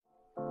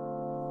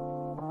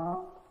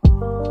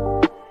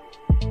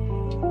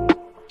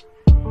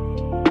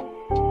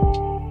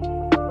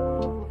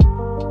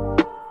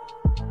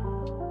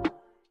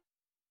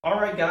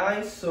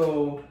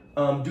So,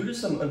 due to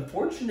some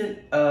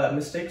unfortunate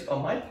mistakes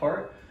on my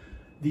part,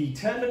 the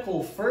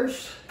technical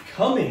first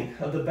coming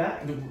of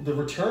the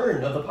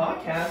return of the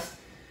podcast,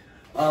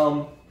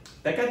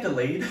 that got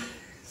delayed.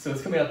 So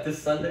it's coming out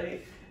this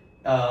Sunday.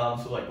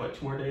 So like what,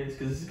 2 more days?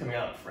 Because this is coming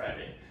out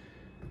Friday.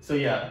 So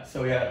yeah.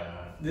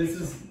 This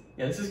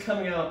is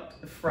coming out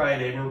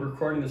Friday. We're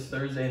recording this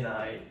Thursday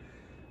night.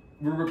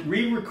 We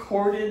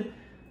recorded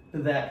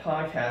that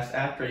podcast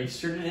after a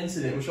certain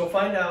incident, which you'll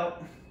find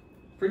out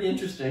pretty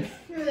interesting.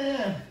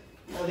 Yeah,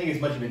 I don't think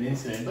it's much of an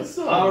incident, but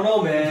still. I don't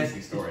know, man.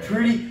 Interesting story.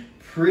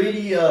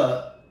 Pretty.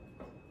 No,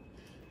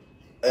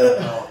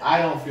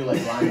 I don't feel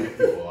like lying to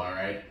people. All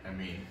right, I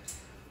mean.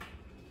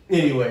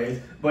 Anyways,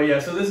 but yeah,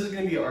 so this is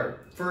gonna be our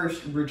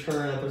first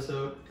return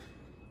episode.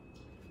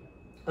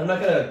 I'm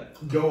not gonna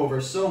go over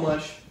so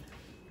much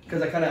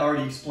because I kind of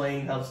already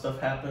explained how stuff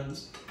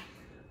happens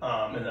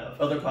in the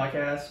other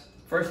podcasts.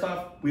 First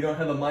off, we don't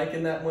have a mic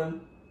in that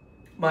one.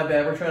 My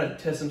bad. We're trying to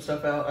test some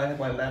stuff out. I have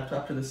my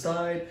laptop to the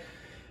side,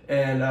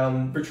 and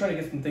we're trying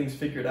to get some things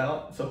figured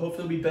out. So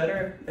hopefully it'll be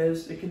better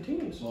as it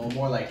continues. Well,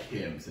 more like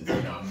him, since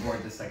I'm more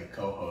just like a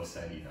co-host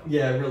that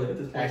Yeah, really. At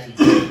this point. actually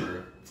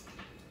deliver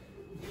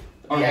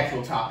the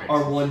actual topics.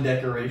 Our one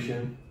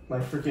decoration, my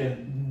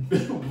freaking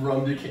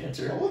rum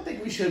decanter. I don't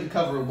think we should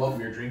cover what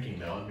we're drinking,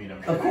 though. I mean,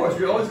 I'm sure Of course,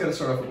 we always got to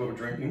start off with what we're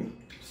drinking.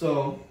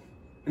 So,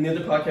 in the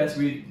other podcast,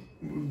 we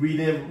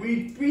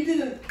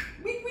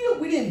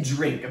didn't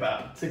drink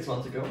about 6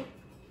 months ago.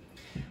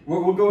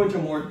 We'll go into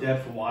more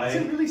depth why. Is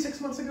it really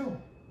 6 months ago?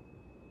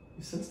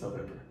 Since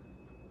November,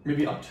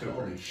 maybe October.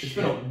 Holy It's shit.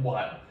 been a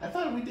while. I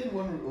thought we did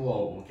one.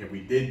 Well, okay,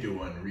 we did do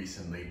one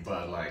recently,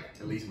 but like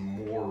at least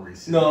more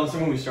recently. No, it's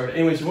when we started.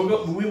 Anyway,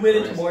 so we went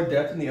into more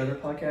depth in the other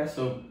podcast,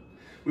 so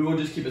we will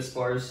just keep it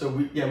sparse. So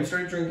we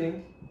started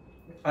drinking.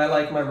 I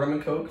like my rum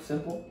and coke,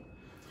 simple.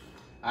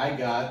 I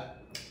got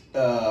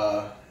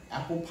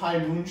apple pie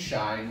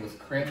moonshine with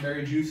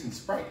cranberry juice and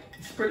Sprite.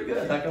 It's pretty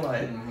good, not gonna lie.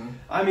 Mm-hmm.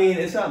 I mean,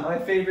 it's not my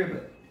favorite,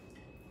 but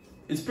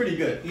it's pretty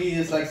good. He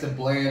just likes the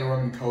bland rum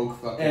and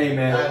coke. Fucking. Hey,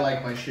 man. I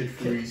like my shit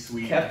free,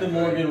 sweet. Captain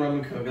Morgan rum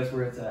and coke, that's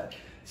where it's at.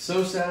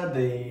 So sad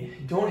they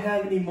don't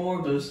have any more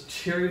of those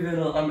cherry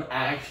vanilla. I'm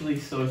actually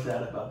so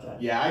sad about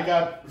that. Yeah, I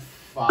got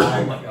Oh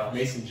 5 my gosh.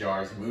 mason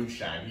jars of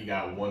moonshine. He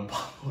got 1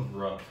 bottle of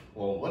rum.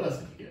 Well, what else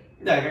did you get?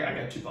 Yeah,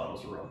 I got 2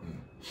 bottles of rum.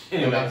 You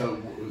got Anyway,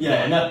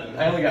 the-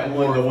 I only got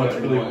one. The one I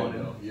really one,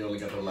 wanted. though. You only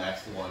got the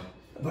last one.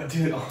 But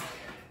dude,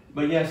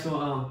 but yeah,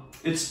 so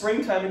it's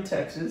springtime in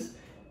Texas,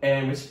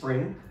 and with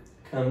spring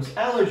comes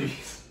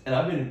allergies. And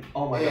I've been,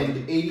 oh my god.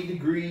 And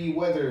 80-degree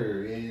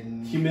weather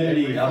in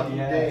Humidity every out fucking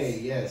the ass. day.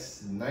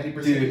 Yes,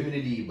 90% Dude.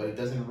 humidity, but it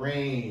doesn't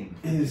rain.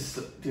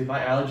 Dude, my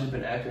allergies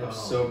been acting up Oh.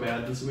 so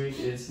bad this week.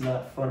 It's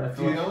not fun. I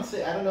feel Dude, like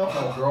honestly, I don't know if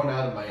I've grown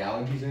out of my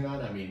allergies or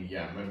not. I mean,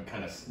 yeah, I'm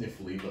kind of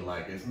sniffly, but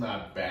like, it's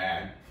not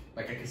bad.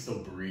 Like, I can still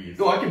breathe.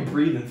 no, I can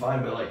breathe and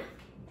fine, but like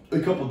a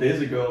couple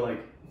days ago, like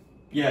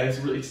yeah, it's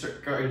really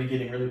started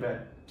getting really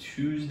bad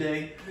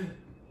Tuesday,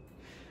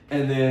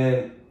 and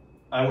then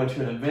I went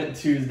to an event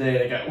Tuesday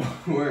and it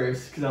got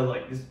worse because I was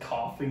like just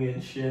coughing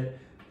and shit,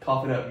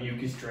 coughing up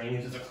mucus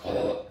drainage, just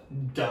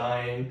like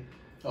dying.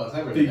 Oh, it's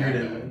not really bad.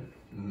 Figuratively.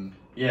 Mm-hmm.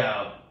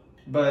 Yeah,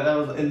 but that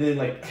was, and then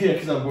like yeah,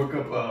 because I woke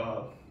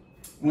up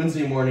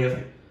Wednesday morning, I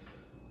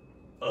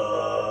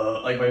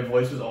was like my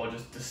voice was all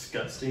just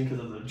disgusting because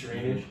of the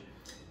drainage.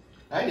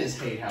 I just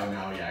hate how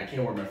now, I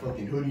can't wear my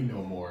fucking hoodie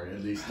no more.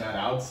 At least not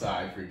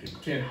outside.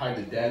 Freaking can't hide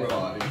the dad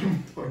bod anymore.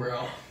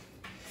 Bro,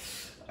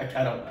 I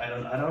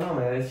don't know,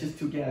 man. It's just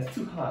it's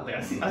too hot. Like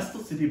I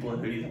still see people in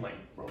hoodies. I'm like,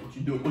 bro, what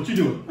you doing? What you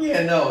doing?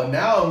 Yeah, no.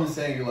 Now I'm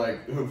saying like,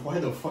 why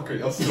the fuck are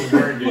y'all still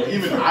wearing it?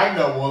 Even I'm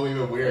not willing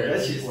to wear it.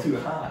 That's just too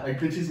hot. Like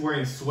bitches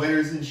wearing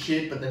sweaters and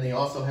shit, but then they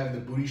also have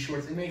the booty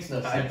shorts. It makes no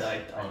sense.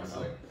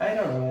 Honestly, I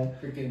don't know, man.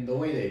 freaking the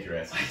way they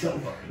dress. I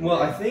don't.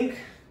 Well, I think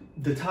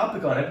the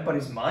topic on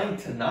everybody's mind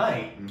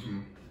tonight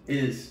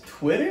is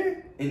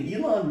Twitter and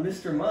Elon,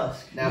 Mr.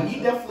 Musk. Now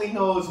he definitely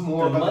knows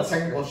more The about Musk- the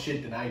technical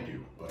shit than I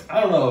do, but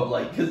I don't know,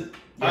 like, because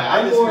Yeah, I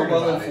I'm just more heard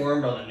well about it.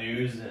 informed on the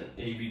news than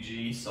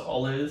AVG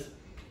Saul is.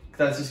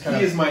 That's just kind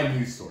he of is my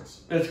news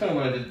source. that's kind of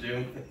what I just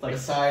do. Like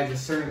Besides a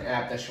certain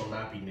app that shall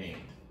not be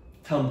named.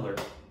 Tumblr.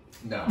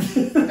 No,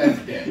 that's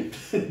dead.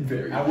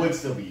 Very. I would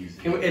still be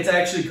using it. It's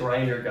actually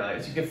Grinder,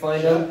 guys. You can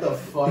find Shut him. the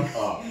fuck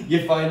up.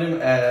 You find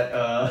him at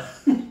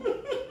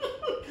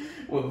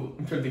well,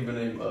 I'm trying to think of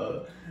the name.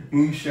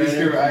 Moonshiner.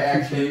 Mister, I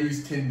actually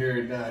use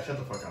Tinder. Nah, shut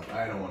the fuck up.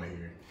 I don't want to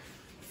hear it.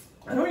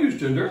 I don't use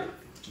Tinder.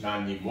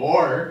 Not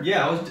anymore.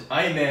 Yeah,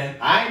 man.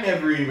 I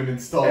never even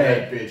installed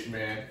Hey. that bitch,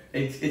 man.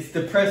 It's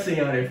depressing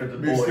out here for the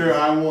boys. Mister,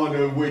 I want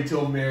to wait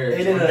till marriage.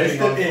 Hey, no, We're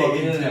getting on hey,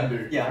 fucking no, no.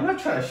 Tinder. Yeah, I'm not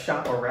trying to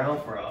shop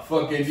around for a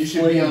Fucking, you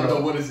should be on Bro.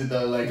 the, what is it,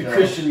 like, the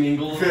Christian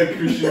mingle.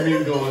 Christian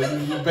mingle,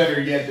 and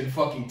better yet than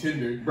fucking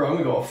Tinder. Bro, I'm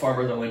gonna go to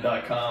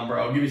farmersonly.com,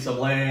 bro. I'll give you some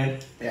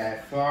land. Yeah,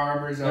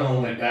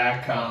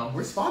 farmersonly.com.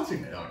 We're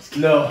sponsoring it,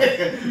 honestly. No,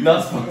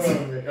 not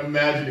sponsored.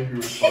 Imagine if we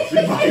were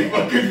sponsored by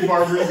fucking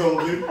Farmers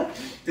Only.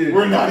 Dude,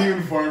 We're not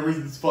even farmers,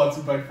 it's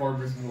sponsored by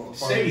Farmers Only.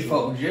 City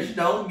folk just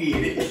don't get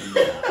it.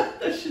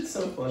 That shit's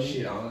so funny.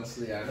 Shit,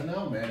 honestly, I don't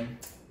know, man.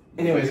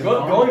 Anyways,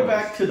 going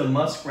back to the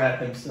Musk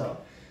rat himself.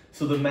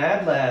 So the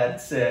Mad Lad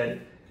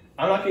said,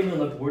 I'm not getting on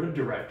the board of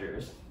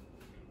directors.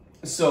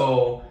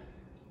 So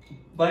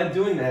by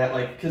doing that,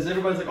 like, because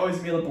everybody's like, oh, he's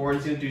going to be on the board,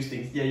 he's going to do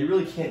things. Yeah, you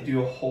really can't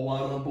do a whole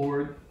lot on the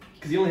board.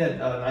 Because he only had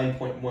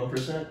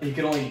 9.1%. He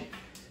could only,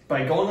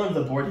 by going onto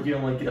the board, he could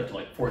only get up to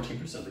like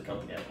 14% of the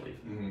company, I believe.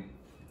 Mm-hmm.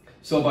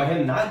 So by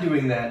him not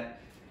doing that,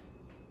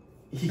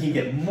 he can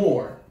get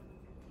more.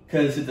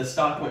 Because the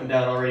stock went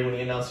down already when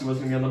he announced he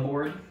wasn't going to be on the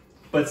board.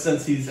 But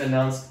since he's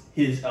announced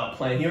his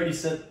plan, he already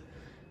sent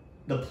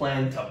the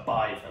plan to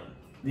buy them.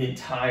 The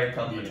entire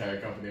company. The entire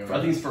company. I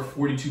think it's for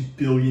 $42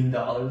 billion.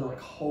 I'm like,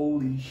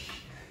 holy shit.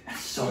 That's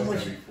so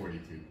much.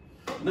 42.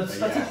 That's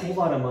a whole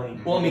lot of money.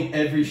 Mm-hmm. Well, I mean,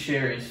 every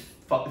share is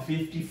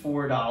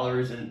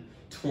 $54.20.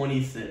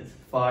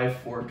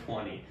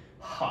 $5,420.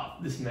 Ha,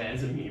 this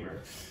man's a memer.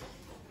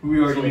 We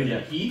already knew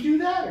that. Did he do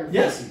that? Or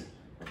yes.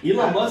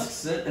 Elon Musk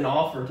sent an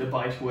offer to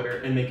buy Twitter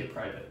and make it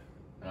private.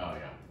 Oh,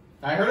 yeah.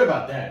 I heard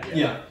about that, yeah.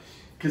 Yeah.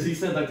 Because he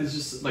said, like, there's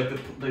just, like,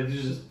 there's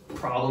just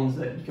problems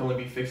that can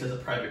only be fixed as a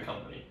private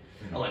company.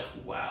 Mm-hmm. I'm like,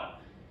 wow.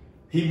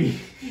 He's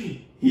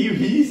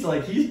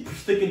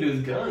sticking to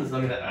his guns. I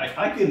mean,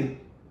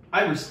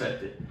 I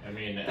respect it. I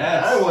mean,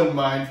 I wouldn't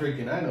mind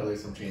freaking. I know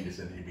there's some changes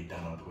that need to be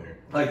done on Twitter.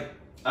 Like,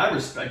 I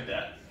respect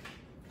that.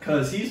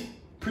 Because he's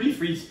pretty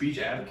free speech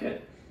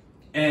advocate.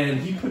 And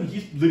he's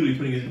literally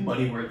putting his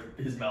money where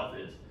his mouth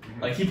is.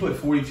 Mm-hmm. Like, he put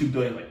 $42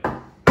 billion, like,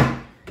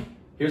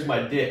 here's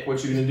my dick.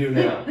 What you gonna do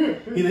now?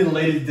 He then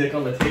laid his dick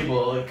on the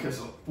table. Like,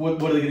 so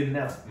what are they gonna do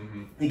now?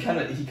 Mm-hmm. He kind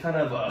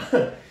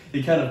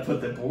of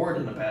put the board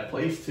in a bad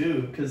place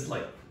too, because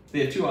like they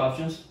had two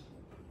options.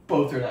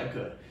 Both are not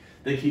good.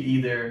 They could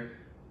either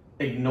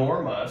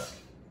ignore Musk.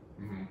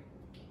 Mm-hmm.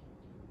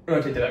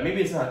 No, take that back.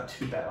 Maybe it's not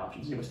two bad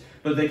options,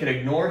 but they could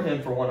ignore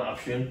him for one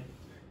option,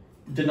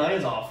 deny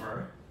his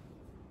offer.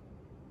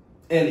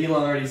 And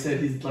Elon already said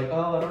he's like,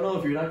 oh, I don't know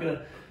if you're not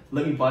gonna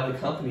let me buy the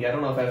company. I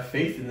don't know if I have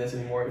faith in this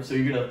anymore. So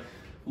you're going to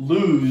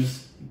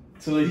lose.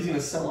 So he's going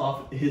to sell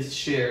off his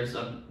shares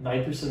of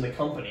 9% of the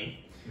company.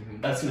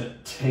 Mm-hmm. That's going to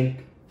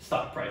tank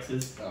stock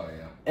prices. Oh,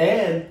 yeah.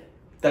 And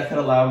that could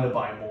allow him to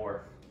buy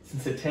more.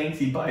 Since it tanks,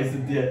 he buys the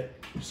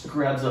dip, just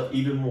grabs up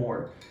even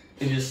more,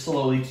 and just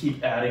slowly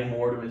keep adding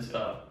more to his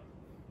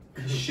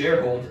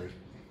shareholders.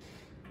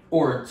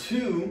 Or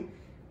two,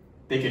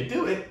 they could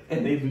do it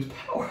and they lose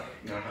power.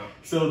 Uh-huh.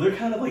 So they're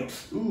kind of like,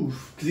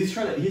 oof, because he's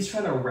trying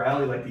to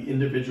rally like the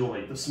individual,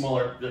 like the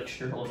smaller like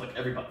shareholders, like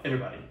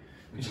everybody,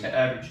 just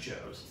average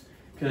Joes,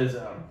 because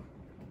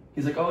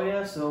he's like, oh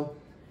yeah, so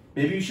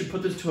maybe you should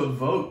put this to a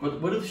vote. But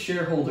what do the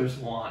shareholders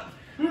want?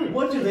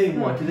 What do they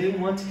want? Do they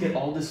want to get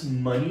all this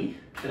money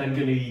that I'm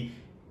going to be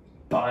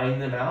buying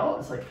them out?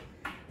 It's like,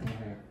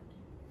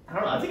 I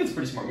don't know. I think it's a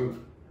pretty smart move.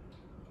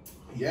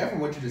 Yeah, from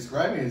what you're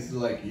describing, it's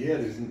like, yeah,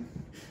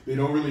 they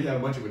don't really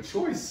have much of a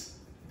choice.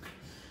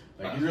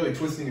 Like, you're really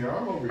twisting your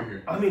arm over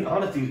here. I mean,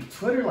 honestly,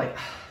 Twitter, like,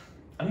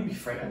 I'm gonna be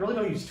frank, I really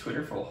don't use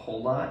Twitter for a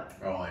whole lot.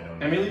 Oh, I don't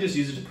know. I mainly just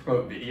use it to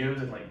promote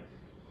videos and, like,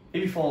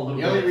 maybe follow a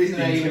little bit. The only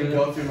reason I even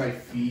go through my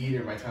feed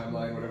or my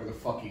timeline, whatever the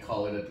fuck you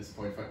call it at this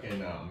point,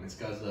 fucking, it's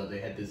because they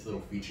had this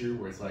little feature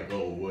where it's like,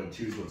 oh,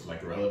 choose what's,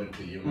 like, relevant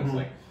to you. And it's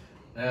like,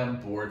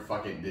 I'm bored,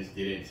 fuck it, this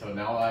did it. So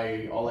now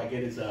all I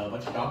get is a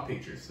bunch of dog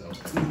pictures, so.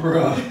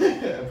 Bruh.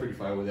 I'm pretty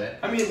fine with that.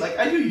 I mean, like,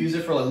 I do use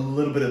it for a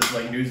little bit of,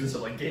 like, news and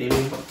stuff, like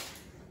gaming.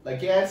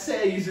 Like, yeah, I'd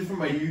say I use it for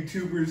my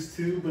YouTubers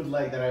too, but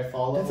like that I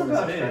follow. That's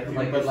about it.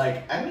 But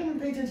like, I don't even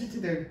pay attention to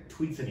their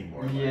tweets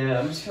anymore. Yeah,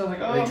 I'm just kind of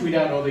like, oh. They tweet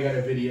out, oh, they got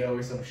a video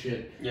or some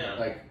shit. Yeah.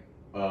 Like,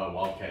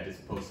 Wildcat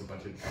just posts a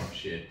bunch of dumb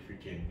shit,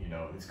 freaking,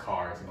 his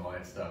cars and all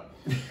that stuff.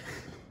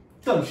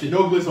 Dumb shit.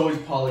 Noble's always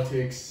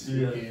politics,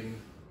 freaking,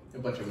 a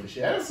bunch of other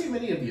shit. I don't see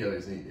many of the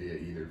others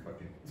either,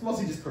 fucking. It's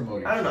mostly just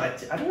promoting. I don't know.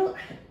 I don't know.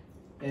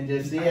 And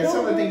just,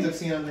 some of the things I've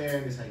seen on there,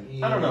 and just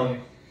like, I don't know.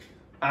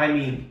 I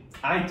mean,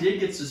 I did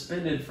get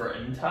suspended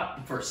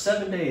for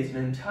 7 days, an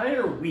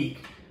entire week,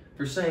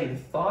 for saying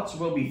thoughts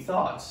will be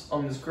thoughts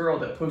on this girl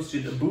that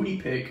posted a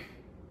booty pic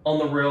on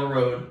the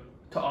railroad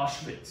to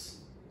Auschwitz.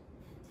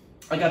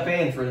 I got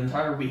banned for an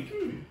entire week.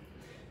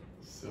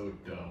 So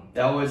dumb.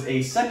 That was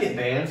a second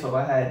ban, so if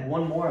I had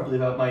one more, I believe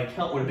my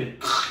account would have been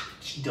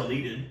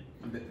deleted.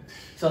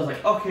 So I was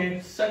like, okay,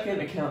 second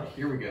account,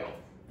 here we go.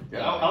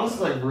 Yeah, I was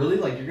like, really?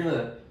 Like,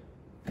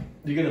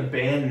 you're gonna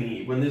ban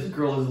me when this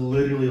girl is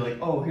literally like,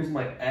 oh, here's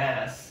my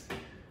ass,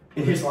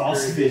 and here's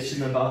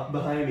Auschwitz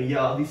behind me.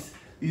 Yeah,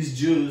 these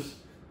Jews.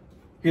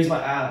 Here's my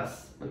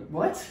ass. Like,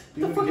 what?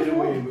 You can get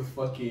away with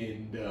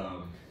fucking.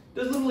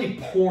 There's literally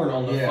porn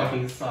on the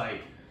fucking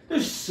site.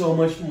 There's so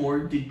much more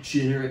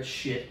degenerate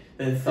shit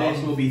than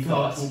thoughts will be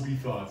thoughts. Thoughts will be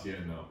thoughts. Yeah,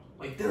 no.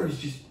 Like, there's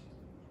just.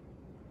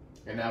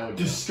 And that would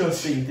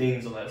disgusting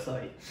things on that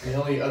site. The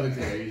only other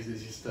thing I use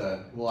is just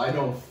I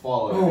don't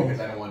follow it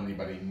because I don't want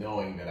anybody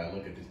knowing that I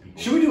look at these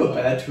people. Should we do a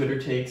bad Twitter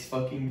takes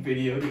fucking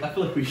video? I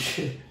feel like we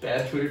should.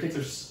 Bad Twitter takes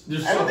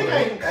I don't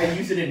think I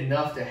use it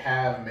enough to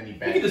have many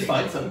bad. You can just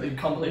find some in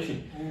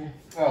compilation.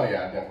 Oh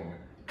yeah, definitely.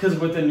 Because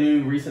with the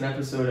new recent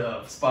episode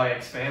of Spy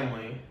X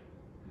Family,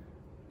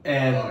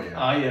 And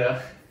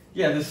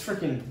this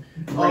freaking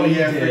why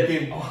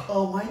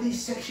are they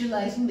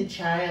sexualizing the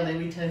child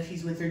every time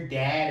she's with her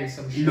dad or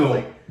some shit? No,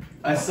 like,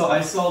 I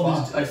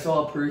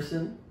saw a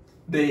person.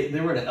 They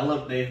were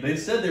they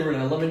said they were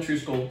an elementary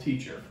school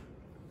teacher,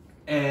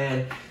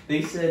 and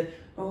they said,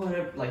 oh,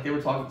 whatever, like they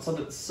were talking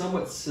something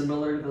somewhat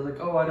similar. They're like,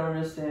 oh, I don't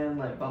understand,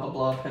 like blah blah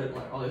blah,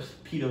 like all this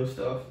pedo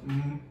stuff.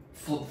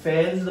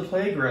 Fans of the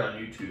Playground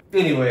YouTube.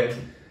 Anyways,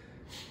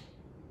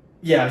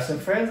 yeah, so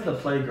Fans of the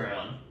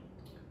Playground,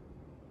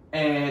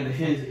 and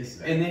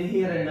then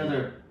he had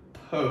another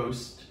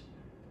post.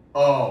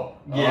 Oh.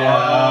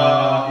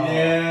 Yeah.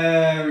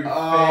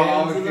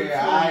 Oh, okay.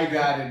 I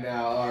got it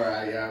now. All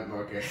right. Yeah.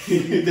 Okay.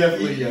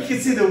 Definitely. You can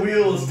see the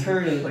wheels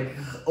turning. Like,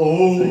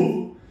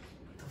 what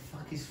the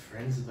fuck is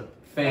Friends of the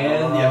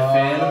Fan of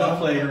the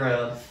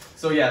Playground.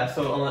 So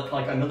on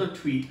like another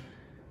tweet,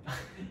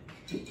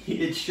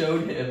 it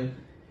showed him.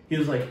 He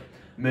was like,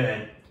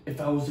 man,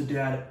 if I was a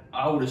dad,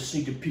 I would have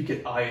sneaked a peek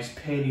at Aya's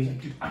panties. Like,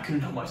 dude, I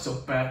couldn't hold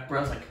myself back, bro.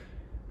 I was like,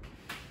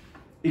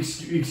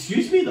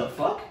 excuse me, the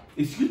fuck?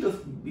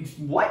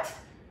 What?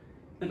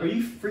 Like, are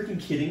you freaking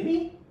kidding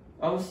me?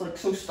 I was like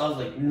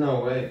no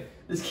way.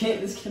 This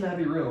cannot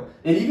be real.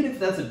 And even if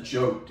that's a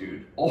joke,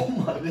 dude. Oh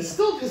my. It's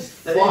still just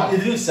fun.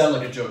 It didn't sound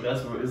like a joke.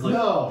 That's what it was like.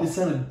 No. It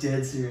sounded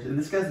dead serious. And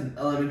this guy's an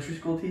elementary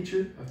school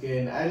teacher. Okay,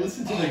 and I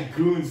listened to the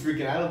goons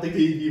freaking. I don't think they'd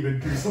even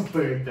do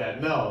something like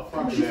that. No,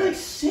 fuck that. She's like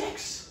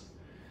 6.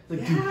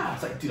 Like, yeah. Dude,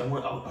 it's like, dude, I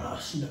want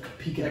to sneak a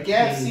peek at. Like,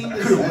 yeah, I've seen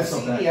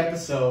the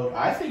episode.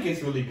 I think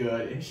it's really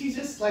good, and she's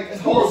just like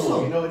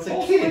adorable. You know, it's a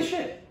kid.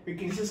 Shit.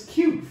 Freaking, it's just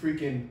cute.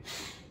 Freaking,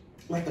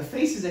 like the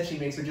faces that she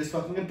makes are just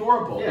fucking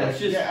adorable. Yeah, like, it's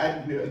just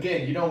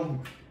again, you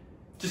don't.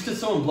 Just because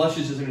someone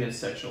blushes doesn't mean it's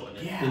sexual in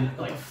it. Yeah. And,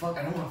 what the fuck?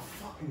 I don't want to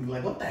fucking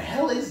like. What the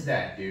hell is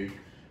that, dude?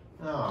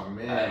 Oh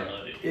man. I don't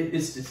know.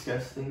 It's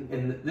disgusting,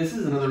 and this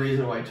is another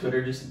reason why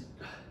Twitter just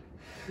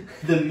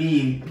the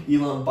meme.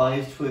 Elon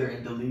buys Twitter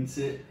and deletes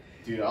it.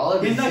 Dude, all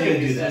of he's not gonna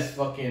do that.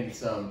 Fucking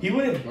some. He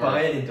wouldn't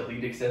buy it and delete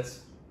it because that's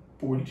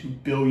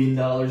 $42 billion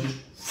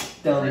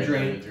just down the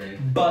drain.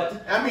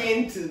 But I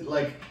mean, is he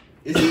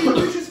the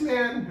richest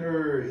man,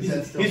 or is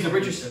that still? He's the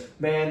richest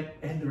man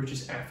and the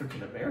richest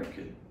African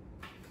American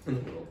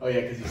in the world. Oh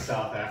yeah, because he's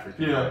South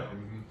African. Yeah.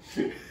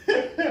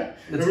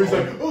 Everyone's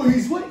like, oh,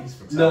 he's what? He's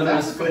from South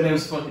Africa. It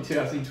was funny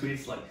too. I've seen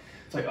tweets like,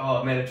 it's like,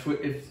 oh man, if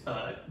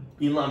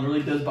Elon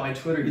really does buy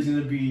Twitter, he's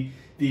gonna be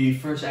the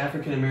first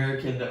African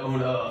American to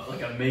own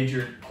a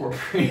major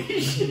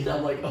corporation.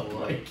 I'm like, oh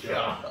my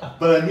god.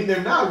 But I mean,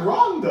 they're not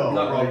wrong though.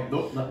 Not wrong.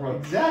 Nope, not wrong.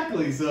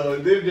 Exactly. So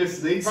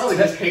they probably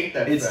just hate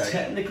that. It's fact.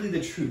 technically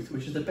the truth,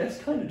 which is the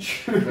best kind of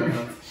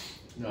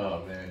truth.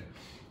 Oh man.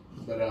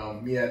 But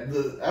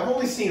I've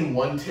only seen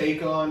one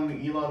take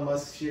on Elon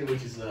Musk shit,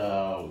 which is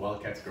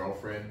Wildcat's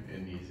girlfriend,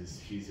 and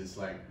she's just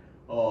like,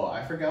 oh,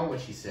 I forgot what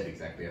she said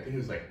exactly. I think it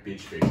was like bitch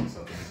face or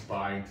something, just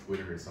buying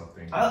Twitter or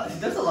something.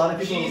 There's a lot of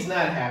people. She's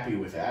not happy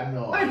with it. I don't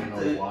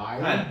know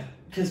why.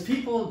 Because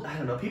people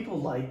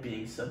like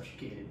being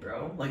subjugated,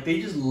 bro. Like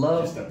they just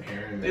love. Just a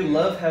parent. They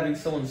love having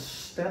someone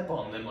step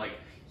on them. Like,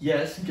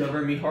 yes,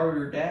 govern me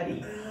harder,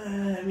 daddy.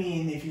 I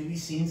mean, if you've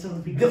seen some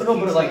of the people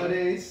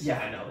nowadays. Yeah,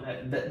 I know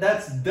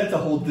that's a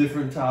whole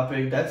different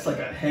topic. That's like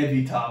a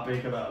heavy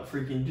topic about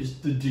freaking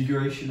just the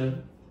degradation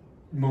of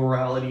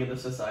morality in the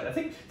society. I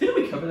think didn't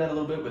we cover that a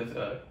little bit with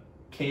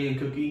Kane and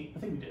Cookie? I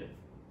think we did.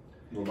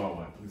 What about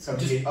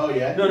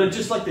what? No,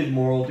 just like the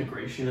moral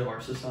degradation of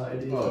our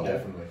society. Oh,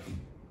 definitely.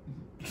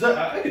 Because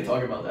I could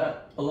talk about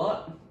that a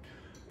lot,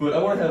 but I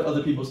want to have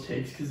other people's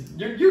takes because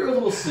you're a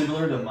little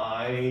similar to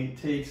my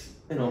takes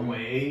in a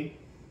way.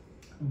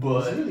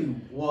 But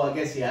I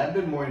guess I've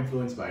been more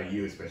influenced by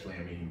you, especially.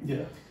 I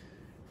mean,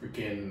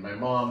 freaking my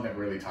mom never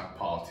really talked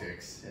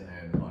politics, and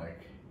then like.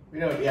 We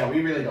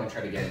really don't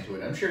try to get into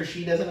it. I'm sure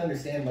she doesn't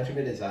understand much of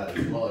it as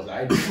well as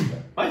I do.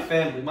 My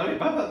family,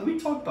 we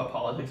talked about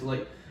politics.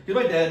 Like,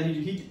 because my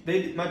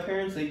dad, my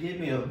parents, they gave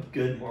me a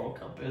good moral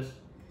compass.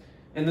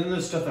 And then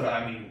there's stuff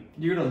that,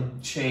 you're going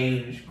to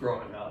change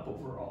growing up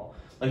overall.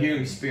 Like, you're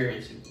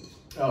experiencing things.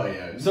 Oh,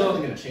 yeah. It's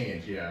definitely going to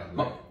change, yeah.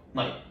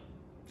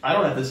 I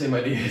don't have the same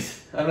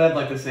ideas. I don't have,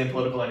 like, the same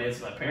political ideas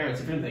as my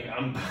parents. If anything,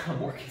 I'm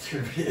more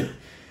conservative.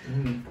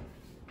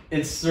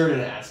 In certain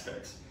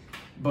aspects.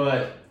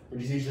 But...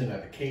 Which is usually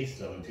not the case,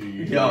 though, until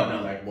you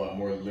like,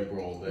 more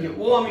liberal than...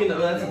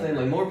 That's the thing.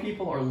 Like, more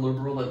people are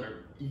liberal than their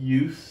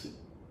youth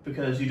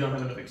because you don't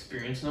have enough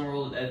experience in the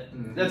world.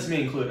 That's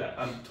me included.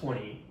 I'm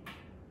 21,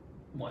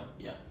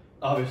 yeah.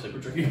 Obviously, we're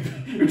drinking.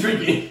 We're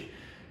drinking.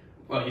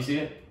 Well, you see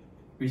it?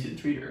 We see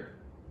the tweeter.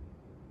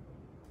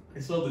 I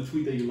saw the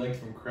tweet that you liked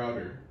from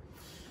Crowder.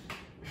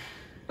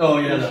 Oh,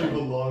 yeah. She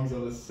belongs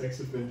on a sex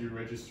offender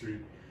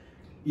registry.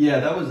 Yeah,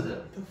 that was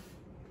it.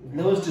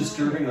 That was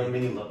disturbing on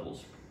many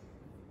levels.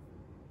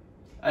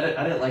 I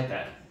didn't like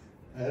that.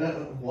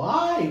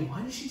 Why?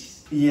 Why did she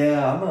just...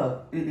 Yeah,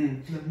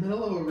 in the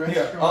middle of a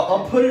restaurant. Here,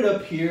 I'll put it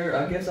up here.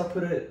 I guess I'll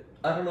put it...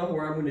 I don't know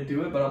where I'm going to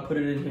do it, but I'll put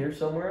it in here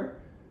somewhere.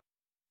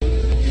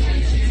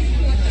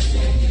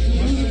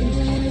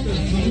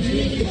 Look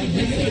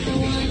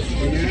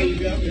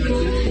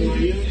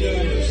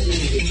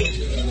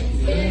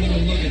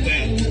at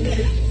that.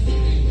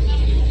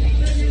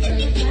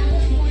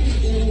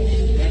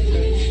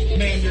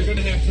 Ma'am, you're going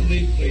to have to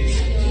leave,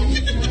 please.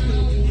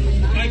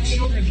 I have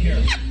children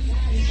here.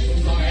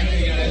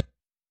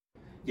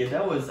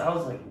 Yeah, I was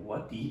like,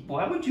 what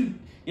why would you,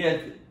 yeah,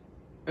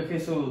 okay,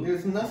 so,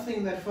 There's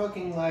nothing that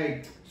fucking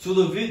like so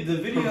the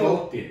video,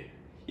 provoked it.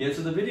 yeah,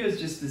 so the video is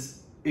just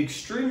this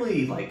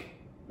extremely, like,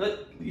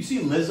 you see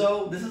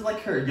Lizzo, this is like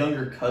her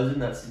younger cousin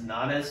that's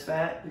not as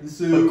fat,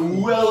 So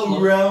but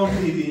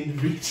well-rounded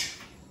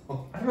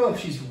individual. I don't know if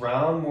she's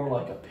round, more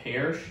like a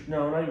pear,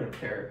 no, not even a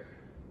pear,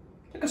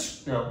 like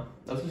no,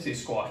 I was gonna say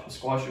squash, but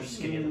squash are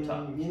skinny at the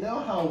top. You know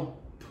how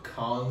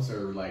pecans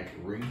are like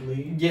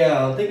wrinkly?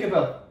 Yeah, think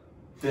about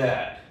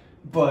that.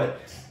 But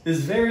this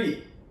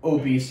very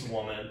obese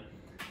woman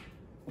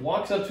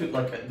walks up to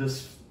like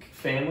this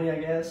family, I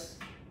guess.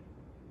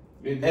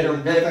 They're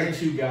like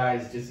two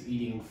guys just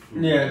eating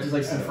food. Yeah, just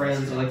like some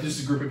friends or like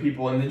just a group of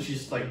people, and then she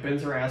just like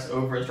bends her ass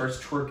over and starts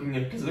twerking,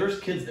 because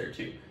there's kids there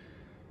too.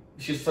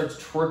 She starts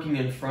twerking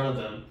in front of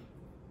them,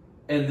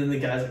 and then the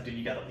guy's like, "Dude,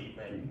 you gotta leave,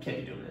 man. You can't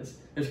be doing this.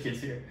 There's kids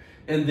here."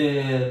 And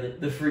then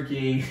the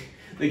freaking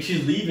like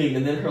she's leaving,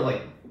 and then her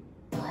like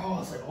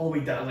bra is like all the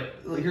way down,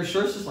 like her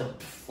shirt's just like,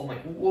 I'm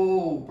like,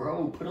 whoa,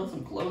 bro, put on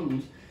some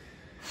clothes.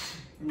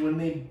 When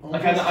they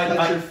like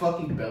I your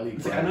fucking belly.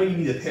 It's like, I know you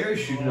need a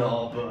parachute and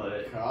all,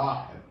 but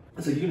God,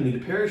 it's like you're gonna need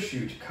a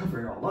parachute to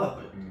cover it all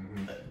up,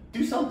 but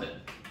do something.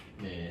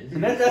 Yeah,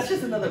 And that's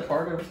just another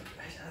part of.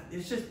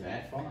 It's just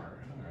that far.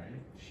 All right,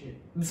 shit.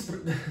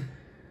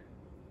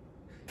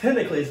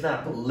 Technically, it's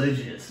not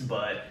religious,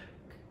 but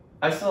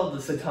I saw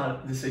the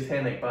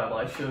satanic Bible.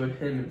 I showed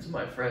him and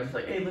my friends,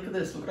 like, hey, look at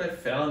this. Look what I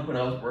found when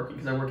I was working,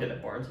 because I work at a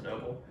Barnes &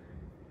 Noble.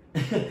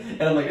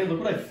 And I'm like, hey, look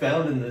what I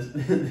found in this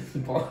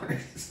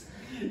Barnes.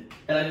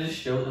 And I just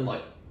showed them,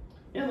 like,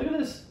 yeah, look at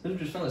this. They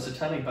just found a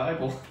satanic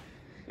Bible.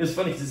 It's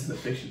funny because it's in the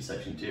fiction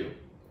section, too.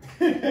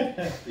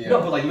 Yeah.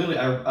 No, but, like, literally,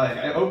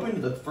 I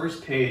opened the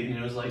first page, and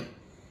it was like,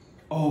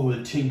 oh,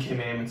 the 10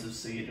 Commandments of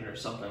Satan or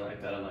something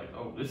like that. I'm like,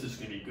 oh, this is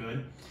going to be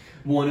good.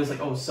 One is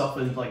like, oh,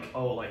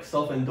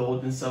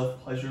 self-indulgence,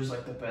 self-pleasure is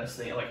like the best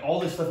thing. Like all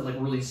this stuff is like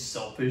really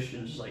selfish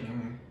and just like,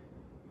 I'm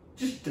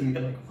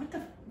like,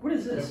 what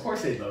is this? Of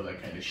course they love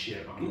that kind of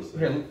shit, honestly.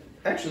 Here,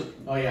 actually,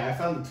 oh yeah, I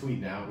found the tweet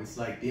now. It's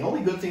like, the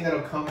only good thing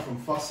that'll come from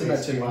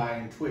fuckface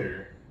buying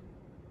Twitter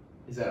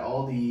is that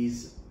all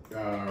these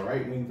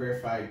right-wing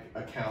verified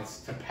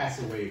accounts to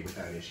pass away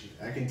without issue.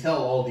 I can tell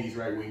all these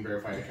right-wing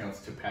verified accounts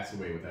to pass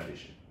away without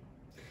issue.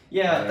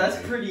 Yeah, that's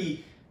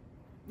pretty,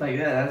 like,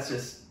 yeah, that's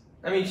just,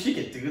 I mean, she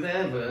could do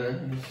that, but...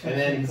 And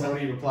then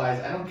somebody replies,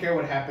 I don't care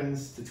what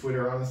happens to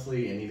Twitter,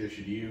 honestly, and neither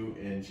should you.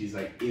 And she's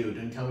like, ew,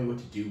 don't tell me what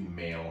to do,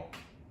 male.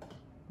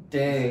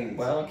 Dang,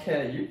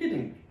 Wildcat, you're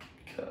getting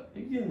a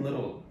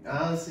little...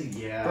 Honestly,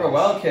 yeah. Bro,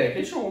 Wildcat,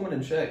 get your woman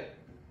in check.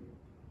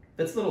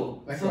 That's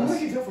little... Like, from what I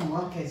can tell from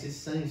Wildcat, it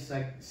just seems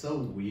like so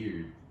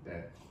weird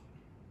that...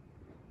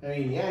 I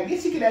mean, yeah, I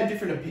guess you could have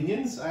different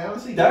opinions. I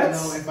honestly don't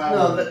know if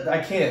I would...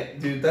 I can't,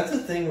 dude. That's the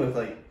thing with,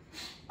 like...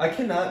 I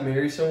cannot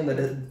marry someone that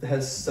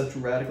has such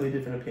radically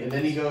different opinions.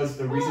 And then he goes,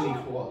 the reason he...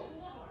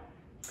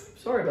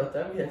 Sorry about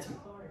that. We had some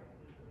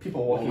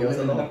people walking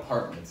outside out the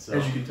apartment, so...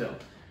 As you can tell.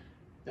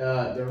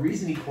 The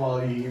reason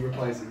equality, he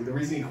replies, the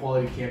reason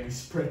equality can't be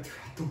spread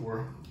throughout the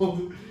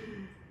world.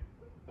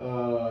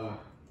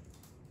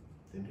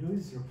 Then who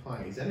is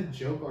replying? Is that a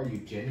joke or are you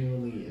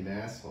genuinely an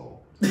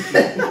asshole?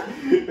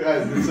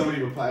 Then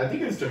somebody replied, I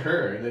think it was to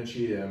her, and then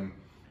she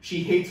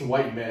hates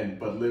white men,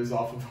 but lives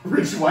off of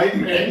rich white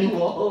men.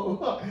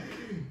 Whoa.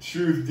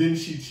 Truth, didn't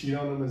she cheat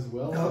on them as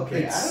well?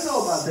 Okay, I don't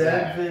know about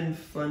that. 7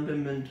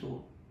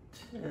 fundamental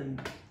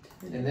 10.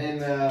 And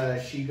then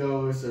she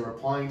goes,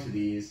 replying to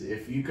these,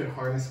 if you could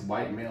harness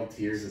white male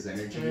tears as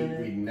energy,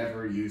 we'd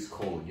never use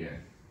coal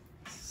again.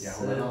 Yeah,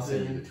 hold on, I'll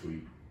send you the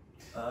tweet.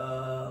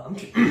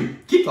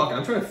 Keep talking.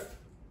 I'm trying to,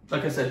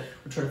 like I said,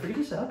 we're trying to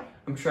figure this out.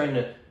 I'm trying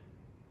to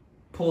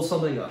pull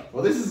something up.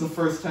 Well, this is the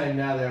first time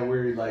now that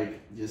we're like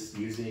just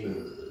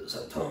using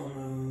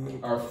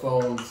our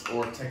phones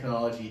or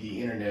technology,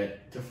 the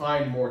internet, to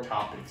find more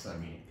topics. I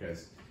mean,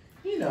 because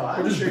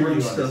I'm just sure bring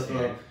you stuff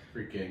understand. up.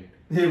 Freaking.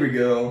 Here we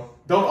go.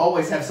 Don't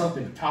always have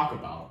something to talk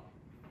about.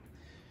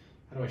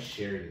 How do I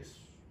share this?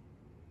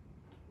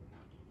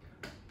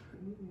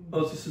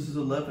 Oh, this is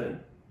 11.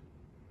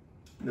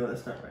 No,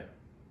 that's not right.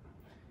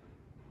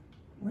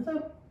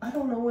 I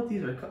don't know what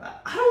these are called.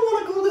 I don't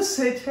want to go to the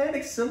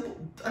satanic temple.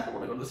 I don't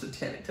want to go to the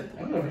satanic temple.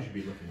 I don't know if I should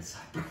be looking this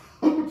up, bro.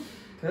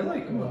 Can I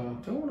don't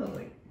want to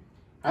like.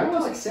 I don't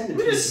want to like send it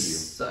to you.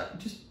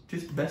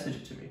 Just message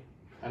it to me.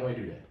 How do I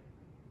do that?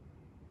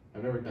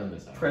 I've never done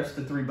this. Press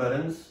the 3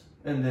 buttons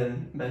and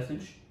then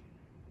message.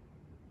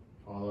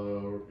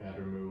 Follow, add,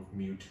 remove,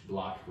 mute,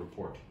 block,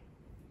 report.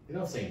 They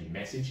don't say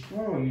message.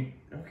 Oh,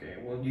 okay.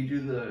 Well, you do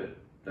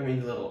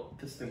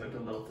this thing, like the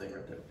little thing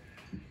right there.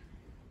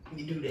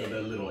 You do that.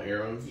 The little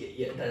arrows?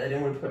 Yeah, I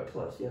didn't want to put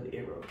plus. Yeah, the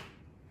arrow.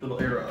 Little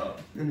arrow up.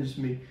 And it's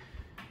me.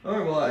 All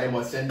right, well, And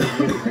what, send me a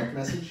direct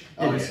message?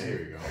 Oh, Yes. yeah, here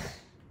we go.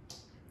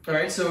 all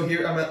right. So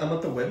here I'm at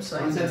the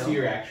website. Send now. to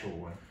your actual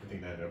one. I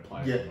think that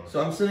applies. Yeah. to most.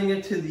 So I'm sending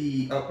it to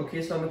the.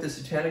 Okay, so I'm at the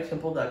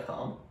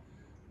satanictemple.com.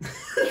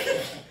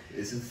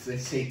 Is it the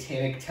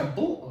Satanic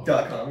Temple?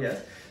 Oh. .com,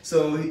 yes.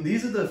 So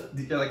these are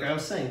the like I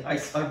was saying. I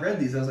read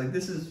these. I was like,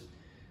 this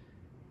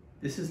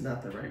is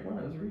not the right one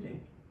I was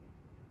reading.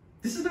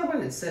 This is not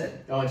what it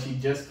said. Oh, and she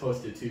just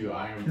posted too.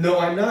 No,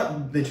 I'm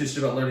not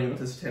interested about learning about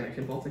the Satanic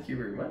Temple. Thank you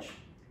very much.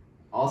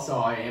 Also,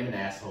 I am an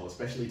asshole,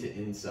 especially to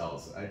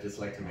incels. I just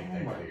like to make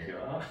that clear.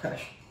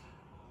 gosh.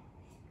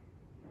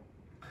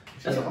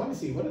 Actually, I want to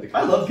see what are the.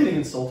 I love getting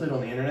insulted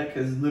on the internet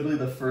because literally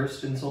the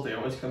first insult they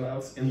always come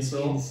out is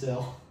incel.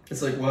 Incel.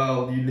 It's like,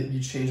 wow,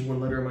 you changed one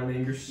letter of my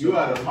name. You're so You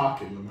out of dumb.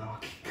 pocket,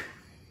 Lamarck.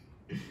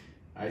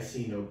 I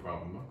see no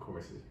problem, of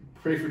course.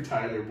 Pray for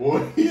Tyler,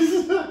 boys.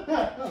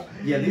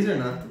 Yeah, these are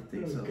not the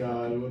things. Oh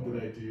God, what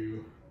did I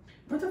do?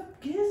 What the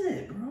fuck is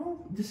it, bro?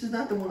 This is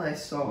not the one I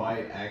saw.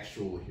 My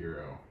actual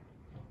hero.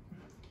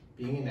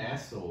 Being an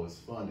asshole is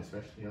fun,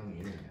 especially on the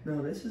internet.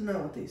 No, this is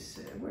not what they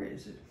said. Where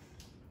is it?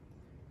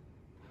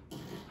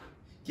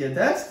 Yeah,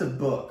 that's the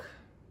book.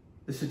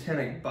 The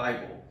Satanic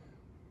Bible.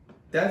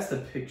 That's the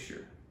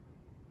picture.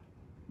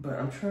 But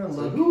I'm trying to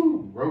So look.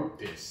 who wrote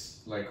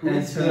this? Like,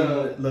 who's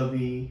the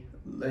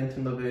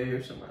Anton LaVey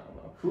or something, I don't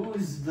know.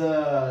 who's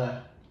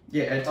the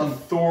Yeah, Anton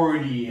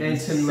authority in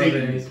Anton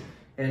Satanism?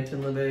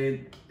 Anton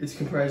LaVey. It's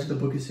comprised of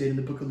the Book of Satan,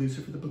 the Book of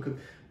Lucifer, the Book of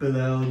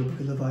Belial, and the Book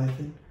of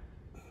Leviathan.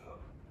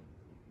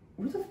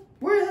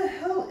 Where the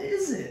hell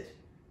is it?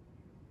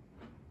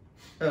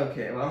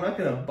 Okay, well, I'm not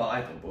gonna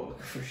buy the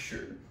book for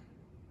sure.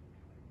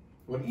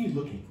 What are you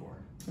looking for?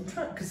 I'm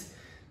trying, because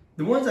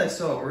the ones I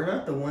saw were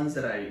not the ones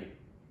that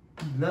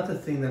not the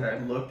thing that I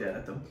looked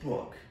at the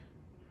book.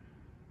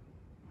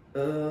 I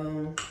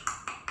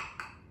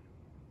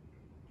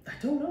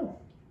don't know.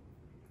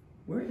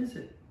 Where is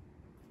it?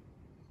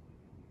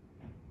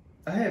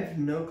 I have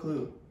no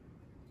clue.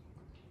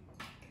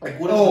 Like,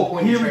 what is the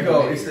point? Here of we trying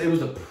go. to make It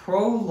was a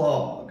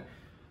prologue.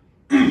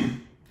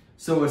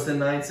 So it's the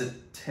 9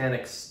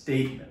 satanic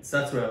statements.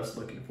 That's what I was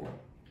looking for.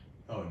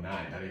 Oh, 9,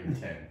 not even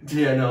 10.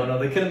 Yeah, no,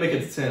 they couldn't make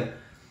it to 10.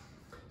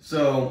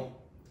 So,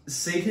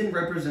 Satan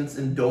represents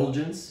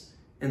indulgence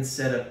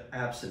instead of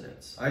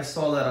abstinence. I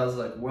saw that, I was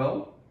like,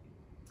 well,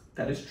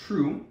 that is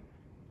true,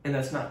 and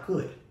that's not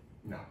good.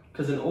 No.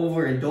 Because an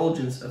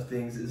overindulgence of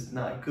things is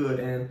not good,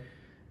 and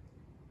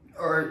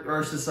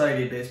our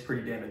society today is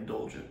pretty damn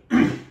indulgent.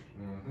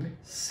 Mm-hmm.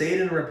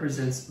 Satan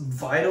represents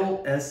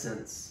vital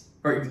essence,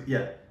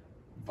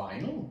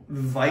 Vinyl?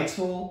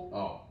 vital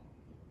Oh.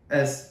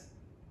 as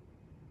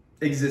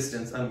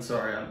existence. I'm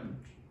sorry,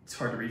 it's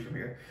hard to read from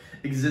here.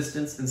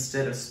 Existence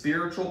instead of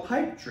spiritual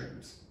pipe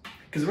dreams.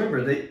 Because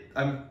remember,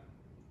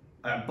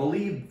 I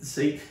believe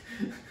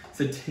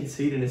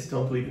Satanists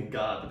don't believe in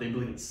God, but they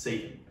believe in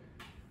Satan,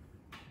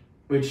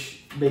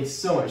 which makes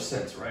so much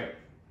sense, right?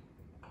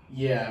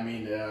 Yeah, I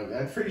mean,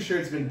 I'm pretty sure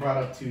it's been brought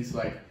up too. It's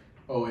like,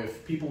 oh,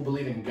 if people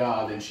believe in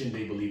God, then shouldn't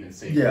they believe in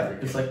Satan? Yeah,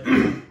 it's like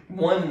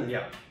one,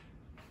 yeah.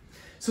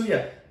 So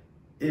yeah,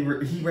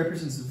 he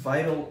represents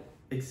vital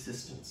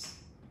existence.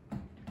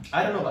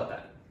 I don't know about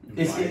that.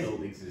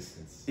 Vital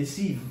existence. Is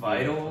he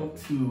vital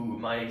to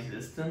my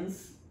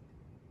existence?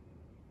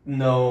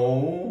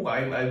 No,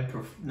 I'd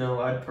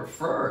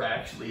prefer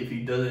actually if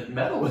he doesn't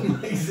meddle with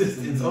my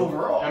existence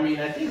overall. I mean,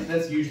 I think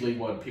that's usually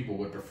what people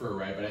would prefer,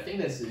 right? But I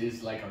think this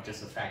is like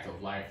just a fact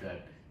of life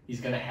that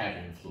he's gonna have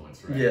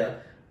influence, right? Yeah,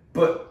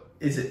 but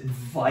is it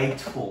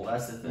vital?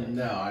 That's the thing.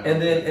 No, I don't.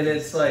 And then think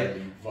it's like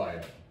really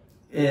vital.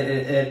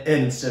 and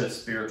instead of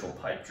spiritual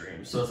pipe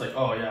dreams, so it's like,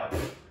 oh yeah,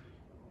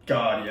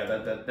 God, yeah,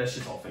 that's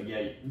just all fake.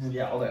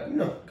 Yeah, all that.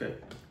 No,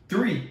 good.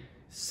 3,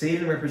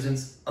 Satan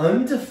represents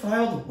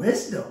undefiled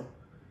wisdom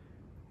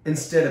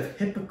instead of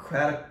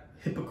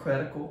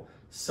hypocritical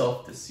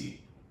self-deceit.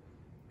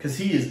 Because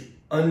he is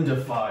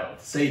undefiled.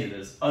 Satan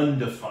is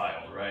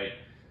undefiled, right?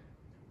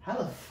 How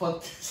the fuck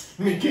does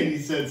that make any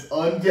sense?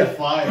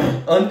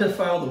 Undefiled.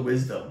 Undefiled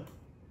wisdom.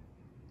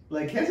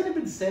 Like, hasn't it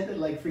been said that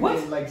like freaking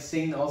What? like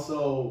Satan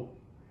also,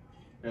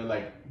 they're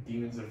like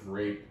demons of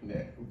rape?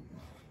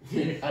 I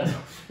don't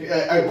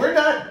know. We're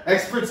not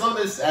experts on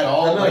this at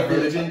all, I'm not like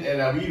really- religion,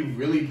 and we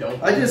really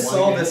don't. I just wanna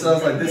saw get this. into I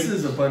was like, it.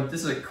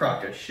 this is a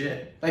crock of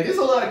shit. Like, there's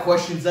a lot of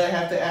questions I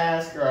have to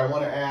ask, or I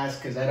want to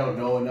ask, because I don't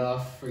know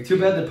enough. Too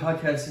bad the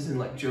podcast isn't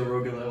like Joe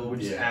Rogan level. We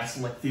just Yeah. ask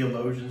some like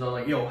theologians on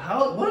like, yo,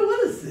 what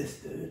is this,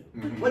 dude?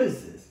 Mhm. What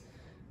is this?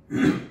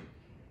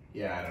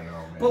 Yeah, I don't know,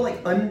 man. But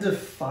like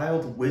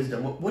undefiled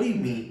wisdom. What do you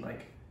mean,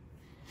 like?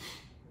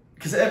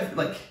 Because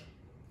like,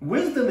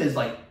 wisdom is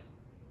like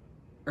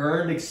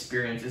earned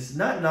experience. It's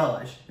not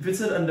knowledge. If it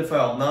said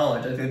undefiled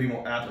knowledge, I think it'd be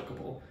more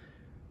applicable.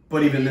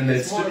 But even then,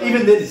 it's more still, like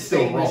even then, it's still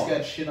Satan just wrong.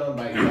 got shit on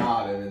by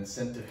God and then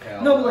sent to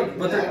hell. No, but like,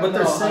 but I don't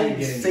they're know how saying you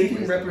get any Satan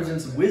wisdom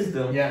represents like that.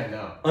 wisdom. Yeah, I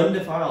know.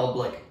 Undefiled,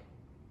 like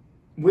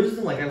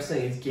wisdom, like I was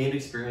saying, is gained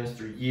experience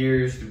through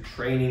years, through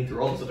training,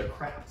 through all this other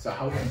crap. So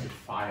how do you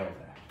defile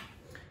that?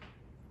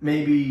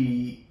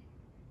 Maybe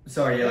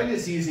Sorry, yeah. I'm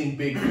just using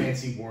big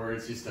fancy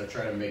words just to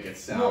try to make it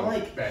sound Well,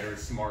 like, better,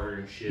 smarter,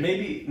 and shit.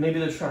 Maybe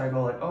they're trying to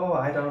go like, oh,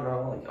 I don't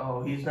know, like,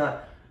 oh, he's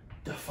not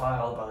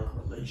defiled by like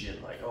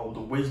religion, like, oh, the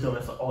wisdom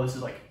is like, oh, this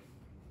is like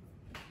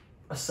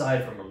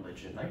aside from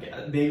religion. Like,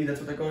 maybe that's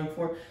what they're going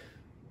for.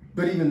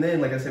 But even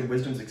then, like I said,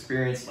 wisdom's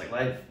experience, like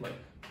life, like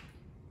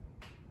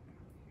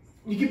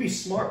you can be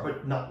smart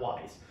but not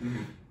wise.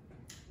 Mm-hmm.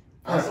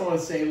 I also want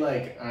to say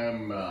like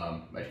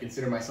I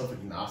consider myself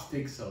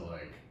agnostic, so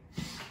like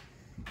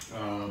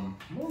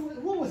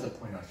what was the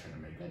point I was trying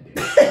to make? God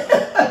damn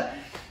it.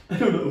 I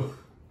don't know.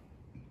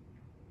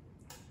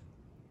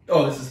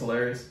 Oh, this is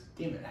hilarious.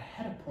 Damn it, I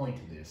had a point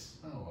to this.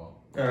 Oh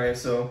well. Alright,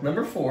 so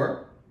number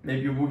 4,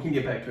 maybe we can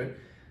get back to it.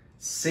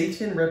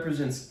 Satan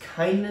represents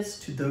kindness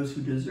to those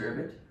who deserve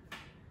it,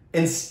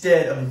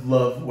 instead of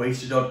love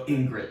wasted on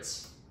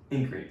ingrates.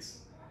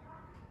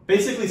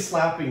 Basically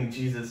slapping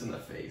Jesus in the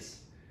face.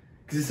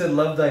 Because he said,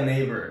 love thy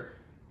neighbor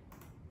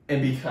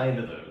and be kind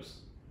to those.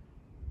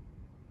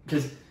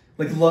 Because,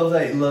 like, love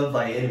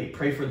thy enemy,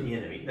 pray for the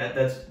enemy.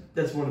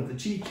 That's one of the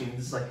teachings.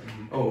 It's like,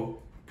 oh,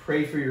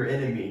 pray for your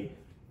enemy.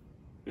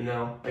 You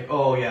know, like,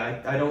 oh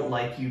yeah, I don't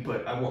like you,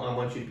 but I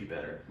want you to be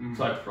better.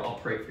 So I'll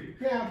pray for you.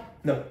 Yeah.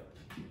 No,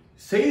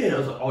 Satan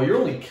is like, oh, you're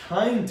only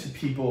kind to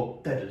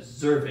people that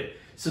deserve it.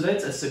 So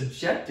that's a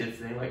subjective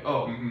thing. Like,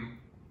 oh,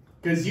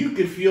 because you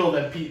could feel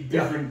that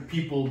different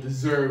people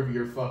deserve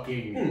your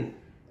fucking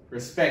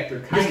respect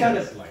or kindness. Kind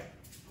of like,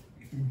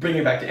 bring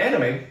it back to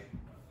anime.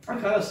 I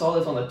kind of saw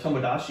this on the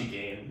Tomodachi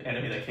game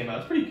anime that came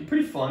out. It's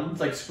pretty fun. It's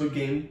like Squid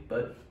Game,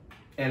 but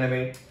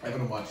anime. I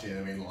haven't watched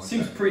anime in a long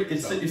Seems time.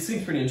 It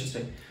seems pretty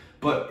interesting.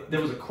 But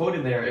there was a quote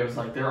in there. It was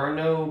like,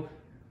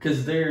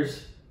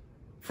 because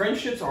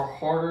friendships are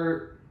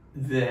harder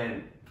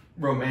than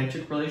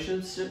romantic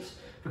relationships,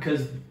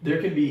 because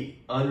there can be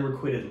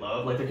unrequited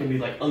love, like there can be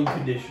like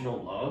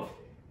unconditional love,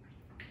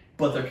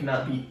 but there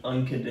cannot be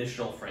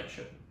unconditional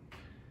friendship.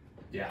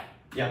 Yeah.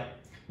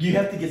 You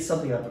have to get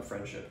something out of a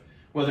friendship,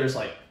 whether it's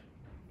like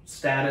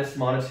status,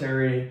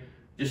 monetary,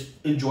 just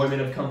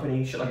enjoyment of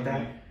company, shit like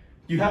that.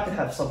 You have to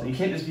have something. You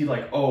can't just be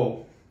like,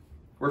 oh,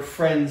 we're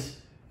friends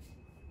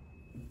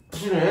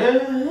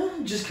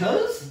just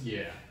cause?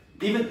 Yeah.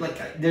 Even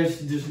like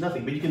there's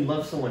nothing, but you can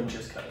love someone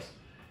just cause.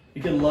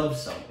 You can love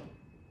someone.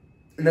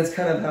 And that's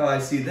kind of how I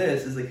see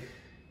this, is like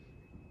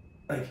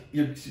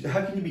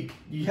how can you be,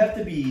 you have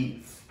to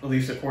be, at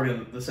least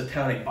according to the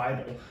Satanic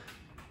Bible,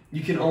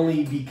 you can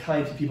only be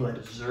kind to people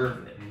that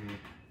deserve it.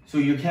 So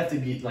you have to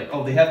be like,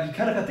 you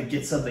kind of have to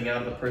get something out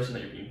of the person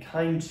that you're being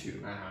kind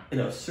to in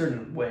a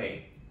certain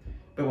way.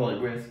 But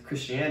with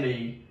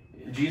Christianity,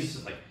 Jesus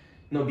is like,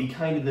 no, be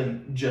kind to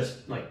them,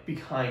 just like, be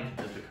kind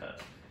to them because.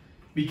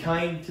 Be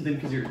kind to them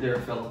because they're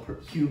a fellow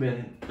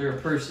human, they're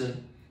a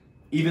person.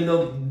 Even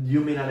though you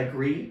may not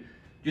agree,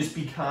 just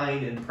be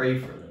kind and pray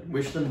for them.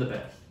 Wish them the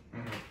best.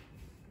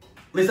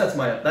 At least that's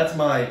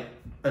my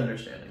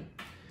understanding.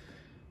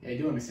 Yeah, I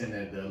do understand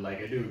that though.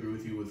 Like, I do agree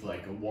with you with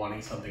like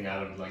wanting something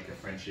out of like a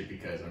friendship,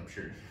 because I'm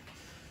sure.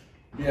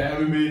 Yeah, I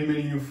haven't made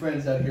many new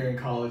friends out here in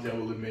college, I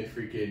will admit,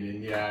 freaking,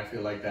 and yeah, I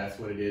feel like that's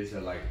what it is.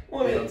 That like,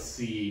 they don't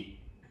see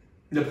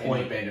the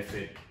point,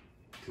 benefit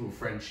to a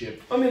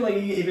friendship. I mean, like,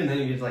 even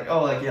then you're like,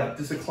 oh, like, yeah,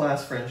 this is a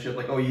class friendship.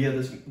 Like, oh, you have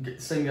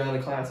this same guy in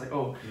the class. Like,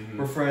 oh,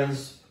 we're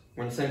friends.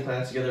 We're in the same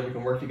class together. We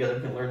can work together.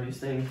 We can learn these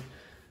things.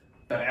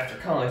 But after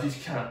college, you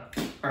just kind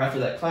of, or after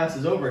that class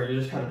is over, you're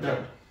just kind of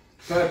done.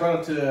 So I brought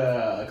up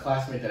to a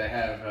classmate that I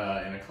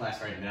have in a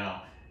class right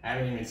now. I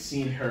haven't even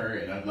seen her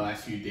in the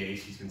last few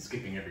days. She's been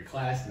skipping every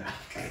class now.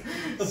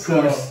 Of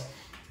course.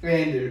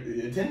 And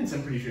attendance,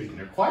 I'm pretty sure, has been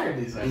required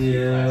these last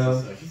few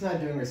classes. So she's not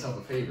doing herself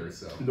a favor.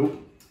 So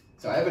nope.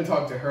 So I haven't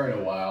talked to her in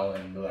a while,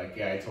 and like,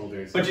 yeah, I told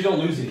her. So but you don't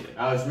lose anything.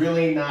 I was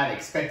really not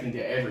expecting to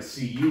ever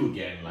see you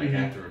again, like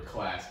after a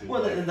class.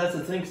 Well, and that's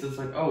the thing. So it's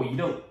like, oh, you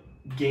don't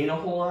gain a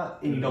whole lot,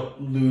 and you don't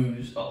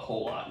lose a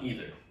whole lot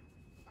either.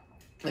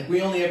 Like,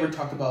 we only ever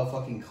talked about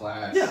fucking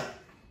class. Yeah.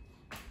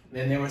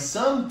 And there were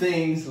some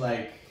things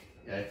like,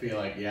 I feel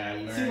like, yeah, I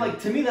learned. See, like,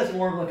 to me, that's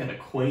more of like an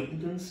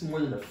acquaintance more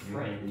than a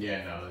friend.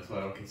 Yeah, no, that's what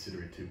I don't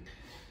consider it too.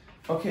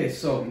 Okay,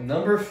 so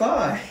number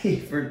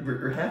 5,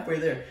 we're halfway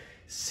there.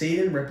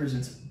 Satan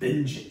represents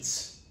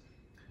vengeance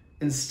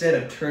instead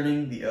of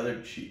turning the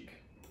other cheek.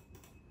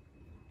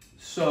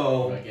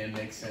 So again,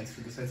 makes sense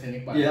for the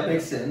Satanic Bible. Yeah, that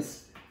makes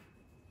sense.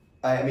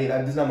 I mean,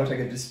 there's not much I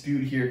can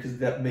dispute here, because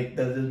that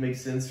does make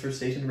sense for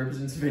Satan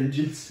represents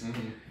vengeance.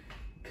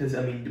 Because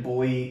I mean, the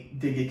boy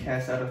did get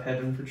cast out of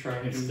heaven for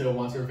trying to. Still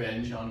wants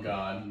revenge on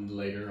God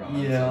later on.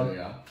 Yeah. So,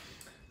 yeah.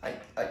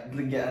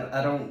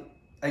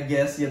 I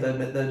guess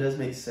that does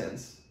make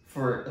sense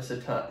for a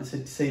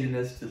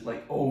Satanist to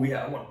like, oh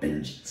yeah, I want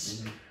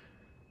vengeance.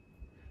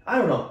 I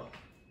don't know.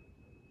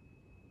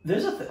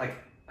 There's a like,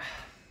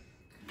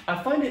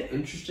 I find it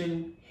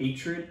interesting,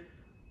 hatred,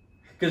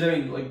 because I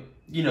mean, like,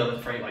 you know,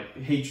 the phrase like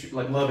hatred,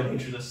 like love and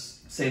hatred, are the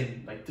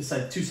same, like two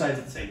sides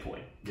of the same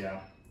coin. Yeah.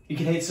 You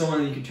can hate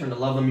someone and you can turn to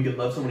love them. You can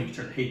love someone and you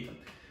can turn to hate them.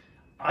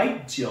 I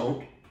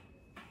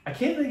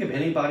can't think of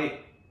anybody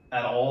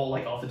at all,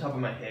 like off the top of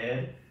my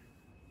head,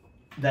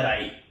 that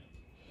I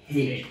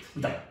hate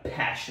with like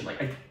passion.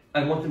 Like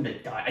I want them to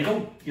die. I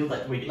don't feel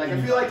that way. Like,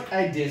 I feel like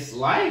I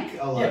dislike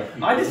a lot of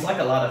people. I dislike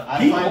a lot of I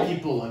people. find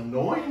people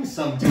annoying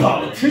sometimes.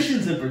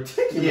 Politicians in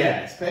particular.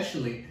 Yeah,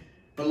 especially.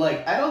 But,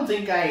 like, I don't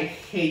think I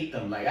hate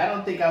them. Like, I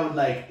don't think I would,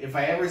 like, if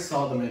I ever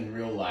saw them in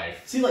real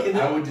life, See, like,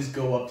 I would just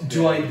go up to them.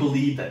 Do I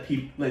believe that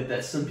people, like,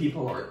 that some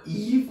people are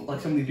evil?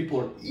 Like, some of these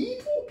people are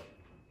evil?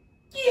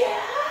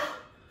 Yeah.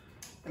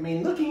 I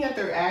mean, looking at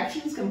their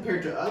actions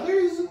compared to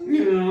others,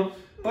 Yeah.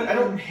 But I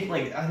don't hate,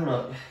 like, I don't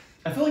know.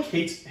 I feel like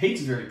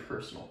hate's very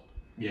personal.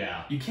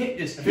 Yeah. You can't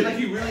just. I feel like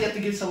you really have to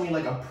give somebody,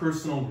 like, a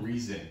personal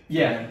reason.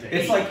 Yeah. For them to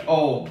It's hate like, you.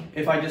 oh,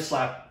 if I just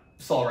slap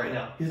Saul right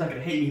now, he's not gonna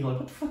hate me. He's like,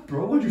 what the fuck,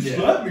 bro? Why'd you Yeah.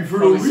 slap me for no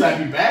Probably reason? slap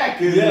you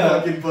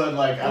back, but,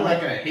 like, I'm Like,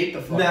 not gonna hate the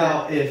fucker.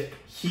 Now, if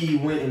he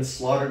went and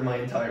slaughtered my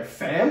entire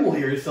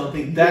family or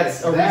something,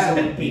 that's a that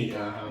reason would to be, hate.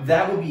 that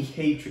That would be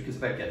hatred, because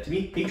to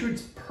me,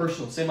 hatred's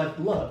personal. Same like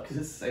love, because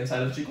it's the same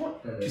side of the coin.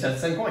 Two sides of the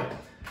same coin.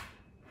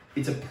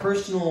 It's a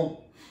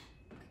personal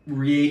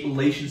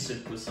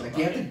relationship with somebody. Like,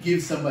 you have to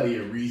give somebody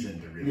a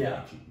reason to really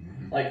Yeah. hate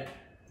you. Mhm. Like,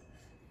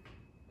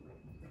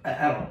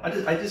 I don't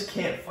know. I just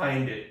can't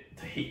find it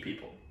to hate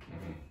people.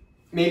 Mhm.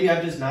 Maybe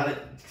I've just not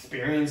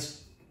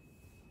experienced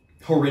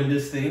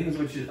horrendous things,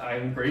 which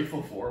I'm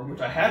grateful for, which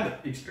I haven't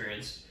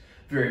experienced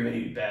very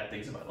many bad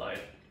things in my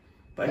life.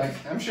 But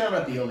Like, I'm sure I'm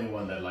not the only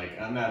one that, like,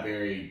 I'm not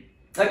very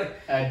like,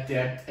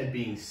 adept at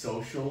being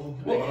social.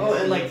 I Well, guess oh,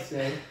 and you like- could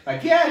say.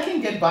 Like, yeah, I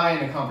can get by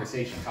in a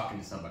conversation talking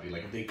to somebody.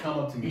 Like, if they come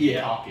up to me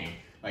Yeah. talking,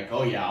 like,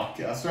 oh yeah,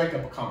 I'll strike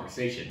up a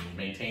conversation and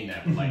maintain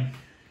that. But like,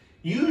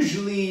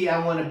 usually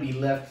I want to be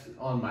left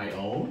on my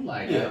own.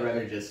 Like, Yeah. I'd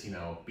rather just, you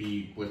know,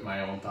 be with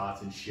my own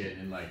thoughts and shit,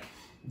 and like,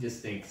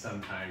 just think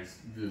sometimes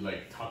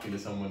like talking to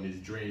someone is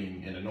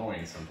draining and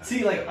annoying sometimes.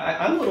 see, like,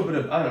 I'm a little bit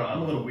of, I don't know,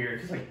 I'm a little weird,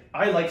 because like,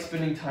 I like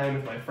spending time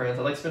with my friends.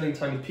 I like spending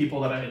time with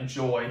people that I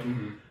enjoy.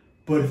 Mhm.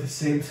 But at the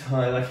same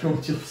time, I can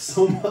only do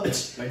so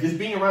much. Like, just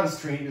being around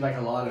strangers, like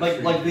a lot of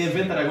Like the strangers.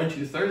 event that I went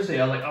to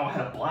Thursday, I was like, oh, I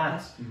had a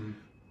blast. Mhm.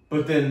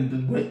 But then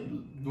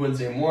the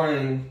Wednesday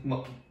morning,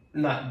 well,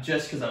 not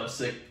just because I was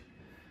sick,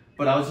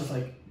 but I was just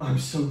like, I'm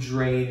so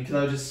drained because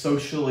I was just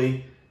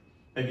socially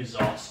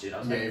exhausted. I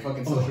was Yeah, like, your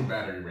fucking oh. social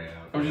battery ran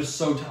out. I was just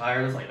so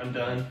tired. I was like, I'm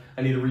done.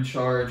 I need to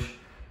recharge,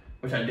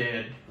 which I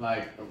did.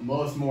 Like,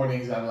 most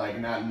mornings I'm like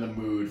not in the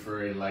mood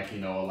for, like, you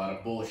know, a lot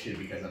of bullshit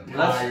because I'm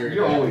That's- tired.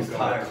 you're I have to always go to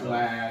tired, though.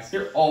 class.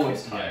 You're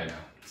always Yeah, I tired. know.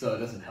 So it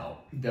doesn't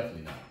help.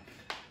 Definitely not.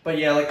 But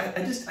yeah, like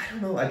I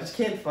don't know. I just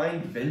can't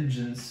find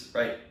vengeance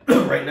right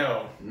right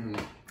now. Mhm.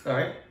 All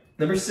right,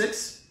 number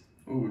 6.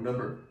 Ooh,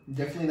 number.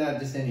 Definitely not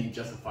just any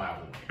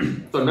justifiable way.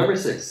 So number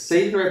 6,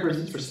 Satan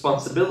represents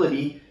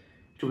responsibility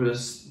to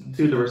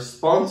the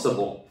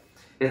responsible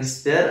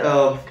instead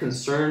of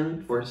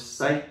concern for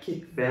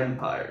psychic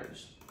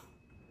vampires.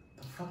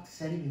 The fuck does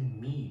that even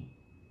mean?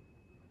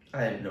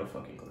 I have no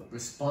fucking clue.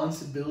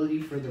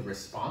 Responsibility for the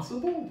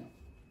responsible?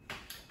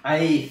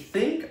 I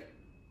think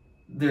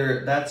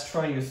that's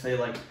trying to say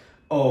like,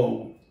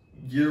 oh,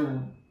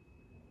 you're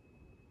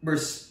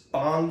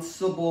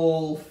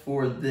responsible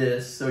for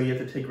this, so you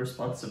have to take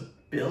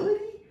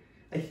responsibility?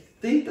 I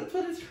think that's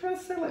what it's trying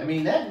to say. Like, I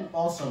mean, that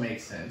also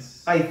makes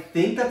sense. I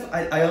think that's.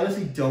 I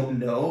honestly don't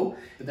know.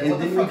 But then and what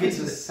then the we fuck get is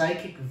to a the-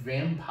 psychic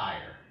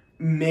vampire?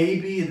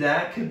 Maybe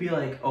that could be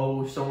like,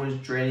 oh,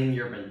 someone's draining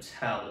your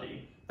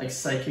mentality. Like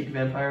psychic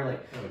vampire,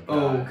 like,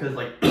 oh, God. because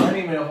like, I don't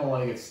even know if I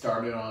want to get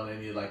started on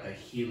any, like, the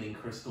healing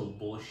crystal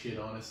bullshit,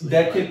 honestly.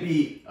 that Like, could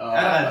be,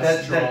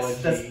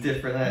 that's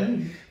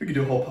different. We could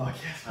do a whole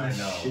podcast. on I this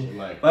know. shit.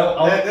 Like,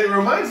 Well, it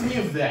reminds me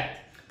of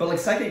that. But like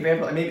psychic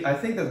vampire, maybe I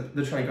think that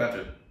they're trying to go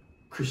after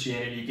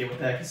Christianity again with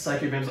that. Because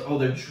psychic vampires, like, oh,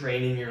 they're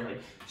draining your like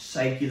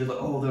psyche. They're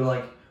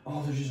like,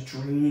 they're just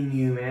draining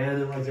you, man.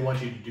 They're Because like, they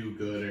want you to do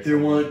good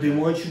or they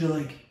want you to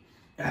like,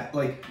 act,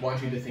 like.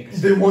 want you to think.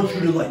 They want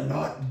you to like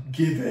not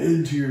give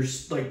in to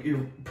your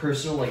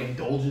personal like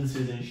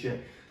indulgences and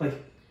shit. Like,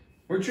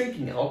 we're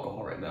drinking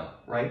alcohol right now,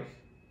 right?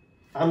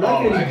 I'm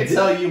not gonna. I can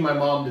tell you, my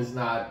mom does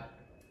not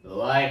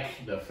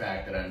like the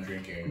fact that I'm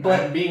drinking. But-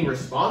 I'm being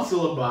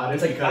responsible about it.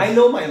 It's like because I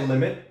know my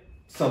limit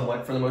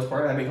somewhat for the most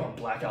part. I haven't gone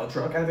blackout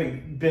drunk. I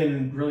haven't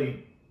been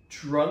really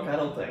drunk. I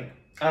don't think.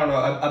 I don't know.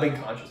 I've been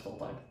conscious the whole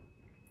time.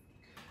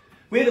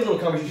 We had a little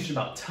conversation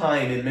about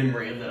time and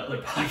memory in the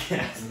other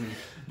podcast,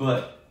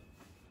 but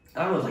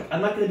I don't know. Like,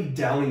 I'm not gonna be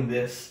downing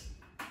this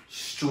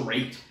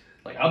straight.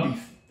 Like,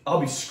 I'll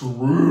be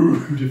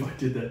screwed if I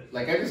did that.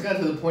 Like, I just got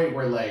to the point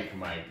where like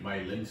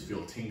my limbs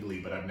feel tingly,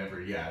 but I've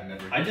never.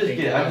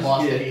 I've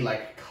lost any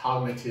like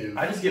cognitive.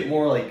 I just get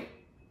more like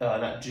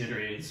not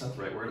jittery. It's not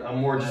the right word. I'm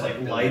more just like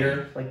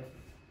lighter, like,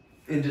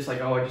 and just like,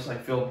 oh, I just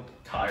like feel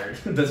tired.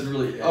 That's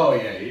really it. Oh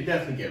yeah, you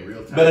definitely get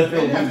real tired. But I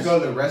feel you have to loose. go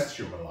to the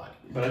restroom a lot.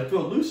 But I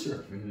feel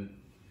looser. Mm-hmm.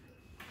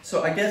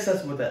 So I guess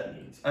that's what that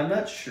means. I'm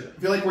not sure. I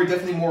feel like we're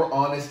definitely more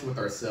honest with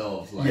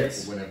ourselves. Like,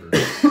 Yes. whenever.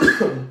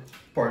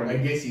 Pardon I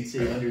me. guess you'd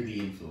say under the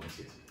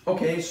influences.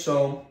 Okay,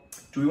 so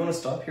do we want to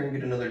stop here and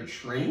get another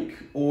drink,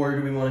 or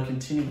do we want to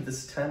continue with the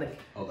satanic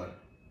Hold on.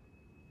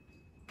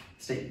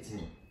 statements?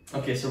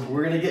 Okay, so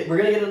we're gonna get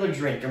another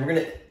drink, and we're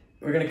gonna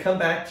we're gonna come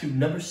back to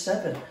number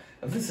 7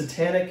 of the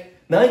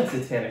 9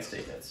 satanic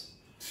statements.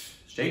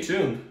 Stay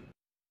tuned.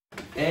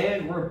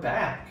 And we're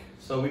back.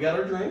 So we got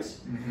our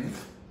drinks. Mm-hmm.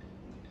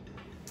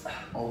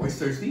 Always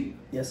thirsty.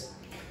 Yes.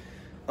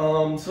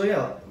 So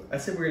yeah, I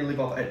said we're gonna leave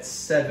off at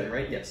 7,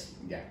 right? Yes.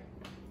 Yeah.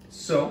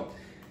 So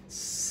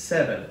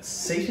 7.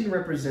 Satan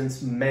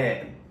represents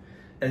man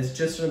as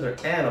just another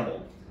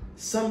animal,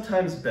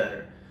 sometimes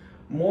better,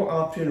 more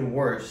often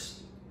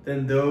worse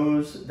than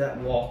those that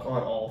walk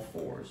on all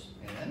fours.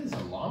 Man, that is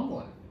a long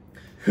one.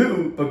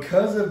 Who,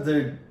 because of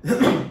their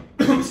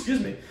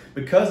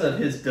because of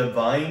his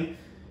divine,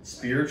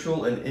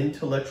 spiritual, and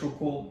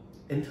intellectual,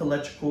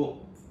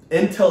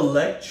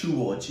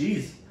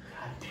 jeez,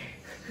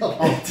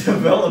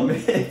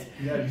 development.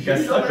 Yeah, you got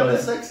stuck on that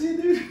it. sexy,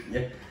 dude?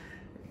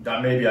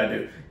 Yeah, maybe I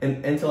do.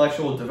 And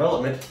intellectual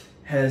development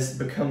has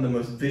become the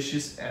most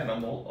vicious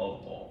animal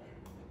of all.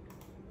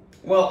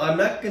 Well, I'm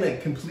not gonna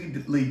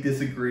completely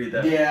disagree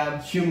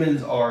that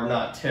humans are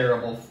not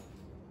terrible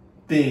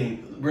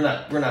thing. We're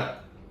not.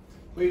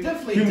 We've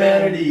definitely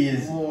Humanity done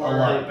is a more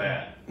lot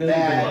bad. There's a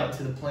bad lot.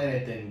 to the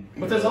planet than.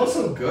 But there's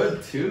also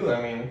good too.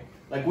 I mean,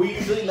 like we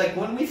usually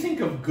when we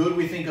think of good,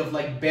 we think of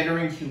like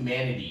bettering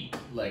humanity.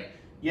 Like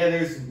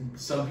there's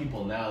some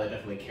people now that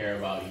definitely care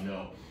about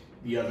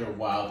the other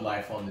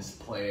wildlife on this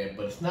planet,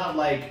 but it's not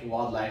like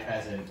wildlife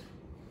hasn't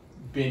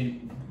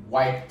been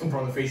wiped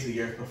from the face of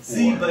the earth before.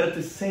 see, but at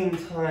the same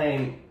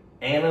time,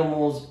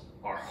 animals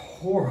are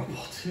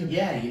horrible too.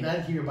 Yeah, you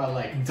not hear about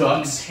like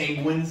Ducks.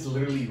 penguins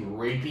literally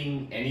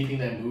raping anything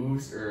that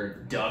moves,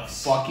 or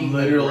Ducks fucking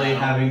literally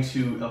around. having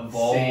to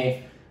evolve.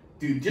 Save.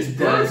 Dude, just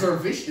Dead. birds are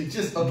vicious. It's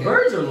just okay.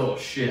 Birds are little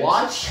shit.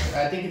 Watch.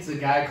 I think it's a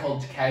guy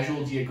called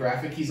Casual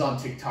Geographic. He's on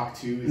TikTok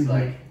too. He's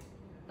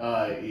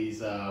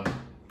he's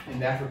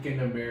an African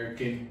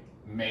American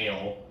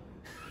male.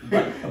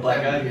 A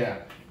black guy.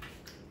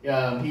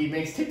 Yeah. He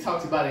makes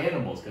TikToks about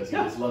animals because he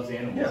just loves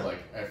animals. Yeah.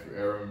 Like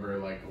I remember,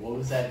 what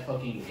was that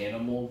fucking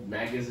animal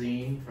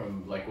magazine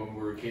from like when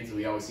we were kids?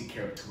 We always see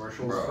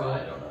commercials. Bro, for I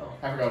don't know.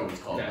 I forgot what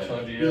it's called. National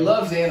But he Geo.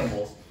 loves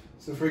animals.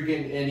 So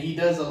freaking, and he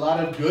does a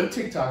lot of good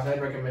TikToks.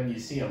 I'd recommend you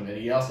see him. And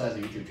he also has a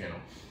YouTube channel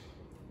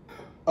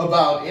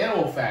about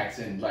animal facts,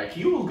 and like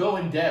he will go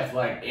in depth.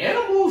 Like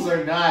animals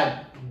are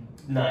not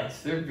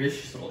Nice. They're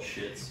vicious little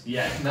shits.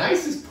 Yeah,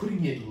 nice is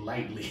putting it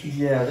lightly.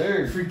 Yeah,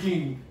 they're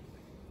Freaking,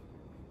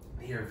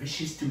 they are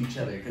vicious to each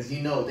other because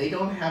they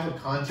don't have a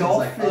conscience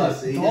Dolphins. like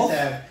us. They just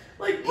have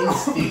like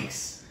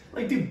instincts.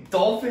 Like, dude,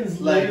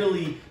 dolphins Like-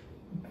 literally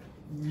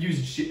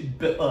use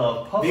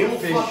puffer They will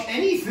fish. fuck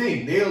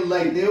anything.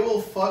 They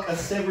will fuck a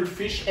severed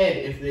fish head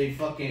if they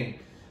fucking.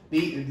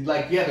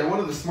 They're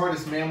one of the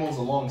smartest mammals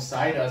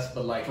alongside us,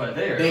 but But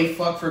they're- they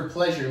fuck for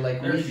pleasure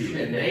like They're we do,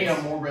 and they shitheads.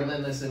 are more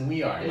relentless than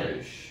we are. They're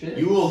Like, shit.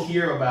 you will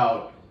hear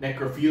about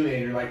necrophilia,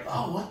 and you're like,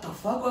 oh, what the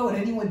fuck? Why would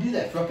anyone do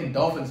that? Fucking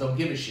dolphins don't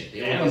give a shit. They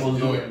will Animals just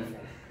do do it.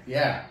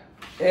 Yeah.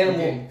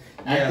 Animal.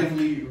 Yeah.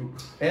 Actively.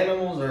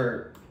 Animals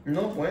are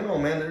no bueno,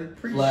 man. They're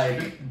pretty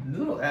Like-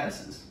 little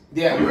asses.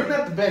 Yeah, we're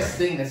not the best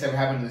thing that's ever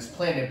happened to this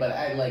planet, but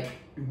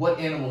what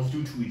animals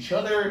do to each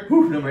other.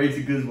 Whew, number 8's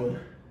a good one.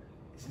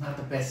 It's not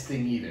the best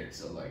thing either.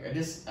 So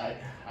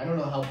I don't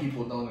know how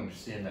people don't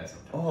understand that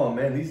sometimes. Oh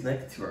man, these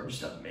next two are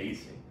just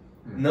amazing.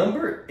 Hmm.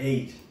 Number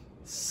 8,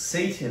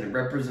 Satan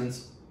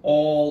represents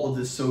all of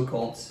the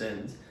so-called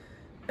sins,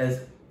 as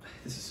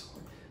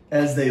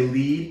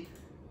they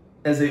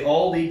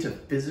all lead to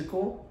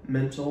physical,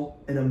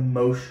 mental, and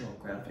emotional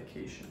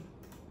gratification.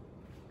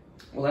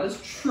 Well, that is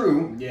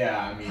true. Yeah,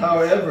 I mean.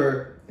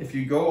 However, if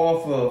you go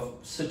off of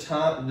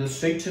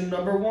Satan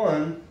number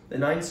 1, the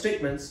 9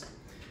 statements,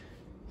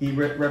 he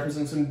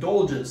represents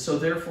indulgence. So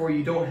therefore,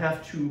 you don't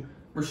have to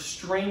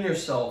restrain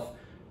yourself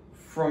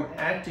from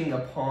acting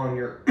upon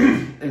your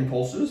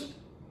impulses,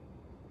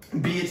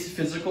 be it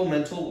physical,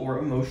 mental, or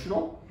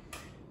emotional.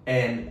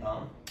 And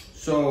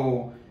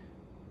so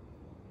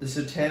the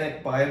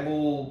Satanic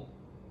Bible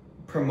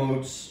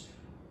promotes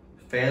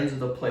fans of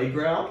the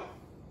playground.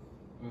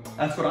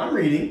 That's what I'm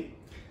reading.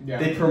 Yeah.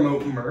 They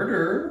promote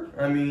murder.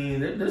 I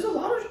mean, there's a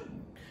lot of...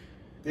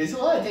 There's a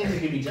lot of things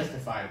that can be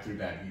justified through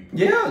that viewpoint.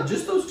 Yeah,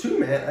 just those two,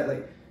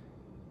 man.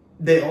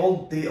 They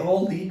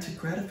all lead to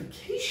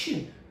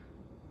gratification.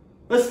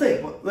 Let's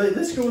think.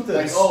 Let's go with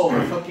this.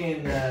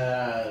 Fucking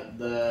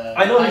the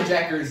I know-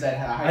 hijackers that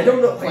I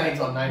don't know. planes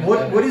on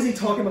 9/11. What is he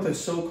talking about? The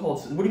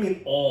so-called... What do you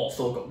mean all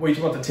so-called? What, are you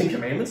talking about the Ten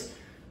Commandments?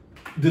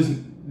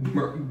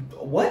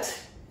 What?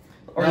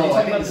 Or are you No, I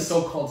talking think about the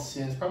so-called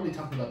sins. Probably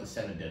talking about the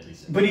 7 deadly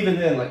sins. But even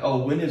then,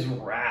 when is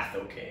wrath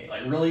okay?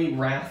 Really,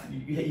 wrath,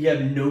 you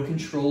have no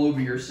control over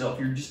yourself.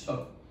 You're just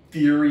a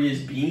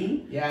furious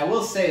being. Yeah, I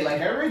will say, I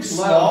rage a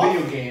lot Sloth? on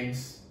video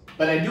games,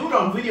 but I do it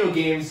on video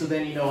games, so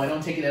then, I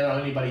don't take it out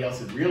on anybody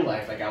else in real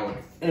life like I would.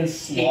 And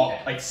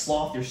sloth, that.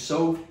 sloth, you're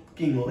so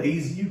fucking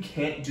lazy, you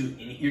can't do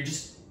any, you're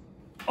just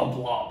a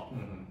blob.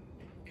 Mm-hmm.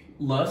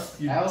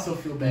 Lust, I also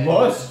feel bad.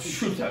 Lust,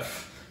 shoot that.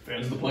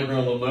 Fans of the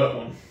playground on that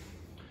one.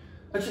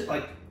 That's just,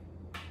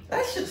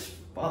 that's just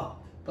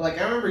fucked. But,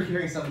 I remember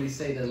hearing somebody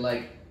say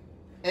that,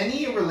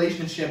 any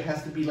relationship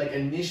has to be,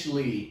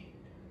 initially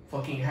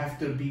fucking have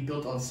to be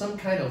built on some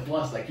kind of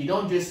lust. Like, you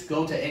don't just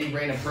go to any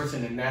random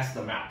person and ask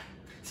them out.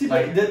 See,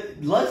 like,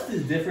 lust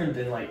is different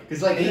than, like,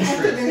 because, like,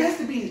 interest. there has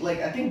to be,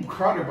 like, I think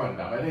Crowder brought it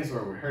up. I think it's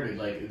where we heard it.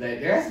 Like,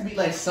 that there has to be,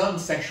 like, some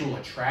sexual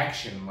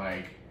attraction,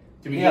 like,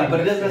 to be. Yeah,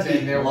 but it doesn't have to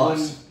be there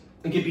lust.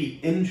 It could be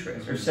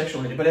interest or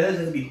sexual interest, but it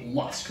doesn't have to be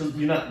lust because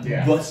you're not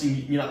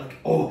lusting. You're not like,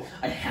 oh,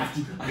 I have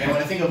to. When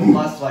I think of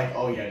lust, like,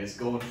 oh yeah, just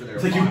going for their.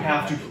 It's like you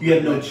have to. You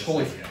have no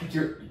choice. Like,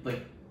 you're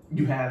like,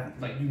 you have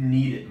like you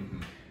need it. Mm-hmm.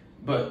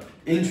 But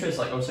interest,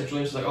 like, oh, sexual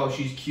interest, like, oh,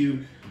 she's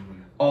cute.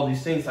 All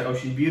these things, like, oh,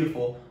 she's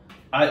beautiful.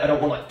 I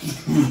don't want to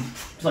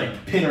just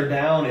like pin her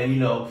down and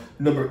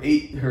number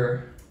 8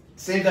 her.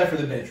 Save that for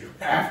the bedroom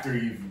after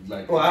you've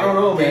like. Well, I don't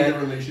know, man. The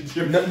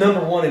relationship.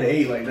 Number 1 and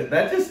 8, like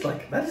that just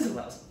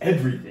allows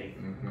everything.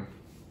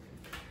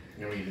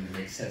 You don't even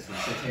make sense with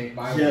satanic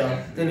Bible.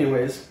 Yeah.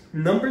 Anyways,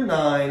 number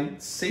 9,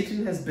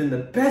 Satan has been the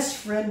best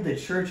friend the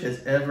church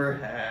has ever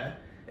had,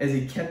 as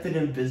he kept it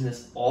in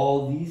business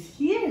all these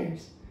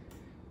years.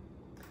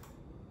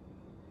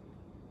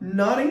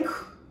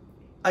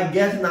 I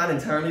guess not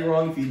entirely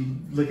wrong if you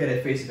look at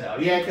it face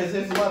value. Yeah, because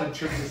there's a lot of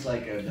churches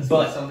like that's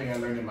something I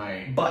learned in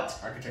my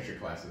architecture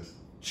classes.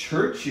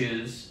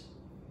 Churches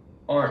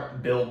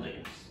aren't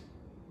buildings.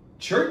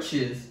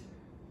 Churches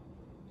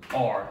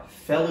are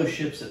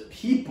fellowships of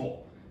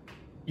people.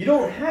 You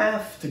don't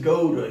have to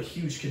go to a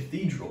huge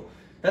cathedral.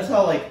 That's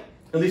how, like,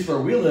 at least where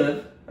we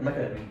live, I'm not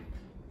gonna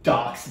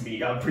dox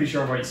me. I'm pretty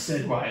sure I've already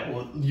said where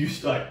I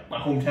used like my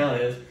hometown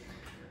is.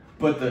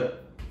 But the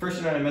First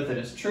United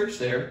Methodist Church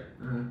there.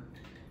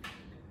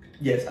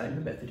 Yes, I'm a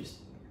Methodist.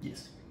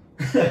 Yes.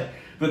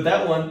 But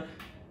that one,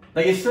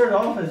 like, it started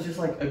off as just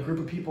like a group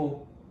of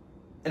people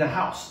in a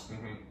house,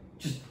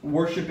 just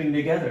worshiping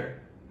together.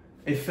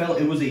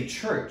 It was a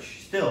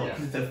church still,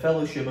 because it's a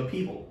fellowship of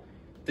people.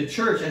 The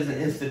church as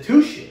an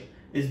institution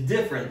is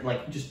different,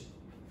 like just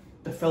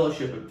the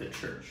fellowship of the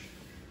church.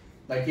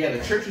 Like, yeah,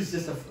 the church is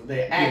just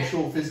the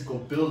actual physical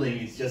building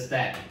is just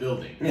that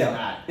building. It's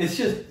not. It's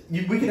just,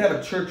 we can have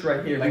a church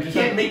right here. Like, you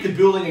can't make the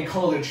building and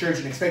call it a church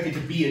and expect it to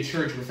be a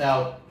church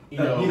without,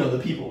 the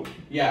people.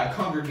 Yeah, a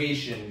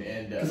congregation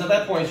and. Because at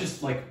that point, it's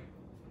just like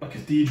a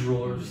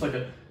cathedral or just like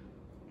a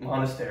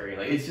monastery.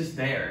 Like, it's just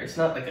there. It's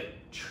not like a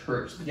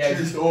church. It's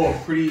just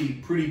a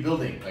pretty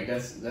building. Like,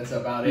 that's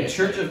about it. The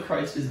Church of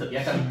Christ is you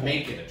have to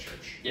make it a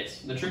church.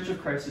 Yes, the Church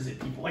of Christ is a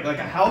people. Like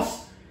a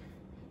house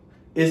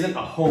isn't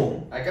a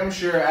home. Like, I'm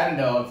sure, I don't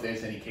know if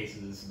there's any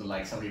cases, but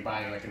like somebody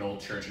buying like an old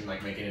church and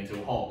like making it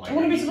into a home. Like, I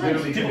wouldn't be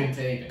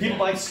surprised. People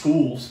buy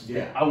schools.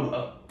 Yeah. I would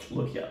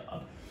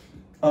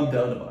I'm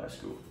down to buy a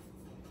school.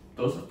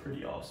 Those are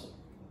pretty awesome.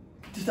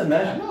 Just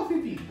imagine. I don't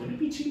know if would it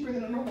be cheaper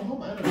than a normal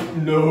home? I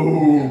don't know.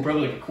 No,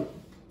 probably like a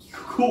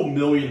cool $1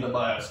 million to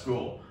buy a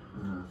school.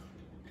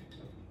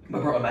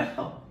 But bro, imagine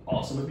how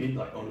awesome it'd be to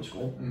like own a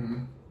school.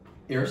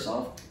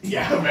 Airsoft?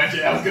 Yeah,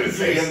 imagine. I was gonna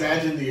say,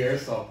 imagine the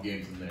airsoft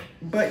games in there.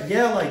 But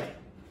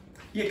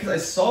because I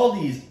saw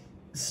these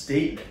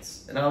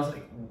statements and I was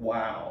like,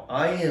 wow,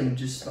 I am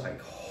just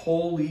like,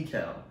 holy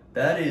cow,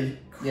 that is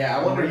crazy. Yeah,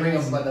 I wanted to bring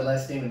up about the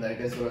last statement. That I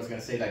guess what I was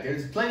gonna say. Like,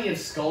 there's plenty of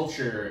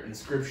sculpture in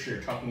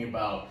scripture talking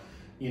about,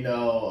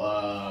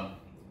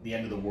 the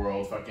end of the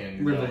world,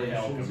 fucking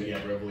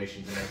Revelations,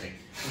 Revelations and everything.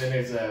 And then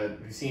there's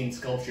we've seen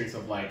sculptures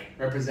of like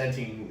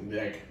representing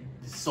like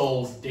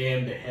souls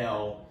damned to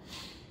hell.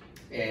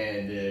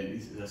 And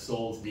the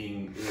souls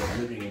being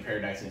living in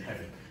paradise in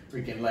heaven.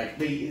 Freaking like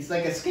it's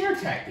like a scare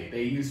tactic.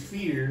 They use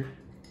fear,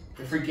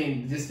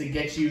 just to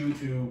get you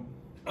to.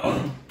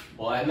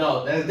 Well, I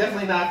know that's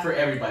definitely not for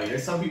everybody.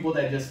 There's some people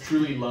that just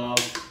truly love.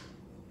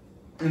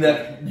 And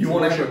that you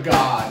want to have a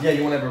God. Yeah,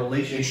 you want to have a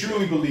relationship. They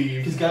truly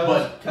believe. Because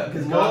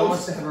God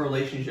wants to have a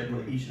relationship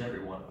with each and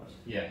every one of us.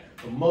 Yeah,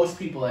 but most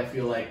people, I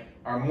feel like,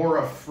 are more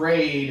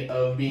afraid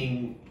of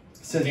being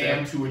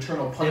damned to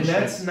eternal punishment.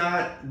 And that's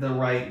not the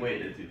right way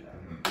to do that.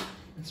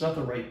 It's not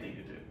the right thing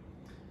to do.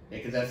 Yeah,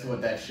 because that's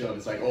what that showed.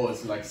 It's like,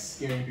 it's like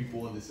scaring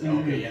people into saying,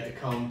 okay, you have to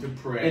come to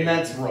pray. And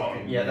that's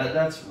wrong. Yeah,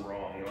 that's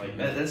wrong. Like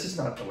that's just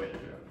not the way to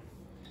do it.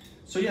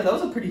 So yeah, that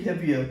was a pretty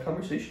heavy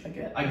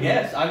conversation. I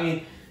guess. I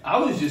mean, I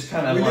was just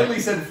kind of. We literally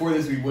said before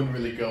this we wouldn't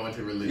really go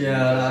into religion.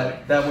 Yeah,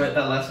 that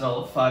lasted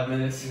all of 5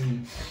 minutes.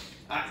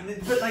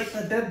 But like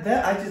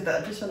I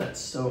just found that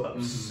so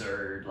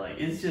absurd. Like,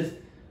 it's just.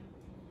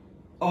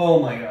 Oh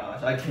my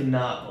gosh, I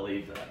cannot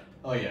believe that.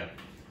 Oh yeah.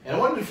 And I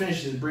wanted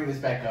to bring this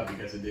back up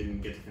because I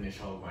didn't get to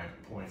finish all of my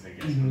points, I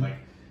guess. But like,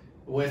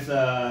 with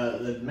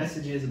the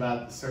messages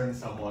about a certain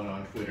someone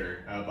on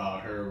Twitter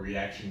about her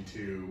reaction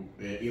to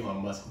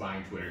Elon Musk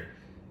buying Twitter,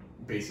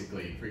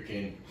 basically,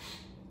 freaking,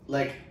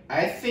 like,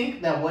 I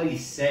think that what he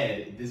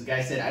said, this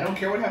guy said, I don't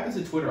care what happens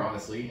to Twitter,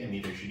 honestly, and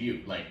neither should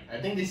you. Like, I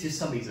think this is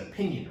somebody's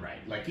opinion,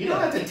 right? Like, you don't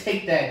have to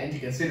take that into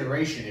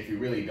consideration if you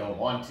really don't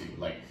want to.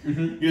 Like,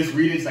 you just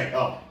read it, it's like,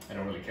 oh, I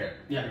don't really care.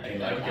 Yeah. And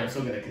like, I'm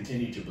still going to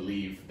continue to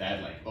believe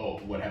that, like, oh,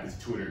 what happens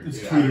to Twitter? It's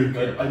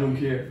Twitter, I don't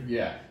care.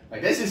 Yeah.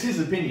 Like, this is his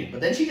opinion. But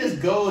then she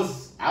just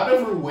goes out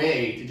of her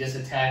way to just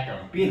attack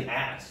him. Be an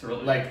ass,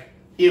 really. Like,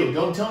 ew,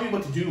 don't tell me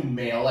what to do,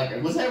 male.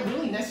 Like, was that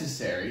really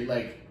necessary?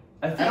 Like,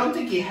 I don't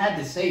think he had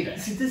to say that.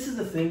 See, this is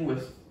the thing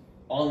with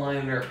online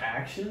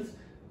interactions.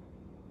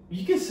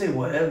 You can say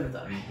whatever the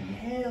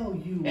hell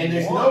you want. And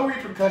there's no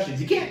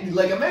repercussions. You can't,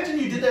 like, imagine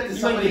you did that to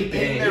somebody in their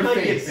face. You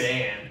might get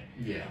banned.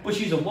 Yeah. But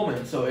she's a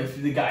woman, so if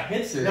the guy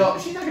hits her... No,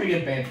 she's not going to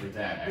get banned for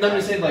that. No, I'm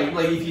just saying,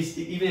 like if he's,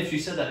 even if she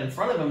said that in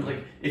front of him,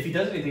 like, if he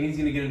does anything, he's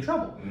going to get in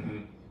trouble. Mm-hmm.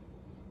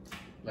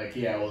 Like,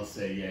 yeah, we'll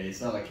say, yeah, it's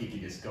not like he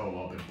could just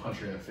go up and punch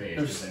her in the face.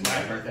 Or Then he's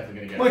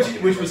definitely going to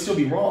get which would still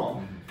be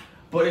wrong. Mm-hmm.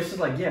 But it's just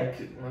like, yeah,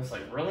 it's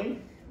like,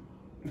 really?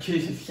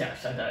 Yeah,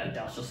 I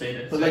doubt she'll say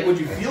this. But, like, would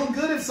you feel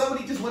good if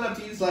somebody just went up to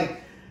you and was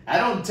like,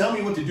 don't tell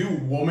me what to do,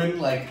 woman?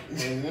 Like,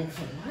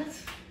 what?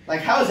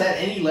 Like, how is that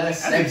any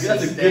less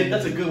sexist?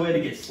 That's a good way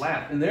to get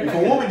slapped. And if a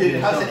woman did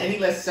it, how's that any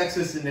less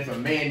sexist than if a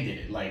man did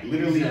it? Like,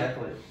 literally.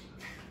 Exactly.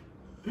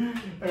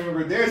 I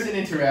remember there's an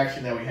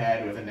interaction that we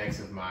had with an ex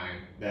of mine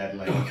that,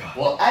 like,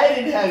 well, I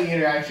didn't have the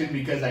interaction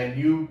because I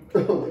knew.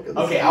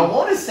 Okay, I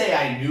want to say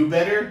I knew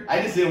better.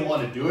 I just didn't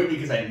want to do it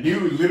because I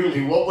knew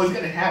literally what was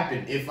going to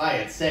happen if I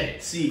had said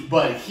it. See,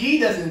 but he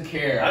doesn't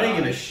care. I didn't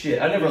give a shit.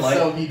 I never liked.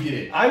 So he did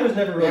it. I was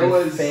never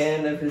really a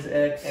fan of his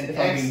ex. An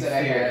ex that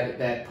I had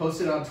that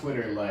posted on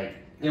Twitter, like,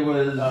 it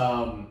was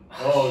the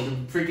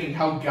freaking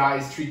how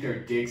guys treat their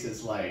dicks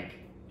is like.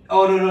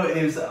 Oh no,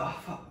 it was.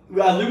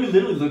 I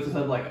literally looked this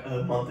up like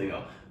a month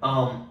ago.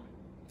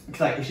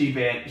 Cause she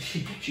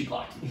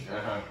blocked me.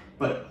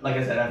 But like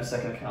I said, I have a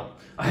second account.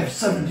 I have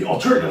 70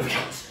 alternative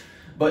accounts.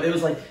 But it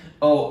was like,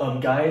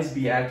 guys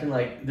be acting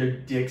like their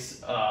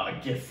dick's a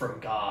gift from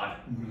God,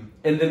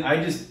 and then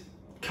I just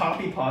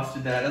copy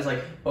pasted that as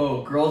like,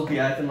 girls be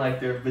acting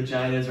like their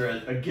vaginas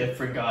are a gift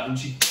from God, and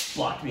she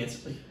blocked me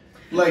instantly.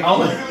 Like,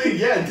 literally,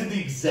 did the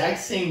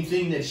exact same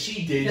thing that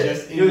she did,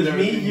 just in the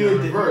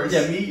reverse.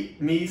 Yeah,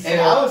 me. So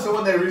and I was the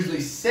one that originally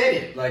said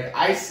it. Like,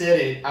 I said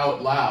it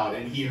out loud,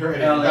 and he heard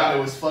it and thought it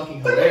was fucking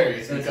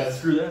hilarious.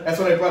 Because that's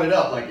when I brought it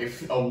up. Like,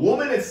 if a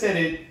woman had said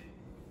it,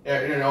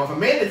 if a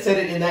man had said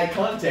it in that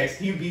context,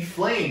 he'd be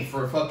flamed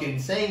for fucking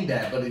saying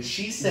that. But if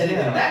she said it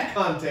in that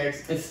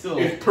context, it's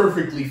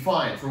perfectly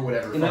fine for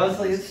whatever. And I was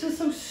like, it's just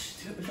so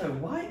stupid. It's like,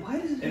 why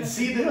does it? And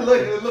see,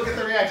 look at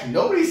the reaction.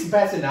 Nobody's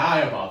bats an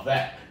eye about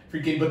that.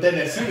 Freaking, but then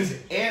as soon as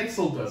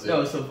Ansel does it, that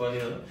was so funny.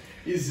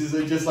 He's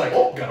just like,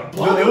 gotta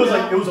block.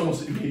 It was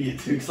almost immediate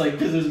too. It's like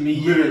because it was me,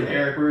 you, and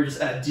Eric. We were just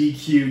at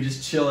DQ,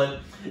 just chilling,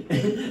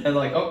 and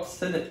like,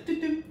 send it.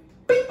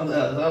 I'm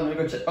gonna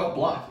go check.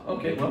 Blocked.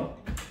 Okay, well,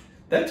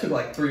 that took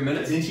like 3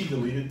 minutes. Didn't she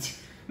delete it?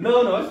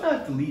 No, it's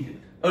not deleted.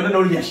 Oh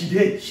no, yeah, she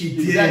did. She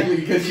did exactly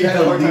because she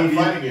had a hard time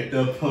finding it.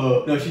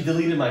 No, she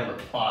deleted my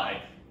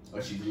reply. Oh,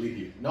 she deleted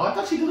you. No, I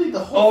thought she deleted the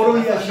whole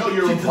thing. Oh, no, yeah.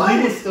 Your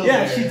reply was still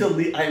there. Yeah, she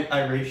deleted.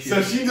 I erased it.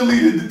 So she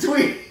deleted the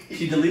tweet.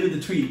 She deleted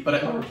the tweet,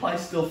 but my reply's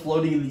still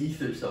floating in the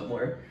ether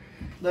somewhere.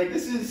 Like,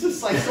 this is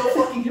just, like, so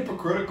fucking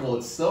hypocritical.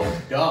 It's so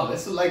dumb.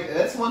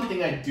 That's one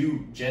thing I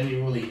do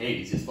genuinely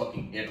hate, is just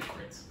fucking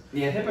hypocrites.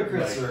 Yeah,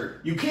 hypocrites are...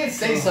 You can't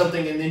say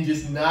something and then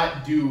just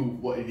not do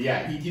what...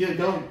 Yeah, you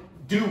don't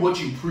do what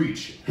you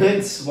preach.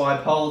 Hence why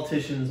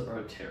politicians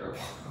are terrible.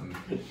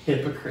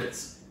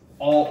 Hypocrites.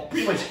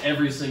 Pretty much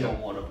every single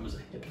one of them is a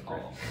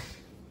hypocrite.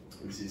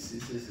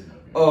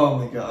 Oh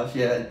my gosh,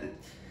 yeah.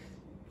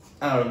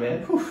 I don't know,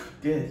 man. Whew,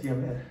 good, yeah,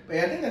 man. But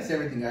yeah, I think that's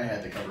everything I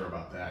had to cover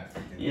about that.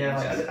 Yeah,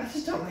 I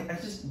just don't like.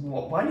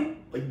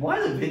 Why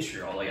the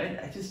vitriol? Like,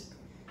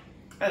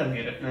 I don't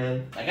get it,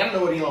 man. Like, I don't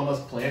know what Elon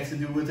Musk plans to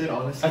do with it.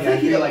 Honestly,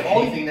 I feel like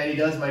anything that he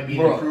does might be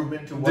an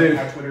improvement to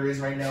how Twitter is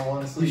right now.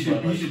 Honestly,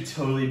 you should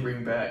totally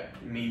bring back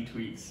mean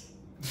tweets.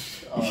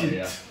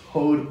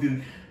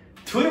 Totally.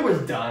 Twitter was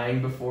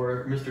dying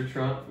before Mr.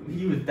 Trump.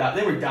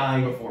 They were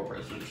dying before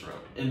President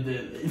Trump, and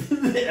then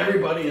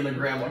everybody and their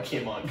grandma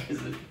came on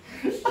because of.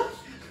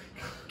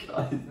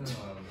 God,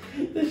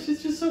 this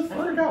is just so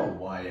funny. I forgot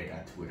why I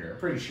got Twitter. I'm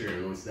pretty sure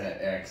it was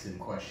that X in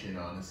question.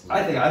 Honestly,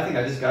 I think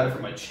I just got it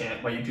from my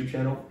YouTube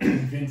channel.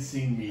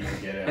 Convincing me to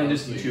get it, and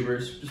just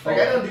YouTubers. Just like,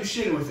 I don't do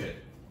shit with it.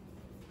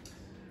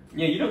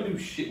 Yeah, you don't do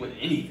shit with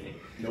anything.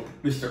 Nope.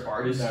 Mr.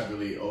 Artist. Not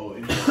really.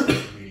 In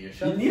social media.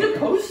 You need to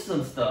post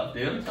some stuff,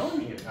 dude. I'm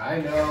telling you. I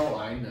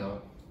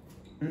know.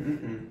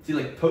 See,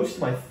 like, post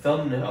my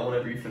thumbnail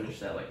whenever you finish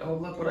that. Like,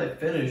 look what I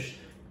finished.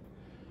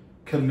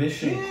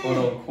 Commission,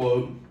 quote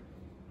unquote.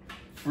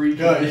 Free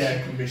commission.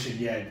 Yeah, commission.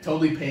 Yeah,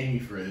 totally paying me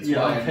for it.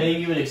 Yeah, I'm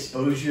paying you an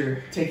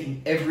exposure.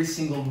 Taking every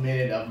single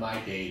minute of my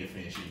day to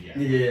finish it.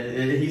 Yeah,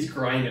 he's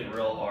grinding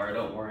real hard.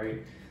 Don't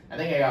worry. I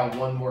think I got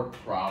one more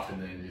prop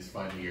and then just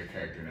find me your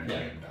character and I'm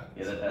done.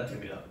 Yeah, that's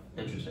gonna be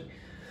interesting.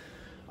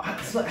 I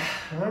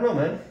don't know,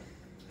 man.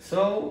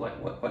 So, like,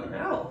 what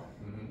now?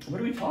 What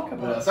do we talk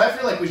about? So I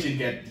feel like we should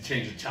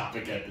change the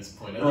topic at this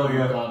point. I think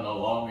we've gone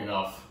long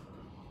enough.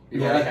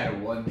 We've already had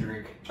one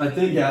drink. I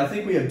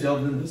think we have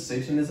delved into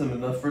Satanism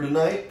enough for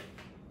tonight.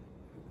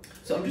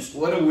 So I'm just...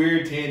 What a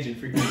weird tangent,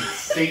 freaking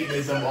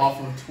Satanism off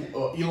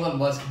of Elon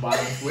Musk buying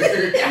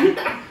Twitter.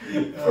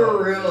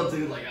 For real,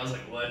 dude. Like, I was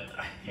like, what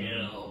the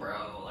hell,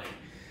 bro? Like,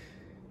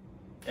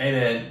 hey,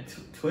 man,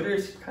 Twitter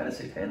is kind of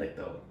satanic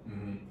though.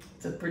 Mm-hmm.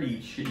 It's a pretty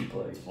shitty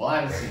place. Well,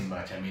 I haven't seen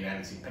much. I mean, I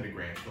haven't seen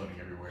pentagrams floating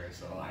everywhere,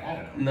 so I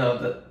don't know.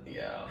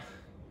 No,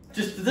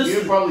 just this.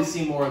 You'll probably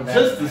see more of that.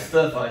 Just the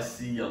stuff I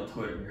see on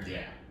Twitter.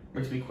 Yeah.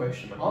 Makes me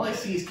question my. All I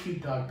see is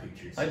cute dog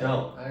pictures. I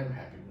don't. I'm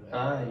happy with that.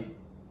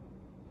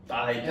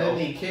 I And don't.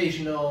 the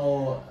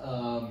occasional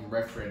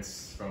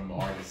reference from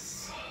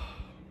artists.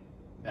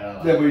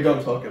 That we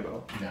don't talk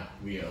about. No,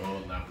 we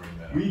will not bring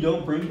that up. We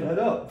don't bring that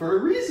up for a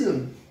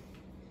reason.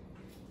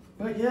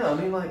 But yeah, I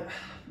mean, like,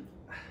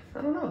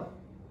 I don't know.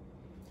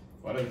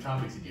 What other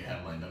topics did you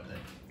have lined up then?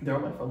 They're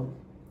on my phone.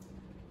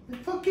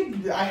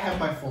 I have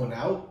my phone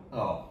out.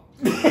 Oh.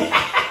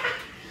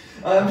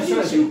 I'm Why just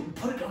trying don't to you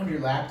put it on your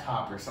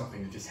laptop or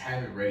something to just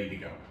have it ready to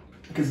go?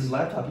 because his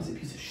laptop is a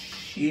piece of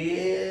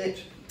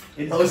shit.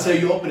 Oh, so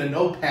you open a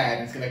notepad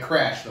and it's gonna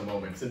crash the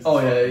moment. Since Oh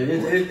yeah,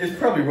 it's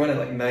probably running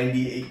like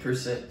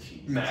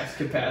 98% max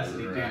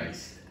capacity, dude.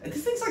 Christ. And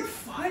this thing's like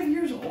 5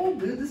 years old,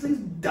 dude. This thing's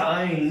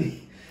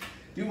dying.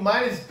 Dude,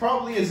 mine is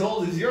probably as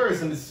old as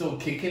yours and it's still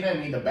kicking. I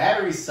mean, the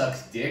battery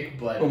sucks dick,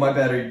 but... Well, my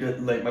battery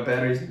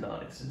is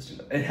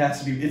non-existent. It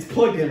has to be. It's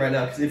plugged in right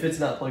now because if it's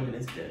not plugged in,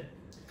 it's dead.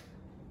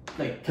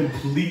 Like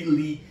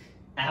completely,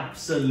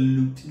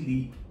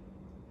 absolutely.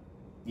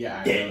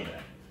 Yeah, I dead. know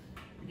that.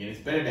 Again, it's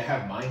better to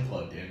have mine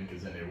plugged in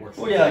because then it works.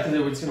 Well, yeah, because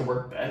it's gonna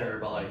work better.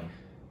 But like,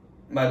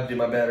 my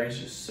battery's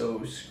just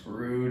so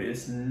screwed.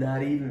 It's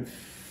not even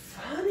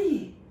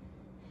funny.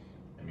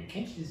 I mean,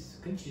 couldn't you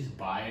just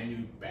buy a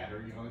new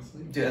battery,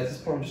 honestly? Dude, at this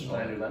point, I'm just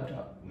buying a new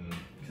laptop. Mm.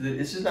 Because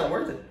it's just not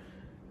worth it.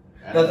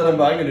 Not that I'm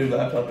buying a new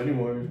laptop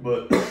anymore,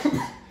 but...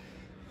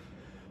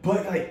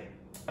 but, like,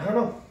 I don't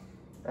know,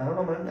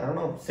 man. I don't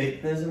know.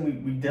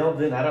 Satanism, we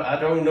delved in. I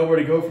don't know where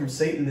to go from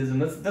Satanism.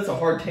 That's a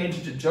hard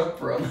tangent to jump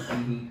from.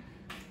 Mm-hmm.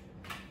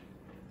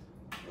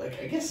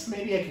 Like, I guess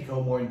maybe I could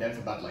go more in depth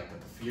about, like,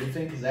 the fear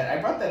thing, because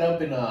I brought that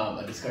up in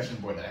a discussion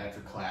board that I had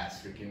for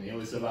class. Freaking, it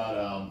was about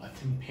a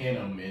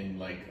tympanum in,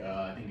 like,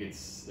 I think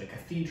it's the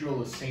Cathedral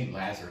of St.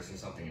 Lazarus or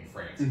something in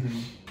France. Mm-hmm.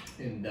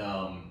 And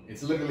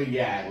it's literally,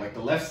 yeah, like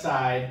the left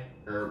side,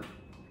 or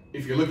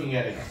if you're looking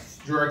at it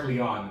directly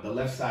on, the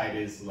left side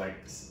is like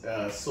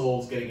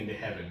souls getting into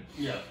heaven.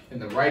 Yeah. And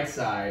the right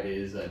side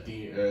is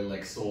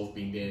like souls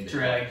being damned.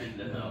 Dragged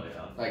into hell,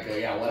 yeah. Like,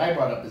 yeah, what I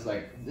brought up is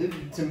like,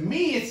 to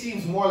me, it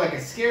seems more like a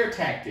scare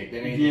tactic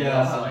than anything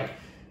else. Like,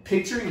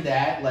 picturing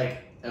that, like,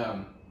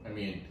 I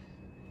mean,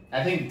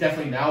 I think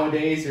definitely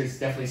nowadays there's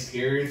definitely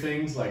scarier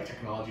things. Like,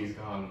 technology's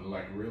gone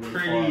like really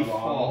Pretty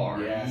far along.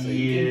 far. Yeah, so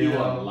you can do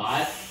a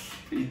lot.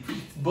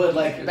 But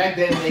like back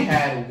then they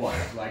had what,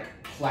 like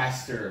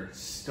plaster,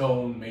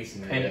 stone,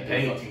 masonry that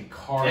they fucking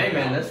carved. Hey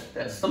man, out.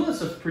 that's some of this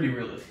stuff's pretty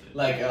realistic.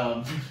 Like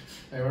I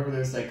remember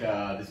there's like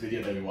this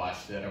video that we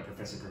watched that our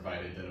professor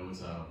provided that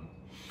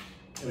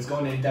it was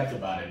going in depth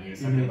about it, and he was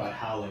talking about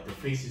how like the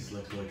faces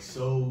look like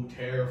so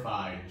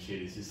terrified and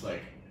shit. It's just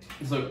like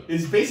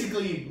it's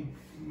basically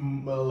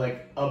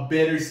like a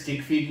better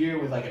stick figure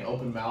with like an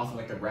open mouth and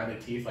like the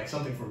rounded teeth, like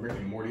something from Rick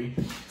and Morty.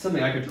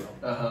 Something I could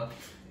draw.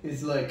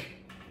 It's like,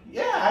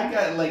 yeah, I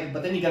got like,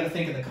 but then you got to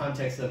think in the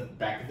context of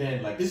back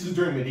then, like this was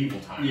during medieval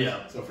times.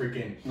 Yeah. So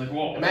freaking, Like,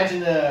 whoa. imagine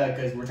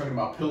because we're talking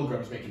about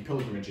pilgrims making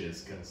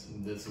pilgrimages, because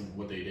that's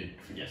what they did.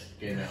 Yes.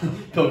 And,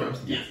 Pilgrims.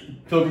 Yes.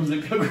 Pilgrims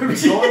and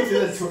pilgrims.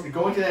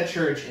 going to that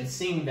church and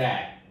seeing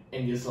that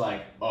and just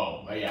like,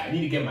 oh yeah, I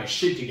need to get my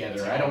shit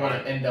together. I don't want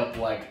to end up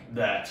like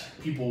that.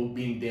 people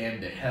being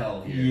damned to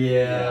hell here.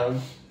 Yeah.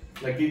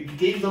 Like it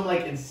gave them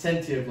like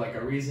incentive, like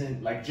a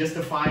reason, like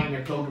justifying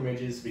their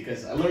pilgrimages.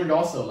 Because I learned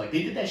also like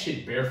they did that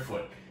shit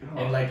barefoot,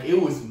 and like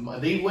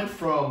they went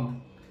from,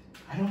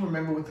 I don't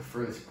remember what the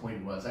furthest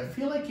point was. I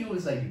feel like it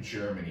was like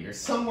Germany or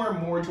somewhere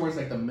more towards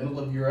like the middle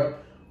of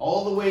Europe,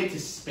 all the way to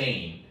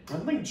Spain. I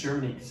don't think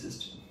Germany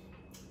existed.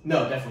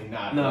 No, definitely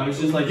not. No, it was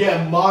just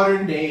like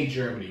modern day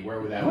Germany.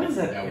 Where would that? What is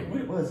that?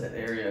 What What is that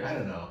area? I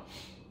don't know.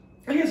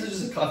 I guess it's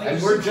just a. I think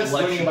And we're just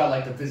learning about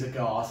like the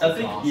Visigoths. I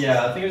think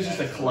it was just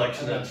a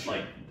collection of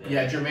like.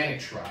 Yeah, Germanic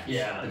tribes.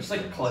 Yeah, just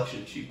like a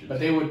collection of chieftains. But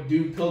they would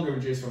do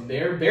pilgrimages from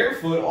there,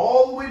 barefoot,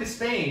 all the way to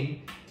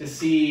Spain to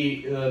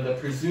see the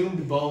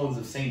presumed bones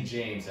of St.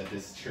 James at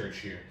this church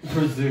here.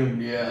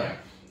 Presumed, yeah.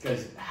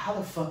 Because how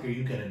the fuck are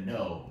you gonna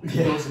know if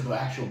those are the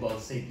actual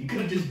bones? You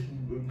could have just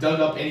dug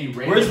up any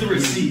random. Where's the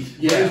receipt?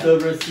 Yeah. Where's the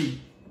receipt?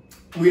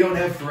 We don't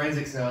have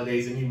forensics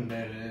nowadays, and even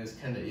then, it's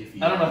kind of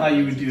iffy. I don't know how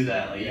you would do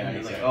that. Like, yeah,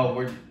 exactly. like,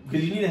 oh,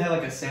 because you need to have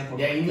like a sample.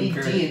 Yeah, you need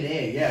compare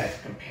DNA. Yeah, to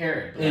compare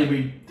it. And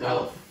we.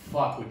 How the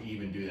fuck would you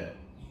even do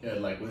that?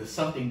 Like with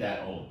something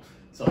that old.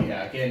 So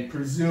yeah, again,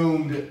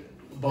 presumed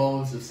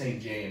bones of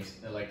St. James,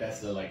 and like that's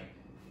the like,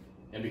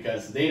 and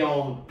because they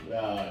don't,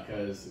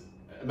 because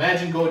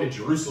imagine going to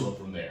Jerusalem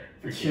from there.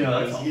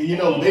 Yeah, you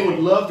know they would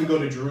love to go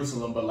to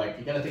Jerusalem, but like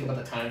you gotta think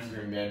about the times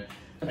during then.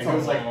 Like it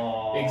was like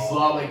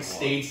Islamic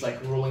states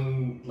like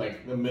ruling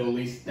like the Middle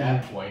East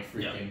at that point.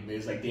 Freaking, it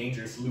was like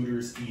dangerous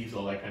looters, thieves,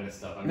 all that kind of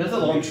stuff. I mean, that's a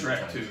long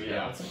trek too.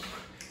 Yeah.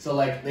 So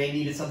like they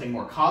needed something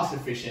more cost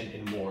efficient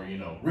and more, you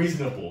know,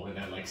 reasonable, and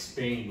that like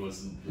Spain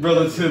was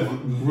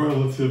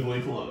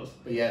relatively close.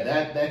 But yeah,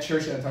 that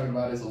church that I'm talking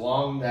about is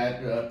along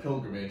that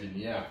pilgrimage, and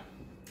yeah,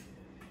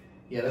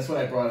 that's what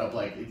I brought up.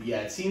 Like,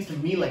 yeah, it seems to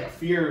me like a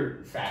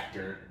fear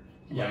factor,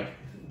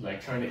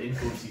 like trying to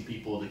influence these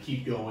people to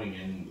keep going,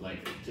 and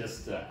like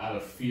just out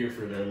of fear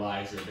for their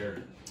lives or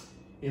their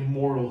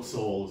immortal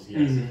souls.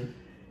 Yes,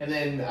 and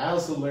then I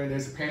also learned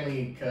there's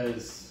apparently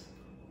because.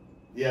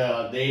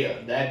 Yeah,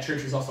 that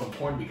church was also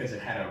important because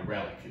it had a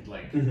relic,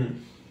 like you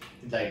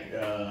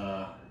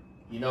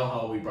know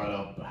how we brought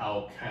up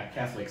how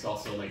Catholics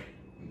also like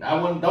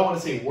don't want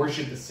to say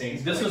worship the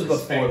saints. This was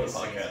before the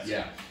podcast.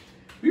 Yeah,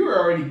 we were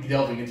already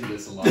delving into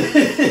this a lot.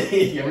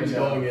 Yeah, we're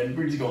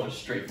just going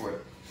straight for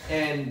it.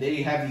 And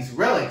they have these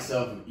relics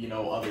of, you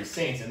know, other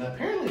saints, and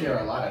apparently there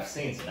are a lot of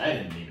saints that I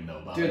didn't even know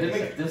about. Dude,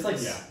 there's like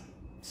so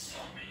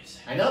many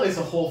saints. I know there's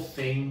a whole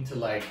thing to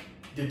like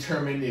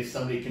determine if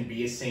somebody can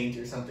be a saint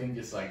or something,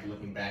 just like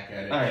looking back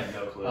at it. I have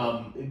no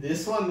clue.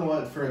 This one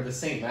was for the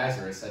Saint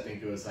Lazarus. I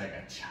think it was like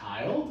a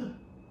child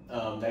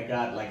that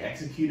got like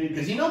executed,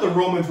 because you know the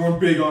Romans weren't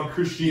big on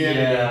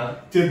Christianity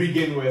to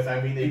begin with.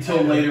 I mean,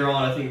 until later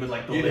on, I think it was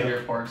like the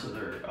later parts of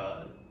their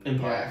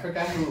empire. Yeah, I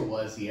forgot who it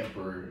was. The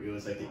emperor. It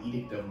was like the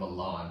Edict of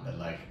Milan that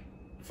like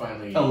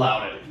finally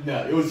allowed it.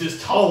 No, it was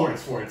just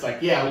tolerance for it. It's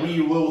like, yeah, we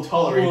will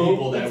tolerate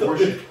people that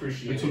worship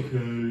Christianity. It's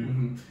okay.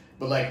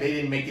 But like they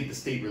didn't make it the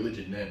state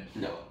religion then.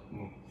 No.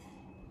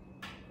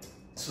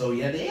 So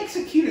yeah, they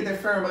executed a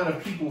fair amount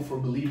of people for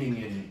believing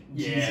in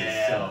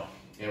Jesus. So,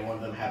 and one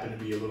of them happened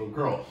to be a little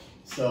girl.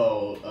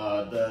 So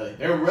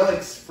their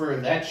relics for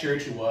that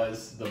church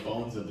was the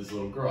bones of this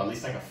little girl, at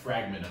least like a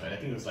fragment of it. I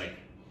think it was like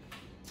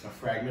a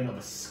fragment of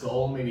a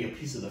skull, maybe a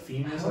piece of the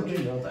femur. How would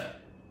you know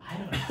that? I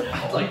don't know.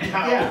 Like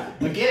how? Yeah.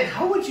 Again,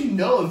 how would you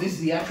know if this is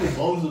the actual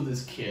bones of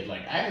this kid?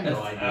 Like I have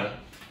no idea.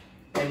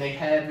 And they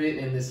have it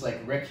in this like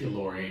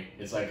reculary.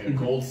 It's like a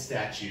gold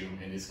statue,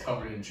 and it's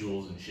covered in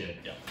jewels and shit.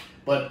 Yeah.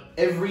 But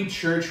every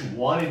church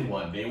wanted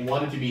one. They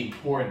wanted to be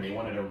important. They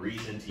wanted a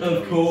reason to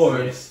of course.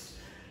 Exist.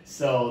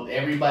 So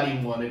everybody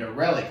wanted a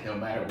relic, no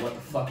matter what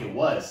the fuck it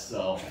was.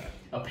 So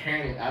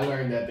apparently, I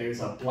learned that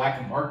there's a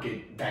black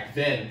market back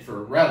then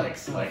for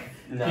relics. Like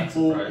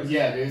people,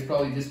 there's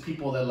probably just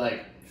people that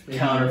like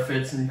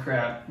counterfeits and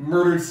crap,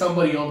 murdered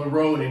somebody on the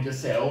road and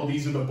just say, "Oh,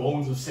 these are the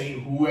bones of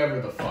Saint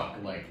whoever the fuck."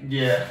 Like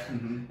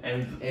and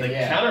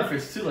the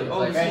counterfeits too.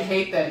 Like, I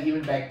hate that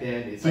even back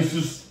then. It's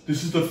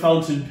this is the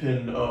fountain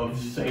pen of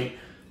Saint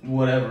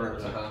whatever.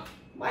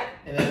 What?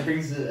 And then it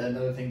brings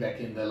another thing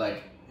back in that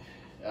like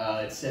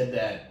it said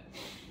that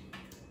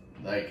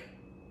like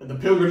the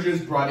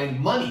pilgrims brought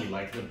in money.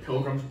 Like the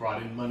pilgrims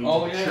brought in money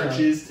to the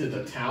churches, to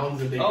the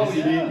towns that they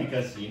visited,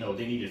 because you know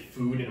they needed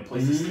food and a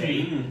place to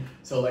stay.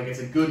 So like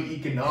it's a good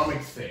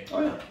economic thing.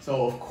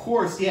 So of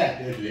course,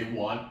 they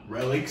want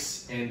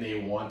relics and they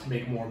want to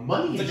make more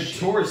money. It's like a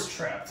tourist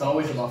trap. It's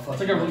always about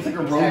fucking. It's like a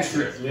road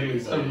trip.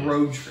 It's a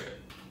road trip.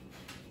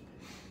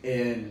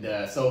 And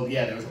so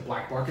there was a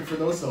black market for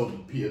those. So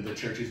the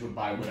churches would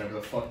buy whatever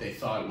the fuck they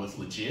thought was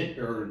legit,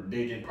 or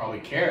they didn't probably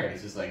care.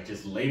 It's just like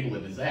just label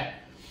it as that.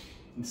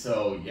 And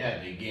so,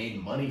 they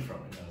gained money from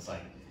it. And I was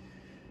like,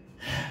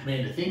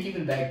 man, to think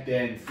even back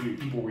then,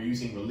 people were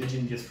using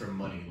religion just for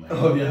money. Like,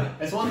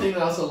 that's one thing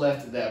that also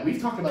left that, we've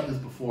talked about this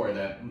before,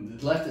 that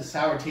left a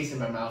sour taste in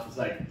my mouth. It's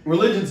like,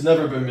 religion's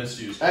never been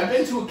misused. I've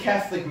been to a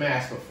Catholic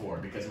mass before,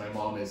 because my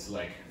mom is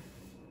like,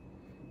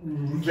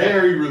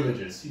 very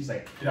religious. She's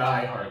like,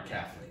 die-hard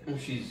Catholic.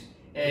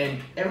 And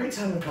every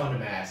time I've gone to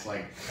mass,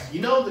 like,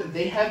 you know,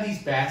 they have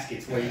these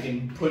baskets where you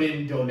can put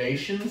in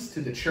donations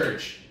to the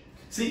church.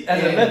 See,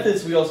 as a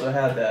Methodist, we also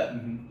had that,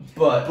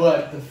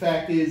 but the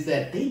fact is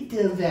that they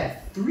do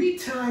that 3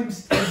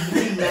 times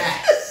every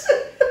mass,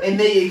 and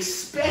they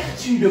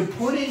expect you to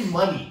put in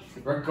money,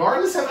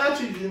 regardless of how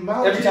much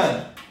every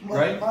time,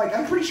 right? Like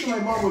I'm pretty sure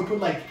my mom would put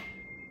like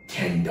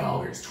 $10,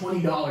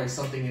 $20,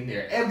 something in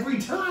there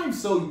every time.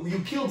 So you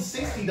killed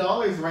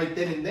 $60 right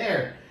then and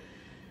there.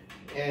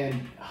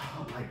 And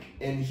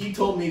and he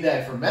told me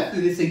that for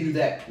Methodists they do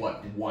that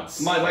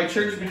once. My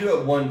church, we do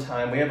it one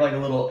time. We have like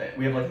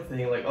a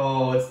thing like,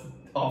 oh, it's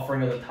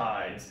offering of the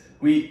tithes.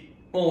 We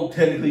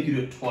technically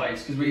do it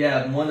twice, because we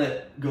have one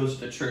that goes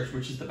to the church,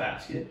 which is the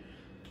basket,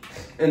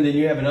 and then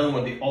you have another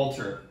one, the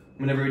altar.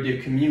 Whenever we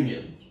do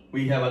communion,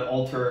 we have an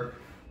altar.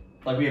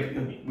 Like we have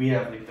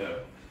like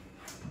the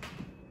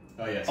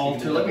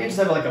altar. Like we just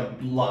have like a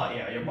lot.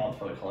 Yeah, your mom's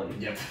probably calling you.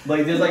 Yep.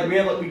 Like there's like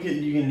you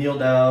can kneel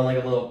down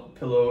like a little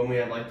pillow, and we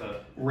have like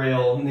the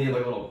rail, and they have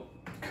like a little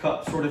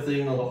cup sort of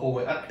thing on the whole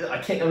way.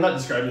 I'm not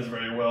describing this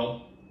very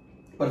well,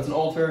 but it's an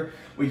altar.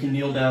 We can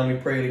kneel down. We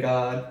pray to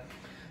God,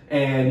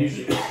 and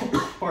usually,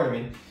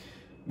 pardon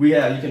me,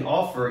 you can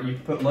offer. You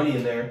can put money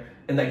in there,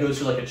 and that goes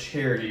to like a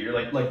charity or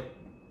like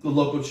the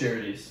local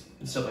charities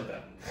and stuff like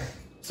that.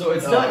 So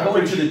it's not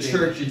going to the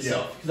church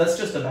itself, because that's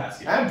just a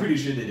basket. I'm pretty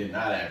sure they did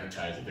not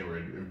advertise that they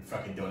were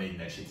fucking donating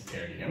that shit to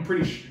charity. I'm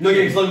pretty sure. No,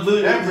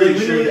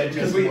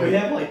 because we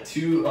have like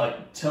 2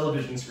 like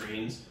television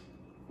screens,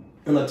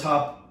 on the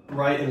top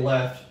right and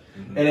left,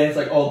 and it's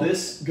like, oh,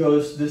 this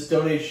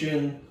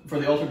donation for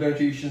the altar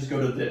donations go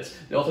to this.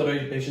 The altar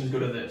donations go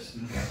to this.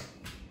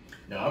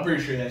 No, I'm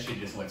pretty sure that shit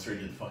just went straight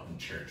to the fucking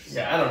church.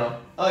 Yeah, I don't know.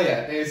 Oh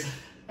yeah,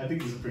 I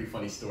think this is a pretty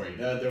funny story.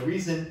 The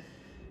reason,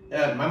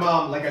 my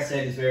mom, like I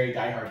said, is very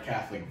diehard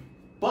Catholic,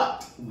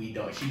 but she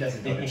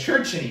doesn't go to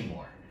church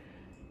anymore.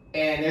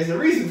 And there's a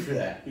reason for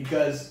that,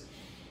 because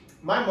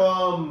my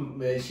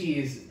mom,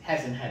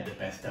 hasn't had the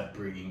best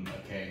upbringing.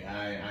 Okay,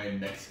 I'm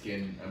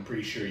Mexican. I'm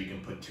pretty sure you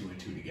can put 2 and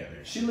 2 together.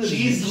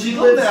 She's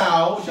legal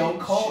now. Don't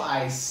call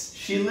ICE.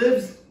 She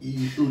lives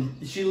young.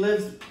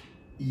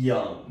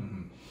 Mm-hmm.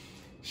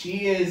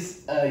 She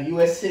is a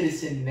U.S.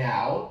 citizen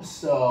now,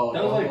 so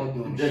that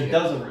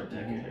was over a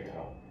decade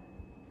ago.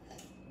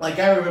 Like,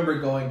 I remember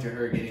going to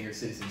her getting her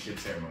citizenship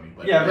ceremony.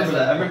 But yeah, I remember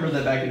that. I remember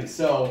that back in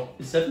so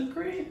 7th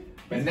grade.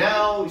 But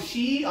now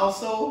she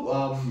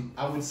also,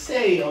 I would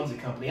say, owns a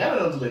company. I don't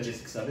know the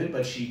logistics of it,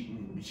 but she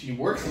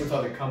works with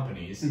other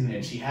companies,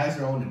 and she has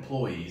her own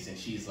employees, and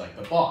she's like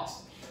the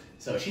boss.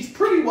 So she's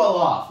pretty well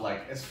off,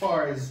 like as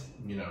far as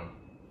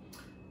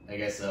I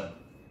guess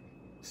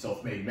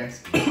self-made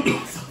Mexican.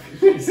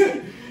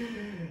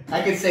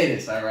 I can say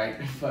this, all right?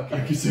 I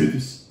can say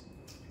this.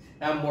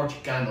 I'm more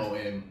Chicano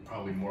and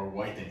probably more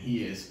white than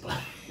he is, but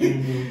yeah,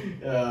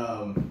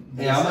 I'm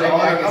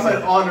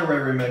an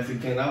honorary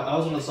Mexican. I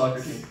was on the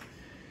soccer team.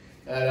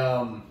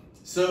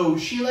 So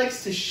she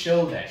likes to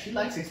show that. She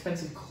likes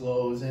expensive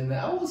clothes, and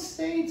I will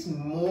say it's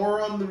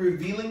more on the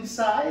revealing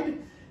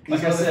side.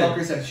 Like I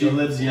said, she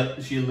lives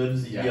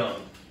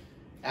young.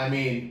 I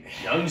mean,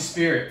 young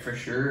spirit for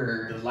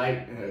sure. The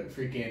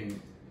freaking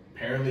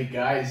apparently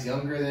guys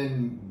younger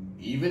than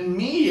even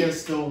me are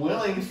still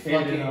willing to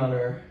fucking on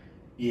her.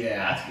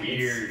 Yeah, that's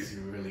weird. It's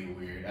really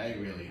weird. I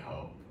really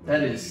hope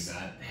that is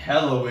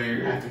hella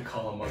weird. I have to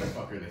call a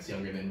motherfucker that's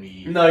younger than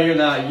me. No, you're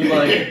not. You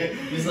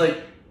just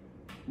like,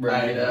 bro,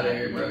 get out of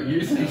here, bro.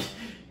 You're like,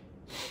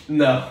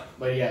 no.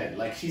 But yeah,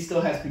 like she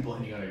still has people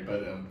hitting on her,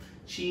 but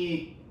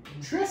she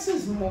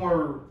dresses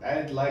more,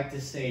 I'd like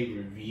to say,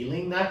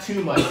 revealing. Not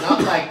too much.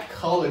 Not like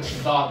college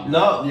thought.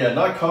 No, yeah,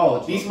 not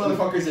college. These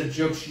motherfuckers are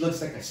jokes. She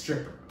looks like a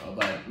stripper,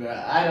 but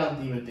I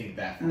don't even think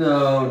that.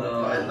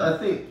 No. I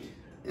think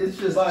it's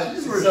just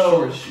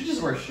she just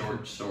wears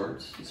short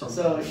shorts.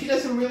 So she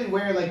doesn't really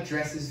wear like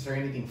dresses or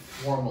anything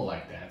formal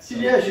like that. So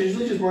yeah, she's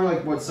usually just wearing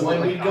like what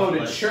someone. When we go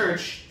to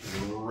church,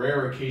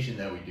 rare occasion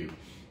that we do.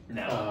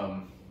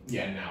 No.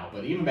 Yeah, now,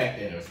 but even back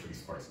then it was pretty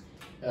sparse.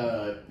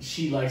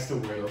 She likes to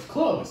wear those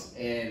clothes,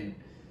 and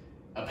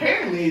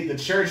apparently the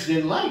church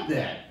didn't like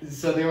that.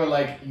 So they were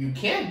like, you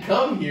can't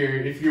come here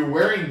if you're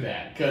wearing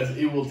that, because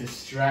it will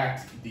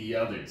distract the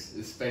others,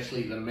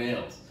 especially the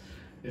males.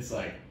 It's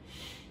like,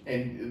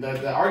 and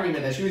the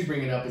argument that she was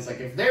bringing up is like,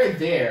 if they're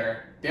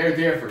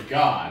there for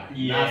God,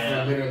 not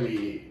for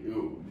literally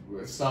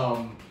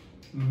some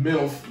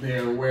MILF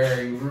there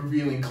wearing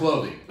revealing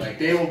clothing. Like,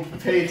 they will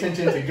pay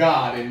attention to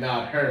God and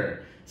not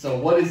her. So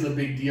what is the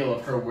big deal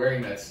of her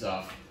wearing that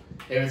stuff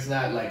if it's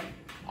not like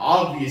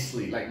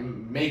obviously like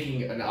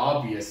making an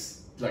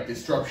obvious like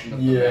disruption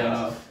of the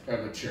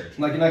of the church?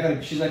 Like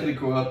she's not gonna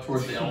go up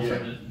towards the altar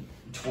and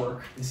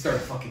twerk and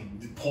start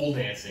fucking pole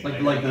dancing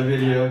like the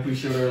video we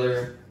showed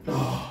earlier.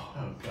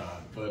 Oh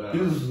god, but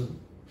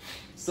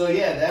so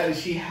yeah,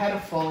 she had a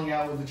falling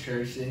out with the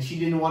church, and she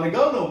didn't want to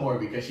go no more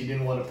because she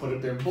didn't want to put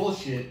up their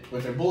bullshit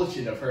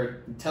of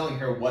her telling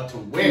her what to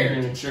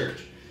wear to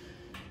church.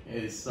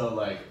 Is so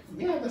like,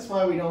 yeah, that's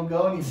why we don't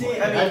go anymore. See,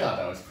 I thought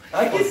that was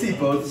I can see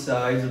both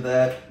sides of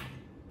that.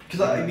 Because,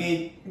 I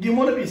mean, you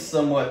want to be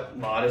somewhat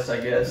modest, I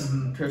guess,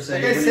 per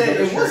se. Like I said,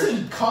 it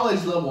wasn't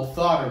college-level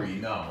thoughtery,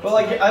 no. But,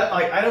 like,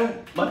 I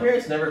don't... My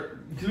parents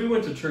never... Because we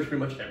went to church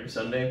pretty much every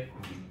Sunday.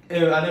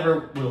 And I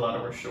never was allowed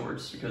to wear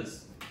shorts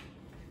because...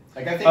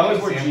 Like, I think I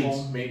always wear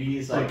jeans. Maybe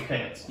it's like...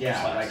 pants.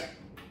 Yeah, like,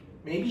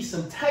 maybe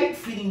some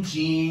tight-fitting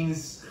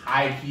jeans,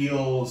 high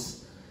heels...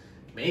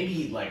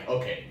 Maybe, like,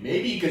 okay,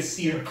 maybe you could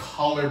see her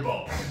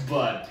collarbone,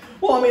 but...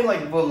 Well, I mean, like,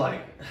 I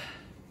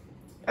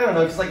don't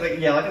know, because, like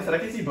I said, I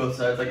can see both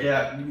sides. Like,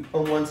 yeah,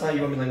 on one side,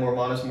 you want to be, like, more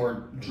modest,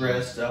 more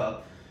dressed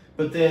up.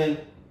 But then,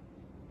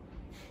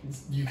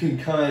 you can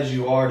come as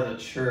you are to the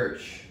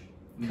church.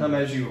 Come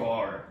as you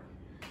are.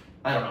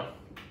 I don't know.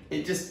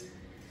 It just...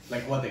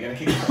 Like, what, they're gonna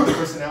kick the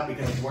person out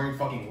because he's wearing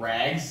fucking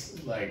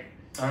rags? Like...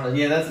 I don't know.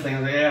 Yeah, that's the thing. I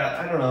was like, yeah,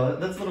 I don't know.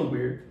 That's a little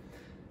weird.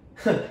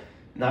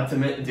 Not to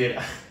mention... Dude...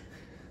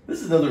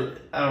 This is another,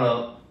 I don't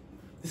know.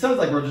 It sounds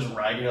like we're just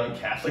ragging on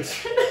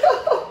Catholics right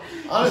now.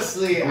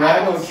 Honestly,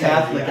 ragging on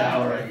Catholic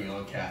hour. Ragging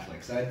on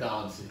Catholics. I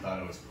honestly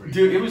thought it was pretty.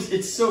 Dude,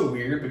 it's so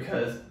weird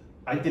because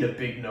I did a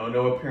big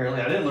no-no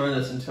apparently. I didn't learn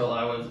this until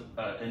I was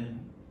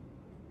in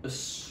a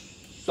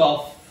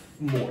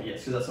sophomore. Yes,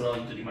 because that's when I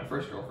was dating my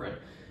first girlfriend.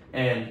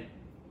 And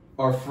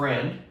our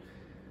friend,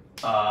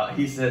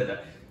 he said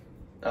that.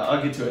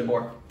 I'll get to it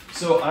more.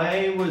 So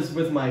I was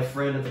with my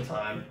friend at the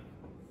time.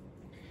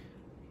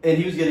 And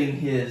he was getting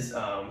his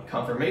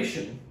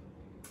confirmation,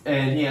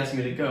 and he asked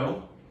me to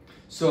go.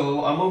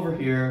 So I'm over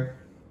here.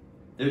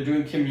 They're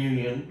doing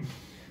communion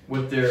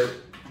with their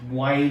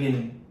wine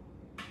and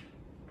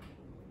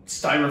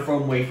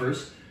styrofoam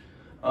wafers.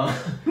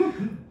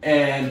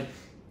 And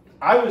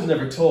I was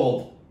never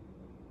told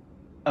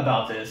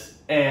about this.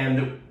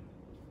 And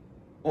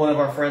one of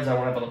our friends I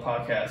want to have on the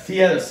podcast, he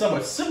had a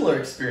somewhat similar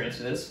experience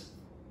to this.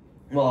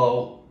 Well,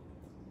 I'll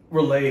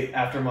relate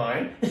after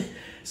mine.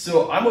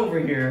 So I'm over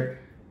here,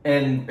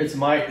 and it's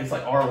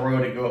like our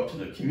road to go up to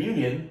the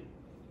communion,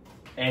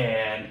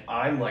 and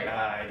I'm like,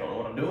 I don't know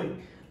what I'm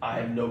doing. I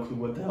have no clue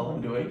what the hell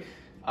I'm doing.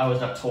 I was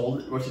not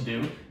told what to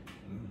do.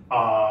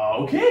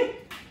 Okay,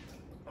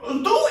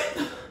 let's do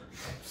it.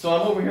 So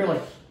I'm over here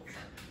like,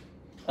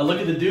 I look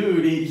at the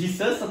dude. He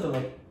says something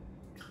like,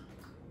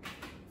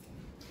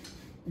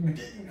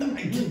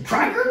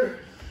 cracker?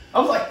 I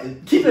was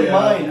like, keep in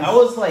mind, I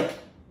was like,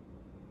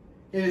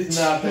 it is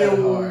not that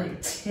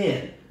hard.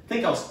 10. I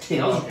think I was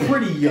 10. I was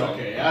pretty young.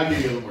 Okay, I'll give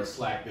you a little more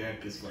slack there.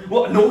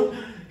 Well, no,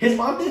 his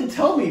mom didn't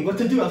tell me what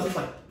to do. I was just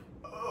like,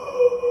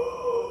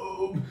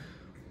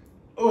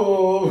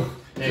 oh.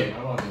 Hey, my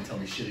mom didn't tell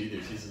me shit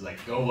either. She's just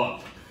like, go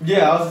up.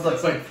 Yeah, I was just like,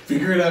 it's like,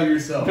 figure it out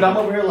yourself. But I'm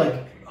over here like,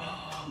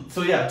 oh.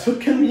 So yeah, I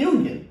took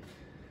communion.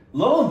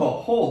 Lo and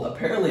behold,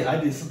 apparently I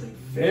did something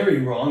very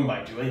wrong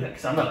by doing that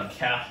because I'm not a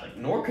Catholic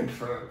nor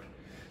confirmed.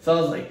 So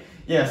I was like,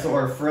 yeah. So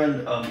our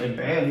friend in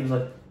band, he was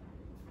like,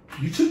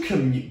 you took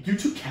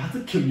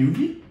Catholic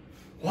communion?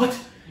 What?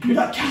 You're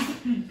not Catholic?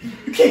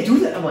 You can't do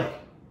that. I'm like,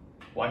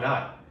 why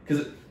not?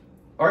 Because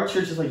our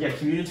church is like, yeah,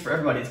 communion's for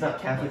everybody. It's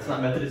not Catholic, it's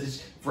not Methodist,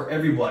 it's for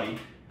everybody.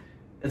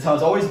 That's how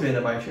it's always been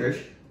at my church.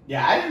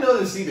 Yeah, I didn't know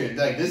this either.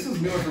 Like, this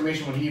was new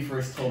information when he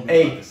first told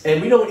me about this.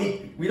 And we don't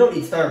eat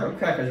styrofoam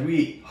crackers. We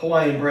eat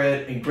Hawaiian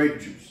bread and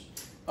grape juice.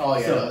 Oh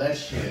yeah, so, no, that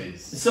shit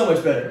is so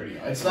much better.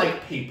 It's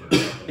like paper.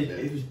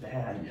 It was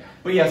bad. Yeah.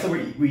 But yeah, so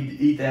we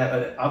eat that.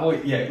 But I've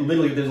always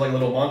literally there's like a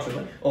little mantra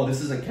like, oh,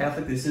 this isn't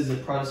Catholic, this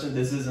isn't Protestant,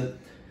 this is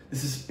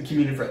a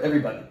communion for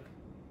everybody.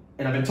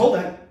 And I've been told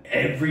that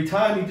every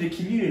time we did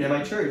communion at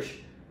my church.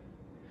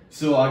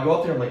 So I go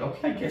up there, I'm like,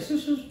 okay, I guess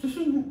this is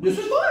fine. This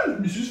is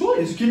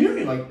fine. It's a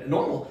communion, like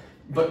normal.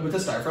 But with a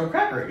styrofoam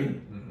cracker.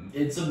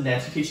 It's a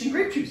nasty tasting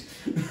grape juice.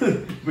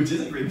 Which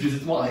isn't grape juice,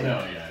 it's wine. No,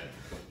 yeah.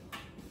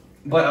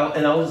 But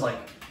I was like,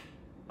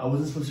 I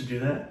wasn't supposed to do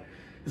that.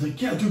 It's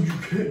like, yeah, dude, you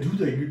can't do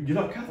that. You're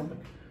not Catholic.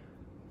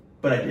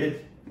 But I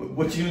did.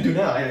 What you gonna do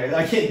now?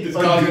 I can't. Is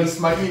God gonna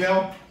smite me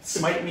now?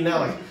 Smite me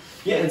now? Like,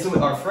 yeah. And so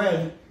with our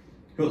friend,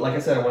 who, like I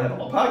said, I want to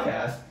have on a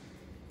podcast.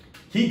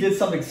 He did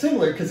something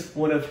similar because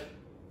one of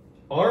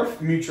our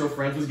mutual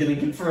friends was getting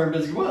confirmed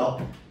as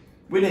well.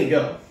 We didn't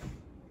go.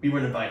 We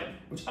weren't invited,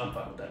 which I'm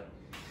fine with that.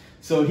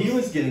 So he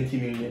was getting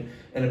communion,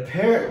 and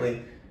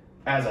apparently,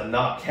 as a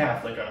not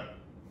Catholic, a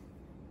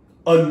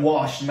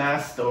unwashed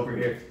mask over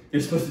here,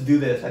 you're supposed to do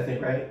this, I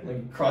think, right?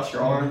 Like cross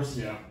your arms.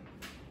 Yeah.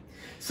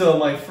 So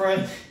my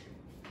friend,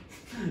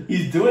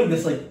 he's doing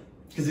this like,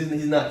 because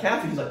he's not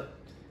Catholic, he's like,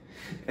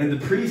 and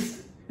the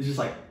priest is just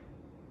like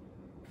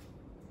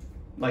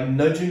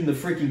nudging the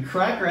freaking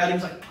cracker at him.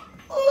 He's like,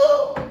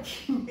 oh.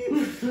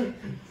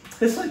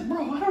 It's like,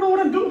 bro, I don't know what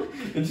I'm doing.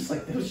 And just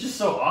like, it was just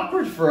so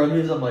awkward for him.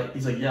 He's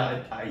like,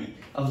 yeah,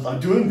 I'm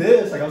doing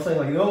this. Like I was saying,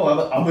 like,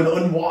 no, I'm an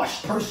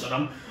unwashed person.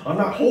 I'm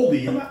not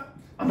holy.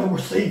 I'm not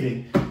worth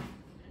saving.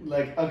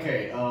 Like,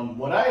 okay,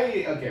 what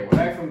I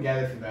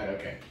gathered from that,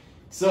 okay.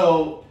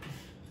 So,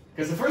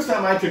 because the first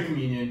time I took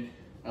communion,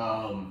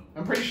 I'm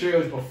pretty sure it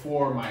was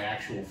before my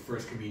actual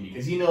first communion.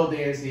 Because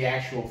there's the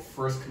actual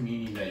first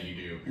communion that you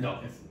do. No,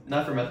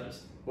 not for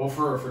Methodists. Well,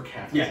 for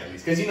Catholics at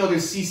least. Because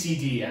there's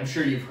CCD. I'm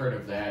sure you've heard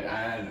of that.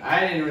 And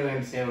I didn't really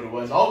understand what it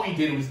was. All we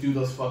did was do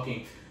those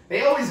fucking...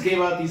 They always gave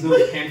out these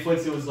little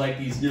pamphlets. It was like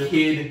these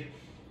kid...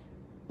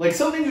 Like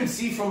something you'd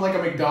see from like a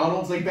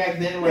McDonald's like back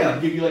then where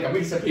they'd give you like a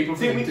piece of paper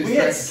for we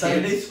had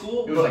Sunday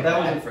school, but like that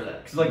wasn't for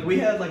that. Because like we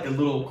had like a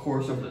little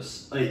course over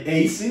this, like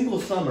a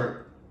single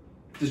summer,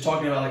 just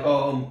talking about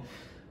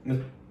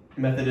like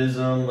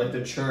Methodism, like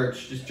the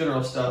church, just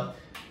general stuff.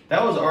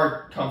 That was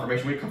our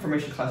confirmation. We had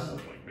confirmation classes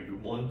like maybe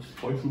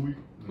twice a week,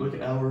 like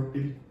an hour,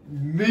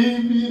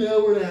 maybe an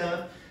hour and a half,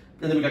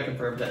 and then we got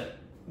confirmed that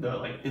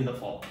in the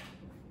fall.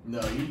 No,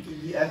 I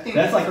think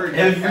that's like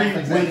every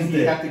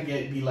Wednesday. You have to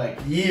be like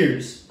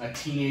years a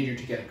teenager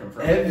to get it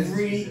confirmed.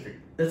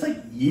 That's like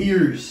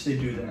years they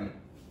do that. I'm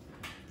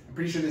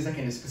pretty sure there's like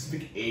a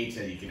specific age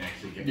that you can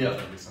actually get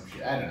confirmed or some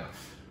shit. I don't know,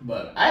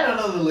 but I don't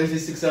know the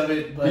logistics of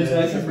it. But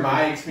this is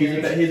my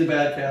experience. He's a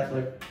bad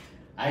Catholic.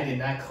 I did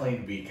not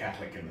claim to be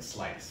Catholic in the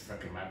slightest.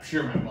 I'm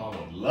sure my mom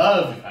would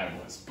love if I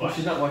was, but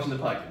she's not watching the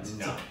podcast.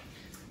 No,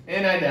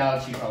 and I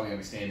doubt she probably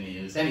understands the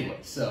news anyway.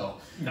 So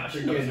no,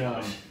 she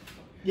knows.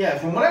 Yeah,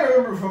 from what I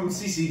remember from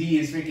CCD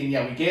is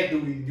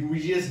freaking, we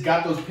just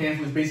got those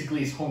pamphlets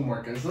basically as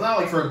homework. It's not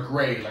like for a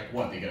grade, like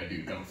what they gonna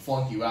do? Gonna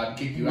flunk you out and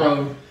kick you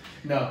out?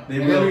 No. They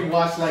literally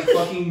watched like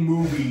fucking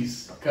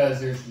movies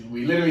because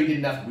we literally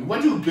did nothing. We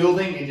went to a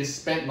building and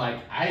just spent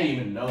like, I didn't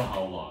even know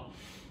how long.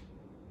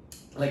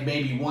 Like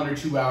maybe 1 or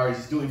 2 hours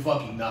just doing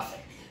fucking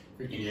nothing.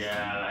 Freaking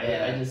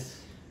I just...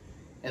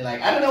 And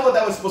like, I don't know what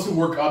that was supposed to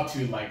work up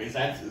to. Like, is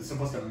that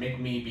supposed to make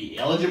me be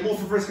eligible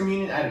for First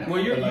Communion? I don't know.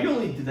 Well, you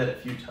only did that a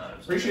few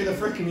times. Pretty sure the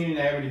First Communion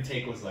I ever did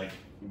take was like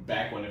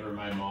back whenever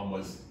my mom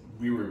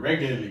we were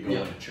regularly going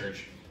Yeah. to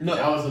church. No.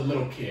 I was a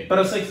little kid. But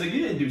I was like, you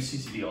didn't do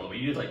CCD all the way.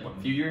 You did like what,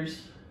 a few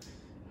years?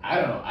 I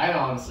don't know. I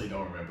honestly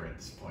don't remember at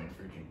this point.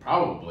 Freaking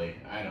probably.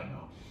 I don't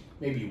know.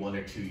 Maybe 1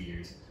 or 2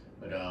 years.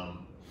 But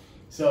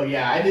so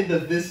yeah, I did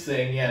this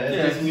thing. Yeah,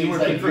 that just means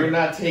like you're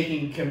not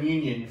taking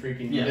communion.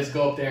 Freaking, you just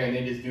go up there and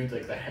they just do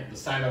like the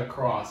sign of the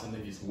cross and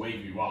then just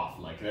wave you off.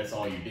 Like that's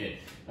all you did.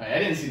 Like, I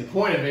didn't see the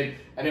point of it.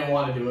 I didn't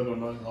want to do it, but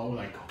I was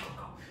like, go.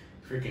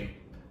 Freaking,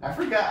 I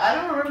forgot. I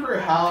don't remember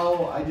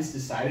how I just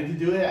decided to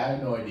do it. I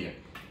have no idea.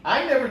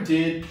 I never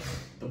did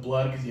the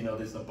blood because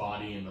there's the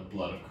body and the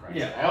blood of Christ.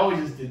 Yeah. I always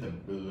just did the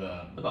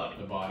body.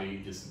 The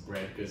body, just the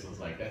bread, because I was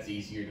like, that's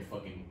easier to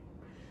fucking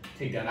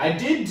take down. I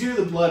did do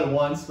the blood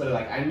once, but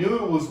like I knew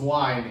it was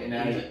wine, and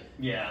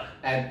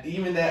and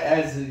even that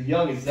as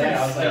young as that,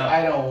 I was like,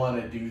 I don't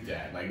want to do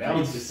that. Like that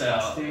was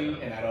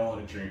disgusting, and I don't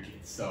want to drink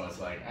it. So it's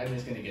like I'm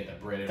just gonna get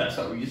the bread. That's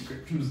how we used to.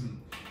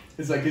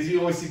 It's like because you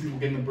always see people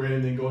getting the bread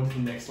and then going to the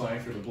next line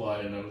for the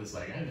blood, and I'm just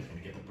like, I'm just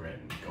gonna get the bread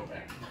and go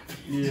back to my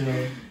feet.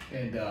 Yeah.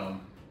 And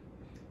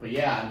but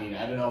yeah, I mean,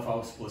 I don't know if I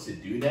was supposed to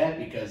do that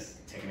because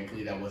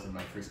technically that wasn't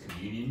my first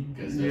communion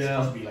because there's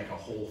supposed to be like a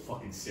whole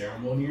fucking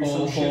ceremony or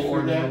some shit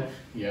for that.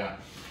 Yeah.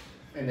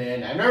 And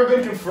then I've never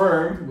been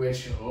confirmed,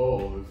 which if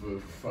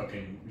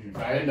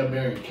I end up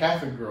marrying a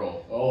Catholic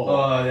girl,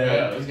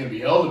 there's gonna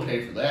be hell to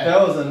pay for that.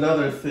 That was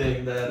another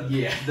thing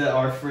that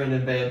our friend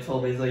in band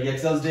told me. He's like,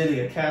 because I was dating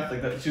a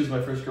Catholic. She was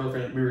my first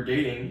girlfriend. We were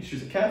dating. She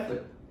was a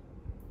Catholic,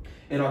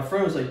 and our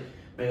friend was like,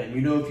 man,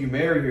 if you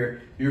marry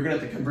her, you're gonna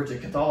have to convert to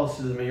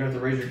Catholicism and you have to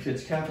raise your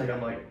kids Catholic.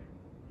 I'm like,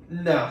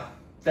 no,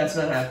 that's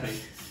not happening.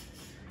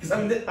 Because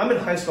I'm in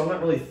high school. I'm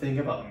not really thinking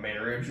about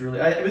marriage. Really,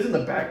 it was in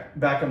the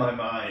back of my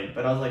mind,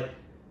 but I was like,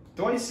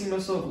 do I see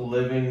myself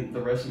living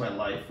the rest of my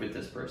life with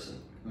this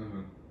person?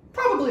 Mm-hmm.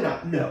 Probably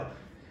not. No.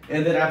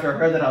 And then after I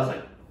heard that, I was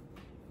like,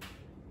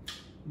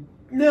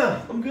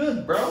 no, I'm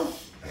good, bro.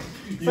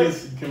 You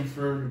just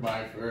confirmed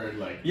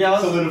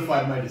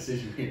solidified my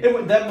decision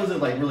here. That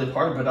wasn't like really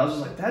part of it. I was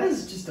just like, that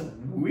is just a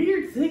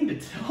weird thing to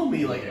tell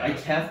me. Like, I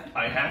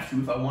have to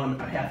if I want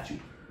to. I have to.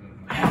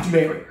 Mm-hmm. I have to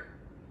marry her,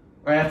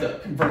 or I have to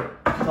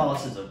convert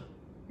Catholicism,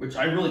 which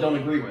I really don't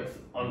agree with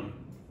on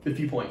a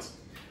few points.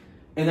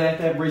 And then I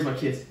have to raise my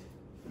kids.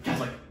 I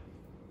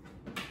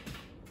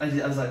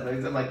was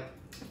like,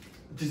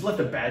 just left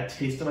a bad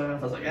taste in my mouth.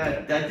 I was like,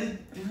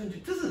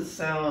 it doesn't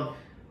sound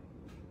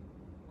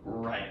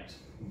right.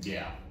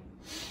 Yeah.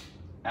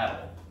 At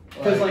all.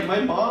 Because like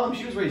my mom,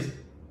 she was raised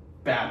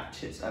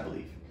Baptist, I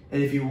believe.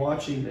 And if you're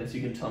watching this,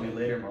 you can tell me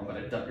later, Mom, but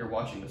I doubt you're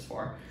watching this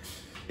far.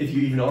 If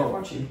you even are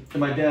watching.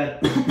 And my dad,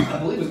 I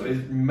believe, was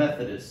raised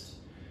Methodist.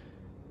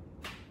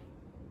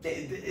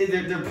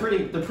 They're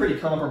pretty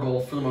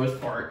comparable for the most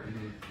part.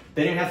 Mm-hmm.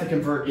 They didn't have to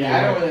convert. Yeah,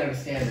 I don't really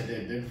understand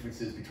the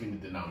differences between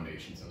the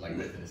denominations of like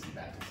Methodist and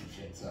Baptist and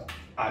shit. So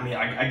I mean,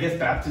 I guess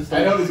Baptist.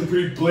 I know there's a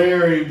pretty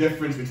blaring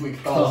difference between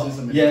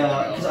Catholicism and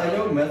because I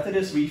know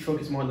Methodist, we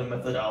focus more on the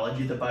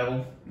methodology of the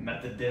Bible.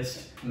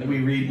 Methodist, and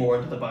we read more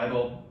into the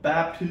Bible.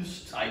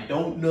 Baptist, I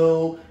don't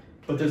know,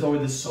 but there's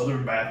always this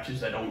Southern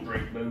Baptist that don't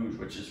drink booze,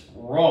 which is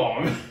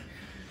wrong.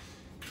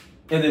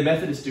 And the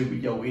Methodists do.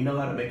 We know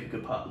how to make a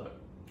good potluck.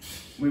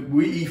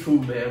 We eat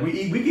food, man.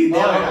 We can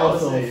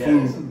also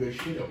food. Some good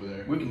shit over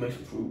there. We can make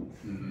some food.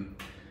 Mm-hmm.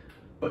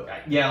 But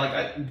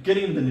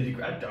getting into the nitty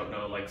gritty, I don't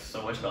know like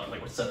so much about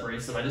like what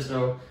separates them. I just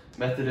know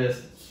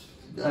Methodist,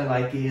 I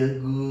like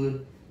it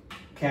good.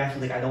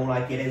 Catholic, I don't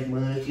like it as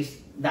much. It's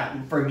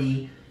not for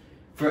me.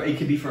 It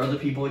could be for other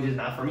people. It's just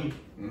not for me.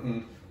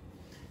 Mm-hmm.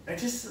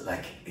 It's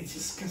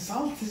just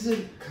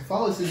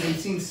Catholicism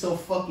seems so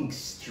fucking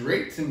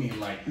strict to me.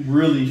 Like,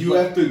 really, you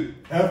have to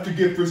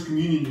get first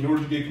communion in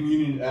order to get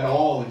communion at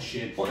all and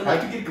shit. Well, I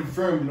have to get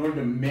confirmed in order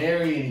to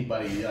marry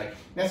anybody. Like,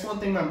 that's one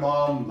thing my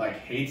mom like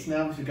hates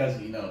now because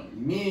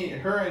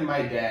her and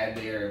my dad,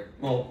 they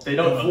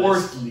don't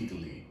divorced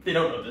legally. They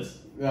don't know this.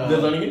 They're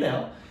learning it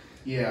now.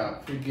 Yeah,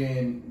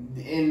 freaking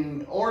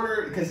in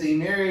order because they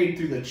married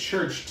through the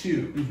church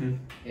too,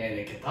 and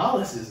in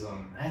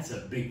Catholicism that's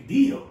a big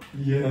deal.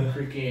 Yeah,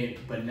 freaking.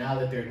 But now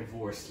that they're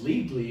divorced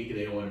legally,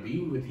 they don't want to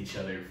be with each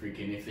other.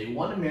 Freaking, if they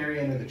want to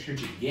marry under the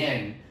church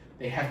again,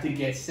 they have to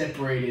get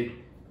separated,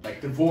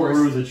 like divorced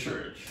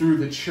through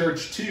the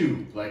church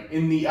too. Like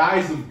in the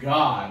eyes of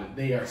God,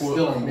 they are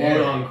still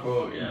married, quote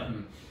unquote. Yeah.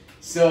 Mm-hmm.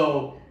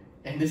 So.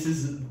 And this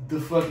is the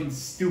fucking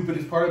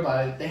stupidest part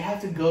about it. They have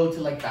to go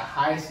to like the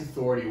highest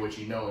authority, which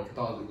in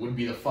Catholicism would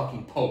be the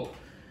fucking Pope,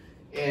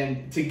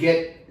 and to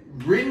get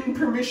written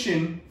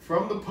permission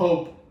from the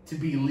Pope to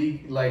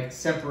be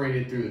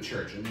separated through the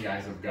church in the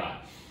eyes of God.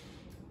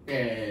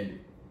 And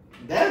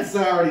that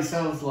already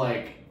sounds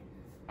like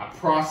a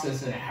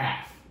process and a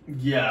half.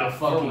 Yeah, to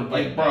fucking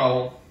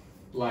bro.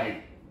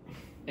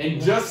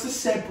 And just to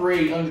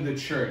separate under the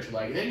church,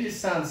 that just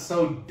sounds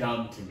so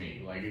dumb to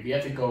me. Like if you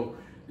have to go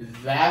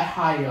that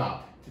high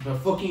up to the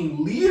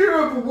fucking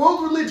leader of a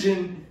world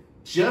religion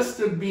just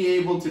to be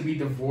able to be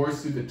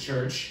divorced through the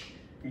church.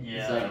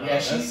 Yeah.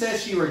 She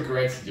says she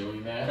regrets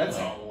doing that. That's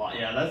a lot.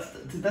 Yeah,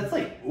 that's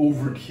like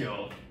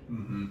overkill.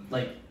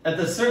 Like at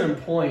the certain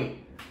point,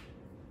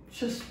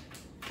 just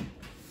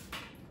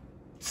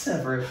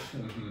sever it.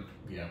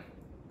 Yeah.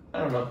 I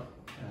don't know.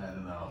 I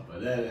don't know,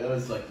 but that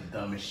was like the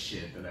dumbest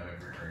shit that I've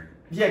ever heard.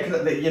 Yeah,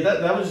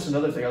 that was just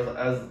another thing. I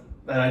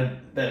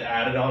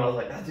added on. I was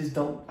like, I just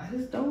don't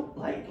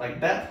like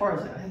that part. I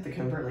was like, I have to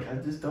convert. Like, I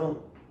just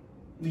don't.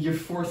 You're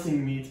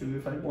forcing me to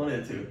if I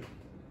wanted to.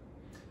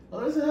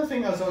 Well, there's another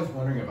thing I was always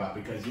wondering about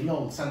because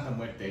Santa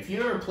Muerte. If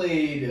you ever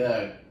played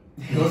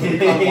Ghost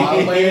Recon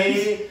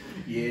Wildlands,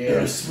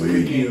 It'll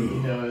swing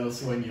you. It'll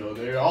swing you.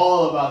 They're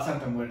all about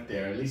Santa Muerte,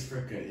 or at least for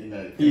in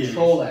the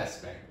control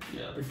aspect.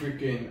 Yeah.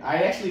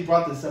 I actually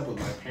brought this up with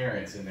my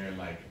parents, and they're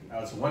like, I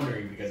was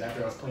wondering because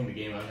after I was playing the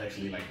game, I was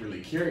actually like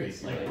really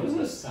curious. Like, what's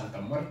this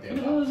Santa Muerte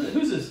about?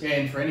 Who's this?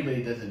 And for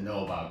anybody that doesn't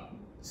know about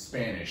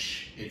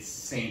Spanish, it's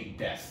Saint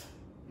Death.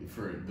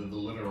 For the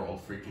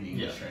literal freaking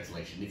English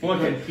translation.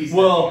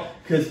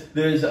 Because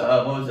there's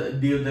what was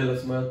it, Dia de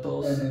los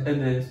Muertos,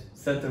 and then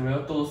Santa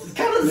Muertos. It's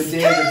kind of the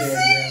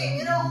same,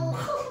 you know.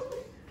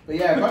 But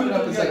yeah, I brought it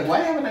up. It's like,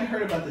 why haven't I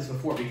heard about this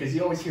before? Because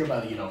you always hear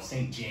about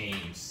Saint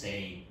James,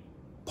 Saint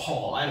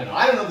Paul. I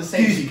don't know the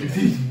saints.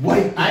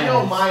 I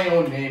know my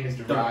own name is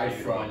derived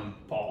from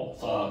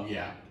Paul.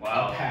 Yeah.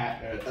 Wow.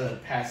 A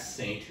past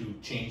saint who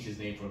changed his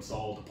name from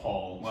Saul to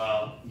Paul.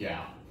 Wow.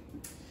 Yeah.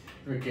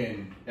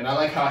 Freaking, and I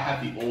like how I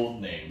have the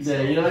old names.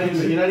 Yeah, you're not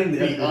even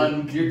the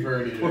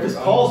unconverted. Well, because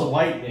Paul's a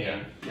white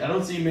name. Yeah. I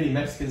don't see many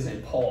Mexicans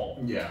named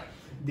Paul. Yeah,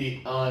 the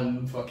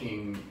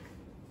unfucking,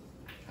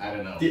 I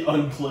don't know. The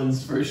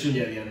uncleansed version.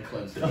 Yeah, the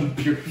uncleansed. The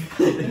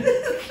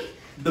unpurified.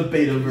 The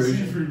beta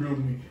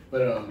version.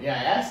 But I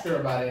asked her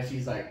about it, and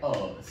she's like,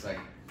 "Oh, it's like."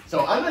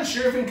 So I'm not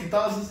sure if in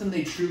Catholicism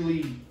they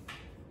truly,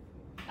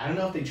 I don't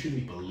know if they truly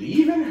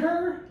believe in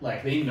her.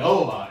 Like they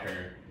know about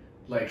her.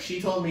 Like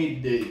she told me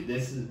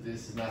this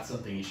is not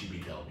something you should be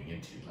delving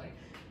into. Like,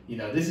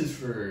 this is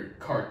for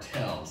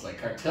cartels. Like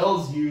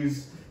cartels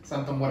use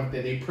Santa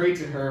Muerte. They pray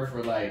to her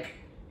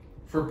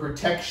for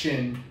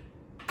protection.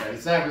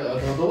 It's not really,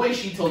 the way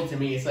she told it to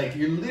me. It's like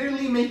you're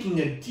literally making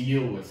a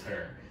deal with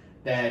her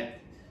that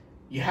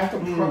you have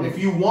to. If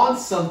you want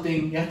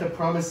something, you have to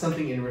promise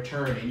something in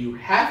return, and you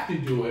have to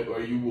do it, or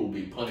you will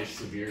be punished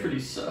severely. Pretty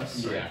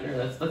sus, right there.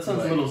 That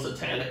sounds a little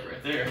satanic,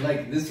 right there.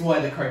 Like this is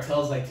why the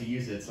cartels like to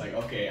use it. It's like,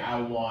 okay,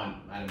 I want,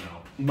 I don't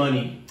know,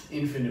 money,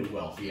 infinite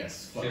wealth.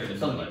 Yes, sure,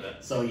 something like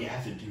that. So you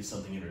have to do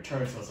something in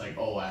return. So it's like,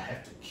 oh, I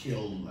have to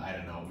kill, I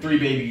don't know, 3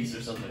 babies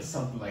or something.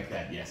 Something like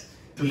that. Yes.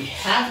 We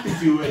have to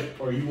do it,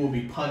 or you will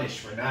be punished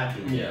for not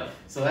doing it. Yeah.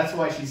 So that's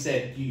why she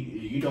said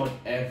you don't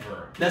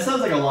ever. That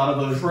sounds like a lot of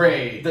those.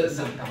 Pray. That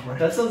sounds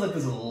like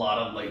there's a lot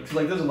of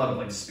there's a lot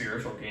of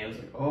spiritual games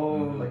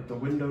like the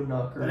window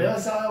knocker. But I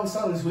always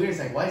thought it was weird. It's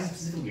like, why is it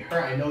specifically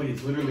her? I know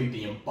it's literally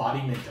the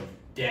embodiment of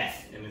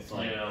death, and it's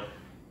like,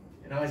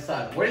 and I always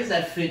thought, where does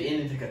that fit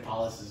into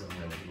Catholicism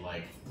really?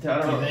 Like, do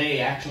they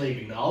actually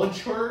acknowledge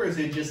her, or is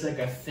it just like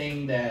a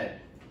thing that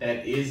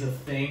is a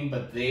thing,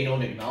 but they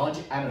don't acknowledge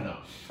it? I don't know.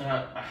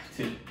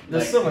 Dude,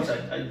 there's so much.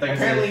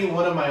 Apparently,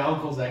 one of my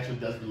uncles actually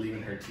does believe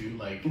in her too.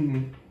 Like,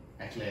 mm-hmm.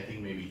 Actually, I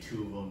think maybe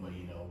 2 of them, but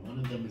one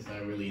of them is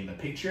not really in the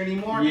picture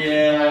anymore.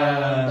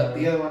 Yeah. But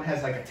the other one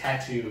has a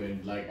tattoo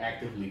and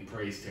actively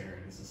prays to her.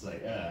 And it's just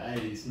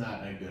it's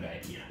not a good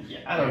idea. Yeah,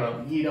 I don't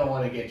know. You don't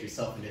want to get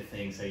yourself into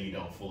things that you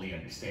don't fully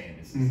understand.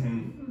 It's just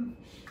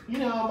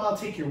I'll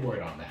take your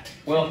word on that.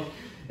 Well.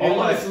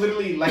 It's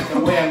literally the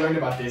way I learned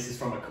about this is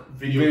from a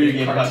video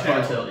game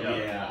cartel.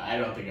 Yeah, I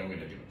don't think I'm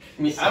gonna do it.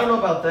 I mean, I don't know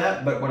about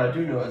that, but what I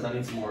do know is I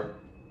need some more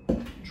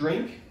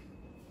drink.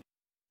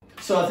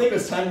 So I think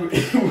it's time. I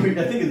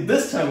think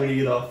this time we need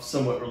to get off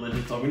somewhat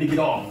religious talk. We need to get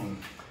off.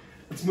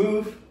 Let's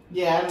move.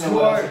 Yeah, I don't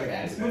know.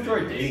 Let's move to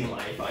our dating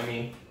life. I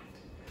mean.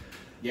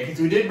 Yeah,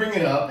 because we did bring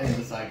it up, and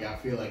it's I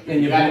feel like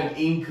you got an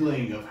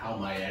inkling of how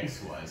my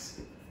ex was.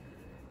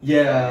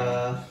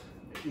 Yeah.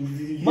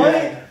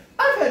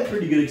 I've had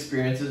pretty good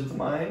experiences with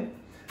mine.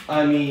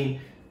 I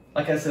mean,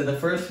 like I said, the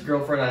first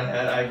girlfriend I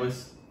had, I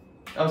was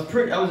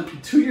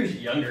 2 years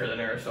younger than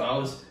her,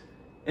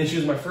 and she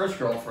was my first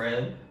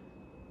girlfriend.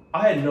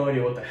 I had no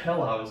idea what the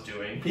hell I was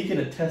doing. He can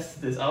attest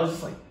to this. I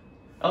was like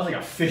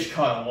a fish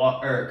caught on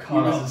land.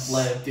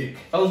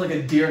 I was like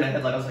a deer in a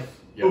headlight. I was like,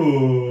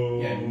 oh.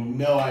 Yeah,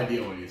 no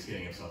idea what he was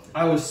getting himself into.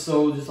 I was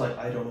so just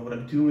I don't know what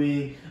I'm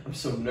doing. I'm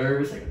so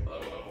nervous.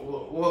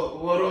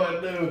 What do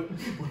I do?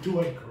 What do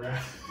I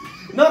grab?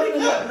 Not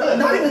even that.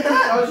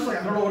 I was just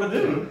I don't know what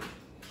to do.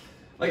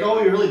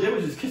 All we really did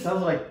was just kiss. That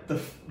was the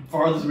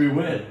farthest we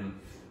went.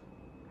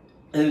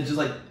 And it's just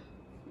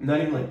not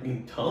even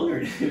being tongue or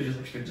anything. It was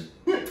just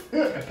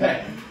a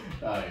peck.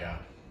 Oh, yeah.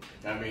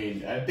 I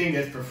mean, I think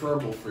that's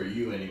preferable for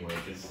you anyway,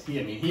 because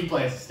he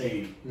plans to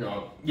stay,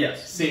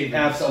 yes, save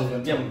himself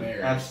until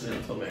marriage. Absolutely,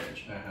 until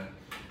marriage.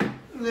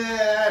 Nah,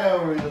 I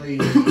don't really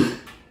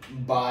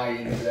buy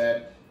into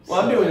that.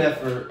 Well, I'm doing that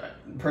for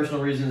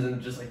personal reasons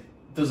and just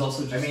there's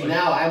also just.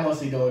 Now I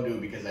mostly don't do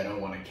it because I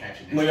don't want to catch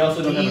it. Well, you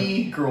also don't have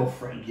a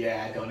girlfriend.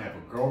 Yeah, I don't have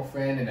a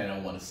girlfriend, and I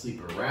don't want to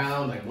sleep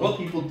around what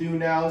people do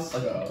now.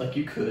 So. Like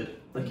you could.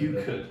 You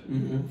could.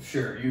 Mm-hmm.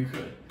 Sure, you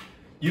could.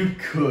 You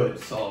could,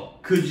 Saul.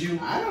 Could you?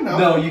 I don't know.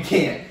 No, you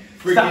can't.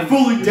 Stop Freaking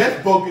fooling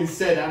Death Boken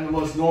said I'm the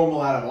most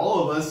normal out of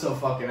all of us, so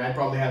fucking I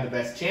probably have the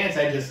best chance.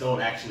 I just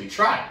don't actually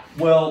try.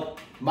 Well,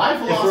 My if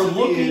philosophy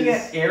we're looking is,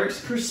 at Eric's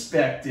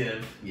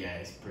perspective, yeah,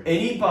 it's pretty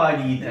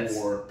anybody that's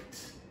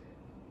warped.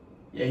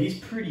 yeah, he's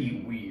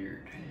pretty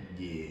weird.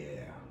 Yeah.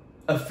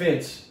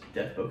 Offense,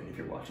 Death Boken, if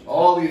you're watching.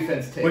 All the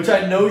offense taken. Which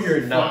I know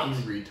you're Fucking not.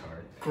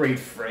 retard. Great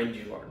friend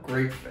you are.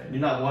 Great friend.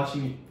 You're not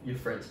watching your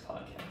friend's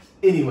podcast.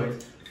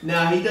 Anyways.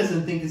 Nah, he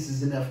doesn't think this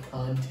is enough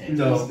content.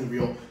 No. He's the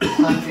real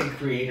content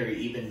creator,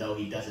 even though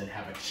he doesn't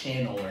have a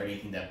channel or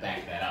anything to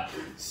back that up.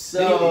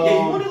 So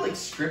yeah, you wanted like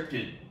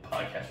scripted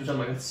podcasts, which I'm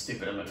like, that's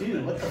stupid. I'm like,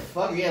 dude, what the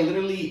fuck? Yeah,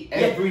 literally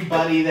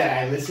everybody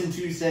that I listen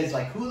to says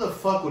like, who the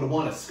fuck would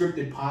want a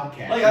scripted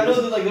podcast? Like I know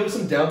that like there was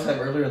some downtime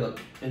earlier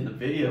in the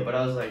video, but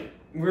I was like,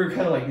 we were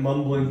kind of like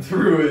mumbling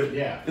through it.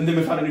 Yeah. And then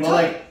we found a new Well,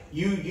 topic. like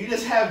you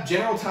just have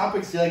general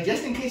topics like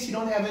just in case you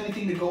don't have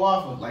anything to go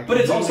off of. Like, But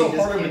it's you also really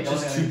harder can't- with don't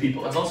just have two anything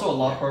people. to It's talk also a about.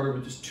 lot harder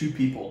with just two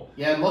people.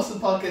 Yeah, most of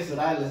the podcasts that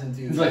I listen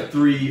to It's is like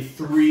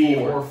three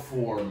or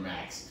four. four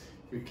max.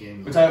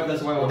 Freaking. That's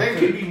why I Well, want there a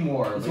could third. be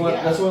more. That's but why,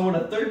 yeah. that's why I want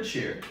a third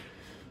chair.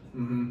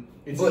 Mm-hmm.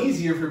 It's But-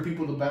 easier for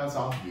people to bounce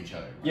off of each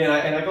other. Yeah,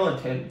 and I go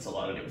on tangents a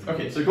lot anyways.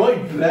 Okay, so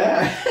going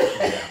back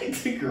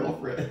to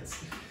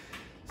girlfriends.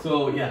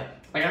 So yeah,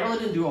 like I really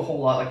didn't do a whole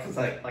lot, like, cause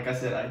like I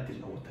said, I didn't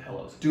know what the hell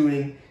I was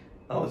doing.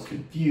 I was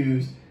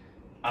confused.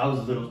 I was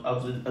a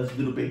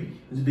little baby.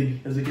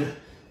 I was like a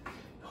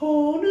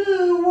whole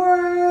new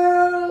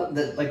world.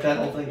 That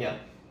whole thing, yeah.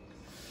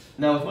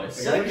 Now with my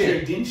second,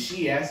 Didn't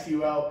she ask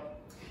you out?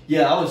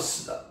 yeah, I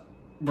was,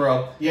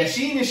 bro. Yeah,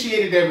 she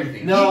initiated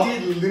everything. No. He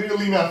did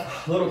literally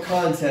nothing. Little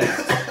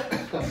context.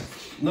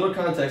 Little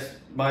context.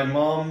 My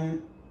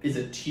mom is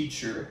a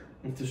teacher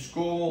at the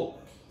school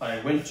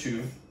I went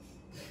to.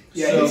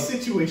 Yeah, so, his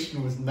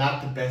situation was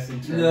not the best in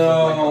terms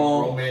No. of like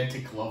a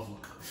romantic love.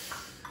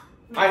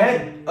 I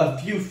had a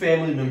few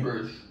family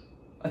members.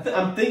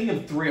 I'm thinking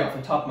of three off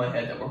the top of my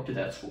head that worked at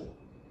that school.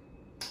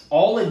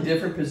 All in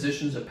different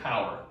positions of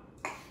power.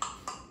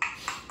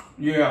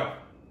 Yeah.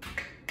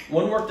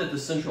 One worked at the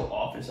central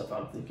office, if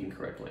I'm thinking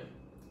correctly.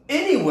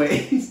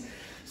 Anyways,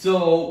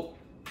 so,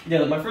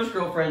 yeah, my first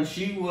girlfriend,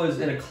 she was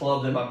in a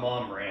club that my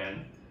mom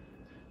ran.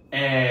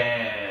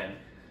 And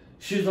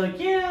she was like,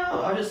 yeah,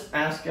 I'll just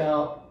ask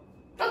out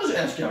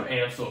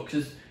Ansel,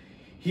 because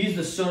he's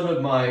the son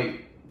of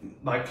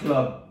my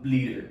club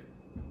leader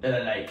that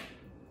I like.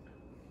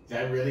 Is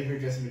that really her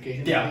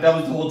justification? Yeah, that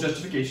was the whole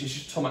justification.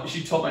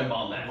 She told my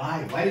mom that.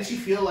 Why? Why did she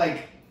feel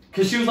like?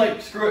 Because she was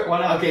like, screw it, why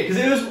not? Okay, because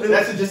it was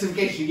that's the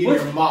justification you gave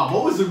What's- your mom.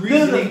 What was the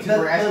reasoning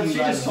for asking she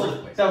you out just in the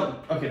told first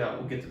place? okay, no,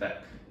 we'll get to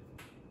that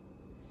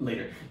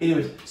later.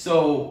 Anyways,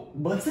 so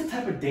what's the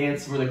type of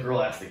dance where the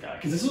girl asked the guy?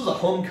 Because this was a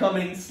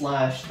homecoming / that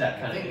I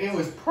kind of think dance. it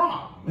was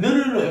prom.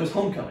 No, it was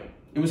homecoming.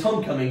 It was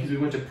homecoming because we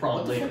went to prom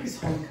What the later. fuck is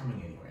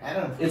homecoming anyway? I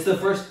don't know. It's the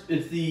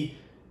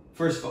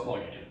first football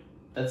game.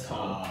 That's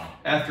home.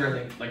 After I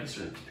think like a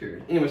certain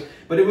period. Anyways,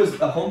 but it was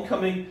a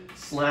homecoming /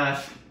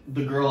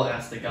 the girl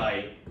asked the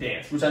guy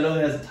dance, which I know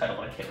that has a title,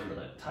 but I can't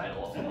remember that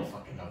title. I don't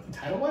fucking know the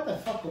title. What the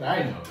fuck would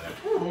I know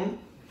that?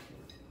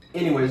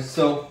 Anyways,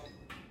 so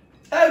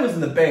I was in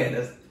the band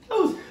as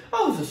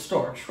I was a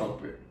star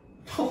trumpet.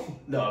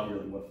 No, I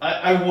really wasn't.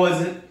 I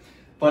wasn't,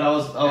 but I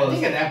was. I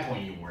think at that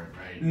point you weren't,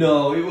 right?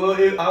 No,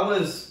 I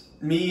was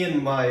me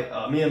and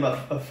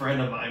a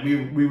friend of mine.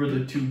 We were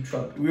the two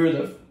trumpet. We were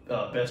the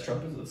best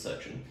trumpets of the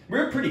section. We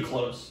were pretty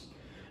close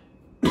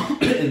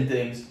in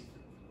things.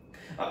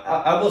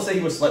 I will say he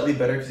was slightly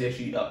better because he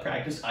actually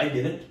practiced. I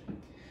didn't.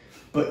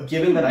 But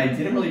given that I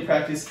didn't really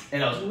practice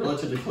and I was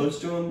relatively close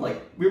to him,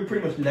 like we were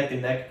pretty much neck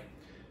and neck.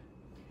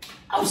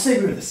 I would say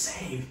we were the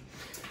same.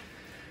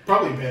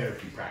 Probably better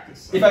if you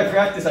practiced. If I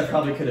practiced, I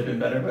probably could have been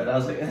better, but I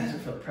was like, I don't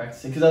feel like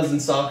practicing because I was in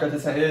soccer at the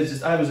time. It was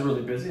just I was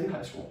really busy in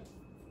high school.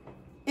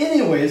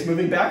 Anyways,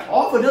 moving back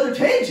off another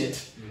tangent.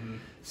 Mm-hmm.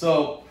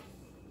 So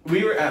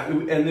we were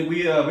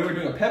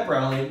doing a pep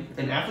rally,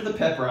 and after the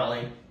pep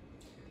rally,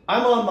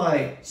 I'm on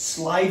my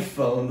slide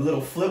phone, the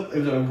little flip. It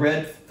was a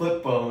red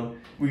flip phone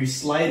where you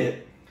slide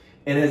it,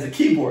 and it has a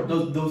keyboard.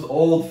 Those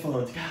old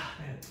phones. God,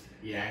 man.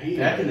 Yeah,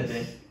 Back in the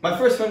day, my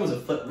first phone was a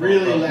flip phone.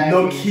 Really laggy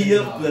Nokia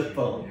technology. flip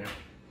phone. Yeah.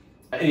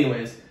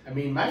 Anyways, I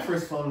mean, my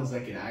first phone was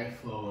like an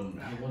iPhone.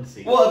 I want to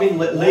say. well, I mean,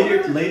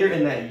 later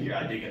in that year,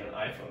 I did get an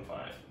iPhone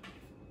 5.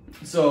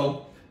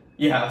 So,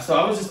 yeah, so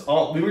I was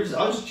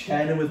just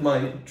chatting with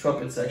my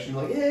trumpet section,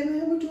 like, yeah,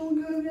 man, we're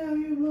doing good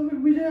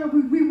now.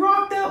 We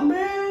rocked out,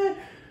 man.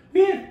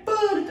 We had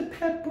fun at the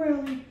pep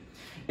rally.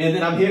 And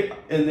then I'm here,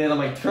 and then I'm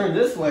like, turn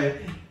this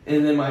way,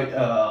 and then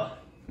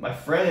my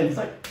friend is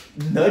like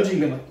nudging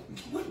me, like,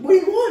 what do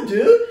you want,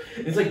 dude?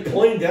 And it's like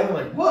pointing down, I'm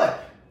like,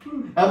 what?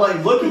 I'm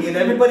like looking, and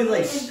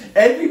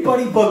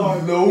everybody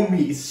below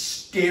me is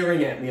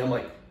staring at me. I'm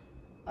like,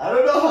 I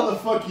don't know how the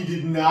fuck you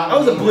did not. I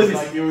was notice.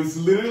 oblivious. Like it was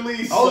literally I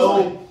was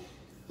so.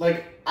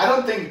 Like I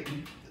don't think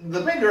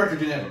the band director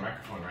didn't have a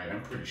microphone, right?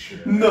 I'm pretty sure.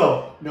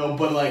 No. No,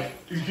 but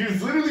like he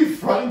was literally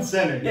front and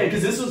center. Yeah,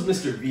 because this was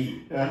Mr.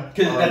 V. Yeah.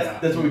 Because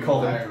that's what we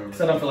called I him. remember.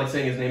 Because I don't feel like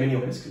saying his name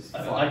anyways, because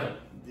I don't like him.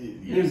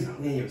 He was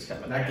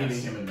kind of not an giving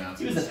ass. him a nonsense.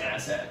 He was an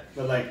asshat.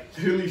 But like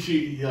literally,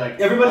 he like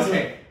Everybody's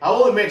okay. I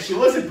will admit she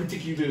wasn't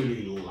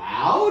particularly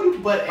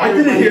loud, but I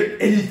didn't hear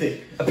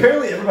anything.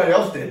 Apparently everybody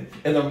else did,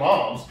 and their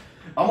moms.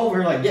 I'm over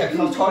here like, yeah, because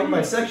I was talking to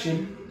my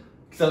section,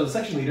 because I was a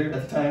section leader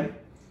at the time.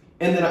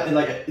 And then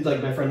like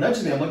my friend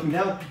nudges me, I'm looking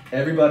down,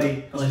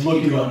 everybody is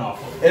looking up.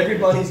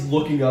 Everybody's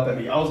looking up at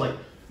me. I was like,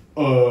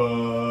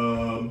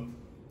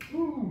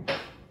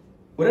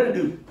 what did I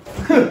do?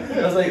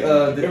 I was like,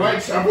 am I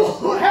in trouble?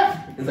 What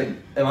happened? It's like,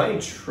 am I in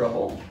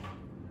trouble?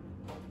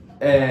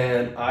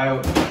 And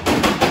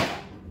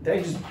did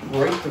I just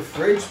break the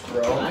fridge,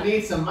 bro? I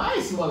need some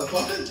ice,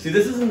 motherfucker. See,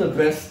 this isn't the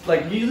best.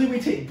 Like, usually we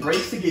take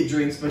breaks to get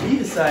drinks, but he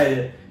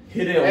decided to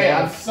hit it. Hey,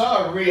 I'm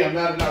sorry, I'm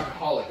not an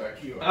alcoholic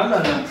like you are. I'm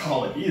not an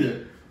alcoholic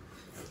either.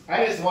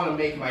 I just want to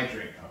make my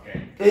drink,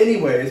 okay?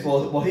 Anyways,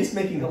 while he's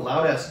making a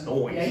loud ass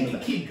noise. Yeah, you can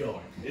keep going.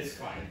 It's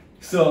fine.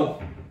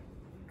 So,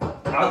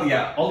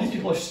 yeah, all these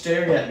people are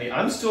staring at me.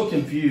 I'm still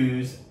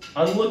confused.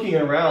 I'm looking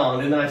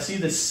around, and then I see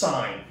this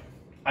sign.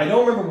 I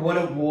don't remember what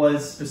it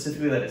was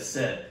specifically that it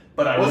said,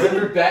 but I was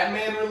remember it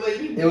Batman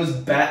related? it was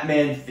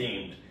Batman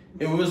themed.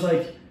 It was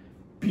like,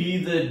 be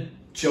the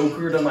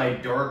Joker to my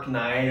Dark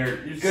Knight, or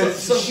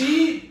Because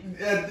you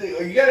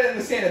gotta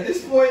understand, at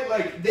this point,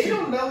 like, they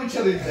don't know each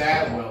other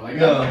that well. Like,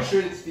 No. I'm pretty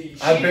sure it's the...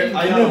 I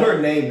knew her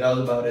name. That was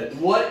about it.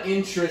 What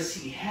interests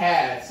he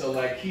had. So,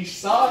 like, she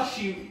saw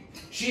he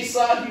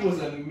was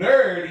a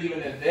nerd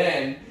even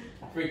then.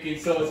 Freaking,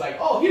 so it's like,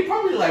 oh, he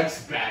probably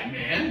likes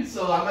Batman.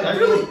 So I'm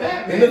like,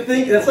 Batman. And the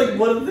thing, that's like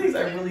one of the things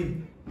I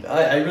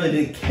really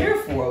didn't care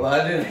for,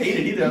 but I didn't hate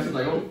it either. I was just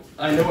like, oh,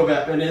 I know what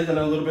Batman is. I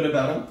know a little bit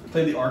about him.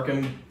 Played the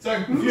Arkham.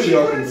 So few of the she put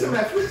Arkham in some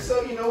games. effort,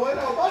 so you know what?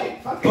 I'll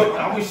bite. Fuck But it.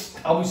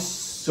 I was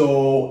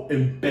so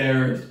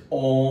embarrassed.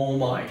 Oh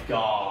my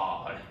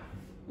god.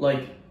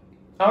 Like,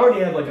 I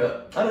already have like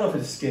I don't know if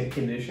it's a skin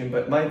condition,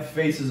 but my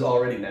face is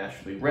already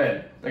naturally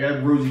red. Like, I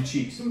have rosy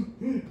cheeks.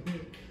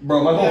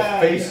 Bro, my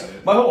whole face,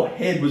 my whole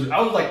head was, I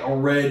was like a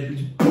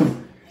red,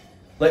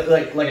 like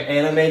an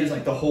anime, just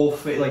like the whole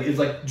face, like it's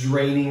like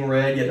draining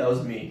red. Yeah, that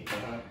was me.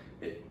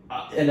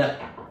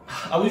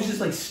 I was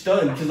just like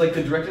stunned, because like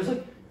the director's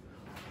like,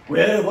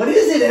 well, what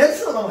is it,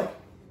 Edson? I'm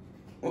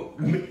like,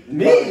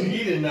 me?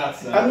 He did not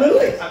say. I was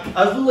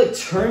literally like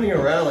turning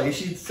around, like, is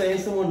she saying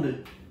someone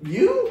to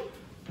you?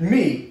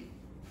 Me.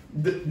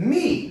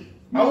 Me.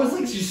 I was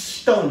like just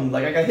stunned,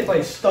 like I got hit by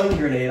a stun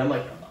grenade. I'm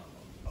like,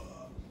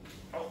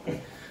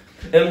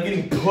 and I'm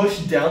getting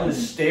pushed down the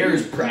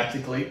stairs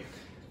practically,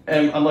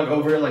 and I'm like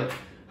over here like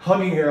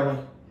hugging her. I'm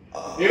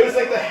like, It was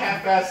like the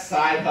half-ass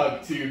side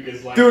hug too,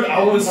 because like, dude, you I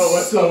didn't was know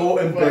what so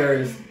the fuck.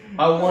 embarrassed.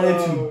 I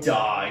wanted to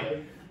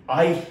die.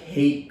 I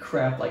hate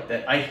crap like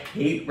that. I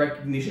hate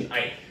recognition. I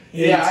hate.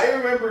 Yeah, I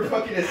remember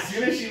fucking as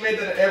soon as she made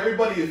that,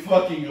 everybody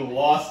fucking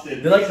lost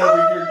it. They're like, Because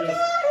oh we were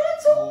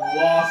just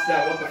lost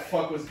at what the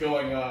fuck was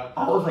going on.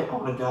 I was like, I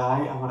want to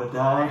die. I want to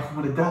die. I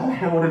want to die.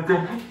 I want to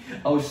die.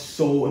 I was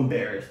so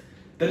embarrassed.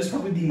 That is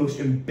probably the most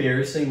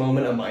embarrassing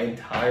moment of my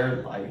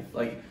entire life.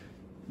 Like,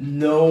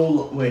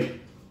 no, wait.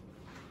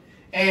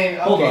 And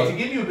Hold okay, on. to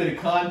give you a bit of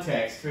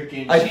context,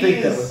 freaking,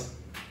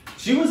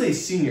 She was a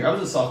senior. I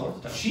was a sophomore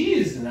at the time. She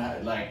is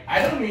not like,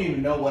 I don't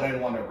even know what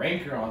I'd want to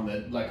rank her on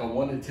the like a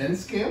 1 to 10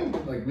 scale.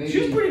 Like maybe She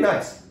was pretty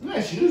nice.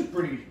 Yeah, she was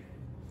pretty.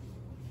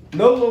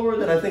 No lower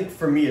than I think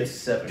for me is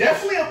 7.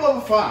 Definitely above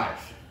a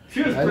 5.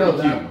 She was I pretty know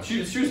that cute. much. She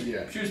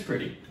was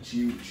pretty.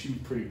 She was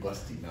pretty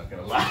busty. Not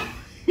gonna lie.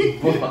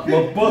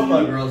 both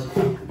my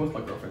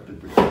girlfriends did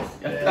pretty nice.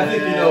 I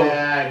think you know.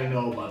 I don't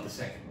know about the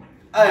second one.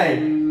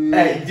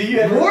 Hey, do you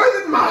ever? More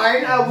than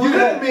mine, I would You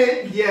have-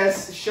 admit.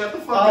 Yes, shut the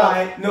fuck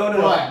up.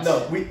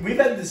 No. We've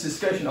had this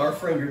discussion. Our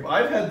friend group.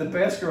 I've had the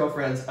best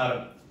girlfriends out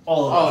of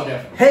all of us. Oh,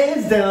 definitely.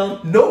 Hands down,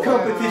 no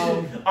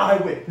competition. I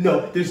win.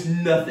 No, there's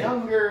nothing.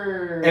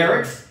 Younger.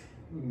 Eric's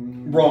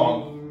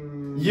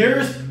wrong.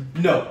 Yours,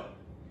 no.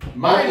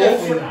 Mine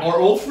definitely not. Our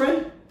old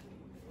friend,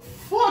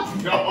 Fuck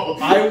no.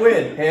 I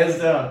win. Hands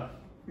down.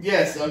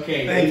 Yes,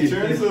 okay. Thank in you.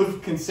 terms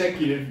of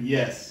consecutive,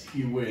 yes,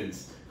 he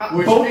wins.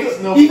 Which Both makes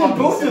of- no even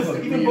fucking both sense of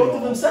them, to even me both at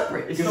of them all.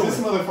 separate. It's Because this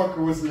still- motherfucker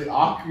was the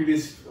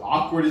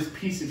awkwardest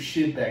piece of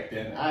shit back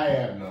then. I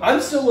have no. I'm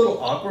still a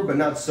little awkward, but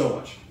not so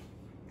much.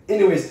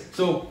 Anyways,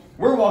 so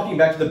we're walking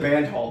back to the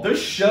band hall. They're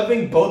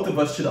shoving both of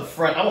us to the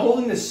front. I'm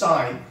holding this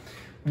sign.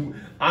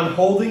 I'm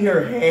holding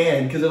her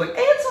hand because they're like,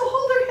 Ansel,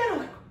 hold her hand. I'm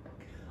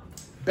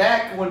like,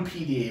 Back when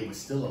PDA was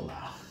still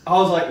allowed. I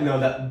was like, no,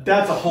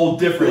 that's a whole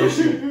different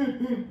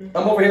issue.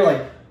 I'm over here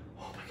like,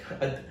 oh my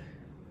god,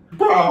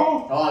 bro.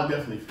 Oh, I'm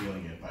definitely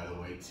feeling it, by the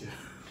way, too.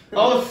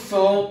 I was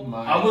so,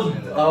 I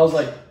was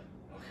like, okay.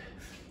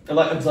 I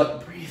was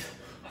like,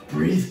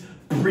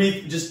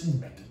 breathe, just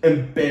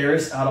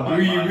embarrassed out of my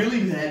Were mind. you really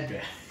that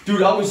bad?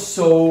 Dude, I was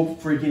so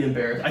freaking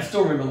embarrassed. I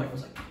still remember, like, I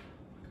was like,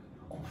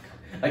 oh my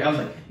god. Like, I was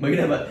like, am I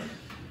gonna have a...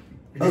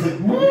 I was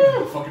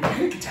like, fucking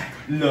panic attack.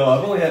 no,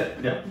 I've only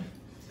had, yeah.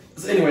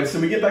 So anyway, so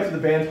we get back to the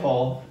band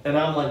hall, and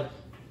I'm like,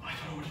 I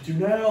don't know what to do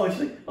now. And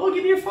she's like, oh,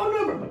 give me your phone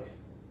number. I'm like,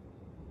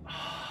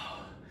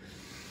 oh,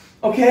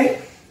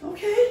 okay,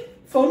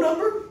 phone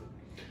number?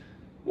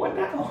 What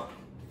now?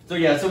 So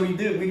yeah, so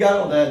we got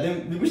all that.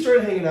 Then we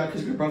started hanging out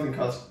because we were both in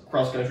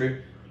cross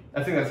country.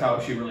 I think that's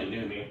how she really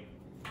knew me.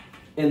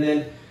 And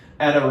then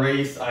at a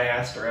race, I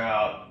asked her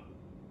out,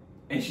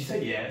 and she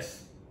said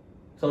yes.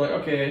 So I'm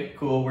like, okay,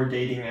 cool, we're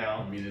dating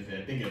now. I mean,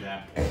 I think at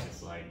that point,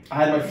 it's like...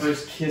 I had my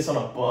first kiss on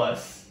a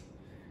bus.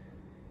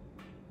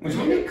 Which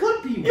it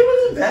could be. It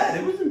wasn't bad.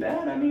 It wasn't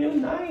bad. I mean, it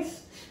was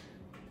nice.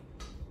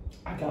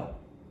 I got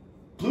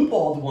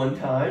blue-balled one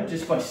time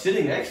just by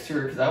sitting next to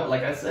her because,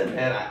 like I said,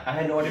 man, I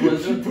had no idea what I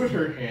was doing. She put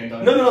her hand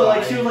on No,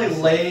 like she was like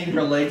laying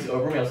her legs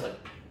over me. I was like,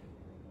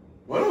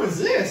 what was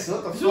this?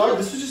 What the this fuck?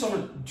 was just on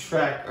a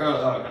track,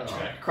 not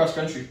track,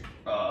 cross-country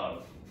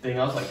thing.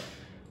 I was like,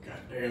 God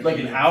damn, like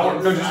an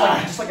hour, no,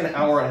 just like an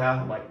hour and a half.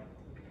 I'm like,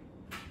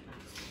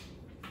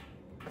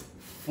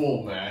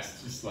 full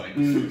mass, just like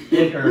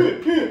it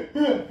hurt.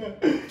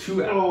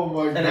 2 hours. Oh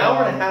my god. An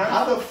hour and a half.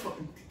 How the fuck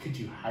could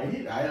you hide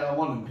it? I don't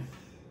want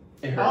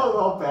to. It hurt.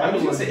 How bad? I'm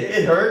just gonna say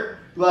it hurt.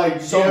 Like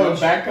so so much.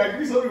 a backpack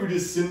or something. We were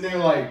just sitting there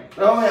like.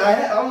 Oh man,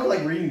 I was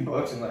like reading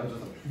books and I was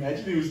just like.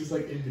 Imagine it was just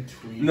like in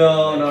between.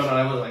 No,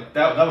 I wasn't like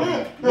that. That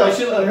would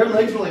no. Her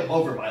legs were like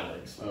over my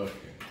legs. Okay.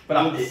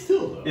 But it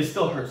still though. It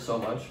still hurts so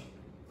much.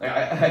 Like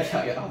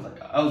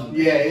I was.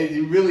 Yeah,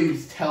 it really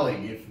is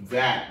telling if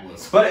that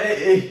was. But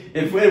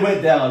it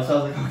went down, so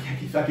I was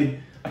like, okay,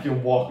 I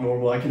can walk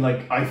normal. I can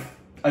like I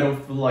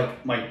don't feel like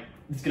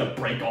it's gonna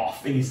break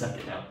off any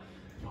second now.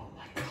 Oh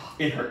my god.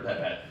 It hurt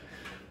that bad.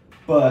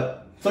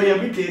 But so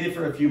yeah, we dated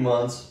for a few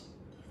months.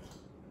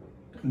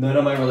 None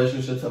of my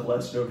relationships have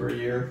lasted over a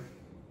year.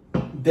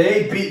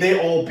 They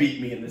all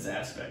beat me in this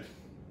aspect.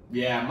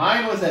 Yeah,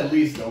 mine was at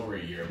least over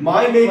a year.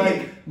 Mine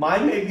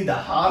may be the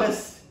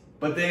hottest,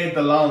 but they ain't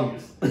the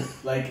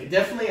longest. Like,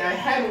 definitely, I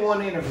had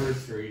one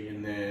anniversary,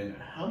 and then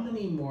how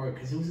many more?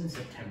 Because it was in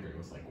September. It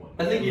was like what?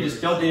 I think you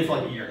just y'all dated for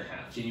like a year and a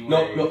half.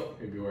 January, No.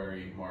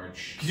 February,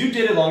 March. Because you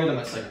dated longer than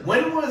my second.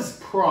 When was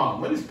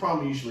prom? When is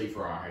prom usually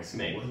for our high school?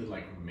 May. Was it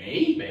like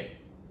May? May.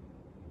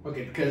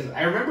 Okay, because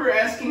I remember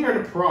asking her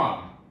to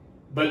prom,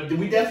 but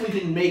we definitely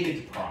didn't make it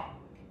to prom.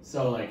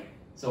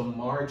 So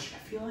March. I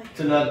feel like.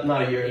 So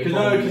not a year.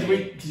 Because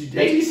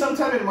maybe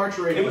sometime in March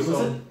or April. It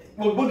was.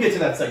 We'll get to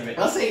that segment.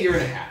 I'll say a year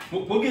and a half.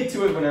 We'll get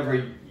to it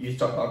whenever you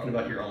start talking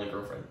about your only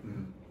girlfriend.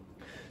 Mm-hmm.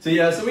 So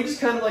yeah, so we just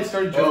kind of like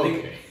started drifting.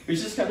 Okay. We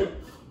just kind of.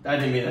 I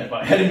didn't mean that,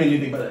 but I didn't mean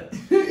anything by that.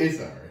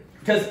 It's alright.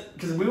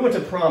 Because we went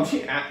to prom,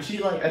 she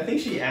like I think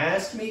she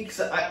asked me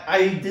because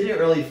I didn't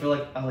really feel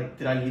like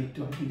do I need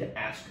to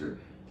ask her?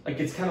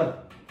 Like it's kind of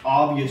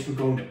obvious we're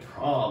going to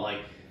prom.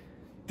 Like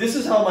this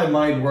is how my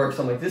mind works.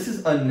 I'm like this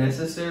is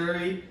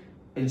unnecessary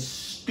and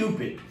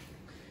stupid.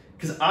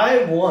 Because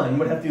I, one,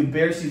 would have to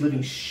embarrass the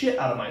living shit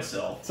out of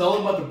myself. It's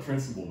all about the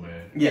principle,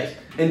 man. Yes.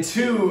 And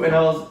two, and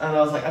I was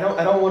like, I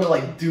don't want to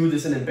like do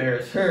this and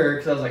embarrass her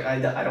because I was like,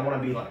 I don't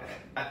want to be like,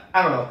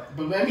 I don't know.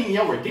 But I mean,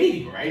 yeah, we're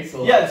dating, right?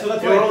 So yeah, so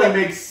that's it why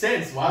only makes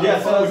sense. Why?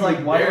 Yeah, so I was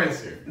like, why do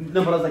her?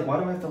 No, but I was like, why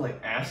do I have to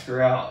like ask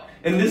her out?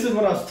 And this is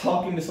when I was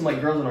talking to some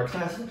like girls in our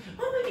class. Like,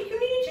 oh, maybe you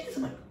need to do this.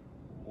 I'm like,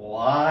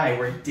 why?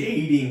 We're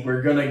dating.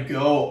 We're gonna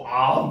go.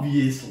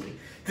 Obviously,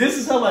 this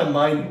is how my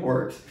mind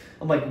works.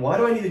 I'm like, why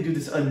do I need to do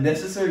this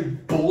unnecessary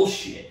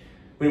bullshit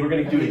when we're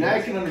gonna do it?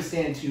 I can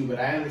understand too, but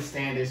I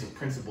understand there's a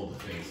principle to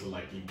things. So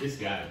like, you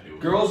just gotta do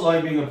it. Girls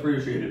like being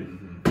appreciated,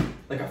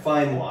 like a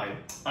fine wine.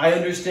 I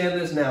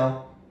understand this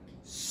now.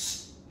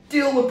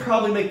 Still would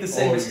probably make the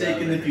same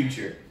mistake in the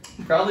future.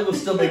 Probably will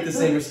still make the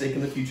same mistake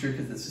in the future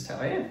because this is how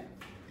I am.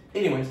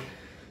 Anyways,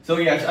 so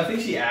yeah, I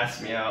think she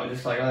asked me out.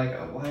 Just like,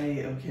 oh,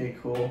 why? Okay,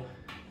 cool.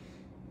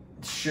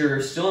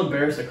 Sure. Still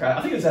embarrassed the crowd.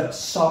 I think it was at a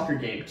soccer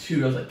game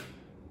too. I was like,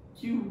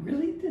 you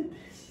really did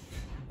this?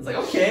 I was like,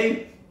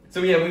 okay.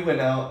 So yeah, we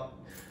went out.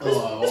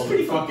 It's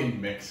pretty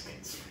fucking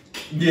Mexicans.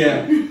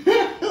 Yeah.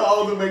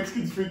 All the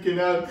Mexicans freaking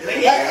out.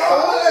 Like,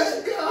 oh,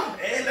 let's go.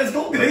 Hey, let's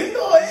go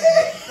gringo,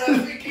 eh?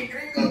 That freaking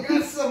gringo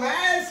got some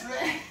ass,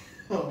 man.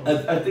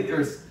 I think there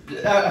was.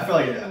 I feel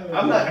like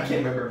I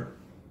can't remember.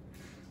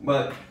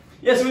 But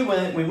yeah, so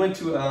we went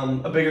to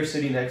a bigger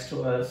city next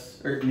to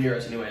us or near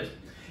us, anyways.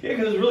 Yeah,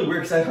 because it was really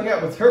weird. Because I hung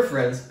out with her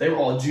friends. They were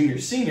all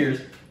juniors, seniors,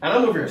 and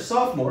I'm over here a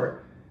sophomore.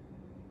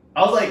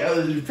 I was like,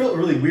 it felt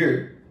really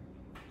weird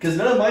because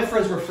none of my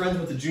friends were friends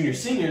with the junior,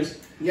 seniors.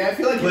 Yeah, I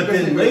feel like but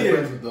then later,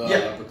 friends with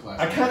the upper class.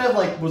 I kind of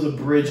like was a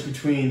bridge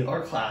between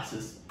our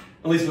classes,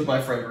 at least with my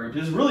friend group. It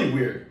was really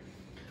weird.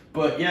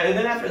 But yeah, and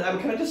then after that,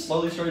 we kind of just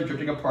slowly started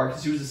drifting apart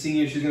because she was a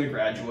senior, she was going to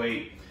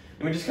graduate,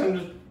 and we just kind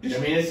of just.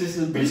 I mean, it's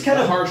just kind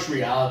of harsh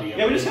reality.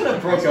 Yeah, we just kind of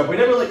broke up. We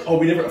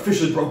never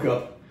officially broke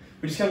up.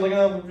 We just kind of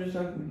like, we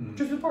just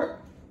drifted apart.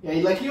 Yeah,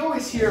 like you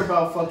always hear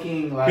about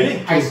fucking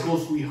like high school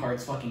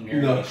sweethearts fucking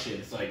marrying and shit.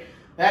 It's like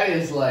that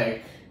is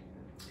like.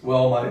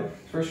 Well, my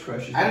first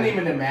crush is. I don't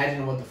even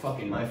imagine what the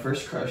fucking. My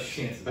first crush.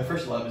 My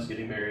first love is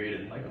getting married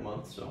in like a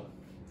month, so.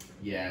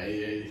 Yeah,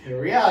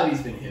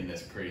 reality's been hitting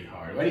us pretty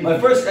hard. My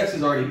first ex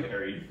is already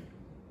married.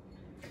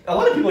 A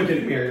lot of people are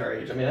getting married our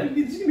age. I mean,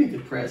 it's gonna be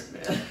depressed,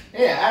 man.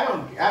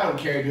 Yeah, I don't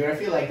care, dude. I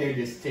feel like they're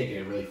just taking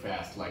it really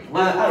fast. Like,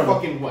 we're I don't know.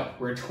 fucking what?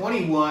 We're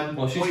 21,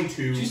 Well,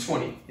 22. She's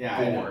 24. Yeah,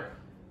 I know.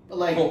 But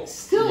like,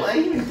 still, I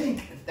even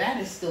think that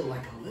is still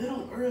like a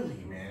little early,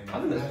 man. I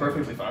think that's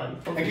perfectly fine.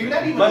 Like, you're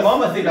not even. My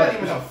mom, I think, not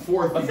even a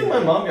fourth. I think my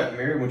mom got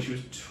married when she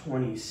was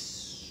 20.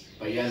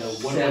 But yeah,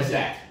 when was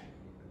that?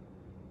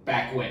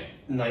 Back when?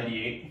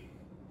 98.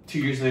 2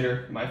 years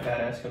later, my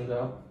fat ass comes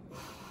out.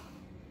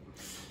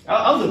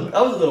 I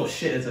was a little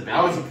shit as a baby.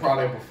 I was a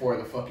product before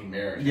the fucking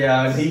marriage.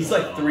 Yeah, and he's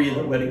like 3 in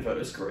the wedding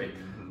photos. Great.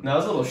 No, I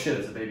was a little shit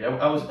as a baby.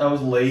 I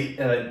was late,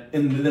 and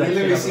then I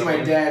literally see my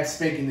dad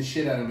spanking the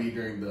shit out of me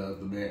during the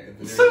marriage.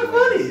 It's so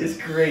funny. It's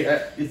great.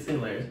 It's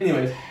hilarious.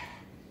 Anyways,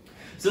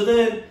 so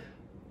then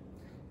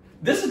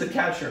this is the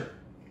catcher,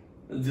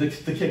 the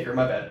kicker.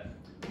 My bad.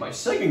 My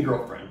second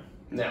girlfriend.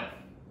 Now,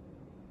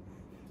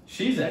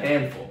 she's a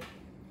handful.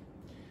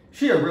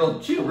 She a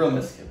real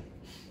Mexican.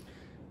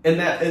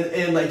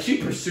 And like she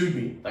pursued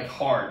me like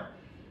hard.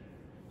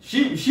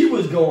 She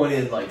was going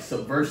in like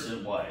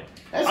subversive way.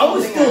 I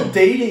was still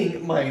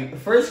dating my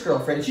first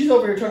girlfriend. She's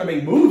over here trying to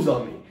make moves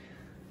on me.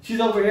 She's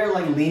over here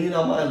like leaning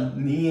on my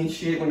knee and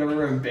shit whenever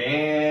we're in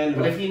band.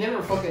 But if you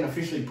never fucking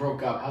officially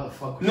broke up, how the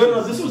fuck was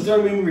No, this was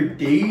during when we were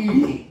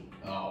dating.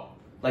 Oh.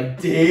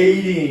 Like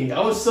dating. I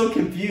was so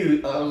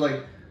confused. I was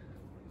like,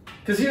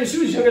 because she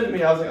was younger than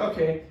me. I was like,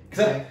 okay.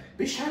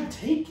 Bitch, trying to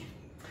take it.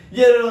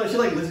 Yeah, no. She's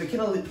like, listen, can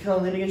I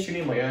lean against your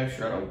knee? I'm like, yeah,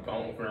 sure, I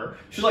don't care.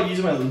 She's like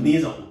using my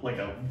knees on like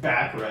a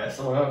backrest.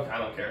 I'm like, okay, I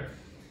don't care.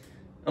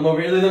 I'm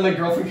over here, and then my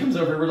girlfriend comes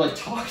over, we're like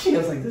talking. I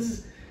was like,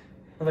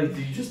 I'm like,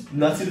 do you just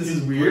not see this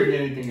is weird?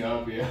 Bring anything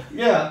up, yeah.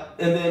 Yeah,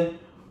 and then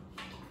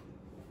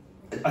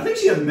I think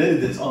she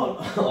admitted this on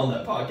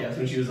that podcast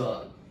when she was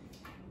on.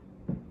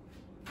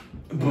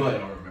 But I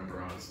don't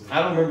remember, honestly.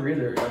 I don't remember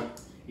either.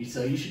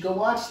 So you should go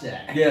watch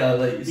that. Yeah,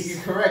 like you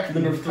can correct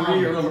number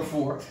 3 or number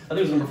 4. I think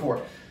it was number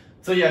 4.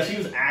 So yeah, she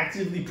was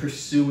actively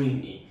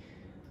pursuing me,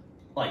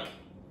 like,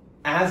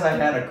 as I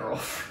had a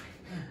girlfriend,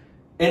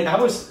 and I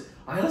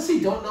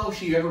honestly don't know if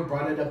she ever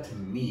brought it up to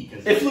me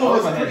because I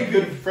was pretty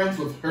good friends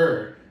with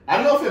her. I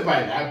don't know if it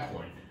by that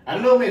point. I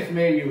don't know if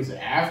maybe it was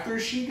after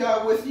she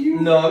got with you.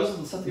 No, it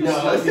was something. No,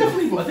 it was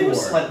definitely before. I think it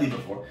was slightly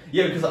before.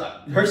 Yeah, because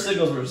her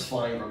signals were just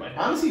flying over my head.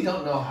 I honestly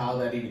don't know how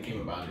that even came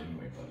about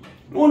anyway.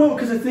 But well, no,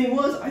 because the thing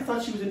was, I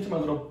thought she was into my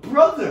little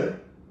brother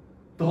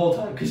the whole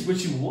time. Because when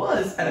she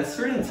was at a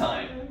certain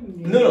time.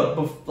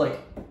 No, like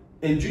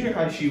in junior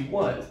high she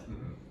was,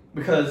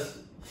 because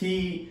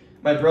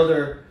my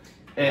brother,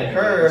 and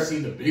her. I've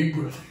seen the big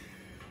brother.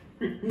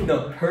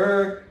 No,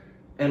 her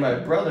and my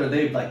brother,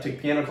 they like took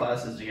piano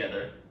classes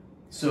together.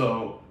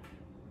 So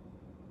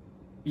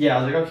yeah,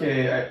 I was like,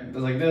 okay, I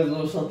was like, there's a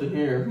little something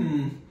here.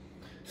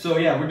 So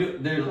yeah,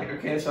 they're like,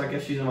 okay, so I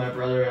guess she's my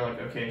brother. And I'm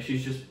like, okay,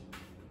 she's just.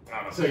 I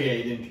don't know. So yeah,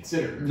 you didn't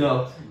consider her.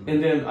 No,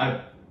 and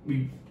then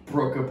we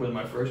broke up with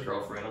my first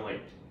girlfriend. I'm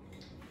like.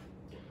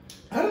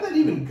 How did that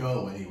even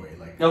go anyway?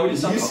 Like, no, we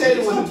just stopped. You said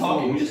it wasn't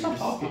talking. We just stopped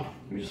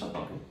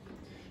talking.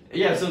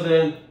 Yeah. So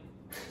then,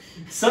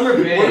 summer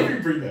What band. if you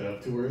bring that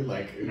up to her?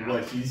 Like,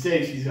 what she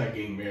said? She's not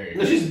getting married.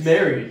 No, she's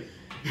married.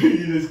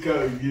 You just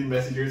go. You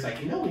message her. It's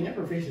like, we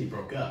never officially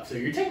broke up, so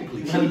you're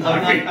technically. I'm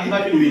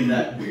not gonna be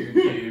that weird,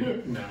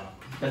 dude. No.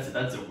 That's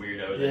a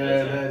weirdo.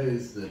 Yeah, that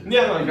is.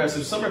 Yeah, no, guys.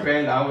 So summer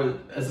band, I was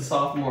as a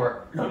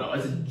sophomore. No, when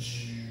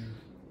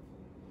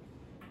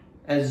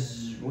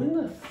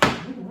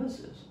was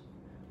this?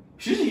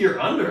 She's a year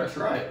under us,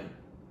 right?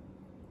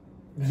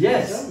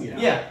 Yes. So, yeah.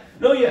 Yeah.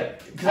 No, yeah.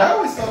 I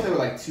always thought they were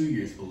like 2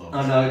 years below.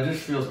 Oh no, it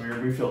just feels weird.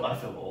 I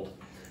feel old.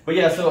 But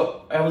yeah,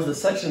 so I was the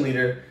section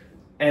leader,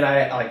 and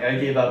I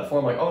gave out a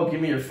form like, oh, give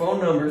me your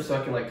phone number so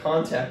I can like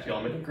contact you.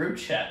 I'll make a group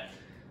chat.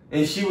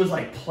 And she was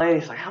like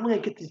playing. She's like, how am I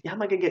gonna get these? How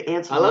am I gonna get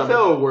answers? I love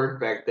how it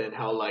worked back then.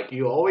 How like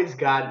you always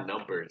got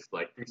numbers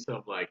like through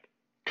some like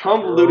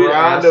convoluted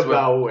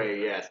roundabout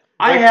way. Yes,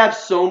 I like, have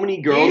so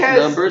many girls'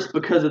 numbers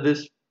because of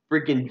this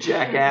freaking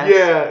jackass.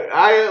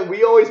 Yeah,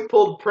 we always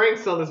pulled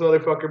pranks on this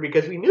motherfucker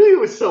because we knew he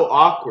was so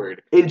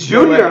awkward. In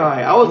junior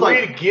high, I was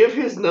like, we'd give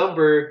his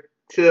number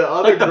to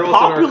other like the girls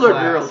popular in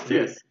our class. girls too.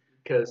 Yes,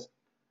 because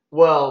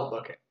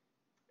okay,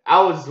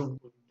 I was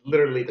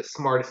literally the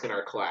smartest in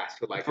our class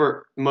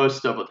for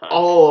most of the time,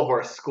 all of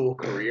our school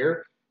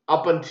career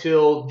up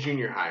until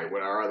junior high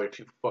when our other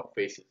two fuck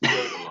faces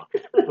came along.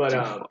 But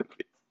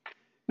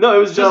no, it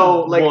was just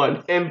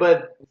one.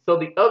 So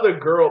the other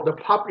girl, the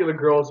popular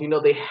girls,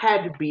 they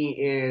had to be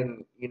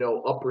in,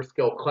 upper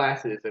scale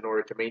classes in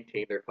order to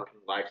maintain their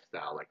fucking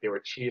lifestyle. Like they were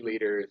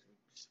cheerleaders,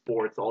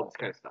 sports, all this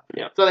kind of stuff.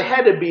 Yeah. So they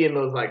had to be in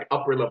those like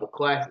upper level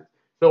classes.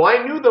 So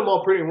I knew them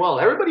all pretty well.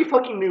 Everybody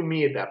fucking knew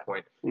me at that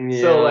point.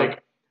 Yeah. So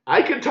like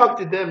I could talk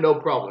to them no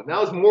problem. That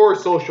was more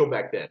social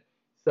back then.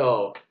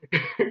 So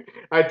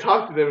I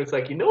talked to them. It's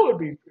like, it'd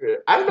be.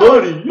 I don't know.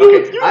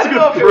 Buddy, I don't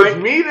know if it was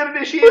me that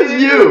initiated it.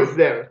 you. Or it was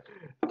them.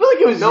 I feel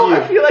like it was you.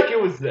 I feel like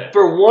it was them.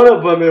 For one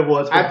of them, it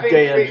was. I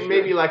think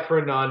maybe like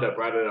Fernanda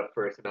brought it up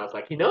first, and I was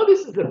like,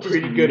 this is a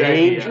pretty good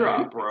idea. Name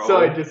drop, bro. So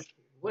I just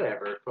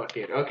whatever,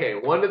 fucking okay.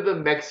 One of the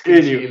Mexican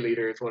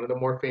cheerleaders, one of the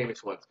more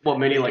famous ones. Well,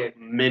 many of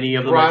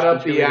them brought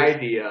up the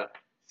idea.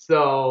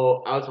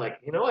 So I was like,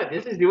 you know what?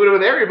 This is doing it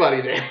with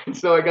everybody then.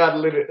 So I got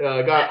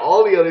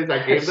all the others.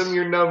 I gave them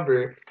your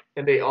number,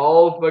 and they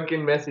all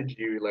fucking messaged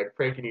you, like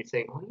pranking you,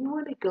 saying, "Oh, you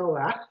want to go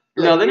out?"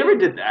 Like, no, they never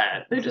did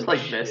that. They just like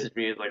messaged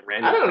me as like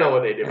random. I don't know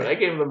what they did, but I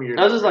gave them your.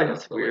 I was just like,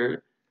 that's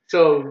weird.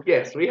 So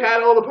yes, we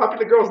had all the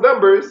popular girls'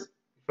 numbers.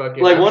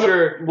 Fucking, like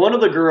I'm one of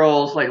the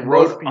girls like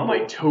wrote on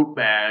my tote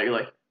bag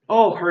like,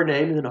 oh, her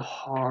name is in a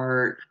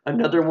heart.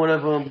 Another one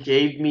of them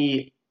gave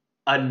me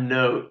a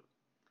note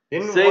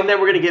saying that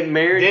we're gonna get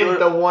married. Didn't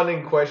the one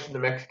in question, the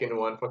Mexican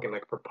one, fucking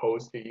like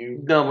propose to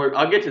you? No,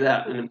 I'll get to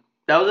that. And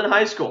that was in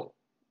high school.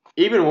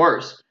 Even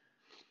worse.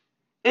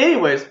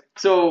 Anyways,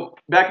 so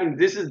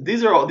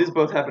these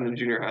both happened in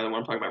junior high. The one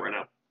I'm talking about right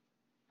now.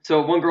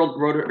 So one girl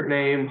wrote her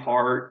name,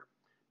 heart.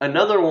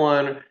 Another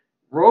one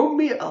wrote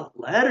me a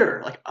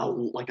letter,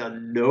 like a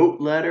note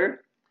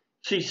letter.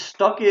 She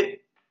stuck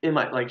it in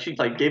my she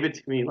gave it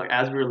to me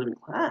as we were leaving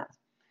class,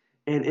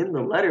 and in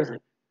the letter it's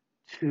like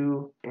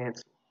to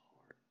Ansel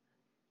heart.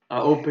 I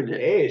opened it.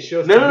 Hey, it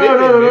shows no.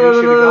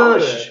 No.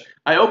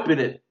 I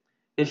opened it,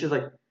 and she's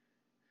like,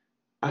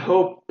 I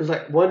hope it's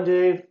like one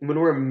day when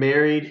we're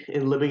married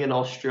and living in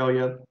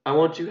Australia, I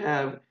want to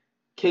have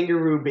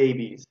kangaroo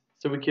babies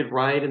so we could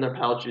ride in their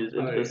pouches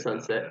into the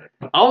sunset.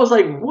 I was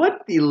like,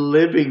 what the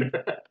living?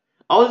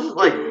 I was just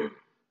like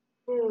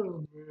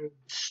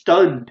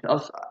stunned. I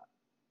was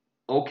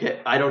okay.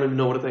 I don't even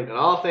know what to think. And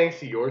all thanks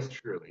to yours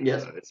truly.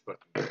 Yes, it's fucking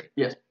great.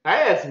 Yes, I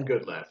had some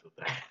good laughs with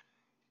that.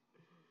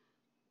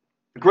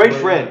 Great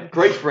friend.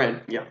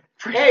 Yeah.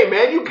 Hey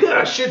man, you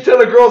got a shit ton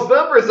of girls'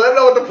 numbers. I don't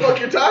know what the fuck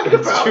you're talking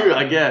about. That's true,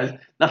 I guess.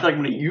 Not like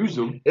I'm gonna use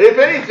them. If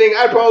anything,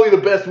 I'm probably the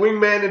best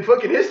wingman in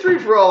fucking history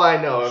for all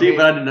I know. But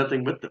I did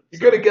nothing with them.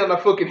 You're gonna get on a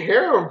fucking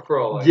harem for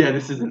all I know. Yeah,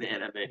 this is an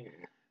anime.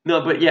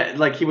 No, but yeah,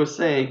 like he was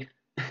saying,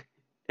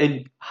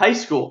 in high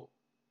school,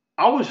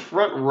 I was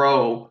front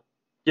row.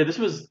 Yeah, this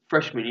was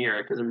freshman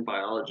year because I'm in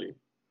biology.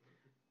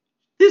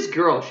 This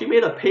girl, she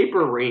made a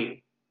paper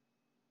ring.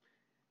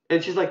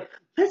 And she's like,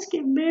 let's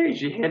get married.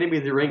 She handed me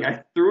the ring.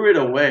 I threw it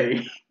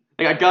away.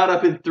 I got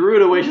up and threw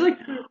it away. She's like,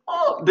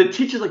 oh, the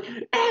teacher's like,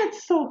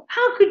 Ansel,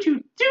 how could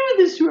you do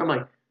this to her? I'm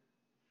like,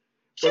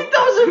 she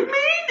doesn't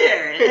mean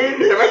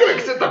it. Am I going to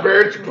accept the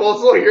marriage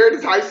proposal here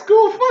in high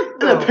school?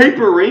 Fuck no. The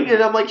paper ring.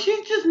 And I'm like,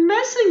 she's just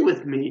messing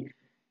with me.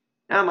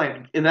 And I'm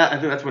like, I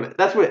think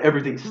that's when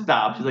everything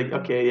stopped. She's like,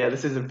 okay, yeah,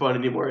 this isn't fun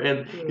anymore.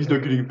 And he's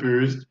not getting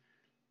embarrassed.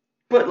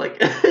 But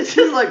it's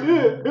just like,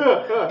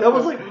 that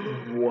was like,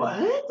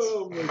 what?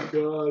 Oh my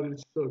god,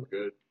 it's so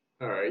good.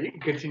 Alright, you can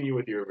continue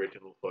with your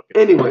original fucking.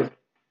 Anyways,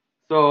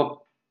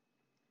 so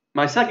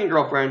my second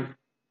girlfriend,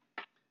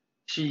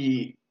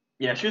 she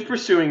was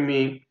pursuing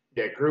me.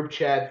 Yeah, group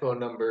chat, phone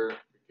number.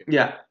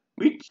 Yeah,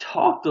 we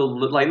talked a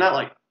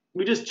little,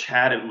 we just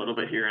chatted a little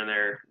bit here and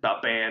there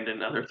about band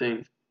and other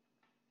things.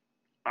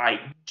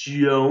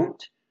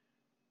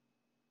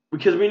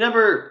 Because we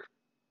never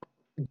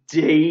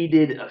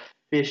dated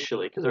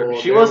officially,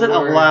 because she wasn't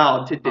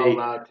allowed to date.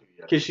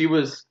 Because she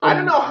was. I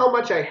don't know how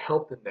much I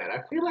helped in that.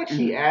 I feel like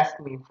she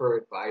asked me for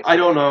advice. I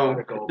don't know.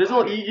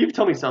 You can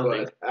tell me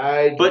something.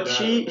 But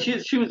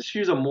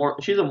she's a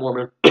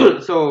Mormon,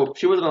 so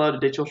she wasn't allowed to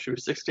date till she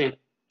was 16.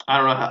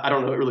 I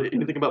don't know really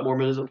anything about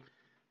Mormonism.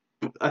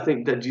 I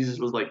think that Jesus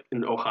was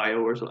in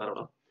Ohio or something. I don't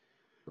know.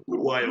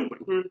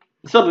 Wyoming,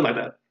 something like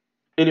that.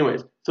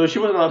 Anyways, so she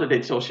wasn't allowed to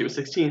date till she was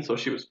 16. So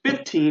she was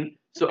 15.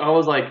 So I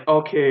was like,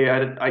 okay,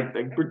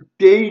 we're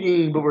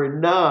dating, but we're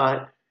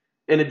not.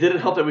 And it didn't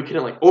help that we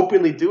couldn't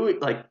openly do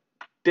it,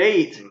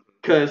 date,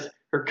 because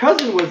her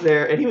cousin was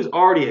there and he was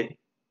already a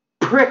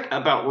prick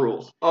about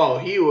rules. Oh,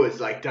 he was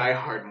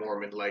diehard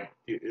Mormon.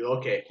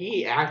 Okay,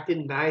 he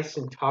acted nice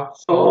and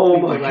talked. Oh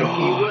my god,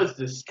 he was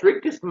the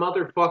strictest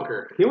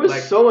motherfucker. He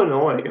was so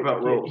annoying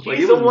about rules.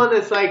 He's the one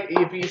that's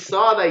if he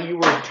saw that you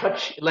were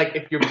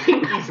if your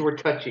pinkies were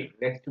touching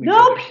next to each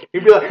other,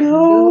 he'd be like,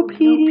 no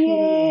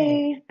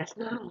PDA. That's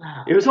not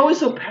allowed. It was always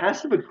so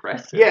passive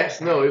aggressive.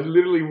 Yes, no, it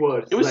literally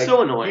was. It was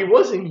so annoying. He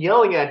wasn't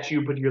yelling at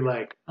you, but you're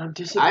like, I'm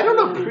disappointed. I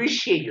don't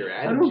appreciate your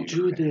attitude. I don't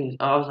do this.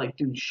 I was like,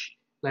 dude,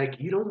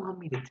 you don't want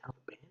me to tell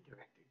the band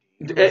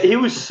director. He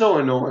was so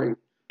annoying.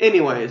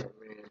 Anyways,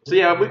 so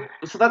yeah,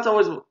 so that's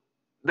always.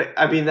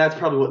 That's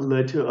probably what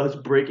led to us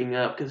breaking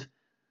up. Because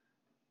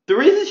the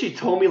reason she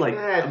told me,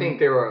 I think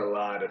there were a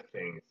lot of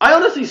things. I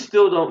honestly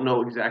still don't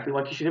know exactly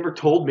why. Because she never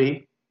told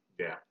me.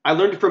 Yeah. I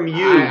learned from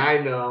you. I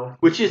know.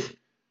 Which is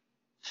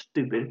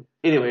stupid.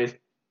 Anyways,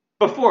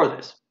 before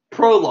this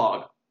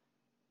prologue.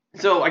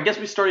 So I guess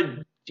we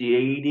started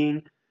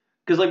dating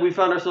because we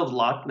found ourselves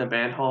locked in a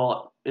band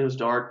hall. It was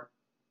dark.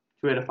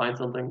 We had to find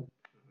something.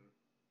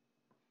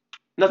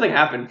 Nothing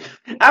happened.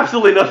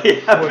 Absolutely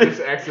nothing happened. What,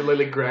 just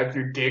accidentally grabbed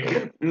your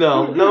dick?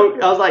 No.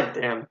 I was like,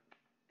 damn,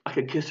 I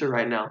could kiss her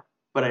right now,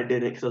 but I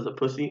didn't because I was a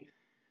pussy.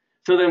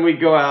 So then we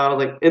go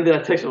out, and then I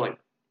text her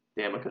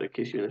damn, I could have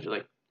kissed you, and she's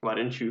like, why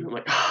didn't you? I'm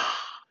like,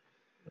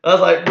 I was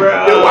like,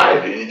 bro,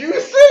 why did you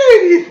say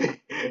anything.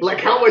 Like,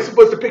 how am I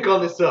supposed to pick all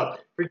this up?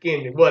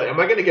 Freaking, what? Am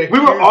I going to get We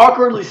accused? were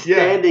awkwardly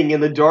standing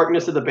in the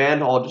darkness of the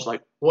band hall, just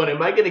like, What,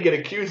 am I going to get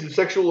accused of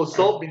sexual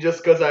assault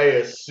just because I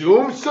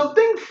assumed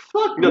something?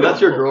 Fuck no,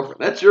 that's your girlfriend.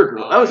 That's your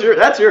girl.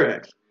 That's your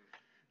ex.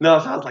 No,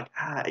 so I was like,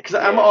 because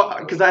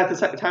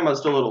at the time I was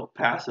still a little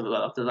passive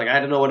about it. Like, I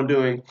didn't know what I'm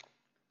doing.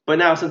 But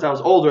now, since I was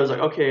older, I was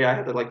like, okay, I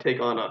have to like take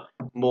on a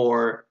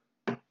more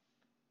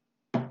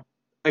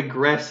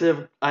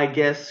aggressive, I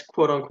guess,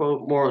 quote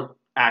unquote, more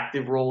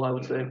active role, I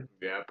would say.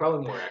 Yeah,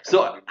 probably more active.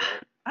 So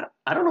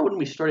I don't know when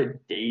we started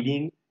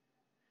dating.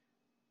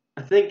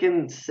 I think I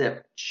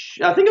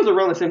think it was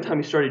around the same time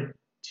we started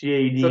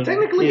dating. So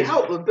technically,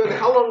 how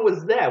long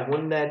was that?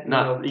 When that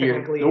Not a year.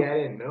 technically Nope. had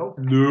in? No,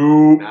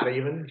 Nope. not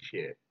even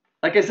shit.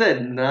 Like I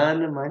said,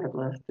 none of mine have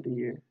lasted a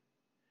year.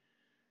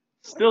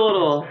 Still a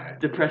little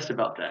depressed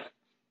about that.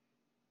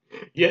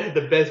 You had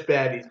the best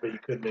baddies, but you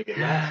couldn't make it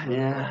last.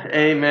 Yeah.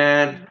 Hey,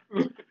 man.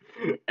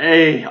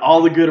 Hey,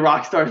 all the good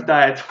rock stars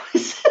die at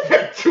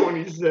 27.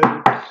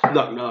 27.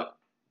 No.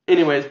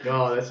 Anyways.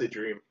 No, that's a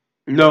dream.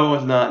 No,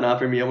 it's not. Not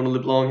for me. I want to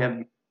live long,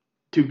 have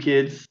 2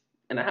 kids,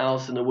 and a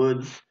house in the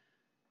woods,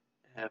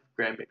 have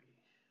grandbaby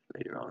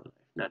later on.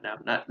 Not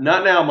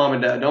now, Mom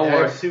and Dad. Don't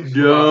worry.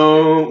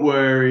 Don't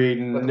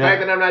worry. But the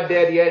fact that I'm not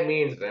dead yet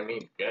means,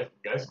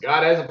 guess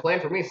God has a plan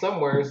for me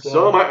somewhere.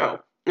 So am I.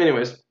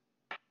 Anyways,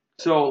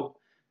 so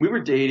we were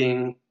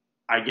dating,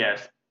 I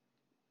guess.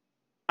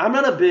 I'm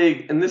not a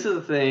big, and this is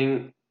the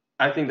thing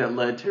I think that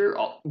led to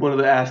one of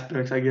the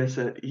aspects, I guess,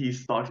 that he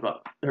talks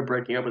about her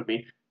breaking up with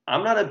me.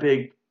 I'm not a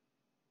big,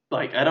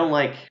 like, I don't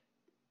like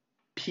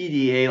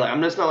PDA. Like,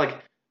 I'm just not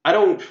like, I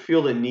don't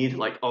feel the need to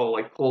like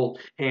hold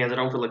hands. I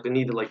don't feel like the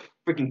need to like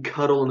freaking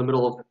cuddle in the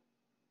middle of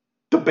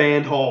the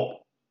band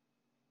hall.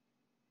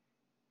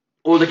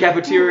 Or the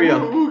cafeteria.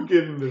 We'll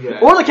get into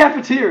that. Or the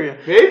cafeteria.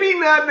 Maybe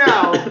not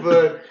now,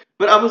 but...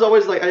 But I was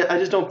always like, I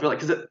just don't feel like,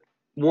 because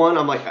one,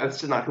 I'm like, that's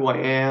just not who I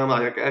am.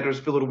 Like, I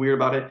just feel a little weird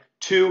about it.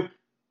 2,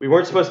 we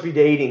weren't supposed to be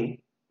dating,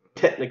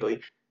 technically.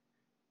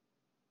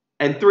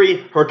 And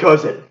 3, her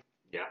cousin.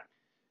 Yeah.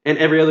 And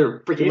every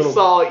other freaking He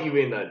saw you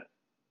in a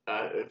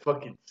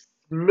fucking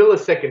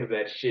millisecond of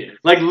that shit.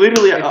 Like,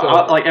 literally,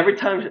 like, every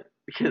time,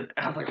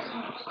 I was like,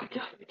 oh my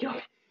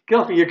God, get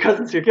off me, your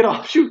cousin's here, get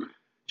off, shoot,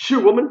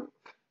 woman.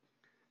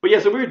 But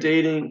yeah, so we were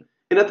dating,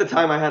 and at the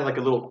time I had like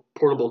a little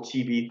portable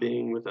TV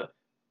thing with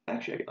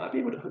actually, I'd be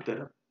able to hook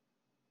that up.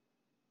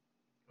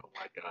 Oh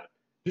my God.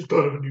 Just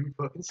thought of a new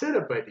fucking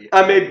setup idea.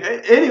 I mean,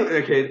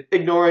 anyway, okay,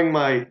 ignoring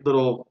my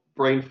little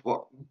brain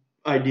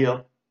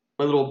idea,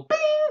 my little bing.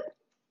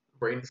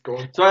 Brain's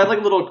going. So I had like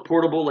a little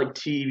portable like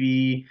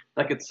TV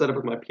I could set up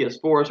with my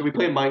PS4, so we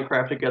played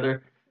Minecraft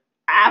together.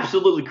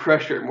 Absolutely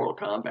crushed her at Mortal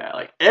Kombat,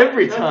 like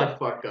every time. Shut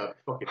the fuck up.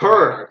 Fucking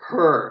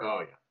Her. Oh,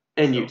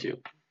 yeah. And you too.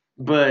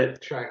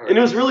 But, and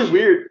it was really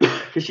weird,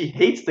 because she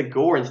hates the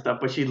gore and stuff,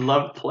 but she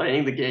loved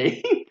playing the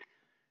game,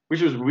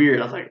 which was weird.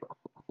 I was like,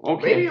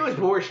 okay. Maybe it was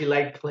more she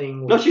liked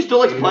playing with No, she still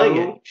likes playing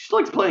it. She still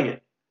likes playing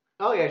it.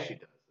 Oh, yeah, she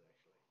does.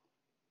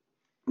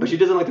 But she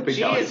doesn't like the big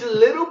She is a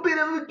little bit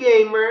of a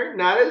gamer,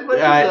 not as much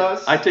as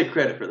us. I take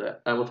credit for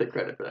that. I will take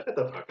credit for that. Shut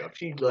the fuck up.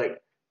 She,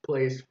 like,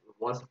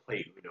 wants to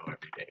play Uno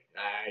every day.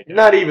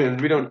 Not even.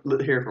 We don't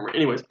hear from her.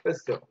 Anyways. But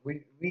still,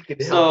 we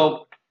could help.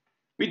 So,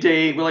 we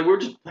date. We're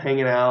just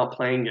hanging out,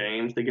 playing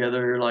games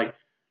together, like,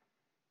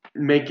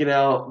 making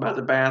out about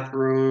the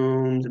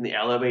bathrooms and the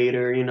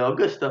elevator,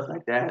 good stuff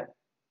like that.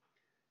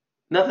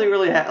 Nothing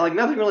really happened.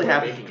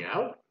 Making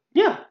out?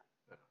 Yeah.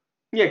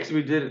 Yeah, because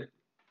we did it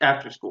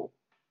after school.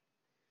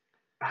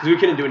 Because we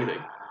couldn't do anything.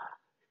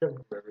 I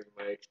remember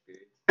my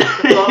experience.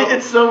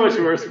 It's so much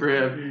worse for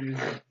him.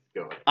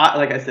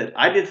 Like I said,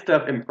 I did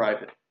stuff in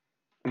private.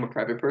 I'm a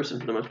private person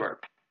for the most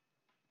part.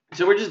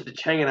 So we're just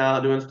hanging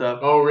out, doing stuff.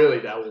 Oh, really?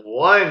 That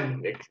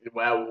one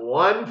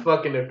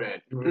fucking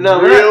event. No,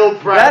 we're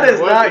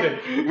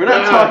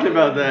not talking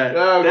about that.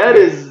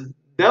 Okay.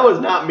 That was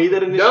not me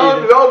that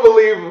initiated. Don't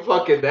believe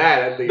fucking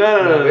that, at least.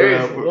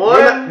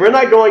 No. We're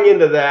not going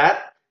into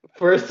that.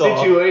 First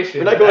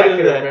situation. We're not going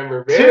into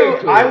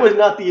that. 2, I was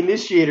not the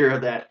initiator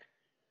of that.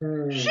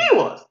 She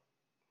was.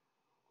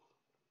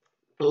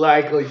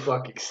 Likely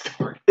fucking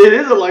story. It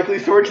is a likely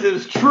story because it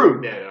was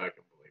true. Yeah, no, I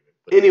can believe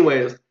it.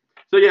 Anyways,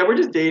 so yeah, we're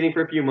just dating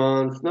for a few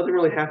months. Nothing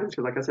really happens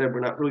because, like I said, we're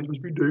not really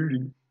supposed to be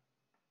dating.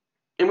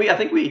 And I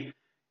think we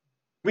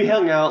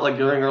hung out like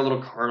during our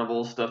little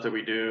carnival stuff that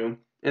we do,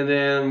 and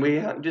then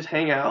we just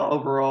hang out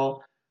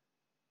overall.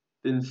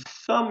 Then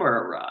summer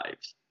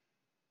arrives.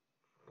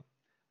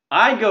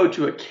 I go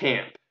to a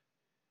camp.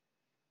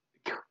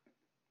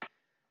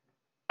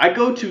 I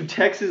go to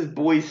Texas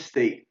Boys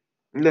State.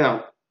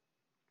 Now,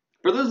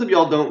 for those of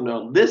y'all don't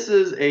know, this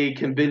is a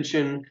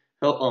convention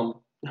held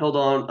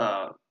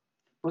on.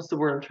 What's the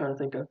word I'm trying to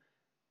think of?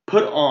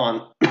 Put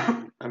on.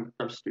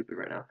 I'm stupid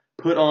right now.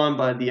 Put on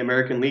by the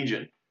American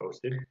Legion.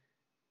 Hosted.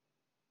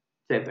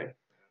 Same thing.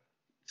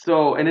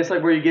 So, and it's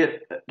like where you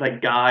get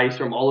like guys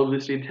from all over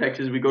the state of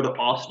Texas. We go to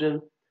Austin.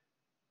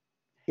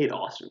 Hate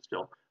Austin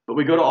still. But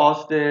we go to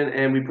Austin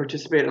and we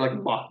participate in like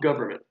mock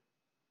government.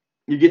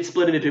 You get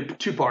split into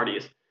 2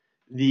 parties.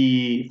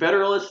 the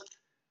Federalists,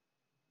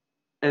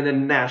 and the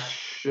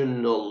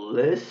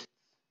Nationalists.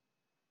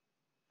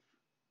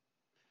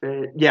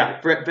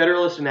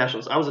 Federalists and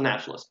Nationalists. I was a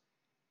Nationalist.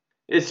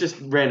 It's just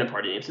random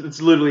party names.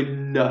 It's literally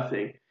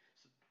nothing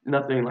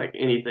like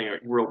anything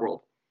like real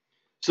world.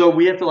 So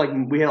we had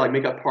to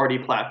make up party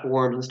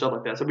platforms and stuff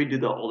like that. So we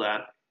did all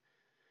that.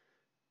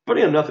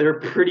 Funny enough, they were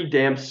pretty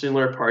damn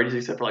similar parties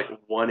except for like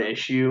one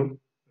issue,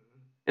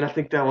 and I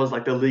think that was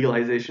like the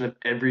legalization of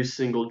every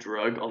single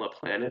drug on the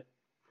planet.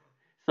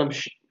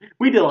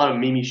 We did a lot of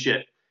meme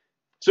shit.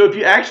 So if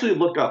you actually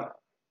look up,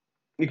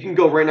 you can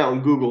go right now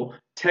and Google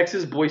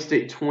Texas Boy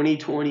State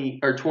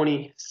 2020 or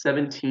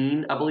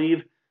 2017, I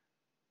believe,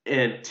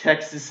 and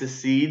Texas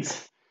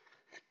secedes.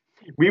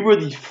 We were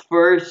the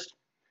first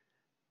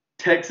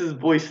Texas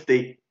Boy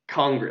State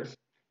Congress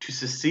to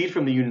secede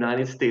from the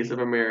United States of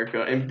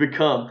America and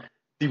become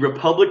the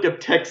Republic of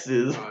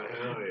Texas. Oh,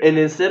 hell yeah. And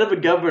instead of a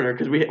governor,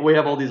 because we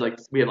have all these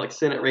we have like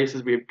Senate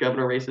races, we have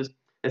governor races.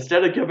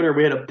 Instead of governor,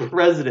 we had a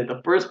president, the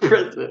first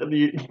president of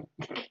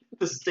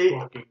the state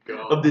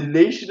of the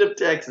nation of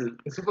Texas.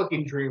 It's a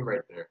fucking dream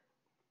right there.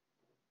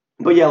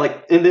 But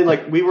yeah, and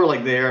then we were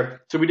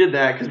there, so we did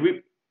that because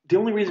the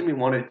only reason we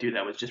wanted to do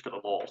that was just for the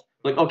lulz.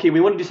 Okay,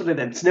 we want to do something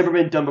that's never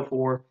been done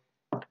before.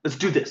 Let's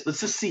do this. Let's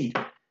secede.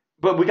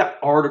 But we got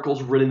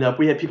articles written up.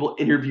 We had people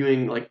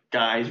interviewing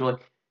guys. We're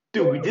like,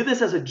 dude, we did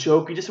this as a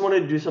joke. We just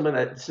wanted to do something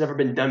that's never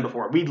been done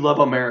before. We love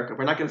America.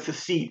 We're not going to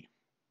secede.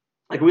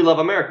 We love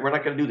America. We're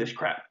not going to do this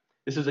crap.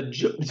 This is a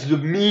joke. This is a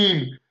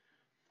meme.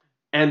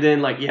 And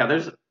then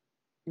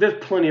there's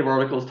plenty of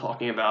articles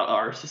talking about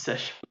our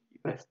secession.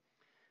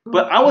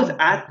 But I was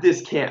at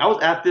this camp. I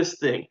was at this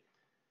thing.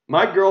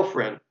 My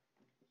girlfriend,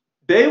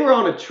 they were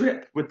on a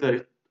trip with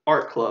the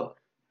art club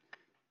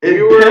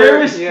in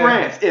Paris,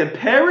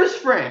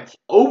 France,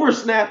 over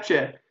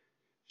Snapchat.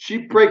 She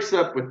breaks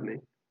up with me.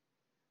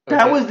 Okay.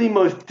 That was the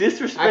most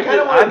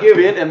disrespectful I've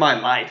been in my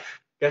life.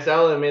 Guess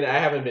I'll admit I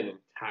haven't been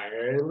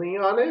entirely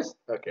honest.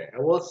 Okay, I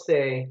will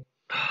say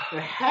I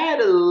had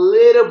a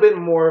little bit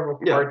more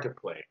of a part to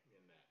play in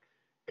that.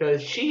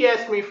 Because she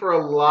asked me for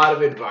a lot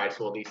of advice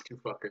while these two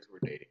fuckers were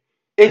dating.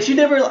 And she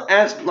never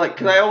asked,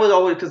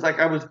 because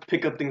I would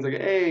pick up things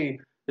hey,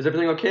 is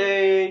everything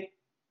okay?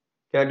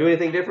 Can I do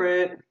anything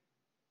different?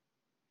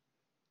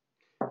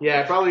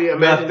 Yeah, I probably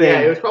imagine. Yeah,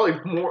 it was probably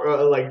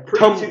more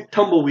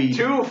tumbleweed.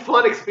 Two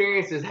fun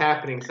experiences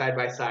happening side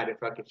by side, and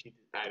fucking she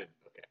decided.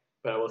 Okay,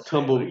 but I was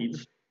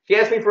tumbleweeds. She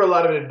asked me for a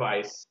lot of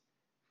advice,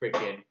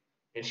 and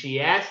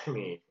she asked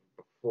me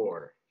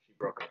before she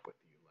broke up with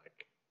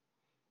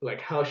you,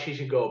 how she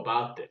should go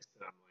about this,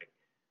 and I'm like,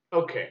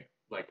 okay,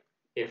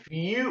 if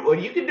you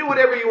can do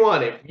whatever you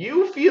want. If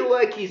you feel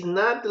like he's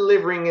not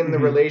delivering in the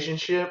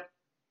relationship.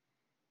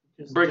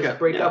 Just break up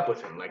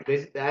with him.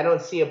 I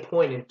don't see a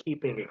point in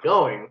keeping it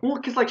going. Well,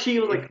 because she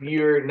was if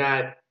you're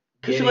not.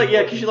 Because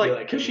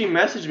she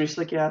messaged me. She's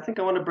like, yeah, I think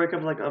I want to break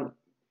up.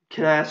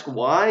 Can I ask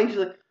why? She's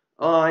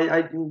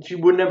like, she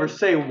would never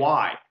say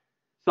why.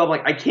 So I'm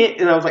like, I can't.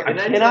 And I was like, I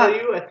cannot. Tell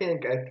you? I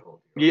think I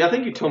told you. Yeah, I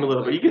think you told me a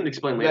little bit. You can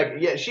explain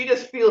later. She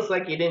just feels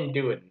like you didn't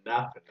do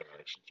enough in the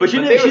relationship. But she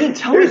didn't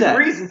tell me that.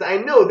 There's reasons. I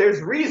know.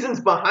 There's reasons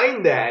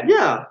behind that.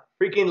 Yeah.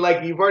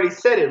 Freaking you've already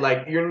said it.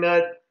 You're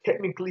not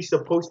technically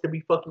supposed to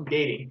be fucking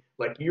dating.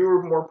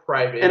 You're more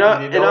private. And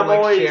I'm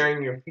always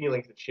sharing your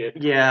feelings and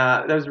shit.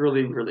 Yeah, that was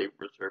really, really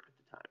reserved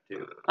at the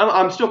time too.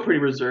 I'm still pretty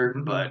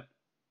reserved, but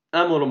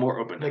I'm a little more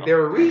open now. There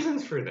were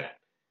reasons for that,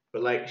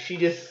 but she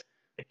just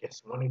I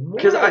guess wanted more.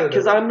 Because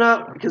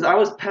I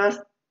was past.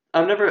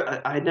 I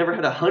never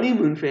had a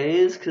honeymoon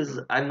phase because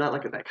I'm not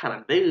that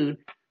kind of dude.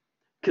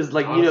 Because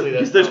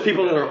because there's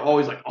people that are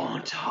always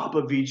on top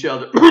of each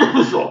other.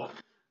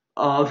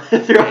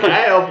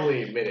 I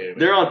openly admit it.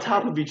 They're on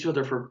top of each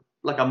other for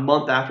a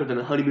month after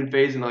the honeymoon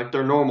phase, and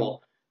they're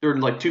normal. They're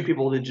two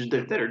people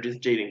that are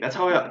just dating. That's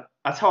how I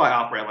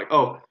operate.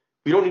 I'm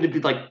we don't need to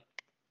be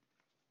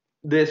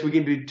this. We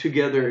can be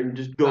together and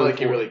just go. Not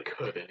you really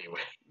could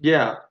anyway.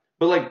 Yeah,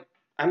 but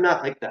I'm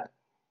not like that.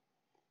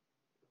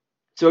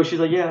 So she's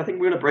like, yeah, I think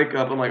we're gonna break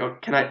up. I'm like, oh,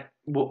 can I?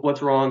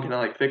 What's wrong? Can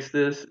I fix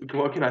this?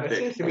 What can I fix? That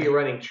seems to be a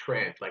running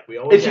trend. We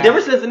always. And she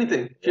never says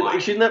anything.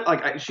 She's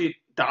never she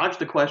dodged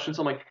the question.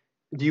 So I'm like,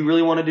 do you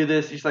really want to do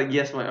this? She's like,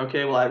 yes. I'm like,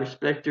 okay, well, I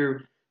respect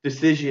your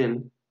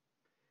decision.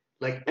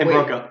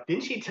 Broke up.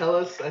 Didn't she tell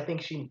us? I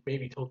think she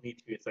maybe told me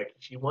too. It's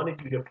she wanted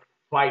you to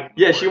fight.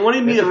 Yeah, she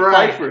wanted me to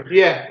fight for it.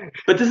 Yeah.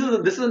 But this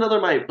is another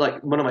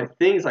one of my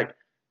things.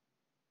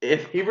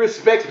 If he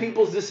respects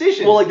people's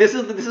decisions. Well, this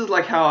is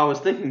how I was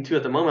thinking too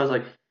at the moment. I was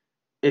like,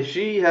 if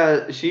she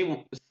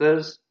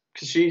says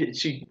cause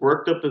she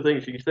worked up the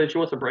thing. She said she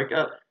wants to break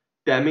up.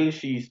 That means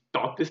she's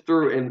thought this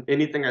through, and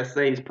anything I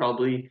say is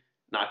probably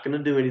not going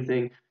to do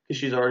anything because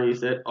she's already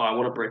said, "Oh, I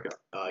want to break up."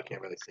 I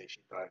can't really say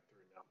she thought it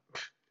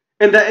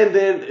through now. And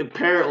then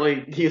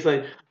apparently he's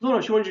like,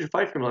 "No, she wanted you to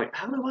fight for him." I'm like,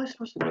 how am I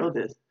supposed to know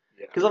this?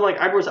 Because I'm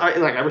I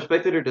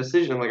respected her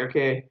decision. I'm like,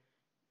 okay,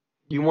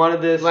 you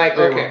wanted this.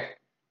 Okay.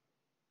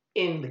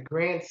 In the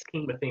grand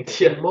scheme of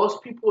things,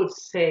 most people would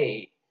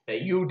say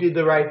that you did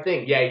the right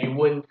thing. Yeah, you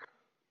wouldn't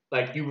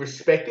like you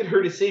respected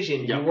her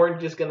decision. Yeah. You weren't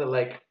just gonna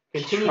like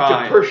continue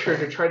Try. to push her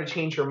to try to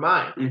change her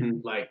mind. Mm-hmm.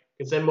 Like,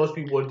 because then most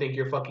people would think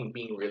you're fucking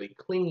being really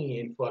clingy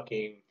and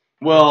fucking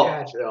Well,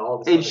 attached and all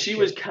this. and other she shit.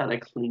 was kind of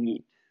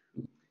clingy.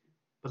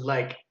 But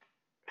like,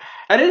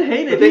 I didn't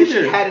hate but it then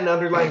either. she had an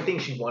underlying thing.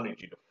 She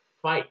wanted you to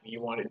fight.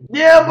 You wanted.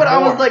 Yeah, but I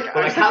was more. like,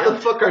 But like, how the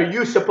fuck are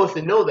you supposed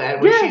to know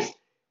that when Yeah. she's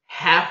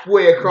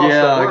halfway across the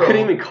Yeah, world? I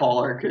couldn't even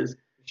call her because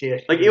Yeah,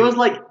 like it was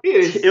like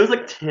is. it was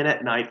like 10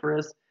 at night for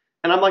us,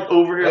 and I'm like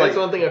over here That's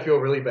like one thing I feel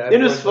really bad. It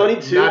for, was is, funny,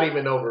 like, too. Not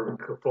even over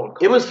phone call.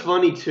 it was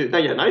funny too. No,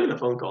 yeah, not even a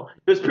phone call.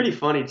 It was pretty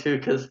funny too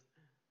because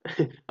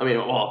I mean,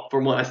 well,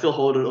 for one, I still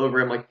hold it over.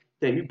 I'm like,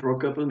 damn, you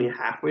broke up with me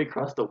halfway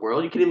across the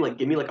world. You couldn't even like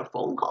give me like a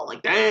phone call.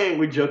 Like, dang,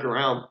 we joke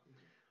around.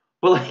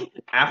 But like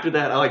after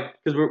that, I like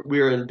because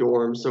we were in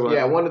dorms, so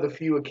Yeah, one of the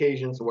few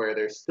occasions where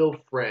they're still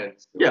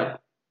friends. yeah.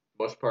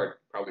 Most part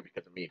probably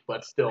because of me,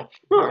 but still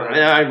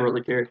I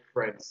really cared.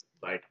 friends.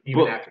 Like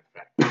even Well- after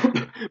the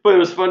fact. But it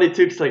was funny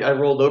too because like I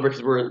rolled over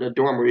because we're in a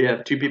dorm where we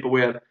have two people.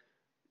 We have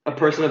a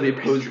person of the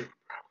opposing.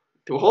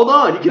 Well, hold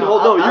on, you can No,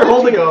 hold. I'll No, you're let you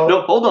holding. go.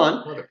 No, hold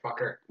on.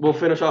 Motherfucker. We'll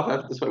finish off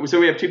after this one. So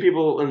we have two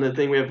people in the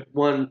thing. We have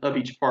one of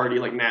each party,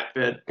 like Nat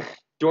Fed,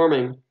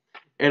 dorming,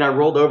 and I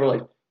rolled over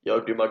like, "Yo,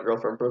 dude, my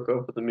girlfriend broke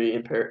up with me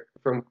in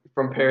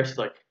from Paris." She's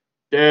like,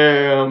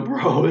 "Damn,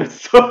 bro, that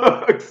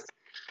sucks."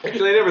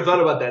 Actually, I never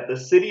thought about that. The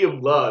city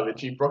of love, and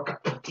she broke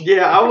up.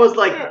 Yeah, I was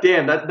like,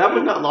 "Damn, that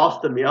was not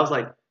lost to me." I was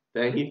like,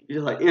 "Dang,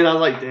 he's like," and I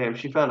was like, "Damn,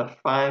 she found a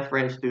fine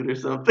French dude or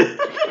something."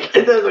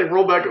 And then I like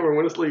rolled back over and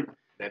went to sleep.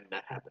 That did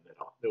not happen at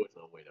all. There was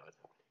no way that was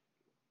happening.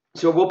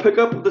 So we'll pick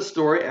up the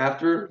story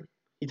after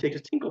he takes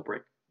his tinkle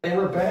break. And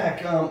we're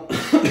back.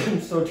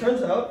 So it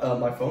turns out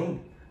my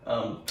phone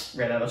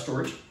ran out of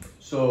storage.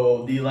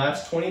 So the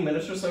last 20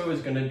 minutes or so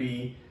is going to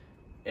be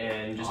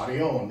and just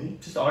Audio only.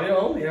 Just audio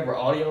only. Yeah, we're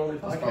audio only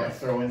Just probably podcast.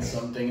 throw in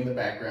something in the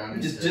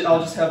background. I'll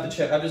just have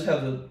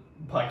the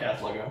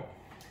podcast logo.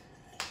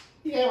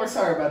 Yeah, we're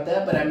sorry about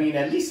that, but I mean,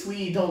 at least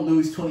we don't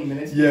lose 20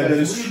 minutes. Yeah, that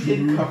because is we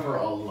true. did cover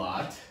a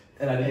lot,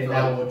 And I didn't and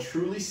know. that would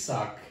truly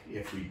suck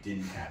if we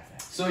didn't have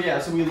that. So yeah,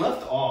 so we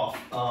left off.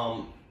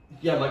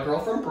 Yeah, my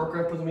girlfriend broke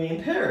up with me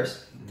in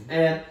Paris,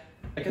 and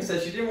like I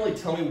said, she didn't really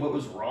tell me what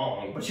was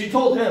wrong, but she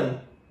told him.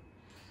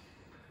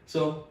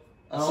 So.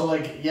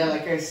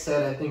 Like I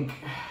said, I think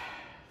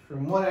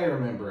from what I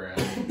remember,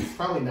 it's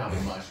probably not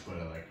much, but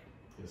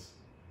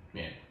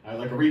man,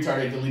 like a retard,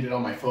 I deleted all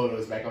my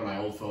photos back on my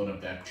old phone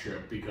of that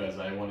trip because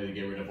I wanted to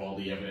get rid of all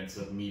the evidence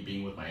of me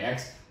being with my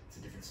ex. It's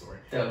a different story.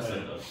 That was But, so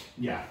dumb.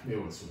 Yeah,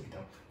 it was really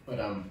dumb. But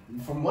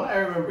from what I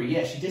remember,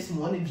 yeah, she just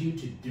wanted you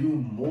to do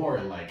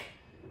more, like.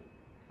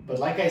 But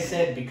like I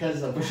said,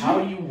 because of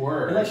how you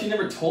were. And like she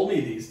never told me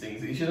these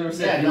things. She never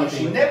said. Yeah, no, anything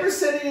she like never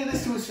said any of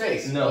this to his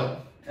face. No,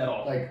 at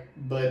all.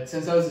 But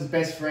since I was his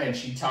best friend,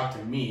 she talked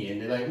to me,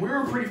 and like we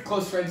were pretty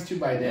close friends too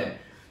by then.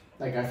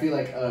 Like I feel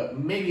like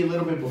maybe a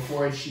little bit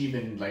before she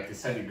even like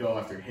decided to go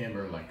after him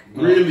or like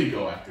really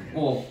go after him.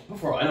 Well,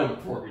 before we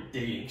were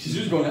dating, she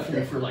was going after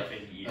me for like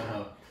a year.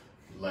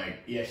 Like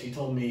yeah, she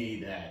told me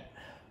that.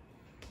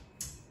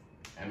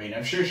 I mean,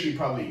 I'm sure she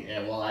probably.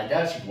 Yeah, well, I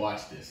doubt she'd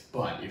watch this,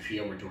 but if she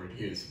ever were to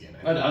hear this again,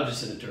 I'll just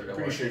send it to her. I'm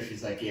pretty sure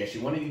she's like, yeah, she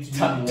wanted you to do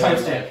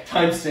Timestamp.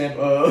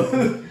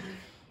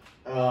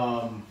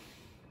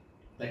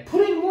 Like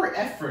put in more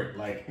effort.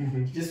 Like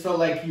Mhm. you just felt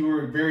like you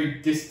were very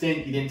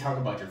distant. You didn't talk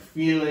about your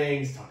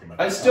feelings. Talking about.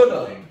 I still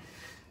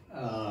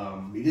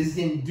don't. You just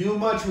didn't do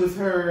much with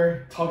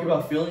her. Talk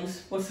about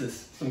feelings. What's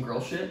this? Some girl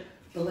shit?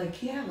 But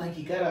like, yeah, like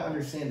you gotta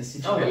understand the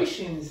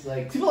situations.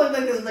 Like People like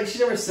this. Like she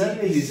never said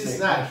me it's these just things.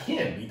 not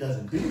him. He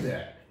doesn't do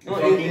that. No,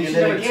 Fucking- and she and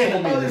then never again,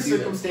 told me other this either.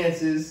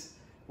 circumstances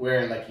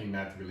where like you're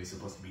not really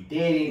supposed to be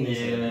dating.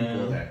 These are Yeah.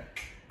 people that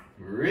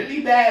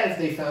really bad if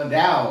they found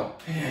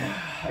out. Yeah,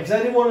 because I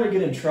didn't want her to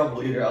get in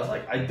trouble either. I was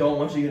like, I don't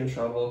want you to get in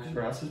trouble because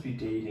we're not supposed to be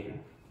dating.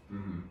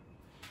 Mm-hmm.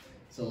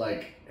 So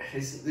like,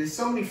 there's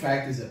so many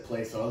factors at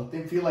play. So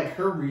I feel like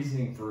her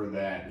reasoning for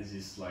that is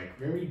just like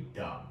very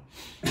dumb.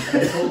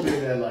 I told her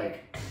that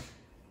like,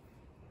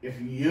 if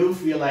you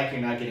feel like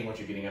you're not getting what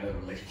you're getting out of the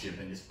relationship,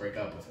 then just break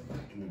up with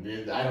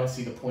him. Like, I don't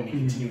see the point in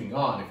continuing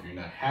on if you're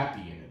not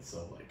happy in it.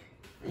 So like,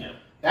 Yeah.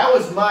 that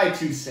was my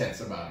 2 cents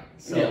about it.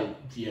 So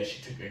Yeah.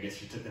 I guess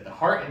she took it to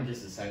heart and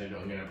just decided,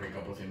 I'm gonna break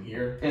up with him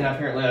here. And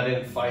apparently I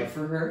didn't fight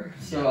for her,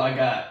 so I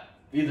got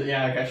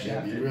I got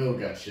shafted. You really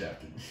got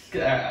shafted.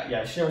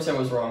 Yeah, she never said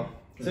what was wrong.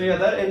 So yeah,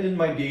 that ended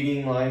my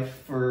dating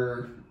life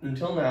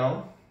until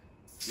now.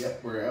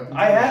 Yep, we're up.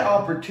 I had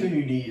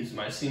opportunities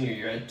my senior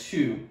year. I had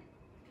 2,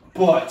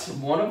 but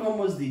one of them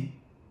was the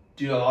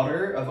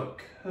daughter of a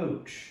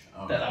coach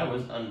that I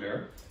was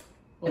under.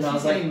 Well, and I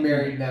was she's getting like,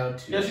 married now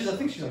too. Yeah, I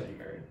think she's already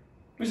married,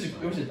 which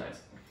is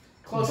nice.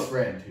 Close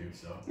friend too,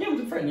 so. Yeah, it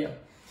was a friend, yeah.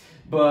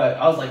 But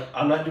I was like,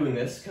 I'm not doing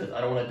this because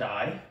I don't want to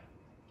die.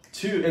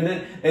 2, and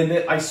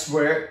then I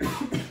swear,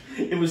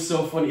 it was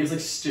so funny. It was like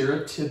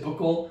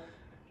stereotypical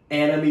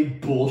anime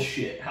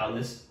bullshit. How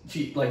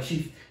she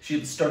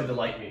started to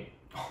like me.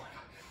 Oh my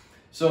god.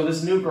 So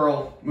this new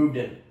girl moved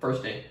in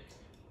first day.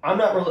 I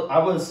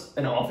was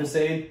an office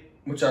aide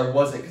which I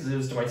wasn't because it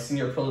was to my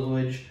senior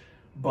privilege.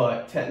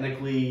 But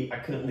technically, I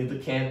couldn't leave the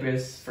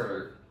campus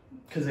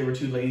because they were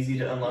too lazy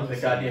to unlock the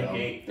goddamn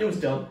gate. It was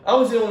dumb. I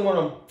was the only one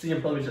on senior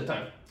privilege at the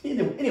time.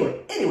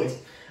 Anyways,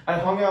 I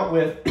hung out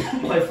with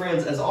my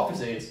friends as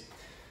office aides.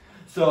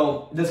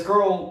 So this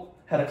girl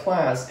had a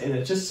class, and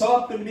it just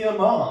so happened to be on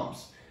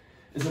mom's.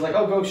 It's like,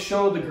 oh, go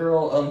show the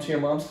girl to your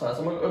mom's class.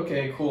 I'm like,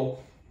 okay,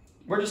 cool.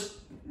 We're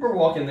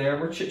walking there,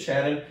 we're chit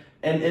chatting,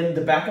 and in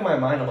the back of my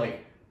mind, I'm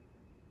like,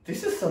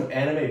 this is some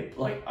anime.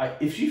 Like,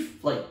 if she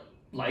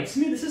likes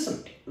me, this is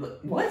some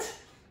what?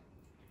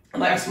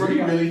 Like, I swear to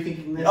God, really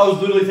thinking this? I was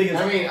literally thinking.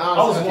 I mean, I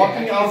was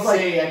walking. I can't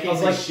was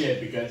say like, shit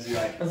because you're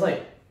like. I was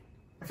like,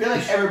 I feel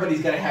like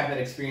everybody's gotta have that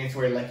experience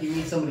where like you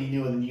meet somebody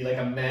new and then you like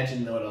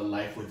imagine what a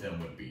life with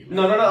them would be. Like,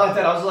 no, not like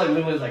that. I was like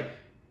literally like,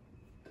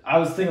 I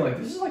was thinking like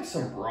this is like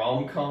some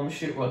rom-com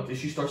shit. Where like,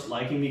 she starts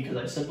liking me because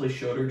I simply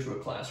showed her to a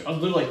classroom. I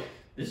was literally like,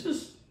 this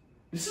is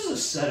a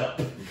setup.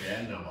 Okay,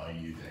 I know how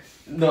you think.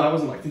 No, I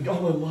wasn't like, oh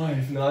my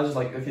life. No, I was just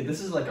like, okay, this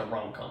is like a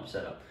rom-com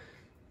setup.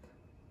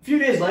 A few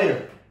days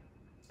later,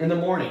 in the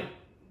morning,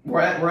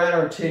 we're at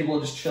our table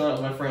just chilling out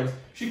with my friends.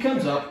 She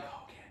comes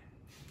up,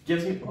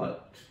 gives me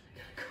what?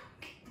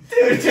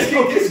 Dude,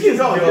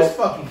 just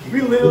fucking.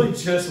 We literally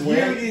just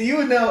went. You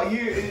would know.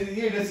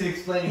 You're just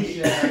explaining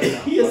shit.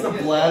 He has the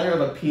bladder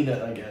of a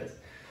peanut, I guess.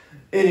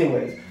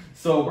 Anyways,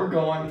 so we're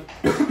going.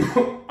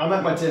 I'm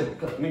at my table.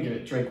 Let me get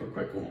a drink real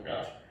quick. Oh my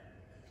gosh.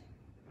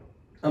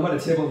 I'm at a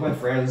table with my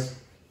friends,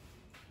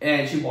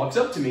 and she walks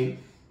up to me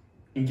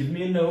and gives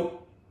me a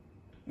note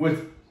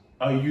with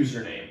a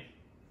username.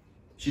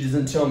 She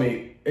doesn't tell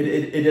me.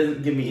 It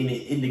doesn't give me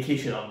any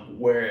indication on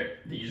where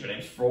the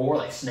username's for,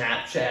 like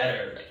Snapchat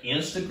or like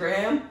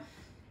Instagram.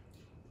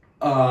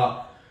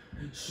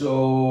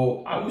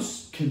 So I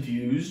was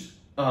confused.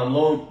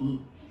 To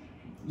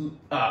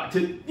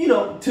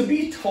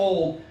be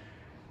told,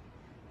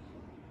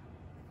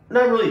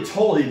 not really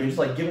told even, just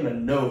like given a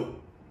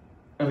note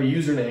of a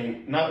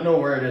username, not know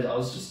where it is. I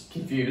was just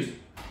confused.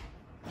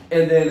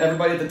 And then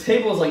everybody at the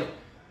table is like,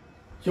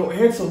 yo,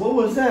 Ansel, what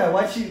was that?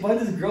 Why did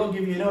this girl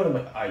give you a note? I'm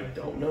like, I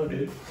don't know,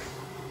 dude.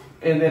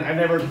 And then I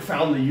never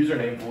found the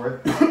username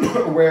for it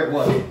or where it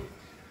was.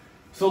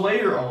 So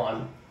later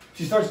on,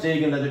 she starts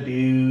dating another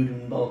dude.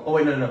 And oh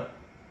wait, no.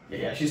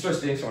 Yeah, she starts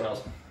dating someone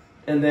else.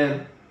 And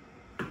then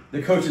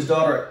the coach's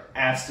daughter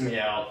asked me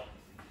out,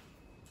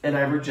 and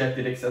I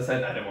rejected it because I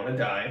said I didn't want to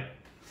die.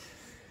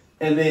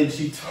 And then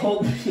she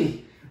told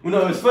me, well,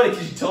 no, it was funny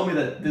because she told me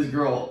that this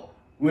girl,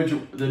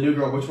 the new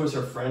girl, which was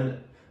her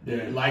friend,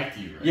 liked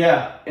you, right?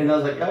 Yeah, and I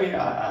was like, oh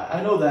yeah,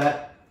 I know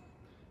that,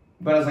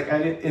 but I was like, I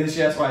didn't. And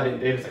she asked why I didn't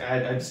date. It's like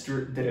I just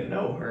didn't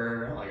know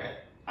her. Like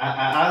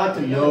I like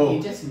to know.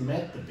 You just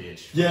met the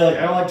bitch. Yeah, like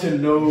I like to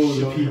know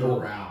the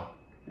people around.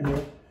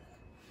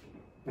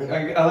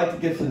 I like to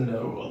get to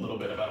know a little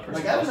bit about a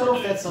person. Like I don't know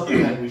if that's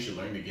something that we should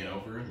learn to get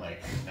over.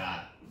 Like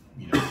not,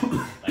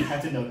 like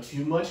have to know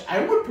too much.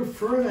 I would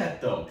prefer that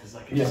though, because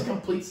like just a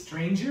complete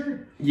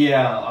stranger.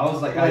 Yeah, I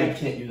was like I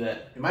can't do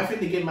that. Am I fit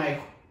to get my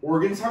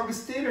organs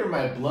harvested or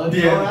my blood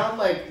drawn out?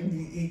 Like,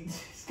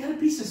 it's gotta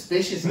be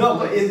suspicious. No,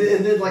 but and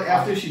then like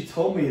after she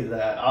told me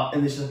that,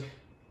 and then she's like,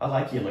 I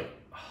like you. I'm like,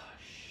 oh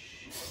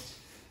shit.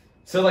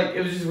 So like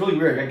it was just really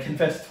weird. I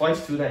confessed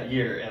twice to that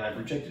year, and I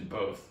rejected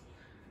both.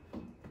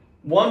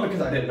 One because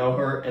I didn't know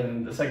her,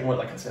 and the second one,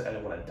 like I said, I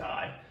didn't want to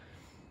die.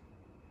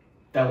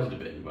 That was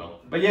debating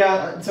well, but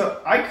yeah.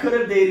 So I could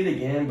have dated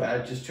again, but I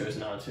just chose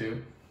not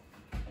to.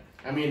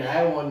 I mean,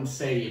 I wouldn't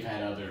say you've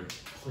had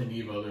plenty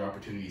of other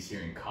opportunities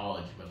here in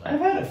college, but like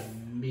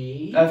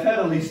I've had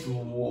at least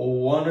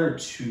one or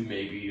two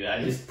maybe.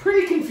 It's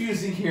pretty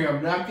confusing here.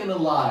 I'm not gonna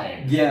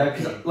lie. Yeah,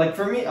 because like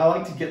for me, I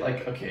like to get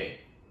like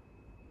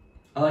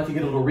I like to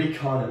get a little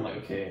recon and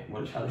like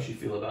how does she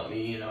feel about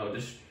me?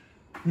 Just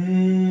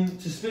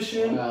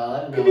suspicion. Well,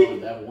 I know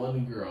that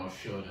one girl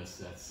showed us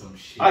that some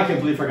shit. I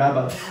completely forgot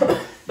about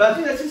that. But I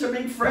think that's just her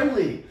being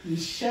friendly.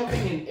 He's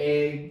shoving an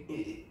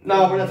egg.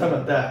 No, we're not talking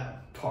about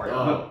that part.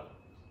 But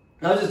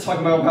I was just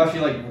talking about how she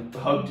like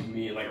hugged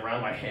me like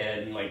around my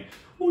head and like,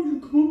 oh,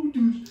 you cool,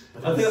 dude.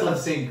 But I think that's the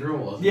same girl,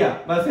 wasn't it? Yeah,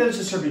 but I think it's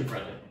just her being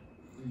friendly.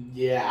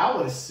 Yeah, I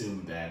would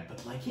assume that,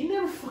 but like you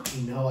never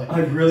fucking know. Like,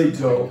 I really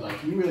don't.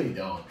 Like you really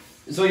don't.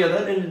 So yeah,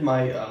 that ended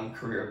my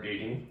career of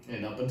dating.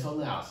 And up until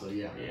now, so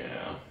yeah.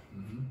 Yeah.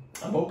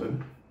 Mm-hmm. I'm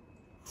open.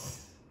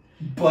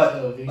 But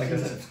so like I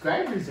said,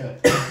 subscribers no,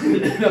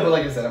 but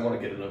like I said, I want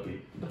to get to know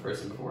the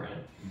person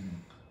beforehand.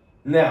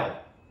 Mm-hmm.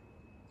 Now,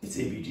 it's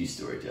AVG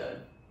story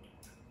time.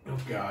 Oh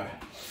God.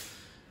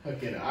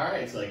 Okay, all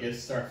right. So I guess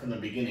start from the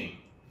beginning.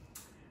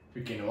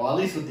 Freaking well, at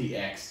least with the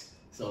X.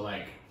 So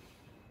like,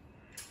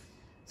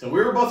 so we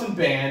were both in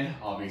band.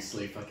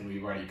 Obviously, fucking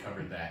we've already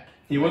covered that.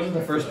 He wasn't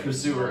the first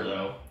pursuer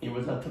though. He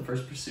was not the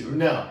first pursuer.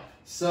 No.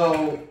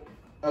 So,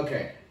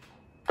 okay.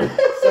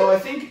 So I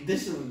think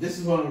this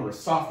is when we were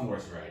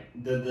sophomores, right?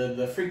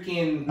 The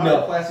freaking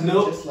class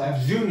just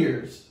left.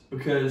 Juniors,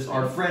 because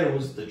our friend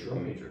was the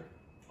drum major.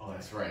 Oh,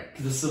 that's right.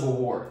 Because the Civil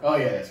War. Oh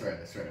yeah, that's right.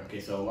 Okay,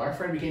 so our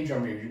friend became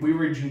drum major. We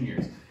were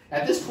juniors.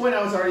 At this point,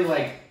 I was already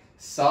like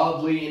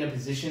solidly in a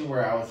position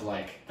where I was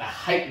like the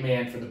hype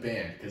man for the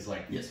band. Because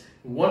like Yes.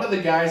 one of the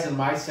guys in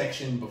my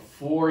section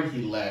before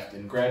he left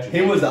and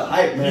graduated. He was the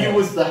hype man. He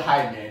was the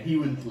hype man. He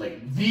was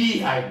like the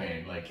hype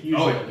man. Like he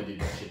was Oh, the yeah. one that did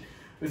that shit.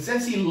 But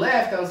since he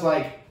left, I was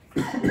like,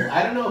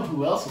 I don't know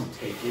who else would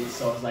take it.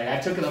 So I was like, I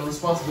took the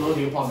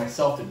responsibility upon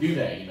myself to do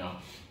that, you know.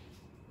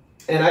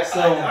 And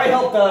I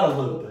helped out a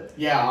little bit.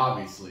 Yeah,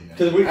 obviously. Man.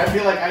 'Cause we- I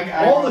feel like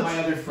I all my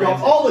other yo,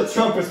 friends. all the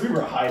trumpets, we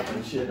were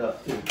hyping shit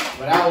up too.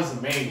 But I was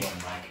the main one,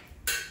 like.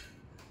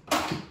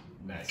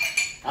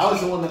 Nice. I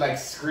was the one that like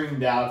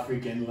screamed out,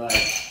 freaking like,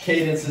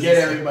 Cadences. get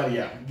everybody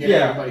up, get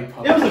everybody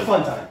pumped. It was a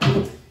fun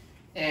time.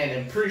 And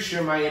I'm pretty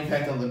sure my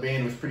impact on the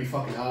band was pretty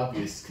fucking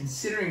obvious,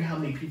 considering how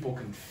many people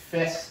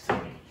confessed to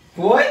me.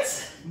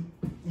 What?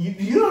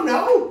 You don't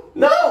know?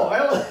 No, I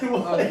don't.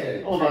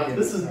 Okay, Hold on. freaking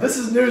This sorry.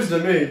 is news to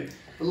me.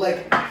 But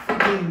like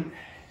freaking,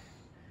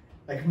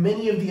 like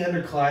many of the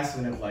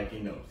underclassmen of like, you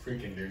know,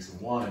 freaking there's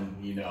one,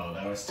 you know,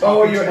 that I was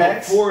talking your to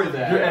ex? before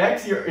that. Your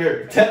ex,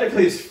 your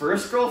technically his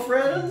first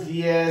girlfriend.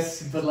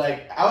 Yes, but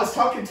like I was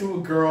talking to a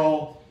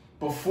girl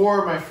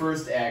before my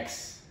first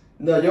ex.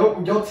 No,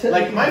 you'll tell.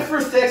 Like my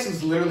first ex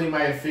was literally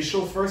my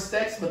official first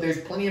ex, but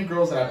there's plenty of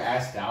girls that I've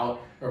asked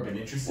out or been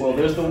interested in. Well,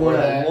 there's the before one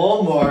at that.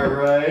 Walmart,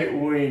 right?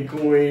 Wink,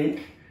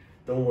 wink.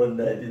 The one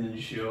that didn't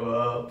show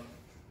up.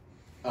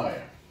 Oh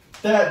yeah.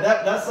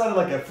 That sounded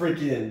like a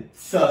freaking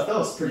sus. That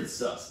was pretty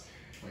sus.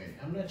 Wait,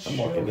 I'm not sure. I'm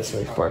walking what this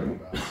you're way, talking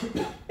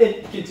pardon.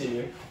 about.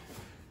 Continue.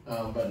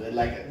 But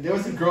like there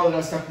was a girl that I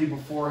was talking to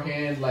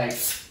beforehand. Like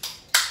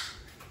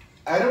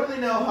I don't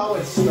really know how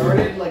it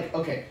started. Like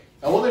okay,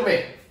 I will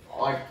admit,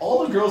 like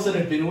all the girls that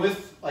I've been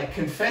with, like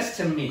confessed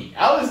to me.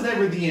 I was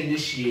never the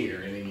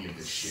initiator in any of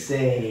this shit.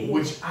 Same.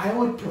 Which I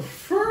would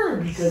prefer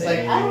because like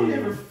I don't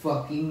ever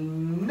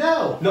fucking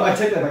know. No, I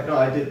take that back. No,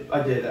 I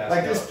did ask.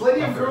 Like there's out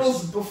plenty of at first.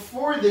 girls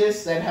before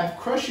this that have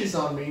crushes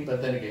on me,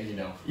 but then again, you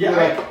know. Yeah,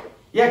 Like,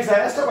 because I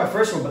asked out my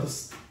first one,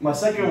 but my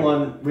second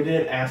one we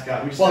didn't ask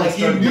out. We just Well, kinda like,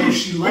 you started knew dating.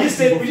 she we liked just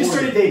you did, we just before.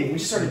 started dating. We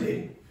just started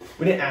dating.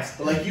 We didn't ask.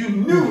 like you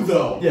knew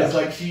though, Yeah. because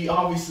like she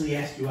obviously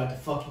asked you out to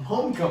fucking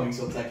homecoming,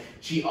 so it's like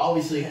she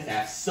obviously has to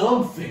have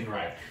something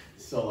right.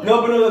 So like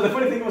No, but no, the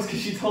funny thing was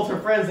because she told her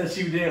friends that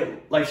she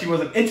didn't like she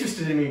wasn't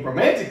interested in me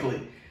romantically,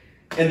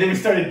 and then we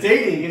started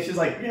dating, and she's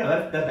like,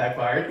 yeah, that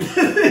backfired.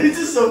 It's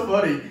just so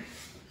funny.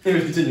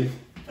 Anyways, continue.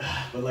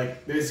 But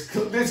like there's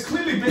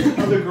clearly been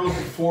other girls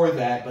before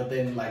that, but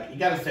then like you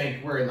gotta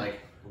think we're in like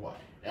what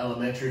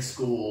elementary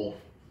school.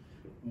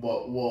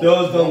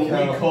 Those don't what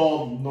count. we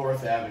call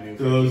North Avenue.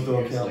 Those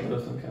don't It's count. like-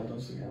 Those don't count.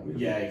 Those don't count.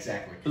 Yeah,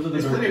 exactly. Those are the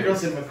There's dark plenty of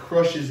days. girls that have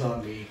crushes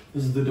on me,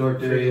 This is the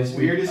dark For the days.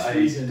 weirdest I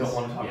reasons. don't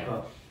want to talk Yeah.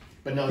 about.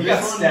 but no, He this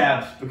got one-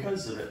 stabbed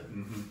because of it.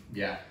 Mhm,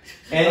 yeah,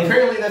 And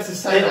apparently that's a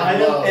sign of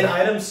love an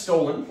item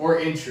stolen. or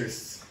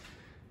interests.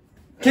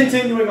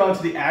 Continuing on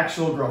to the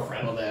actual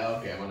girlfriend. Well,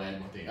 okay, I want to add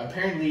one thing.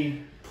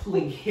 Apparently,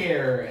 pulling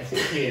hair as a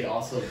kid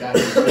also got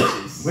me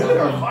bitches. Women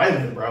are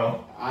violent,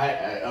 bro.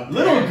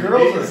 Little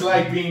girls it's are-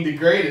 like being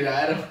degraded.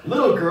 I don't.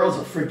 Little girls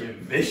are freaking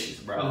vicious,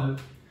 bro.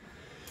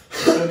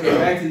 Okay,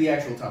 back to the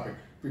actual topic.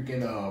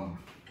 Freaking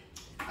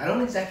I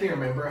don't exactly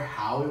remember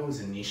how it was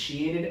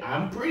initiated.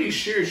 I'm pretty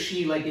sure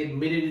she like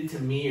admitted it to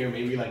me, or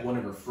maybe like one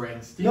of her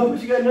friends did. No,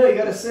 but you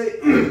gotta say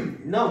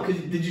no. Cause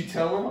did you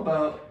tell them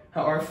about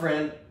how our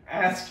friend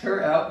asked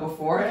her out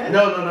beforehand?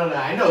 No.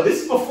 I know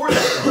this is before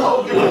that.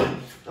 Though.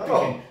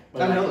 Oh,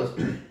 But I like, know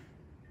this.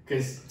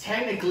 because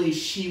technically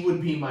she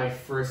would be my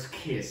first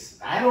kiss.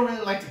 I don't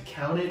really like to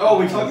count it. Oh,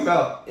 we because- talking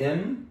about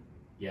M?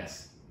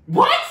 Yes.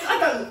 What?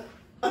 I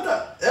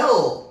thought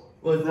L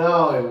was.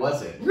 No, it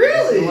wasn't.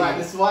 Really?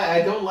 This is why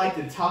I don't like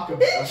to talk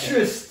about.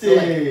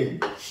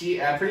 Interesting.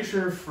 I'm pretty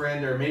sure her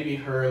friend or maybe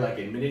her like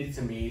admitted it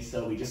to me,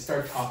 so we just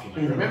started talking.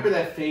 Like, Mhm. remember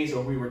that phase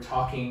where we were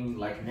talking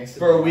like next to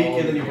For a the week wall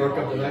and then you broke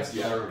up all the that next. stuff?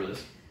 Yeah, I remember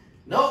this.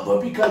 No,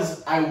 but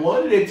because I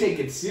wanted to take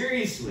it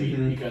seriously,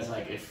 Mhm. because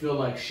like I feel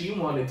like she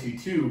wanted to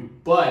too.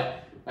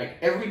 But like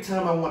every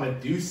time I want to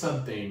do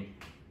something,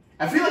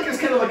 I feel like it's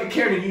kind of like a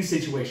Karen and you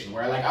situation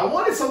where like I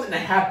wanted something to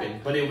happen,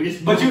 but it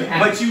just But wouldn't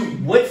happen. you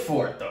went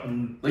for it though.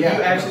 Like Yeah,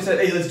 you I actually know. said,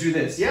 "Hey, let's do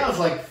this." Yeah, I was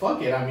like,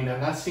 fuck it. I mean,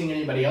 I'm not seeing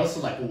anybody else,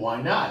 so like,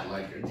 why not?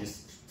 Like,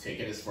 just take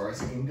it as far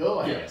as it can go,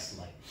 I Yeah. guess.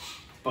 Like,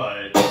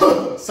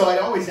 But so I'd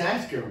always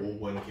ask her, well,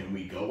 when can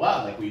we go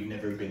out? Like, we've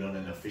never been on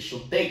an official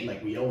date.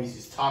 Like, we always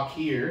just talk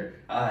here.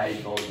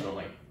 I've only been on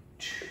like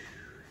 2,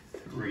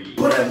 3.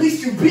 But at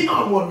least you've been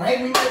on one,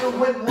 right? We never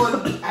went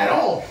one at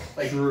all.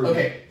 Like, True.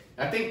 okay.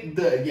 I think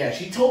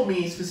she told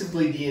me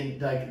specifically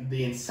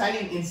the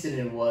inciting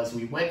incident was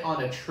we went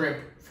on a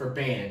trip for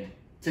band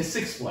to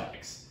Six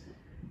Flags,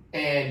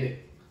 and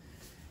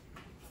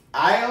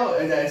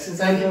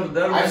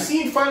I've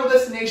seen Final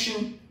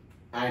Destination,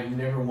 I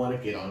never want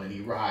to get on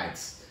any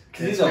rides,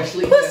 'Cause he's a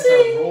especially if that's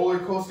pussy. a roller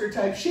coaster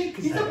type shit.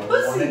 Because He's I a don't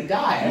pussy. want to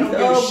die. I He's don't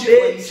give a a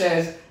shit when he bitch.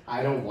 says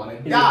I don't want to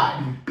He's a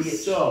die. bitch.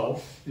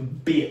 So You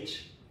bitch.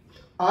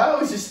 I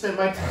always just spent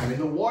my time in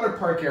the water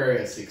park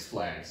area at Six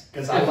Flags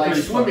because I It's liked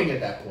pretty swimming fun.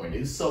 at that point. It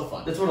was so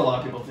fun. That's what a lot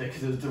of people think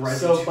because it's the right.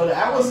 So, but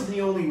I wasn't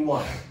the only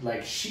one.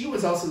 Like, she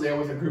was also there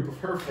with a group of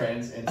her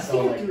friends, and I so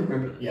think I like, do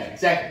remember this. yeah,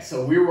 exactly.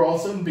 So we were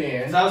also in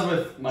band. 'Cause I was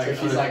with my. So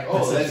she's like,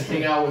 oh, let's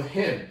hang out with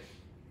him.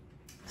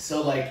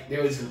 So like,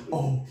 there was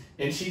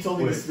and she told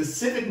me the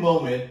specific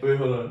moment. Wait,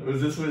 hold on.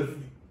 Was this with?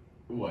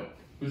 What?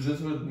 Was this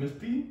with Miss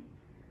P?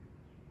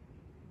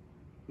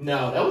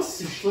 No, that was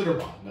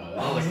Schlitterbahn. No,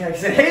 that was. Yeah,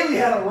 because Haley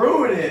had to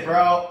ruin it,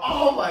 bro.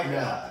 Oh my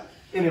god.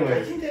 I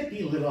Anyway, think that'd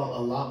be a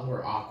lot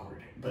more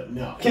awkward, but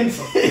no.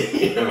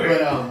 continue.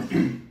 But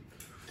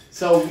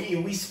so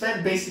we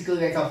spent basically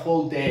like a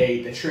whole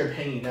day, the trip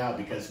hanging out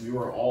because we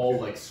were all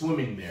like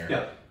swimming there.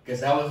 Yeah.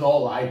 Because that was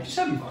all I did. Just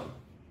having fun.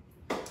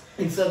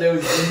 And so there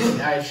was,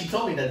 she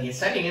told me that the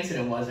second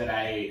incident was that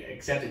I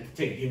accepted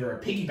to give her a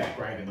piggyback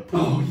ride in the pool.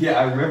 Oh yeah,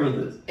 I remember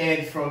this.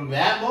 And from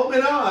that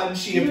moment on,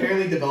 she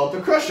apparently developed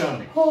a crush on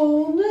me.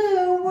 Whole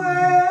new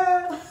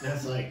world. And I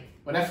was like,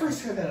 when I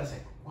first heard that, I was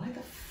like, why the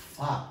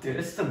fuck? Dude,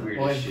 it's the weirdest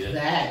Was shit.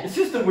 that? It's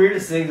just the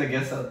weirdest things, I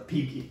guess, that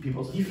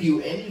people say. Give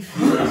you any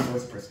feelings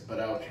towards the person, but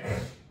okay.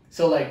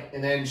 So like,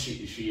 and then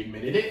she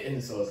admitted it,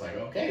 and so it's like,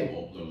 okay,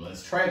 well,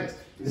 let's try this.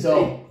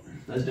 So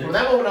from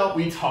that moment on,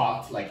 we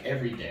talked like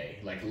every day,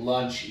 like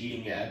lunch,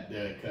 eating at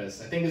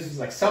because I think this was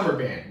like summer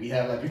band. We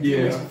had like a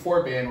few weeks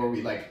before band where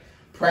we like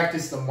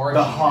practiced the marching.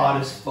 The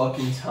hottest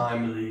fucking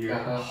time of the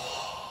year.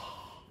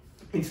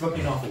 It's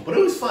fucking awful, but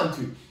it was fun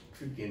too.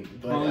 Freaking,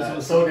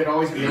 but, so there'd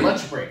always be a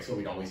lunch break, so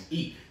we'd always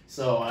eat.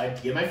 So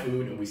I'd get my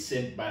food, and we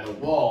sit by the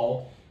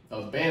wall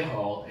of the band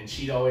hall, and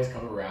she'd always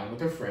come around with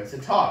her friends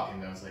and talk.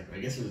 And I was like, I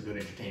guess it was good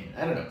entertainment.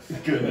 I don't know.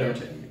 Good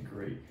entertainment,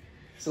 great.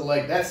 So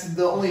like that's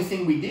the only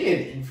thing we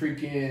did, and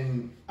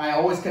freaking I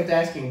always kept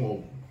asking,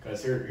 well,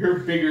 because her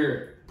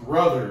bigger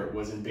brother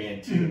was in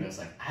band too, and I was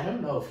like, I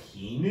don't know if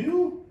he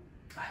knew.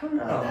 I don't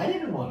know. And I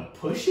didn't want to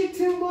push it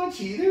too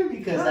much either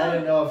because I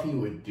didn't know if he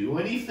would do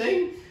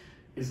anything.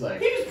 He's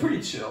like, He was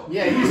pretty chill.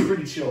 yeah, he was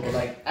pretty chill, but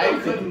like I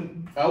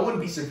wouldn't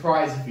be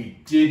surprised if he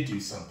did do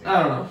something.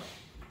 I don't know.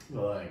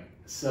 But like,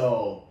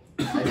 so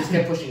I just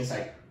kept pushing. It's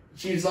like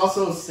she was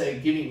also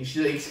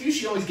the excuse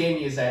she always gave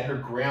me is that her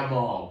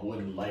grandma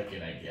wouldn't like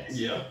it, I guess.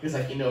 Yeah. Because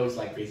like it's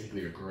like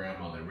basically her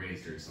grandma that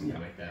raised her or something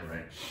like that,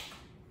 right?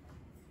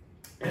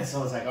 And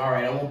so I was like, all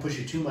right, I won't push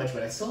it too much,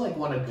 but I still like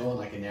want to go on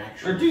like an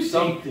actual Or do thing,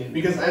 something.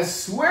 because I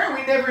swear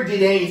we never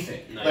did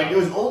anything. No. Like it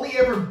was only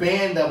ever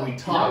band that we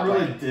talked. I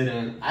really like,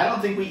 didn't. I don't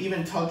think we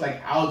even talked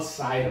like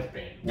outside of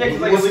band. Yeah,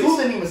 'cause, like, well, at least- school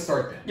didn't even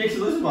start then. Yeah, because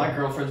this is my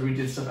girlfriends. We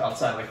did stuff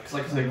outside, like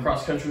I said,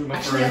 cross country with my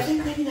Actually, I friends.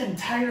 think maybe that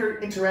entire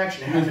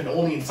interaction happened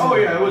only in Oh summer.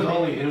 yeah, it was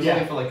only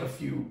Yeah. for like a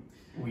few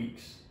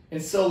weeks.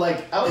 And so,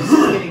 like, I was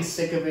getting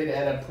sick of it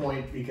at a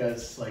point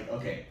because, like,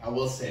 okay, I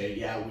will say,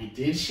 yeah, we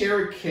did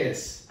share a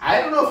kiss. I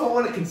don't know if I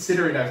want to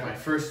consider it as my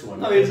first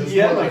one. No, because it was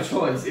you have more no like,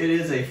 choice. It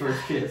is a first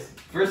kiss.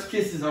 First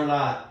kisses are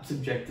not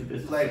subjective.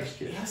 It's like, first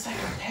kiss. it was like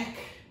a peck.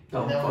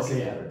 Don't that was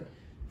fucking it. matter.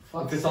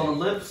 Fuck If it's it. on the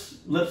lips.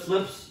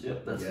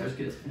 Yep, that's Yeah. first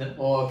kiss. Yep.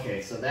 Well,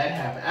 okay, so that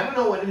happened. I don't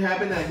know when it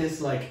happened. I just,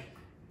 like,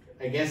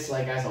 I guess,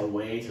 like, as a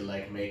way to,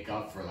 like, make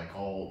up for, like,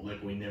 all,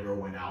 like, we never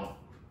went out.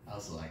 I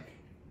was like,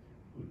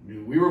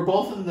 we were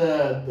both in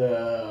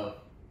the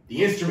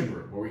instrument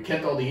room where we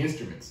kept all the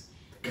instruments.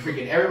 And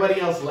freaking everybody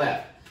else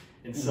left.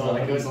 And so,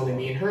 like, it was only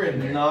me and her in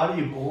there.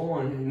 Naughty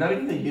boy. Not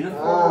even the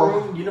uniform Oh.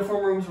 room.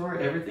 Uniform rooms where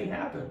everything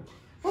happened.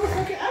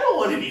 Motherfucker, I don't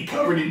want to be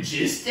covered in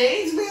jizz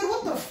stains, man.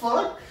 What the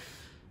fuck?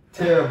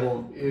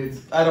 Terrible.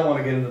 I don't want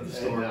to get into the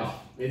story. No,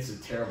 it's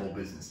a terrible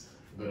business.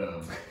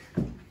 But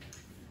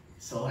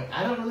so like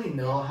I don't really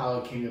know how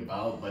it came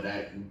about,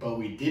 but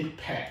we did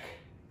peck,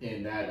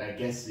 and that I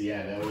guess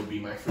that would be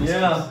my first kiss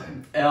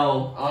then.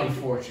 L.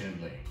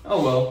 Unfortunately.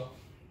 Oh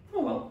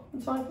well.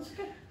 It's fine. It's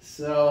okay.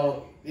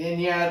 So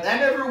and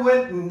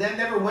that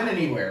never went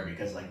anywhere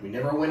because like we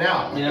never went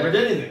out. Like, You never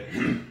did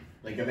anything.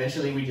 Like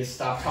eventually we just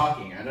stopped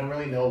talking. I don't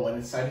really know what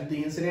incited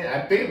the incident.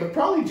 But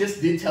probably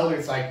just did tell her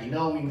it's like, we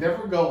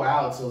never go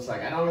out, so it's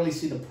like I don't really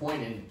see the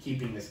point in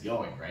keeping this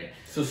going, right?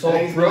 So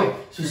Saul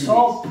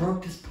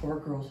broke this poor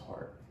girl's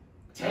heart.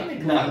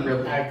 Technically, Not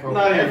really. I broke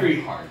Not every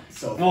heart.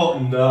 So Well,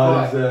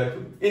 no, But-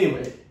 exactly.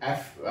 Anyway.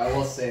 I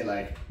will say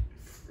like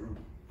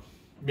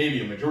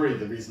maybe a majority of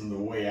the reason the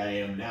way I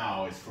am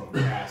now is from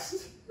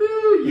past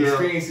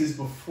experiences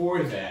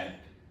before that.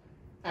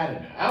 I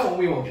don't know.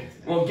 We won't get into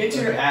that. Well, get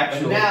to your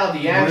actual. But now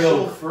the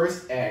actual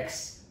first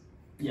ex.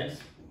 Yes.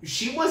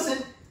 She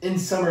wasn't in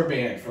summer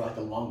band for like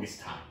the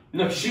longest time.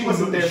 No, she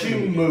wasn't there. She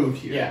moved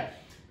here. Yeah,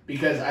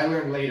 because I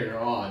learned later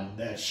on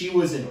that she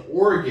was in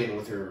Oregon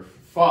with her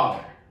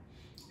father,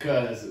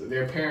 because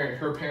her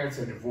parents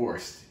are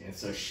divorced, and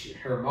so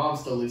her mom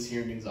still lives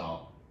here in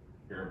Gonzalo,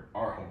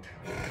 our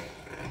hometown.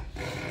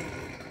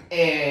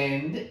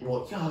 And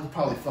well, y'all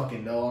probably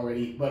fucking know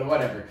already, but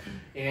whatever.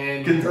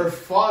 And her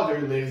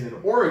father lives in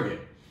Oregon,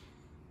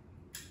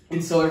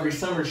 and so every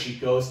summer she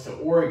goes to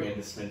Oregon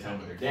to spend time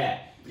with her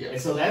dad. Yeah.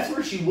 And so that's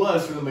where she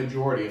was for the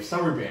majority of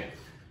summer band.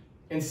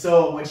 And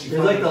so when she It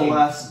was like the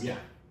last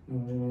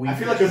week. I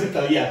feel like it was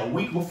like the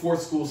week before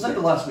school It's like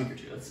started. the last week or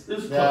two. It was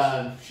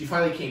close. She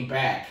finally came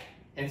back,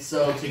 and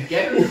so to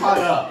get her caught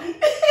up,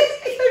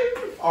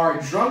 our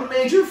drum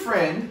major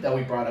friend that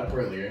we brought up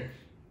earlier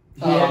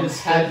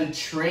had to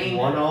train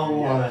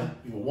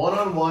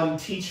one-on-one,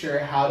 teach her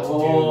how to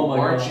do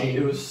marching.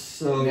 God. It was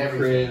so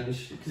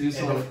cringe.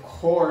 And of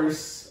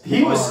course,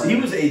 he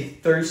was a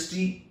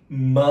thirsty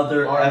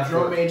mother. Our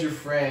drum major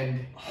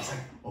friend was like,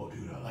 "Oh,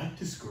 dude, I like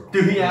this girl."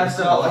 Dude, he asked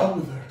out like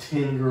with her.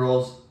 10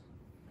 girls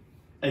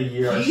a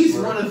year. He's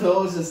one of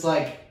those that's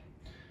like,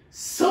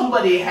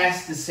 somebody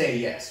has to say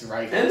yes,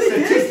 right? And they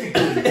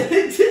statistically,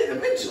 did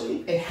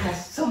eventually.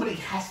 Somebody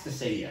has to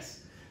say yes.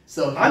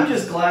 So I'm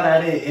just glad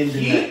I didn't end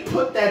He that.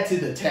 put that to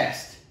the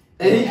test.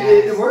 And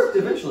it worked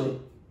eventually.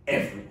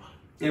 Everyone.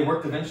 It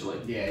worked eventually.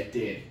 Yeah, it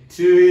did.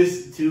 To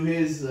his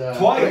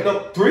twice,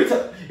 no, 3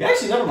 times.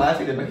 Actually, never mind. I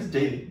think he's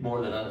dated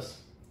more than us.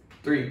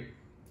 3.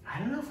 I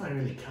don't know if I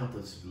really count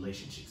those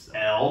relationships though.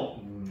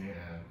 L. Yeah.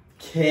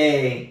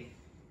 K.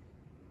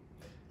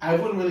 I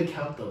wouldn't really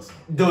count those.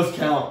 Those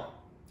count.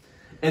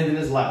 And then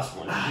his last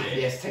one.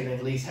 Yes,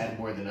 technically he's had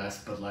more than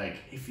us, but like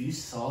if you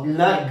saw that,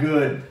 Not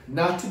good.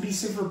 not to be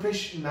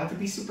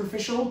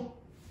superficial,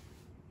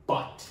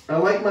 but I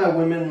like my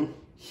women.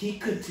 he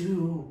could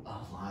do a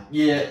lot.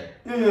 Yeah.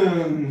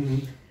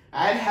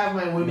 I'd have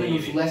my women Maybe.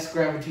 with less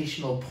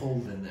gravitational pull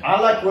than them. I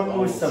like women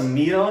with some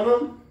meat on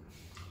them,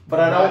 but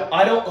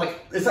I don't like.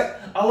 It's like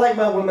I like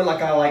my women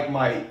like I like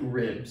my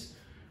ribs,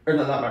 or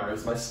no, not my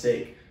ribs, my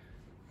steak.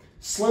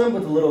 Slim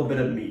with a little bit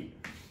of meat,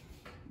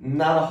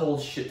 not a whole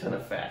shit ton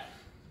of fat.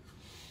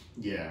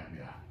 Yeah.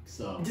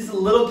 So Just a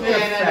little bit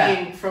of fat.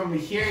 I mean, from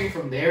hearing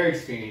from their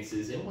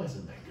experiences, it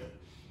wasn't that good.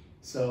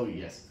 So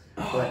yes,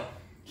 but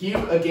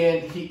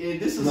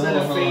this was in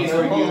a phase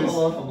where he was.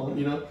 Hold on.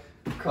 You know,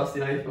 across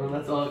the iPhone.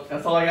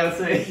 That's all I gotta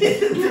say.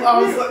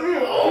 I was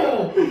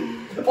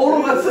like,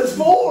 oh no, that says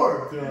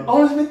 4. Yeah. I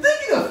was even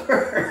thinking of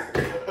her.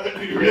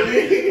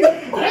 Really?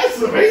 That's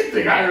the main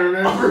thing I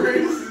remember.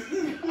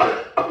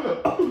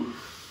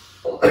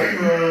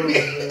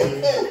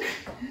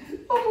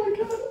 Oh my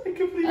god, I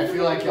completely. I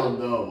feel like y'all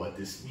know what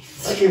this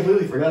means. I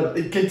completely forgot.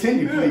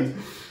 Continue, please.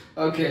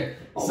 Okay,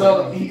 Oh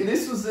so my God.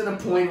 this was at a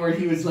point where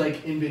he was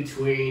like in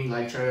between,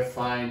 like trying to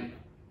find,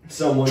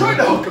 Someone. trying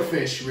to hook a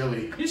fish,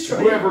 really. He's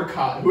trying.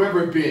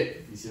 Whoever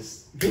bit, he's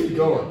just Keep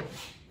going.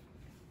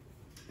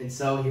 And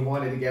so he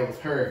wanted to get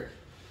with her,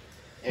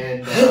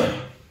 and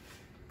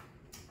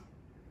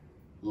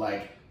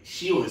like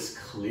she was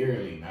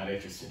clearly not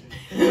interested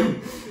in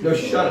him. No,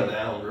 shut it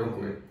down real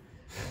quick.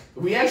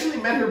 We actually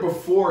met her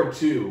before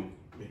too,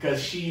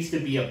 because she used to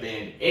be a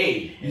band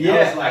aid. And Yeah,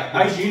 that was like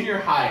I the junior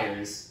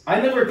hires I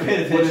never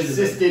paid would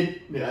attention to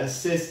that.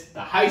 assist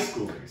the high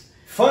schoolers.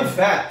 Fun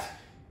fact.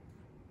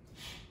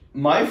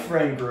 My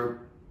friend group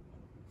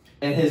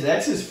and his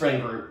ex's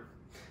friend group,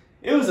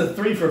 it was a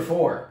 3 for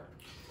 4.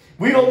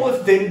 We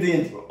almost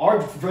dated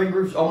our friend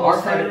groups almost.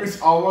 Our friend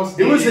groups almost.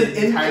 It was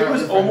dated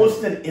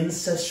almost an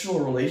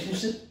incestual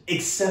relationship,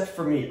 except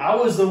for me. I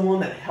was the one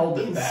that held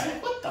it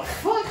back. What the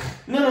fuck?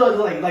 No,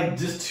 like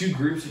just 2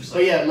 groups. Just So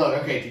like, yeah,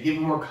 look, okay, to give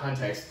you more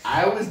context,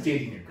 I was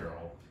dating a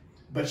girl,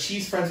 but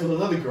she's friends with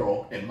another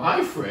girl, and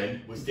my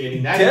friend was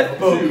dating that Death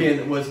girl too.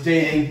 Boken was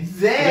dating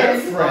Then,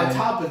 their friend. on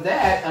top of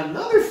that,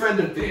 another friend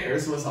of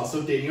theirs was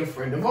also dating a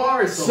friend of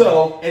ours.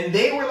 So- and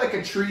they were like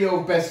a trio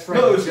of best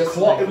friends. No, it was just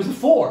it was a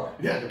 4.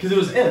 Yeah, Because it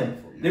was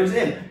M. There was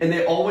M. And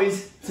they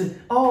always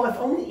said, oh, if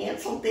only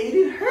Ansel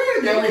dated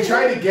her. Yeah, we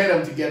tried to get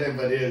them together,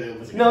 but it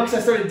was No, because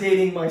I started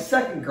dating my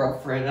second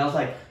girlfriend, and I was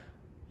like,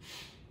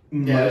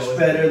 Yeah, it much was-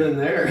 better than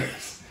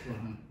theirs.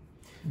 Mhm.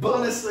 But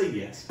Honestly,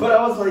 yes. But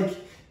I was like,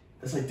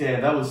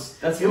 damn,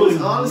 that's It really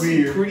was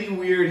honestly weird. pretty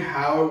weird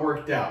how it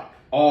worked out.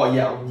 Oh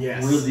yeah,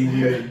 Yes. really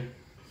weird.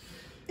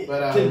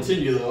 But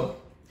Continue though.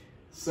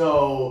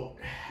 So,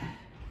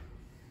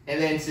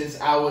 and then since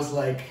I was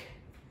like,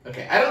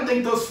 okay, I don't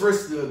think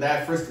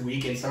that first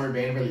week in summer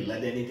band really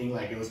led to anything.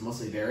 Like it was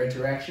mostly their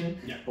interaction.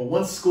 Yeah. But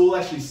once school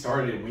actually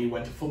started and we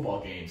went to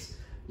football games,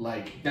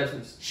 like That's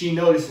what she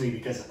noticed me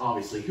because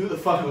obviously who the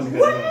fuck wasn't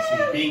gonna notice me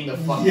being the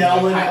fucking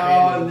yelling hype man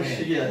out in and the shit.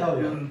 band. Yeah,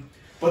 hell yeah.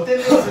 But then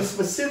there was a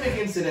specific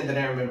incident that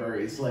I remember.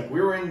 Is like we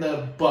were in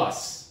the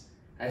bus.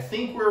 I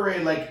think we were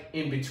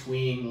in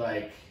between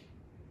like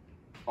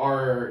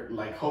our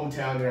like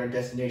hometown and our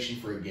destination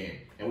for a game,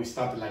 and we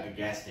stopped at like a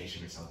gas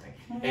station or something.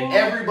 And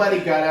everybody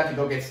got out to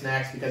go get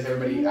snacks because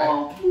everybody.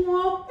 I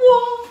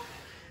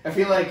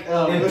feel like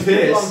And it was a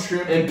pretty long piss.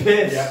 trip. And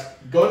piss. Yeah,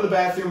 go to the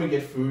bathroom and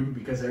get food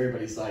because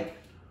everybody's like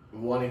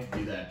wanting to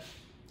do that.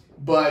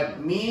 But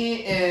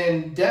me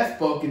and Death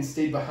Boken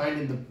stayed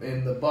behind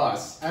in the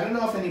bus. I don't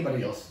know if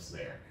anybody else was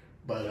there,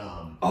 but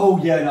Oh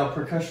yeah, no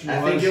percussion.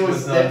 I think it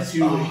was them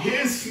two. Oh.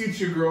 His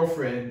future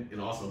girlfriend and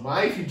also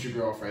my future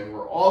girlfriend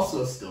were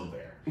also still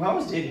there. Well, I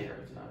was dating her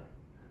at the time.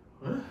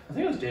 Huh? I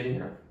think I was dating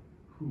her.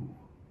 Who?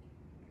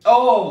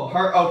 Oh,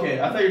 her.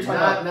 Okay, I thought you were talking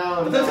about. No, I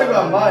thought you were talking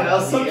about mine. I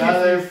was so the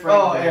other confused. friend.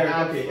 Oh, Eric.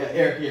 Okay, yeah,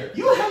 Eric. Here.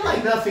 You had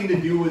like nothing to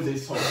do with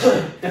this whole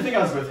thing. I think I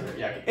was with her.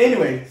 Yeah. Okay.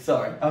 Anyway,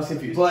 sorry, I was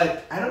confused.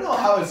 But I don't know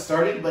how it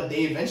started, but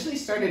they eventually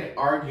started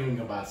arguing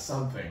about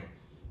something.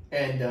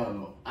 And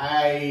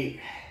I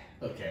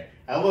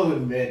will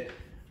admit,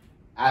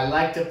 I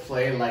like to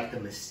play like the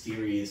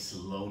mysterious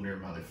loner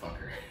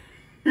motherfucker.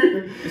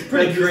 It's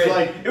pretty cringe.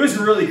 Like, it was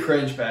really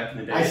cringe back in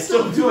the day. I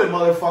still do it,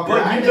 motherfucker.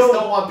 But I you just don't-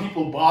 don't want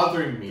people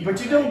bothering me.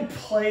 But you don't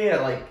play it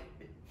like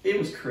it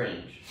was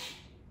cringe.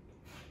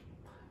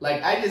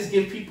 Like, I just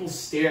give people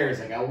stares.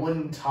 Like, I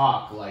wouldn't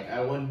talk. Like,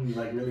 I wouldn't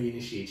like really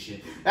initiate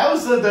shit. That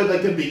was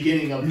the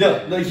beginning of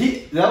No, like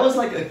that was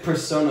like a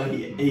persona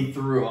he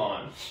threw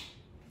on.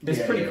 It's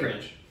Yeah, pretty yeah.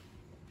 cringe.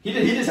 He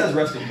just has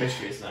resting bitch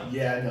face now.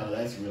 Yeah, no,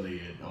 that's really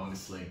it,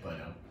 honestly. But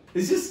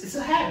it's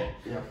a habit.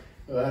 Yeah.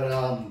 But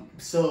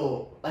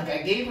so like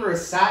I gave her a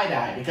side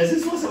eye because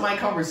this wasn't my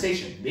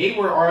conversation. They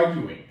were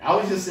arguing. I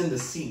was just in the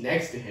seat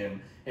next to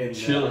him and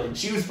Chilling.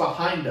 she was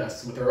behind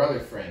us with her other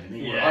friend, and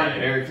they were Yeah,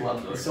 arguing. Eric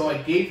loved those. So I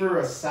gave her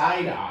a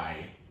side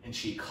eye, and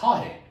she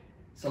caught it.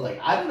 So like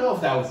I don't know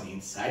if that was the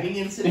inciting And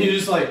incident. he's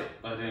just like,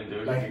 I didn't do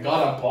it. Like I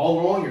got a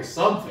ball rolling or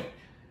something.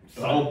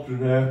 Something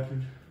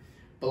happened.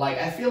 But like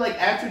I feel like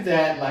after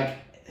that,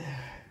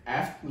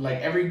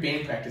 like every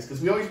band practice,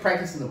 because we always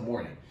practice in the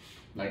morning.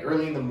 Like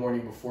early in the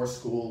morning before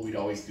school, we'd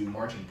always do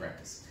marching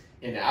practice.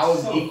 And I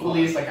was So equally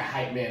fun. as like a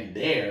hype man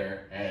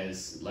there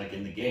as like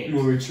in the games.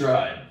 Well, we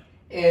tried.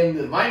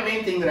 And my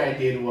main thing that I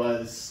did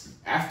was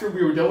after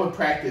we were done with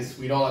practice,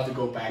 we'd all have to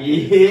go back.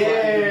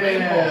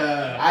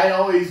 Yeah. I'd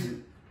always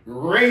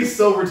race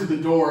over to the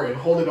door and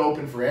hold it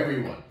open for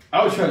everyone.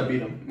 I was trying to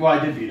beat him. Well,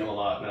 I did beat him a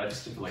lot, but I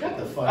just didn't like. Shut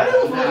the fuck I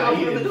didn't up. know Nah, if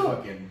you I was didn't going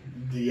fucking.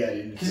 Yeah, I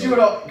didn't. Because you would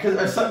all,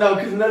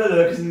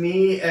 because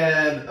me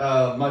and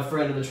my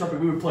friend in the trumpet,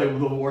 we would play the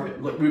war.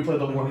 Like, we would play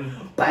the war.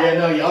 Yeah,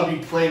 no, y'all be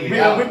playing it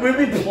out. We'd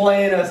be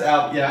playing us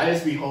out. Yeah, I Yeah,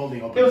 just be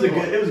holding open. it was the a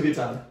door. good. It was a good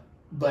time.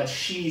 But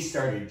she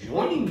started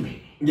joining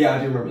me, Yeah, I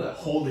do remember that.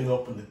 holding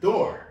open the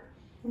door,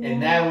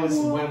 and that was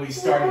when we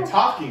started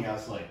talking. I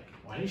was like,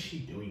 why is she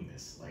doing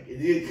this? Like,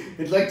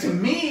 it like to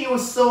me, it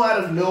was so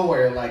out of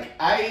nowhere. Like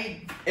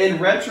In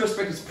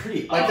retrospect, it's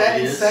pretty like that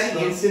obvious, inciting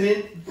though.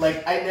 incident.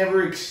 Like I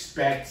never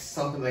expect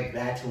something like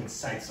that to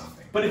incite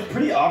something. But it's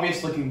pretty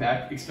obvious looking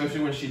back,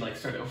 especially when she like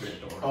started opening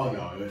the door. Oh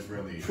no, it was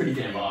really Pretty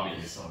damn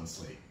obvious.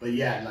 honestly. But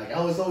yeah, like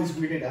I was always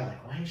weirded out.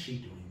 Like, why is she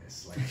doing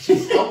this? Like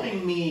she's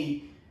helping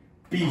me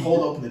hold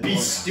open the door. Be now.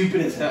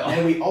 stupid as hell.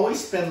 And we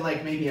always spend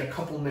like maybe a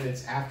couple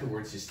minutes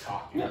afterwards just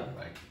talking. Yeah.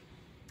 Like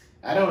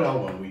I don't know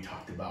what we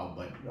talked about,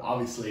 but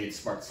obviously it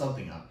sparked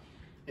something up.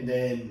 And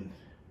then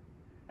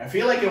I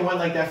feel like it went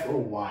like that for a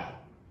while.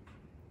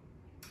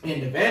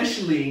 And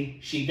eventually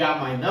she got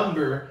my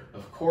number.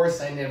 Of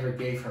course I never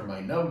gave her my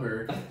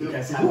number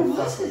because how Who the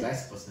fuck was was it? I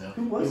supposed to know?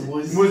 Who was it?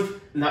 it? Was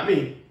Not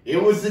me.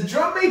 it was the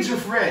drum major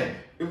friend.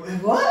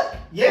 What?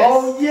 Yes.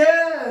 Oh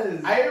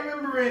yes. I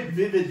remember it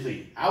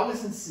vividly. I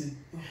was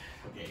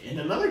in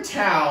another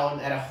town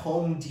at a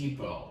Home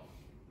Depot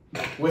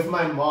with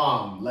my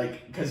mom,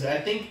 like, because I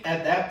think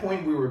at that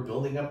point we were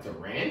building up the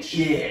ranch.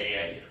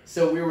 Yeah.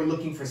 So we were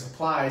looking for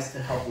supplies to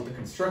help with the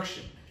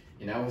construction.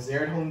 And I was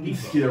there at Home Depot.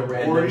 Just get a bored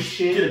random as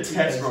shit. Get a text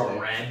because, from a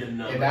like, random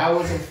number. and I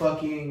was a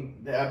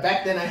fucking.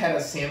 Back then I had a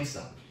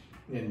Samsung.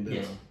 And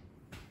Yes.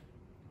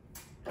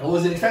 I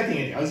wasn't expecting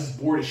anything. I was just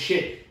bored as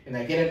shit. And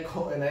I get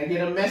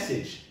a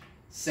message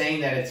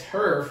saying that it's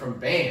her from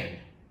band.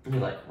 And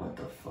you're like, what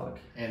the fuck?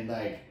 And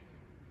like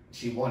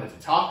she wanted to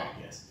talk,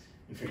 I guess.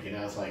 And freaking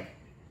I was like,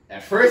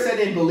 at first I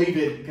didn't believe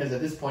it because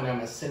at this point I'm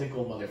a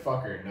cynical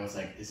motherfucker, and I was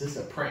like, is this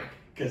a prank?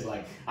 Because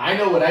like I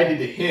know what I did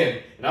to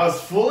him, and I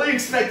was fully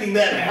expecting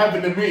that to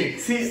happen to me.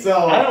 See,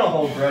 so I don't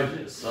hold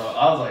grudges, so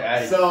I was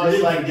like, so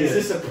it's like, forget. is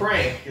this a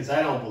prank? Because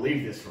I don't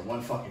believe this for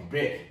one fucking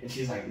bit. And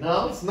she's like,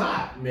 no, it's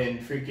not. Man,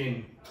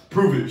 freaking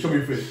Prove it. Show me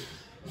your face.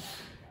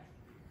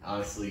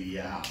 honestly,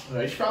 yeah.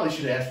 I probably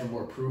should have asked for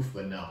more proof,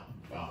 but no.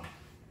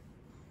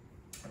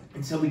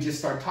 And so we just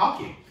start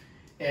talking.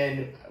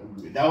 And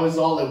that was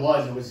all it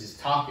was. It was just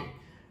talking.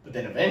 But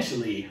then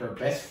eventually, her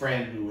best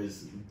friend, who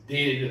was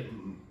dated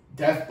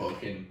Death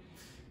Book, and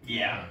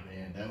Yeah. oh,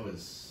 man, that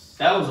was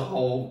That was a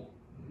whole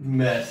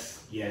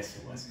mess. yes,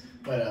 it was.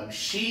 But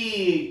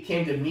she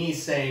came to me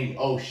saying,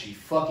 "Oh, she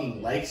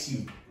fucking likes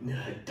you,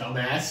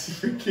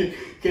 dumbass,"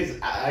 because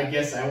I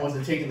guess I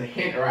wasn't taking the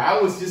hint, or I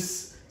was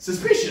just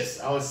suspicious.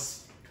 I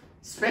was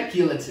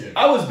speculative.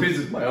 I was busy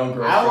with my own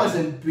girlfriend.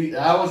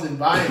 I wasn't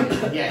buying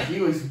it. Yeah,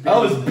 he was. Busy I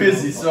was with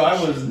busy, his own so I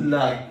shit. was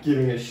not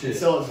giving a shit.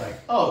 So I was like,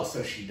 oh,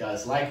 so she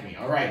does like me.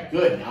 All right,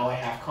 good. Now I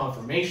have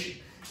confirmation.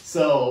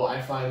 So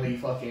I finally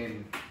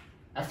fucking,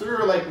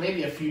 after like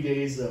maybe a few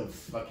days of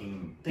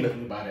fucking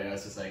thinking about it, I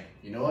was just like,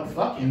 you know what,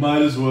 fuck it.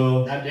 Might as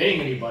well. Not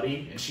dating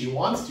anybody, and she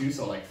wants to,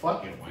 so like,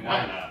 fuck it, why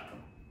not?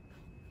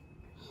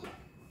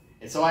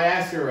 And so I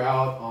asked her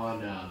out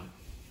on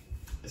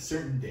a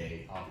certain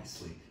day,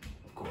 obviously,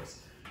 of course.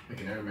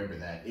 I remember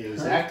that. It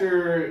was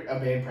after a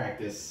band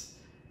practice,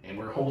 and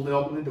we're holding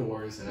open the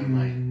doors, and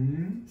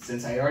I'm like,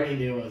 since I already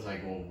knew, I was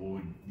like, well,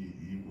 would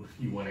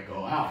you want to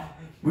go out?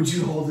 Would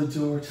you hold the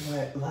door to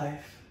my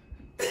life?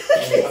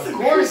 Of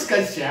course,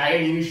 because I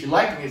knew she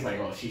liked me. It's like,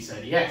 well, she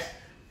said yes,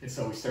 and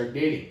so we started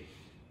dating.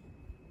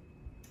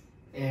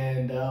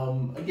 And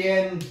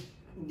again,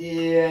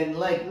 yeah,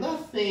 like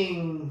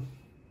nothing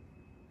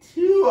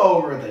too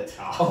over the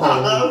top.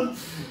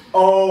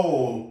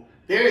 Oh,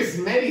 there's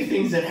many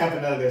things that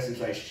happen out of this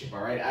relationship.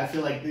 All right, I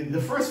feel like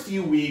the first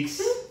few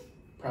weeks,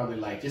 probably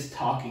like just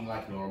talking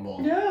like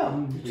normal. Yeah,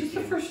 just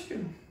the first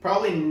few.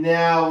 Probably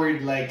now we're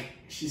like,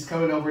 she's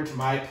coming over to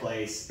my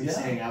place to Yeah.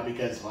 hang out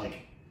because like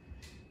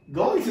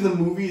going to the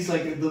movies,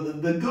 like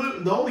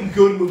the only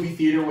good movie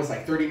theater was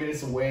like 30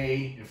 minutes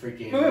away. And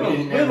freaking,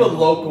 We have a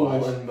local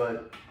one,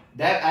 but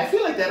that I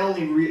feel like that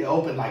only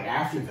reopened like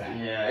after that.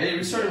 yeah,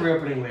 it started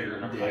reopening later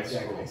in our Yeah, high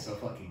exactly. school. So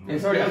fucking.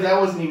 It's already- that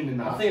wasn't even I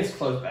enough. think it's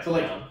closed back So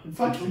like, down.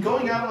 fucking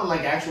going out on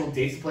like actual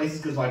dates to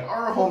places because like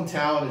our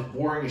hometown is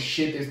boring as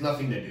shit. There's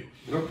nothing to do.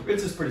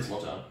 It's just pretty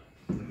small town.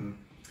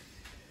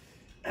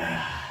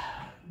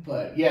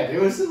 But yeah,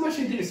 there wasn't much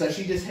to do, so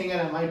she just hang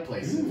out at my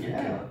place.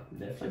 Yeah,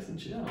 Netflix and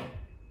chill.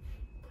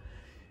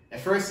 At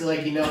first,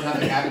 like, you know,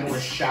 nothing happened. We're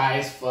shy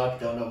as fuck,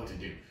 don't know what to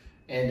do.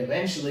 And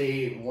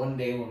eventually, one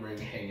day when we're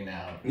hanging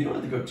out, You don't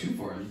have to go too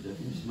far.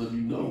 Just let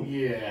you know.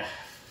 yeah,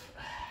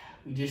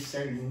 we just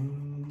started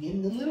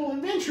getting a little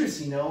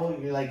adventurous, you know.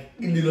 You're like,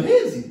 You little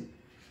handsy.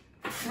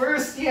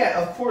 first, yeah,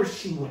 of course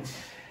she went.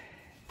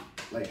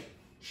 Like,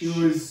 she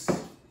was,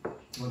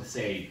 I want to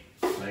say,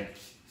 like,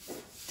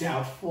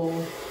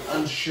 doubtful,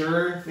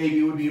 unsure,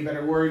 maybe would be a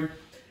better word.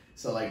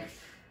 So, like,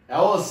 I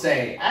will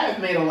say, I've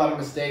made a lot of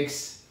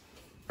mistakes.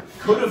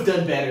 Could have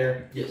done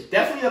better. Yes.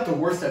 Definitely not the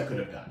worst I could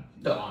have done.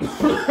 No.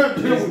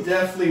 It's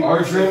definitely Our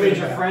worse. dream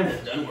major friend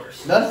has done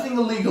worse. Nothing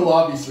illegal,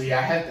 obviously.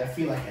 I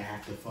feel like I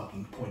have to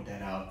fucking point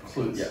that out.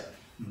 because-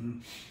 Yeah.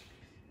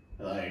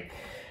 Like,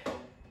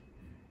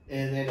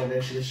 and then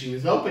eventually she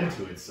was open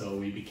to it, so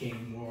we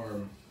became more.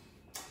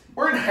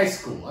 We're in high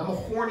school. I'm a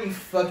horny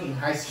fucking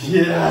high school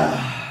guy.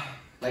 Yeah.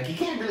 Like, you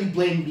can't really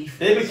blame me for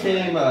They this,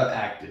 became alright?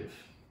 active.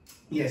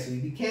 Yes, we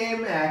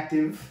became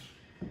active,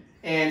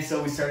 and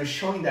so we started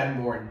showing that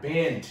more in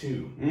band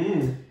too.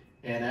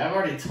 And I've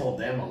already told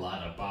them a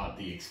lot about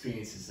the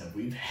experiences that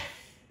we've had.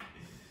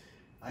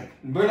 Like,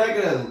 We're not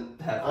gonna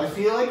have. I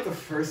feel like the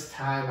first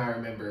time I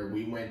remember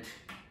we went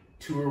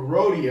to a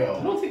rodeo.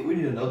 I don't think we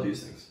need to know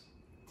these things.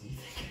 Do you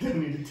think I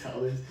don't need to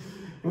tell this?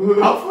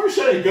 How far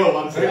should I go?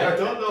 Honestly, I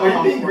don't know. Are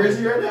how you being far-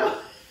 grizzly right now?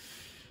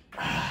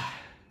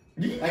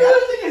 Like, I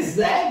don't think it's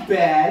that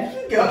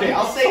bad. go. Okay,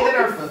 I'll say that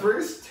our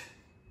first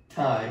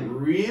Time.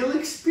 real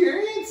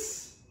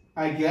experience,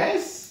 I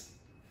guess.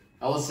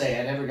 I will say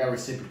I never got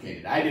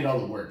reciprocated. I did all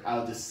the work.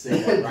 I'll just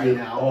say that right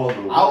now. All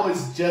the work. I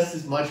was just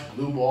as much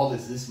blue-balled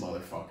as this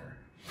motherfucker.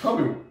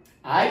 Probably.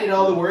 I did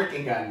all the work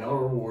and got no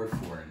reward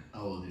for it.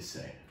 I will just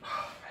say.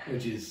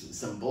 Which is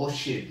some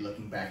bullshit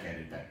looking back at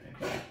it back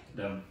then.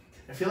 But,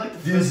 I feel like the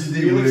first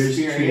real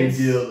experience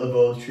of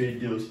all trade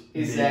deals.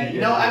 is that,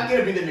 you know, I'm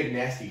going to be the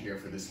McNasty here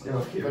for this one.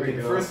 Okay, But here we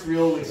the go. first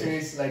real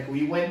experience, like,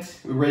 we went,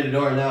 We're ready to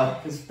door now.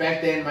 because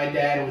back then my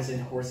dad was in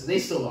horses. They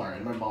still are,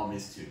 and my mom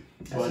is too.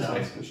 That's just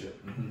Mexican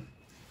shit.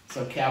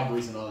 So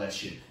cowboys and all that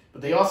shit.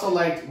 But they also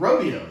liked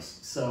rodeos.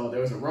 So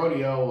there was a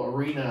rodeo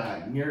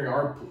arena near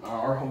our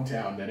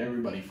hometown that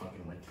everybody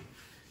fucking went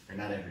to. Or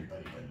not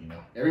everybody, but, you know,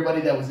 everybody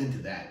that was into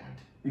that went.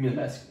 You mean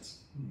Mexicans?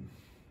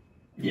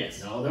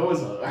 Yes. No, there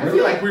was a. I Really?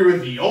 feel like we were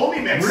the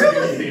only Mexicans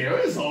Really? there.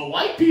 It was all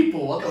white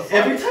people. What the fuck?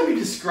 Every time you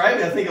describe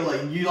it, I think of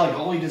like you like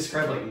only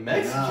describe like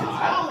Mexicans. Nah,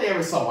 I only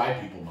ever saw white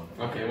people,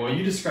 motherfucker. Okay, well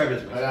you describe it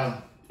as But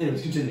Mexicans.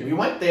 Anyways, continue. we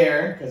went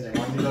there because I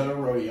wanted to go to a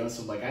rodeo,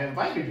 so like I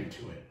invited her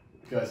to it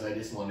because I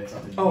just wanted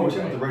something. Oh, to we're do,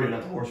 talking about the right? rodeo,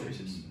 not the horse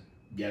races.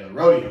 Yeah, the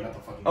rodeo, not the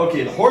fucking.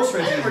 Okay, the horse I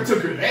races. never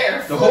took her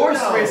there. The Fuck horse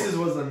no. races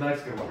was the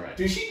Mexican one, right?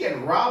 Did she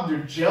get robbed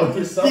or jumped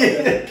or something?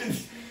 Yeah.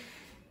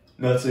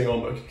 Not saying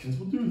all Mexicans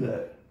will do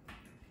that.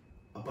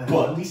 But I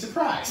wouldn't be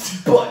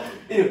surprised. But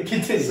anyway,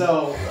 continue.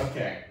 So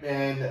okay,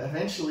 and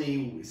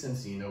eventually,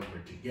 since you know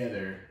we're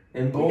together.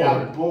 And We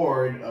got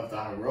bored of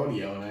the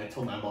rodeo, and I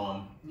told my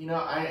mom, you know,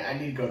 I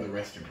need to go to the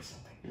restroom or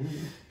something.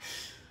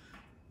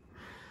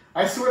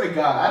 I swear to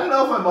God, I don't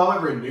know if my mom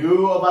ever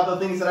knew about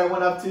the things that I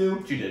went up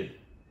to. She did.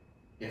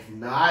 If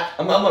not,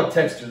 I'm gonna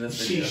text her this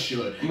she video.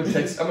 should. I'm gonna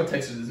text her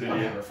this I don't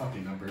video. have her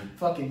fucking number.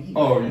 Fucking you.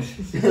 Oh,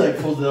 you like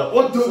pulled it up.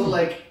 What the? So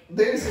like,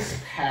 there's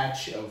this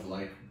patch of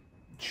like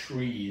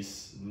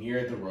trees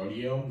near the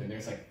rodeo, and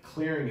there's like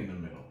clearing in the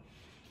middle.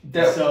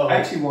 That So- I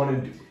actually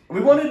wanted to do. We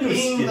wanted to do a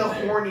Being skit the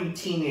there. horny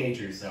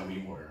teenagers that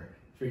we were,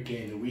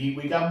 freaking,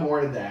 we got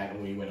bored of that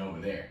and we went over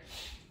there.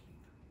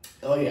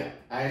 Oh yeah,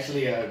 I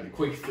actually a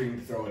quick thing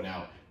to throw it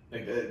out.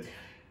 Like,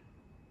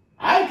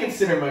 I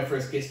consider my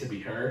first kiss to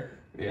be her.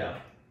 Yeah.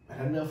 I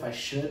don't know if I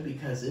should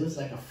because it was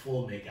like a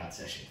full makeout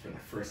session for the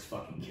first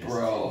fucking kiss.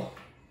 Bro.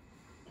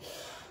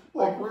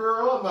 Like we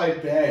were on my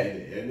bed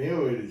and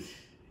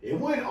it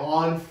went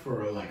on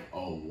for like a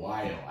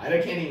while. I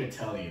can't even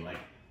tell you. Like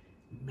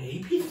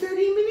maybe 30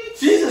 minutes.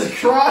 Jesus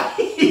Christ!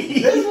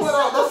 That's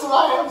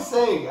what I'm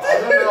saying. I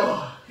don't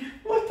know.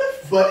 What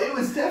the? But it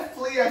was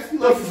definitely, I feel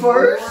The like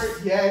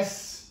first?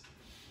 Yes.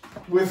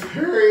 With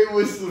her, it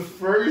was the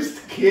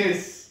first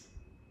kiss.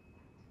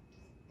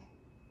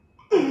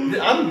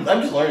 I'm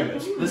just learning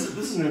this. This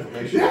is new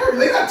information. Never,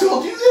 they not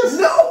told you this?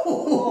 No.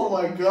 Oh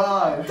my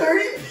god.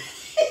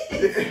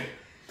 30.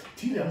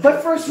 Dude, I was My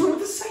first one with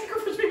the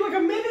sacrifice maybe like a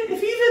minute,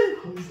 if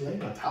even. I was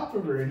laying on top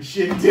of her and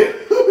shit,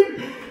 dude.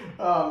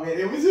 Oh man,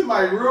 it was in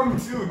my room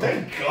too.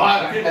 Thank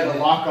God I had a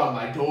lock on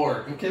my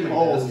door. Okay,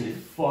 Holy McNasty.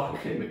 fuck.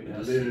 Okay,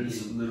 McNasty. Literally.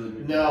 This is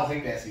literally No, I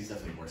think Nasty's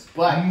definitely worse.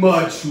 But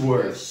much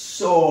worse.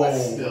 So but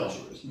still, much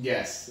worse.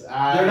 yes. There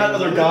are not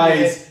other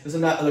guys. There's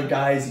not other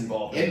guys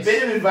involved. A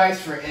bit of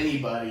advice for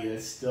anybody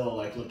that's still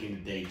like looking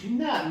to date: do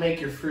not make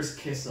your first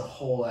kiss a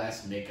whole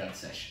ass makeup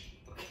session.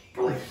 Okay.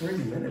 For like 30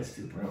 minutes,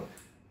 dude, bro.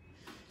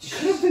 It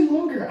could have been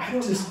longer. I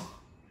don't know.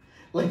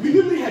 Like we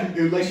literally had,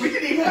 like we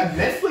didn't even have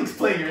Netflix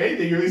playing or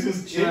anything. It was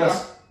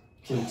just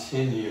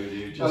continue,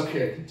 dude. Just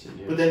okay.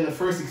 Continue. But then the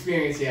first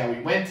experience, yeah,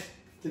 we went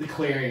to the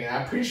clearing, and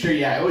I'm pretty sure,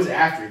 yeah, it was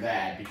after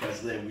that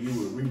because then we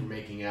were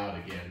making out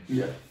again.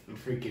 Yeah. And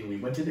freaking, we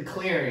went to the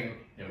clearing.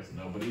 There was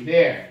nobody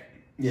there.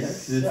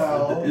 Yes.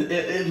 So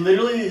It's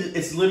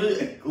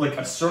literally like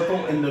a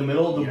circle in the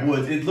middle of the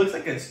woods. It looks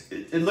like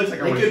it looks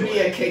like a. It could be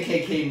a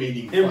KKK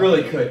meeting. It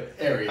really could.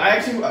 Area.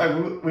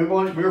 We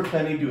were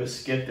planning to do a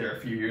skit there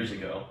a few years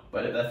ago,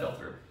 but that fell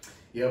through.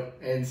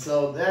 Yep. And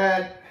so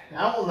that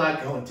I will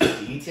not go into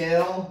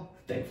detail,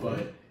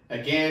 Thankfully. but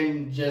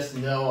again, just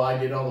know I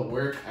did all the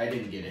work. I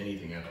didn't get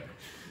anything out of it.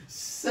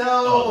 So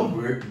All the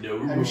work, no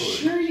I'm reward.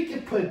 sure you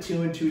could put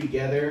two and two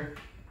together.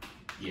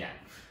 Yeah.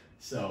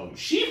 So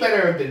she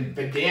better have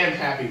been damn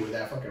happy with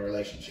that fucking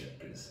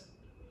relationship.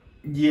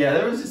 Yeah,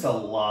 there was just a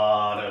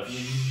lot of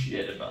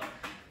shit about it.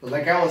 But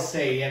like I was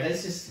saying, yeah,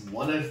 that's just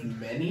one of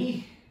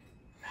many.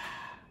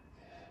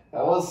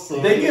 I was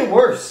saying They get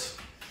worse.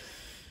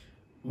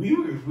 we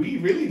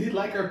really did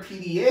like our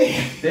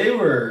PDA. They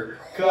were.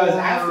 Because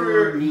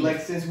after, horny.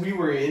 like, since we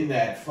were in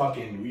that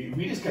fucking,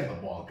 we just kept the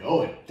ball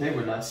going. They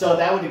were not. So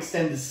that would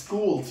extend to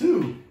school,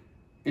 too.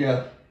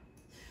 Yeah.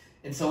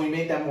 And so we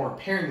made that more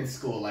apparent in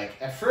school. Like,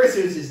 at first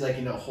it was just, like,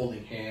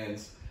 holding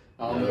hands.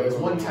 There was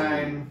one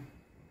time,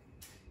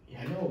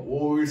 yeah, I know,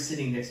 we were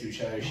sitting next to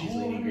each other. She's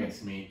leaning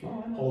against me,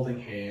 holding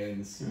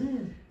hands.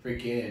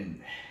 Freaking,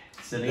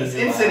 this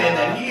incident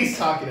that he's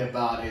talking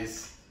about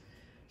is,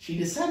 she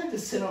decided to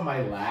sit on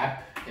my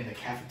lap in the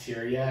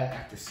cafeteria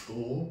after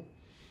school.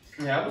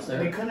 Yeah, I was And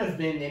there. it couldn't have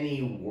been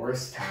any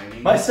worse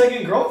timing. My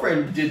second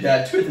girlfriend did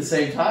that too at the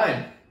same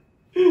time.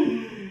 How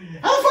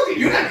the fuck did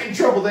you not get in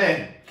trouble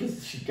then?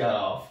 Because she got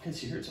off. Because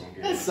she heard someone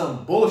get That's off.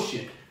 some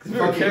bullshit. Because we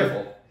were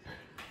careful.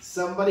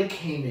 Somebody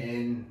came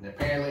in, and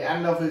apparently, I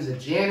don't know if it was a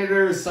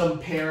janitor or some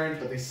parent,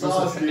 but they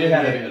saw us doing It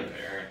had to be it, the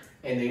parent.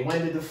 and they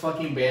went to the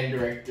fucking band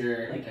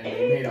director, Like, and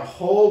they made a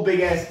whole big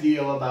ass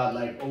deal about,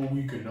 like, oh,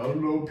 we cannot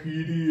allow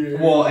PDA.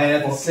 Well, and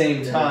at the Fuck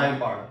same yeah.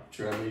 time, our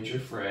drum major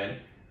friend,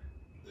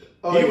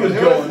 Oh, he yeah, was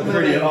there going some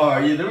pretty other-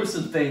 hard. Yeah, there was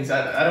some things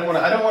I don't want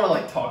to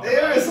like talk There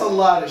about. was a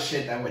lot of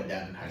shit that went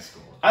down in high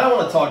school. I don't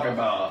want to talk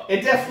about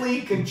It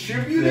definitely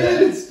contributed.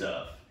 that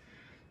stuff.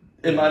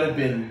 It might have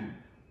been,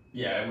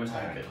 yeah, it was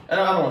not good. I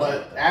don't want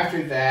to. But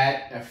after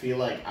that, I feel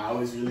like I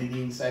was really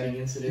the inciting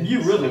incident.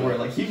 You really so- were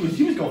like he was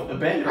going the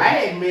band. I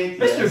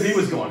admit, Mr. yes. V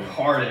was going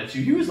hard at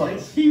you. He was like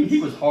he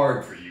was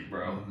hard for you,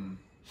 bro.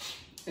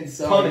 And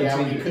so Pun yeah,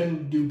 we intended.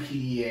 couldn't do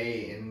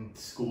PDA in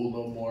school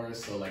no more.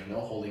 So like no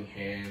holding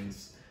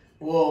hands.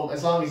 Well,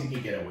 as long as you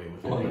can get away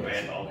with it. On the I guess,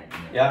 band hall. like, you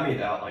know. Yeah, I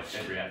made out like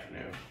every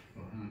afternoon.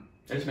 Mhm.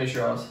 I just made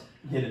sure I was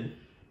hidden.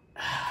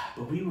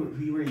 But we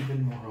were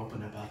even more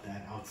open about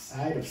that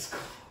outside of school.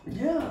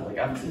 Yeah, like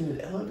I was in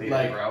the elevator,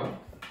 Like- bro.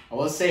 I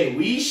will say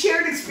we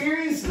shared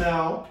experience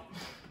now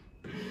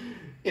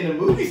in a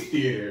movie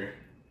theater.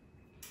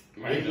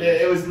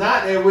 It was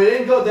not. We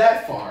didn't go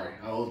that far.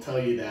 I will tell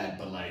you that.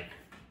 But like,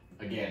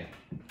 again,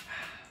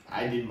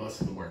 I did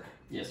most of the work.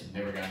 Yes.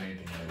 Never got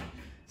anything out of it.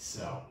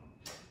 So,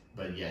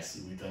 but yes,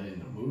 we've done it in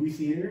the movie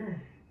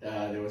theater.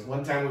 There was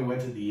one time we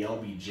went to the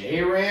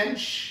LBJ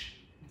Ranch.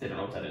 They don't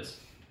know what that is.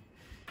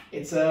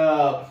 It's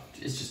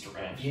It's just a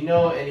ranch. you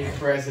know, any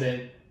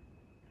president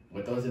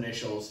with those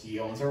initials, he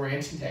owns a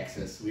ranch in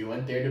Texas. We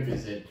went there to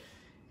visit,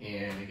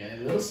 and it got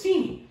a little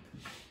steamy.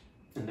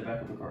 In the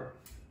back of the car.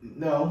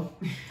 No,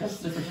 That's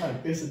a different time.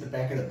 it's at the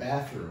back of the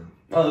bathroom.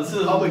 Oh, this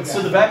is Public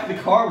so the back of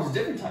the car was a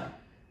different time.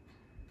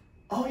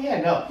 Oh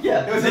yeah, no.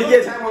 Yeah, It was they another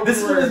get, time when this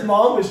we is when were- his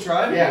mom was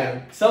driving Yeah.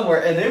 him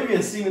somewhere, and they were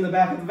getting steam in the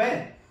back of the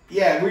van.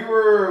 Yeah, we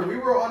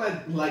were on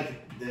a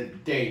the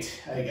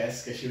date, I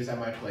guess, because she was at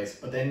my place.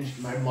 But then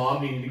my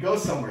mom needed to go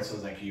somewhere, so I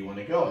was like, "Do you want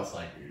to go?" I was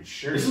like,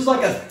 "Sure." This was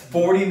like a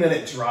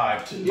 40-minute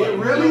drive to. It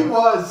like, really no-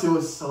 was. It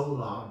was so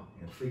long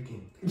and freaking.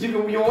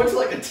 You went to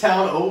like a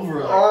town over,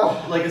 like,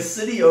 Oh. like a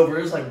city over.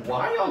 It's like,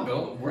 why y'all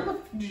go? Where the f-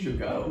 did you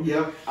go?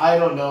 Yep. I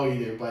don't know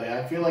either, but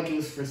I feel like it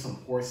was for some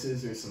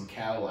horses or some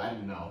cattle. I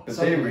don't know. But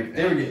Something they were like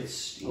they were that, getting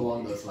steam.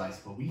 along those lines.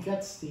 But we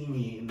got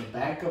steamy in the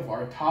back of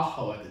our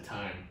Tahoe at the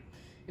time,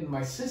 and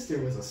my sister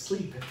was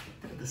asleep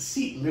at the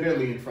seat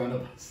literally in front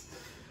of us.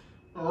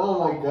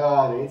 Oh my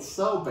god, it's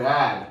so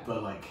bad,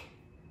 but like,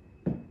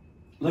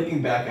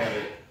 Looking back at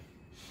it,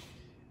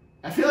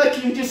 I feel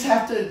like you just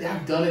have to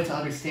have done it to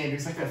understand.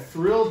 There's like a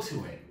thrill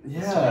to it.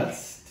 yeah,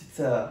 it's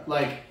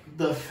Like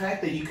the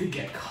fact that you could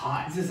get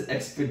caught, this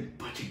is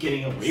but you're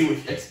getting away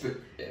with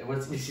it.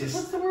 what's just-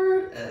 what's the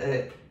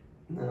word?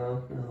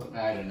 No.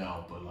 I don't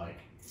know, but like,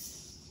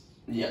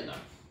 Yeah, no.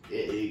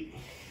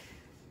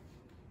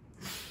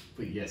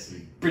 But yes,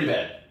 Pretty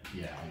bad.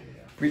 yeah.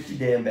 Pretty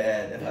damn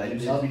bad. If I And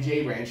the just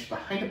LBJ ranch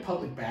behind a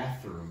public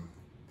bathroom.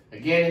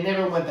 Again, it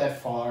never went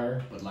that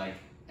far, but like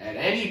at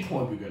any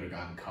point we could have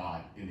gotten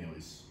caught, and it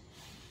was.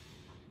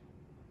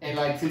 And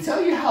like to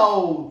tell you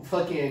how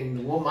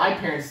fucking what my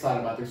parents thought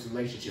about this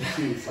relationship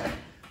too. It's like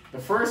the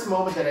first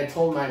moment that I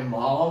told my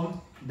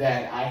mom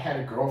that I had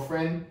a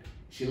girlfriend,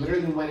 she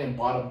literally went and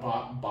bought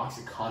a box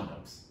of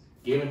condoms,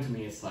 gave them to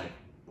me. It's like,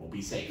 we'll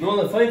be safe. well,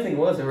 the funny thing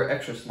was they were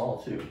extra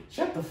small too.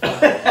 Shut the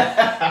fuck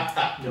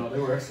up. No, they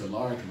were extra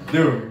large, man.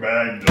 They were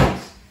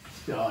magnums.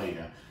 Oh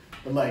yeah,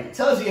 but like it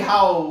tells you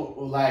how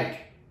like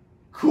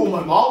cool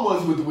my mom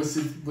was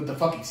with the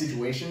fucking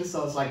situation.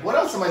 So it's like, what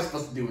else am I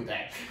supposed to do with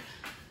that?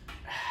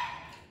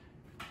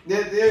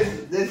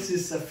 There's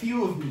just a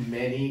few of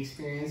many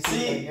experiences.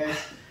 See, I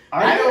guess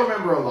I don't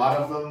remember a lot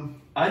of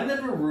them. I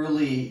never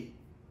really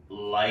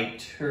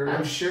liked her.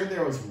 I'm sure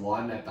there was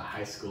one at the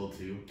high school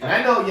too. And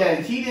I know, yeah,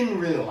 he didn't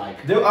really like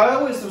her. There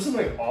was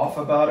something off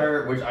about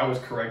her, which I was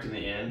correct in the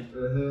end.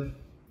 Mm-hmm.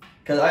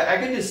 Because I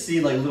could just see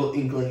like little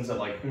inklings of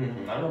like, I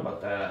don't know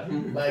about that.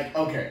 Like,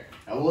 okay,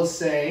 I will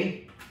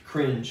say,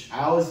 Cringe.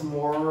 I was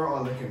more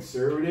on the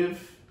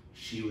conservative.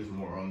 She was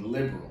more on the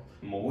liberal.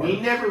 More. We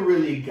never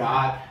really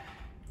got.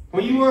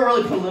 Well, you weren't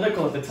really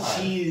political at the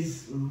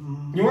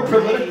time. You weren't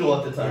political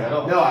at the time at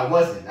all. No, I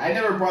wasn't. I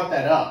never brought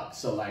that up.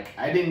 So, like,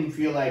 I didn't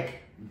feel like...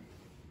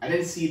 I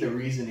didn't see the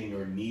reasoning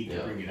or need to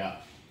bring it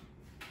up.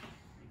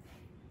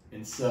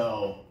 And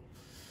so...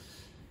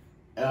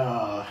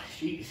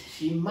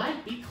 she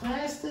might be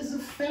classed as a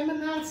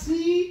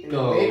feminazi.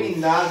 No. Maybe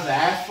not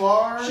that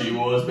far. She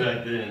was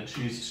back then.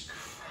 Jesus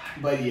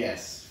Christ. But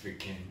yes,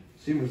 freaking...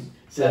 She was...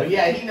 So,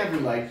 yeah, he never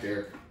liked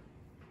her.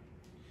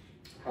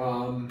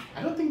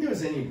 I don't think there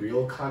was any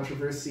real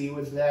controversy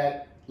with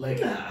that. Like,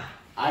 Nah.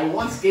 I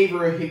once gave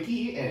her a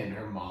hickey, and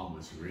her mom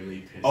was really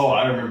pissed. Oh,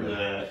 I remember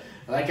that.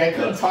 Like, I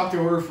couldn't talk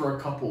to her for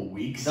a couple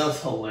weeks. That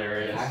was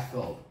hilarious. I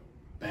felt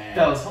bad.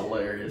 That was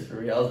hilarious for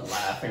me. I was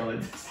laughing. I'm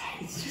like,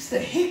 It's just a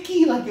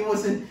hickey. Like, it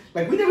wasn't...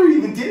 Like, we never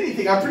even did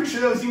anything. I'm pretty sure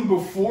that was even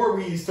before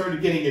we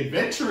started getting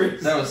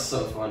adventurous. that was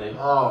so funny.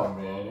 Oh,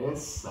 man. It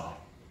sucked.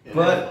 And I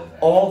But felt bad.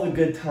 all the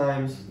good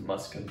times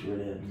must come to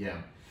an end. Yeah.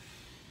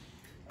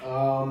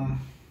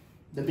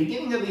 The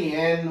beginning of the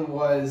end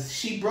was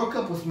she broke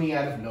up with me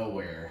out of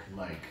nowhere.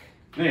 Like,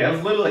 Yeah, it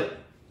was literally like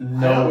I don't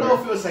know nowhere.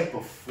 if it was like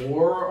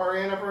before our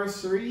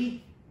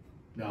anniversary.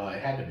 No,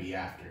 it had to be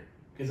after.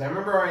 Because I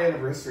remember our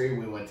anniversary,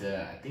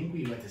 I think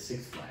we went to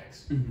Six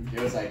Flags. Mhm. It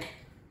was like,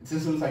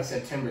 since it was like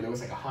September, there was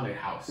like a haunted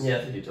house. Yeah,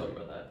 I think you told me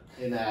about that.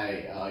 And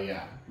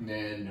and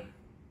then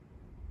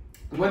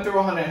we went through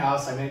a haunted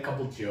house. I made a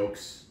couple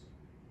jokes.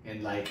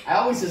 And like, I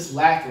always just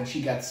laughed when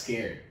she got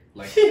scared.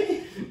 Like,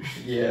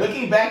 Yeah.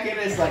 looking back at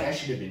it, it's like, I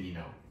should have been,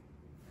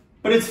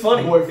 But it's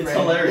funny. boyfriend. It's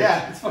hilarious.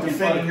 Yeah, It's fucking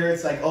defending funny. her.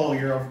 It's like, oh,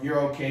 you're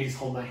okay. Just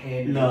hold my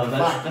hand. and No, you're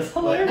that's- fine. that's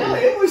Like, hilarious. no,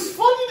 it was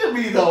funny to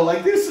me though.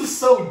 Like, this was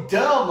so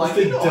dumb. Like, It's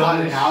you the know,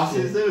 haunted dumbest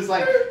houses. shit. It was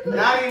like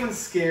not even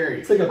scary.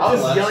 It's like a I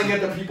was classic. yelling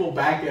at the people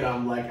back at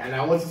them, like, and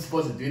I wasn't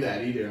supposed to do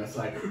that either. I was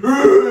like,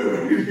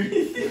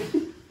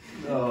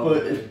 oh,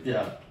 But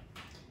yeah.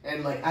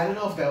 and like, I don't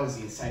know if that was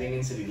the inciting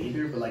incident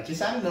either, but like,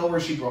 just out of nowhere,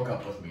 she broke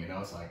up with me, and I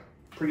was like,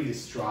 pretty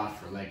distraught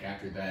for like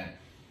after that.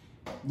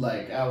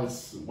 Like, I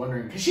was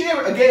wondering, because she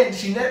never, again,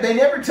 they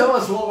never tell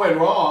us what went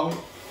wrong.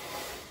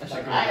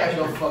 Like, I have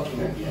no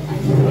fucking idea.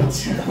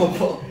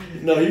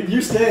 No, you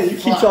stay. You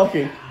keep Fuck.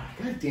 talking.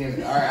 God damn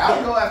it. Alright,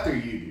 I'll go after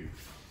you, dude.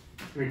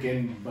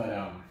 Freaking,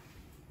 but,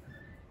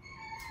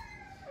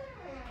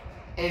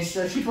 and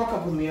so she broke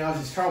up with me, and I was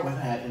distraught with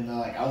that, and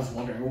like, I was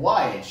wondering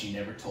why, and she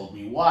never told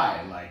me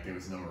why. Like, there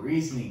was no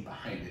reasoning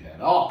behind it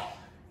at all.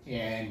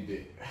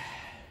 And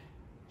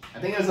I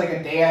think it was like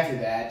a day after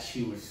that,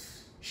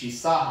 she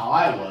saw how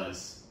I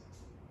was,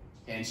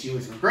 and she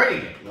was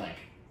regretting it. Like,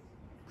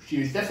 she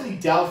was definitely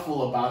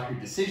doubtful about her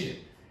decision.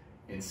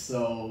 And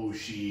so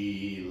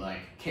she,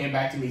 like, came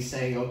back to me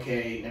saying,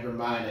 okay, never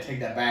mind, I take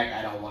that back,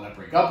 I don't want to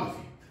break up with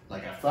you.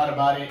 Like, I've thought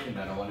about it, and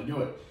I don't want to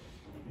do it.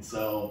 And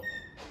so,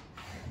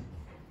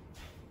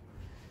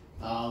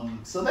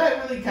 so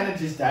that really kind of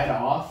just died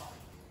off.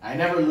 I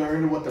never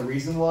learned what the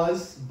reason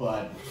was,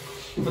 but...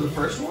 For the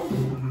first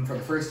one? For the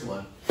first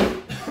one.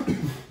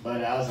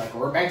 But I was like,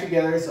 we're back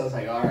together, so I was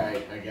like,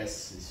 alright, I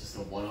guess it's just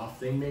a one-off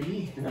thing,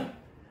 maybe? Yeah.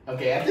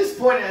 Okay, at this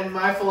point, and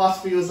my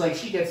philosophy was like,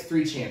 she gets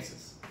 3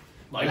 chances.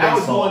 Like And I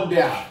was baseball. one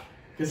down.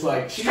 Because,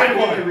 like, she Strike didn't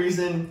give me one. a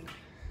reason.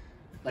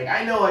 Like,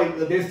 I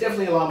know there's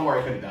definitely a lot more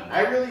I could have done.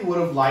 I really would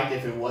have liked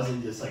if it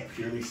wasn't just, like,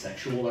 purely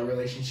sexual a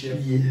relationship.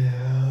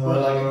 Yeah.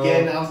 But, like,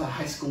 again, I was a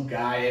high school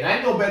guy, and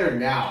I know better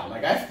now.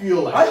 Like, I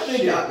feel like I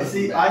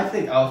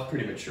think I was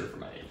pretty mature for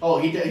my age. Oh,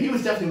 he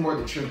was definitely more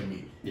mature than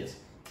me. Yes.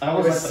 I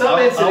was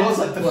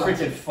like the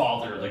freaking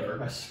father, like,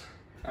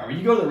 alright,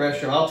 you go to the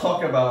restroom, I'll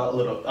talk about a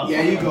little.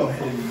 You go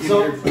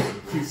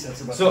ahead.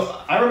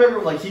 So I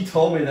remember, like, he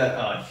told me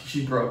that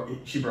she broke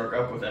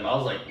up with him. I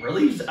was like,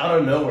 really? Just out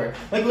of nowhere.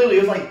 Like, literally,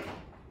 it was like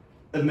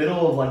the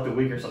middle of like the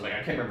week or something.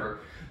 I can't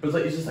remember. But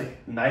it was just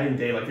like night and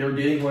day. Like, they were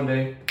dating one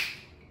day,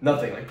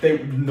 nothing. Like,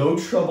 no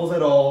troubles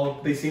at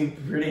all. They seemed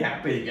pretty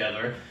happy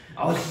together.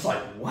 I was just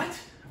like, what?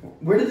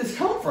 Where did this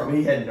come from?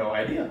 He had no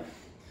idea.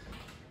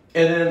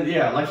 And then,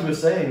 yeah, like he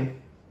was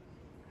saying,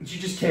 she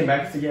just came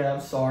back and said, yeah,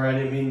 I'm sorry, I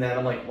didn't mean that.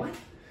 I'm like, what?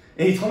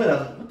 And he told me that.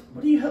 I was like,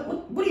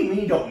 what do you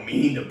mean you don't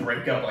mean to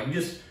break up? Like,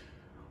 let's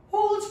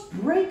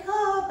break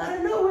up out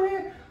of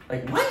nowhere.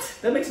 Like, what?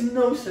 That makes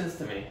no sense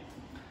to me.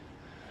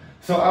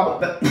 So,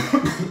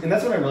 and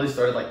that's when I really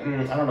started, like,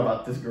 I don't know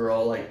about this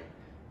girl. Like,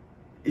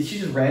 if she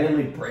just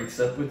randomly breaks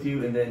up with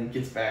you and then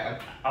gets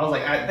back, I was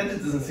like, that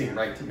just doesn't seem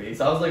right to me.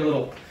 So I was like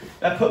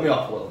that put me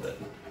off a little bit.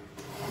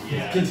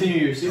 Yeah.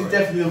 Continue your story. She's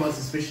definitely the most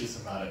suspicious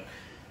about it.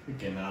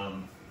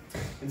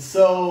 And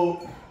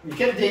so we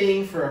kept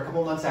dating for a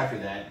couple months after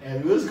that, and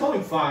it was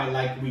going fine.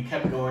 Like, we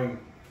kept going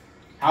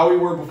how we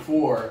were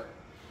before.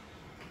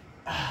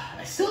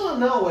 I still don't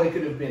know what it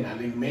could have been. I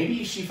mean,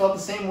 maybe she felt the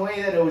same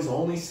way, that it was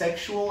only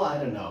sexual. I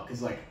don't know,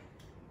 because, like,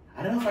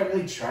 I don't know if I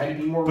really tried to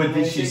be more romantic.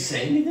 But did she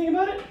say anything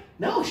about it?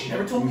 No, she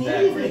never told me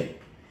anything.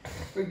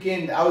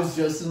 Freaking, I was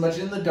just as much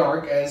in the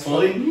dark as he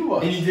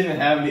was. And you didn't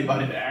have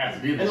anybody to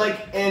ask either.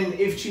 And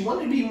if she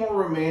wanted to be more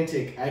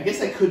romantic, I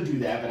guess I could do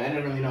that, but I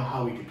didn't really know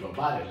how we could go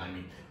about it. I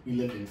mean, we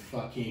lived in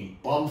fucking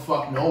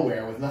bumfuck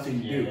nowhere with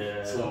nothing to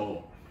do.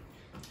 So,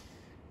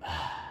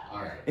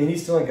 alright. And he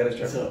still ain't got his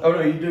driver's license. Oh,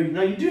 no, you do.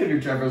 No, you do have your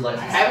driver's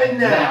license. I have it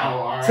now.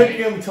 Alright. Took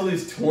him until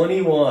he's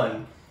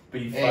 21. But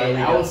he finally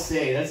I will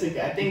say, I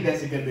think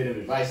that's a good bit of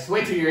advice.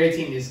 Wait till you're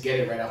 18 and just get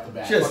it right off the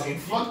bat.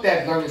 Fuck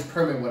that learner's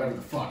permit, whatever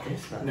the fuck.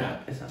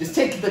 Just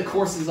take the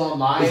courses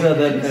online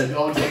and just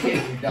go take it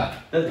and you're done.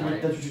 That's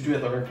what you do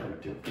with learner's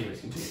permit too.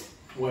 Anyways, continue.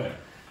 Whatever.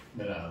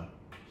 But,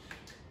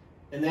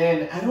 and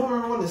then I don't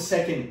remember when the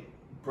second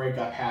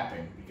breakup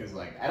happened, because,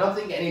 like, I don't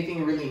think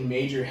anything really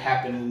major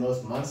happened in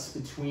those months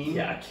between.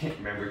 Yeah, I can't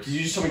remember. Because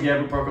you just told me, yeah,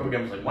 we broke up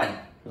again. I was like, what? I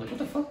was like, what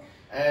the fuck?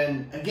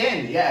 And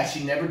again, yeah,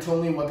 she never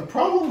told me what the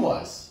problem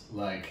was.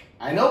 Like,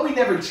 I know we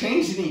never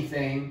changed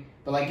anything,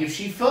 but, like, if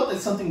she felt that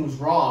something was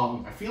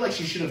wrong, I feel like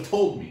she should have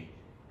told me.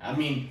 I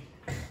mean,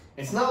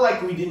 it's not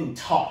like we didn't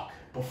talk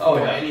before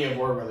any of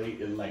our really,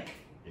 like,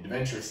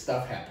 adventurous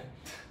stuff happened.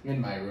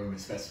 In my room,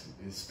 especially.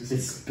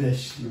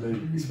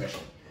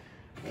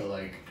 But,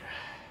 like,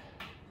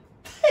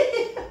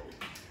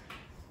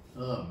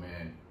 oh,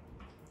 man.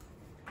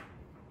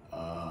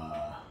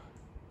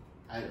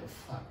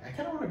 I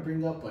kind of want to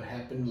bring up what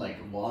happened, like,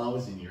 while I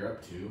was in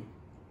Europe, too.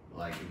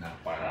 Like, not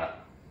why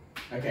not?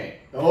 Okay.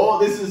 Oh,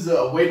 this is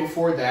way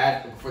before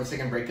that, before the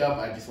second breakup.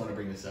 I just want to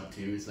bring this up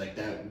too. It's like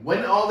that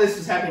when all this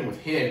was happening with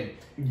him,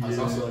 I was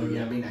also,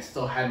 I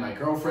still had my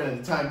girlfriend at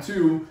the time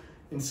too,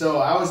 and so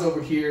I was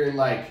over here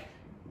like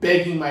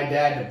begging my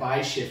dad to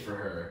buy shit for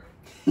her,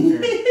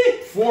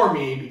 for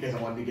me, because I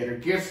wanted to get her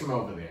gifts from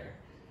over there.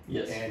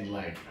 Yes. And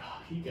like,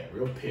 he got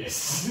real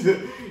pissed.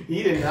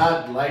 He did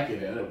not like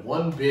it at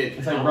one bit.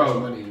 It's how much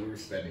money we were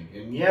spending.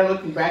 And yeah,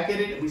 looking back at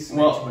it, we spent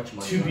too much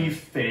money. To be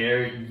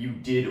fair, you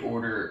did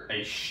order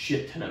a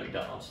shit ton of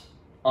McDonald's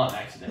on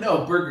accident.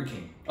 No, Burger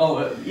King.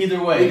 Oh,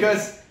 either way.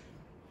 Because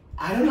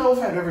I don't know if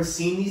I've ever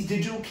seen these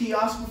digital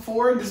kiosks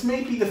before. This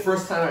may be the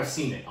first time I've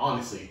seen it,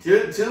 honestly.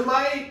 To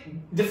my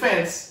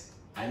defense,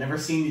 I've never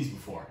seen these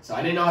before. So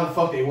I didn't know how the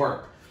fuck they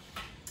worked.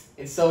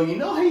 And so, you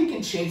know how you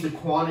can change the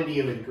quantity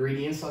of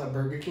ingredients on a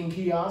Burger King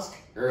kiosk?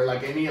 Or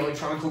like any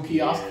electronic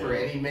kiosk for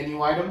any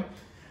menu item?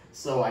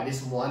 So I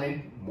just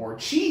wanted more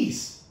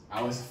cheese.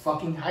 I was a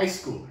fucking high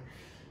schooler.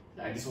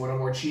 I just wanted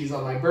more cheese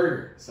on my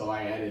burger. So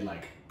I added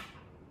like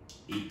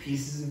 8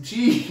 pieces of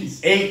cheese.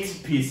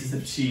 8 pieces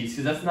of cheese,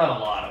 because that's not a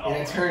lot at all.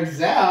 And it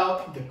turns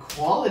out the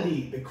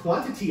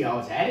quantity I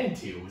was adding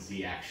to was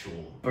the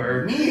actual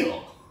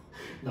meal.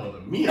 No,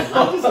 the meal.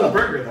 Not just the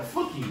burger, the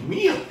fucking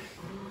meal.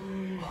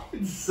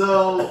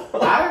 So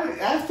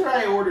after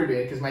I ordered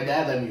it, because my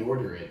dad let me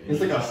order it, it's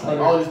like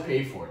I'll just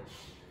pay for it.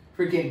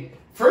 Freaking!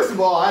 First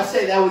of all, I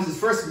say that was his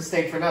first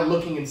mistake for not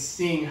looking and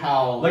seeing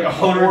how like the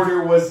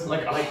order was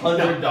like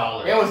 $100.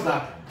 No, it was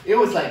not. It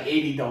was like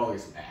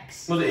 $80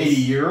 max. Was it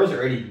 80 euros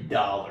or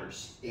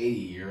 $80?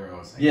 80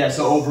 euros. Yeah,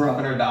 so over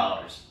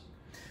 $100.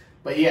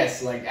 But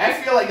yes, like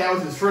I feel like that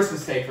was his first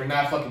mistake for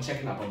not fucking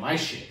checking up on my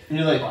shit. And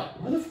you're like,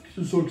 why the fuck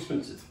is it so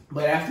expensive?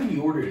 But after we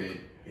ordered it,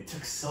 it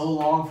took so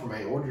long for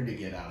my order to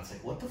get out. It's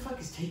like, what the fuck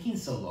is taking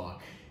so long?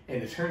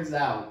 And it turns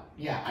out,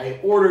 yeah, I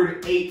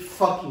ordered 8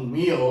 fucking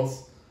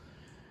meals.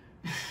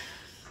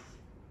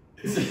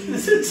 This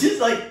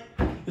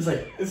is It's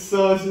like,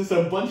 So it's just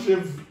a bunch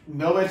of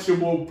no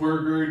vegetable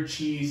burger,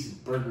 cheese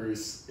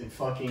burgers, and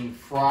fucking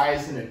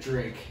fries and a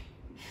drink.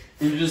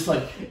 you're just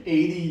like,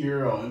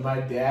 €80, and my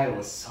dad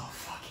was so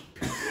fucking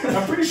pissed.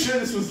 I'm pretty sure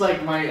this was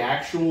like my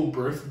actual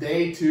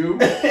birthday too.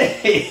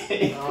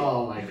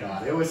 Oh my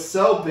god, it was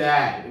so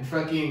bad. And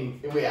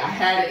fucking, I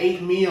had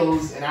 8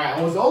 meals, and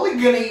I was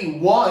only gonna eat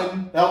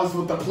 1. That was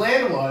what the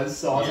plan was.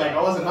 So I was like,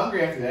 I wasn't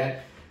hungry after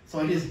that. So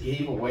I just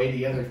gave away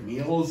the other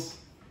meals.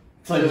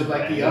 So it was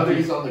like the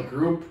others on the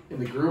group, in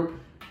the group.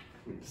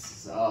 It was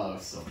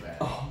so bad.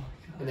 oh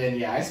my god. And then,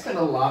 yeah, I spent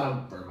a lot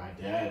of, or my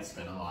dad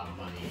spent a lot of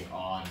money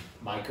on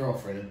my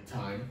girlfriend at the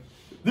time.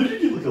 Did you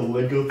get like a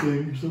Lego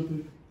thing or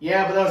something?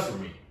 Yeah, but that was for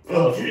me.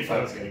 Oh, If I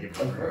was gonna give it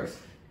to of her. course.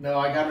 No,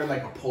 I got her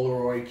like a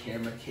Polaroid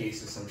camera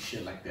case or some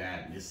shit like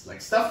that. And just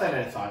like stuff that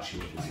I thought she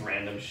would Just like.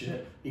 random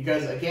shit.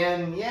 Because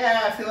again,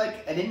 yeah, I feel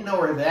like I didn't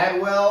know her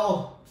that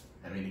well.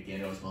 I mean, again,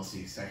 it was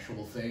mostly a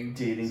sexual thing.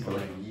 Dating So, for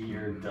like a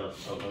year, don't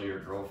know your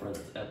girlfriend,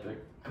 that's epic.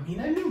 I mean,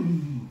 I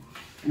knew.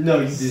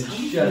 No, you did.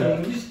 Something. Shut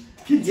up. You just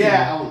continue.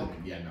 Yeah, I'll admit,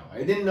 yeah, no,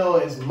 I didn't know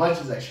as much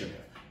as I should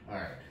have. All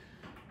right,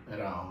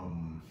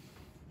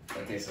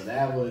 but okay, so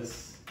that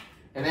was,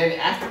 and then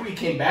after we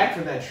came back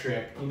from that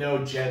trip, you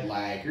know, jet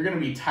lag, you're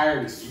gonna be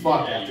tired as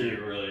fuck Yeah, after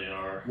you really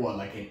are. what,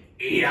 like an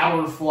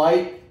 8-hour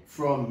flight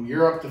from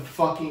Europe to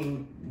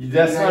fucking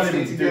That's United not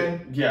States even again?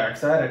 good. Yeah,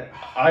 because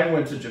I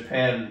went to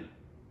Japan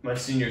my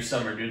senior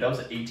summer, dude. That was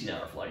an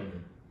 18-hour flight.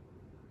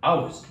 I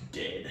was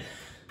dead.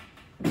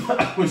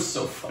 I was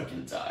so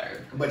fucking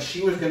tired. But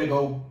she was gonna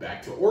go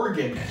back to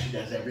Oregon, as she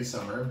does every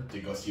summer, to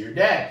go see her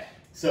dad.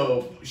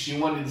 So she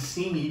wanted to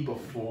see me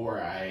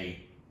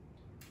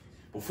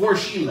before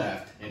she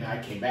left, and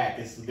I came back.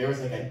 There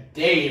was like a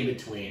day in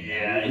between.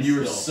 Yeah, and you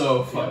were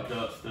so fucked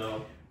up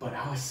still. But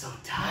I was so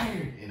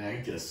tired, and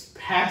I just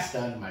passed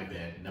out in my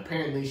bed. And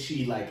apparently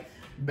she like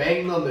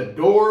banged on the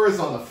doors,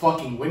 on the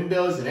fucking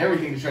windows, and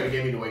everything to try to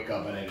get me to wake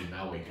up, and I did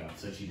not wake up.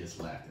 So she just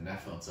left, and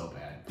that felt so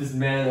bad. This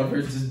man over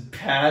here just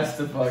passed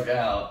the fuck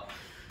out.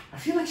 I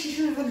feel like she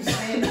should have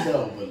understood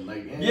though, but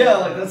like Yeah,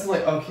 like that's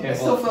like okay. I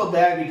still felt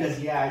bad because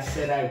I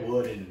said I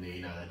would, and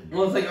you know that didn't.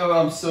 Well, it's like, oh,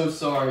 I'm so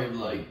sorry.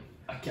 Like,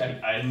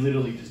 I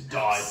literally just I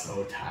died. was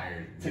so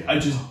tired. It's like, I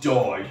just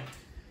died.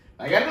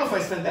 Like, I don't know if I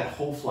spent that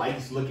whole flight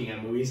just looking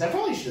at movies. I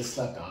probably should have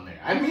slept on there.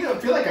 I mean, I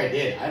feel like I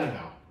did. I don't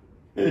know.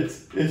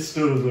 It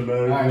still doesn't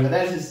matter. Alright, but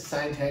that's just a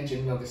side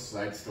tangent, another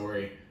side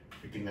story.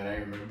 Freaking that I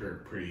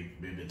remember pretty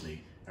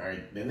vividly.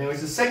 Alright, then there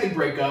was the second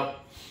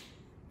breakup.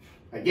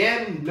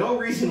 Again, no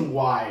reason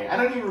why. I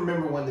don't even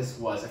remember when this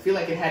was. I feel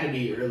like it had to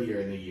be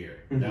earlier in the year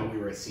that we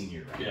were a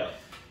senior, right? Yeah.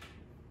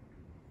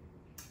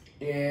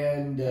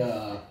 And,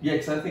 Yeah,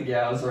 because I think,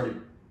 I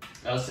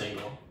was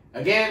single.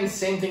 again,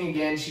 same thing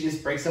again. She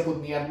just breaks up with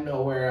me out of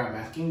nowhere. I'm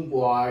asking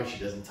why. She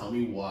doesn't tell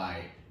me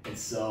why. And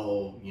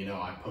so, you know,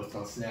 I post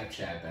on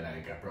Snapchat that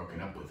I got broken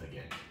up with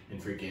again. And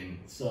freaking,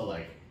 so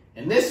like,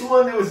 and this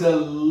one, there was a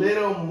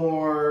little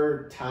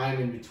more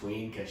time in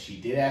between because she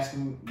did ask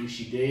me,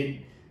 she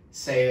did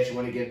say that she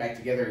wanted to get back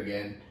together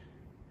again.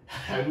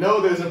 I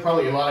know there's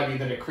probably a lot of you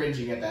that are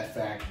cringing at that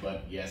fact,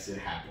 but yes, it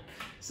happened.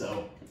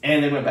 So,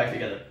 And they went back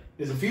together.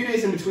 there's a few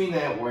days in between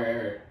that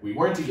where we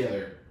weren't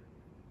together.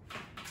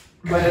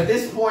 But at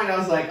this point, I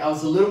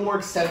was a little more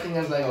accepting.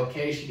 I was like,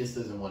 okay, she just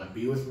doesn't want to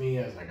be with me.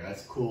 I was like,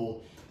 that's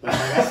cool. But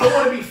like, I still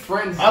want to be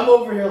friends. I'm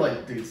over here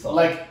like, dude, stop.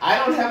 Like,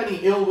 I don't have any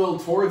ill will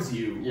towards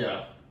you.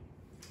 Yeah.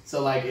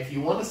 So, like, if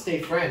you want to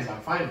stay friends,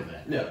 I'm fine with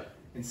that. Yeah.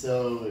 And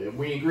so,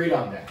 we agreed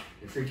on that.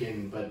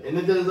 But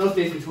in those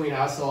days between, I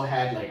also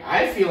had, like,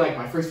 I feel like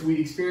my first weed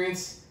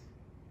experience,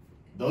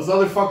 those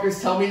other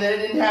fuckers tell me that it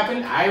didn't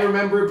happen. I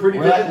remember it pretty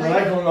We're not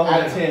vividly. going on I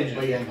a don't know, tangent.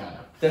 But yeah, no.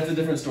 That's a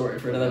different story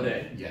for another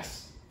day.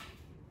 Yes.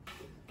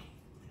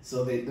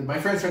 So my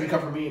friends tried to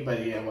cover me,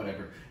 but yeah,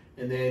 whatever.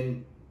 And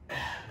then,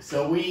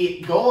 so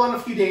we go on a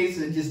few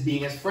days and just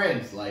being as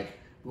friends. Like,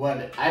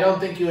 what I don't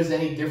think it was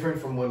any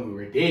different from when we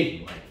were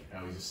dating. Like,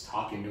 I was just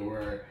talking to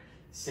her,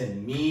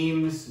 send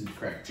memes,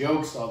 crack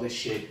jokes, all this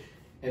shit.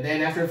 And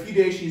then after a few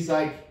days, she's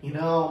like, you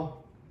know,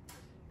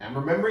 I'm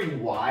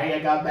remembering why I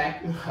got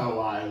back, how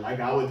I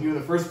got with you in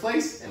the first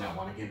place, and I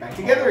want to get back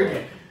together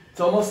again. It's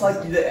almost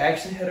like you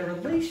actually had a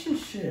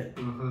relationship.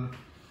 Mm-hmm.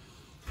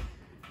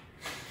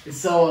 And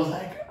so I was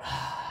like,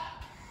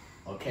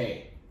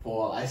 okay,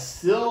 well, I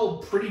still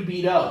pretty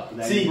beat up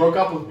that See, you broke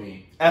up with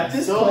me. at I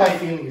this still point, have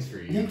feelings for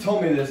you. You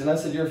told me this, and I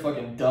said you're a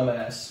fucking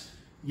dumbass.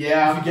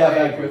 Yeah, You got I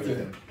back agree with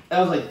her.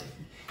 I was like,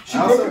 she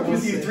I broke also up with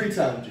will you say- 3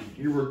 times, dude.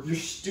 You're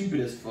stupid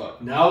as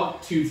fuck. No,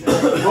 2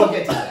 times. We'll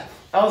get to that.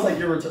 I was like,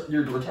 you're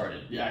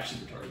retarded. You're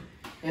actually retarded.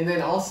 And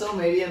then also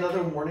maybe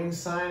another warning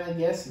sign, I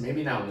guess.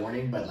 Maybe not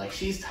warning, but like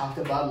she's talked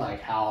about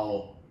like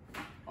how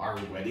our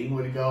wedding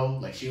would go.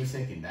 Like she was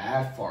thinking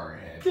that far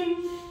ahead.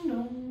 Ding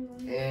dong.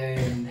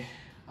 And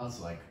I was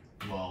like,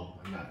 well,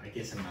 I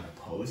guess I'm not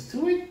opposed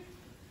to it.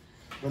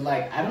 But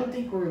like, I don't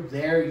think we're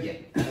there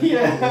yet. I don't think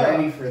Yeah. we're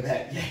ready for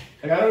that yet.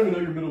 Like, I don't even know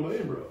your middle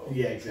name, bro.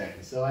 Yeah,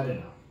 exactly. So I don't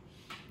know.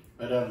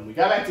 But we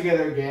got back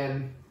together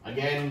again.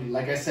 Again,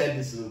 like I said,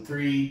 this is a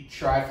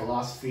 3-try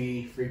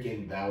philosophy.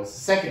 Freaking, that was the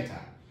second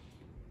time.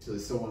 So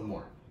there's still one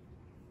more.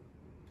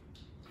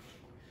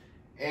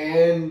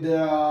 And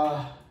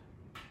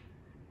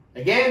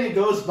again, it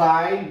goes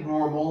by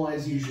normal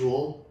as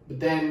usual. But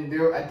then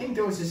I think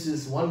there was just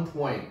this one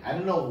point. I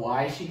don't know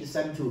why she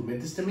decided to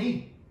admit this to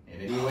me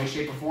in any way,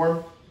 shape, or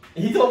form.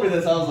 He told me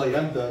this. I was like,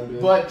 I'm done,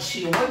 dude. But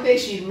one day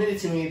she admitted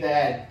to me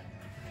that.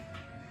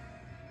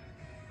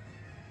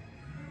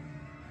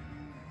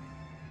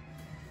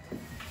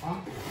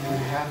 Fuck, you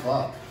half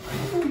up.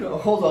 No,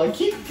 hold on.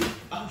 Keep.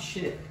 Oh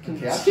shit.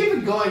 Okay, I'll keep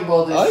it going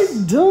while this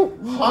don't.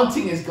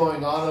 haunting is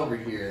going on over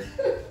here.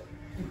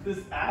 This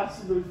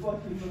absolute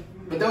fucking.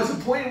 But there was a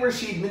point where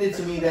she admitted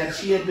to me that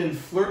she had been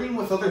flirting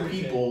with other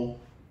people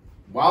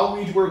while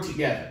we were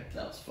together.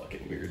 That was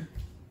fucking weird.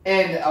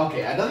 And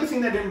okay, another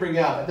thing that I didn't bring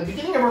up at the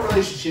beginning of our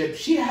relationship,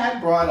 she had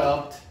brought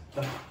up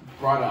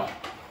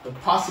the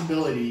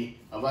possibility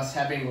of us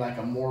having like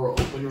a more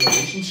open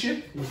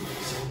relationship.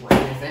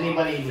 If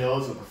anybody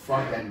knows what the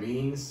fuck that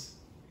means,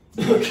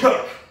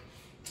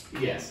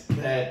 yes,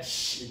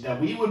 that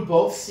we would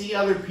both see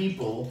other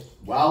people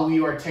while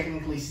we are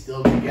technically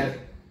still together.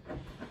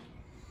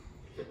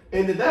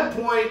 And at that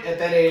point, at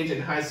that age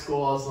in high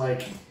school, I was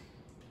like,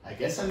 I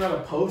guess I'm not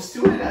opposed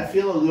to it. I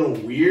feel a little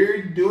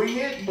weird doing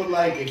it, but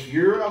like if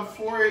you're up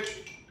for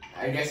it,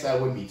 I guess I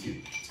would be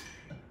too.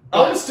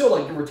 I was still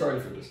like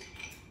retarded for this.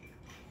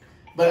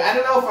 But I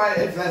don't know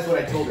if that's what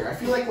I told her. I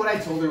feel like what I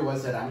told her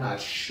was that I'm not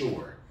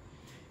sure.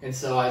 And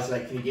so I was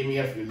like, can you give me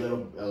a little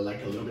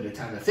bit of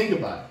time to think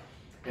about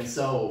it? And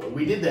so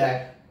we did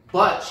that,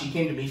 but she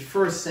came to me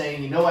first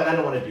saying, you know what, I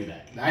don't want to do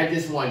that. I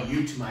just want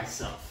you to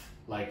myself.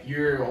 Like,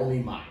 you're only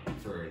mine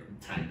for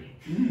the time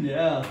being.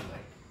 Yeah. I'm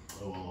like,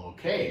 oh, well,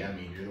 okay. I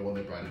mean, you're the one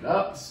that brought it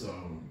up, so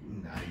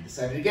now you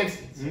decided against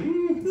it. So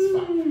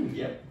it's fine.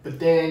 Yep. But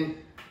then,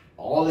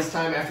 all this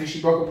time after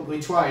she broke up with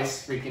me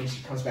twice, freaking,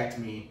 she comes back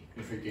to me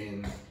and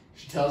freaking,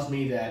 she tells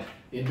me that,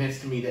 admits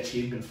to me that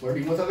she had been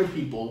flirting with other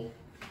people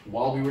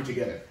while we were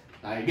together.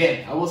 Now,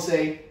 again, I will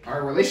say,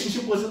 our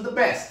relationship wasn't the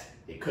best.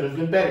 It could have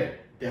been better.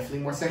 Definitely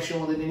more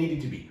sexual than it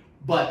needed to be.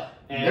 But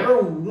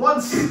never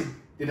once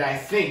did I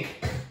think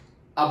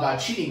about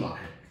cheating on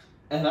her.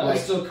 And I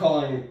was still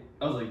calling.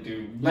 I was like,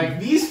 dude. Like,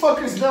 these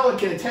fuckers know and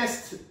can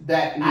attest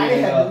that I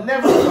had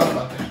never thought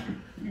about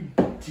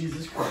that.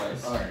 Jesus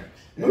Christ. Alright.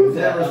 Move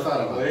that Never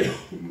thought about it.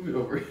 Move it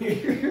over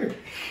here.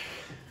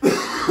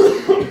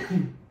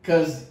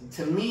 Because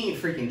to me,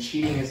 freaking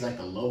cheating is like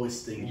the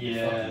lowest thing you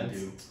fucking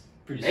do.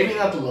 Maybe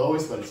not the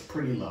lowest, but it's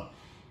pretty low.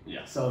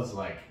 Yeah. So it's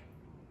like,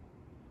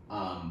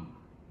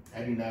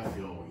 I do not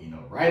feel,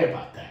 right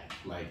about that.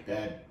 Like,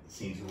 that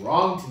seems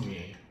wrong to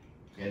me.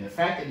 And the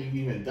fact that you've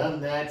even done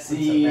that puts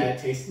a bad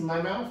taste in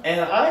my mouth.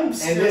 And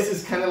this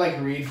is kind of like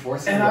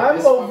reinforcing. And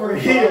I'm over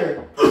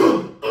here.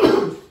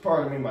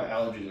 Pardon me, my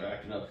allergies are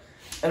acting up.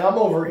 And I'm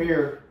over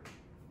here,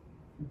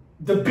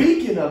 the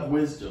beacon of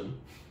wisdom.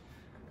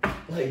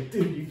 Like,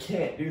 dude, you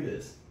can't do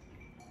this.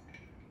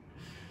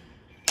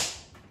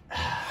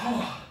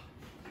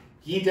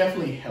 He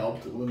definitely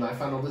helped with my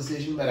final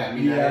decision, but I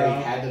mean, I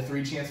already had the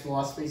 3-chance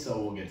philosophy,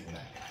 so we'll get to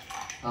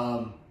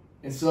that.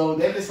 And so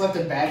they just left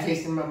a bad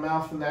taste in my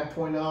mouth from that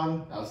point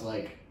on. I was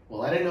like,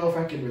 well, I didn't know if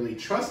I could really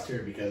trust her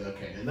because,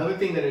 okay, another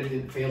thing that I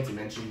didn't fail to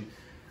mention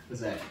was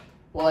that,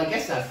 well, I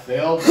guess not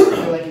failed, but I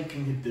feel like you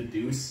can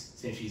deduce,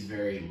 since she's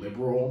very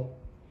liberal,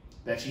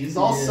 that she's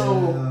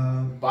also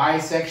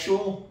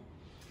bisexual.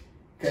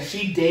 Because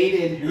she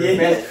dated her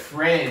best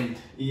friend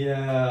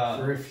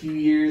for a few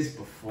years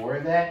before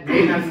that.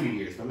 Maybe not a few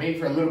years, but maybe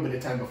for a little bit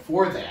of time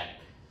before that.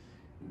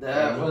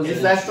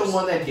 That's the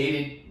one that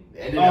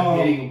ended up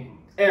getting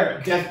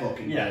Eric.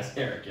 Deathbroken. Yes,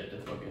 Eric,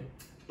 Deathbroken.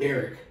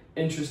 Eric.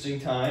 Interesting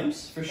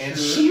times, for sure. And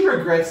she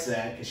regrets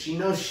that because she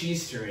knows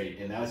she's straight,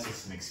 and that was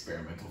just an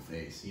experimental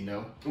phase,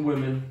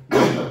 Women.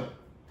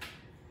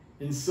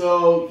 And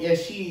so, yeah,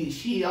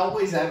 she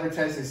always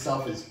advertised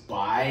herself as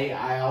bi.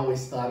 I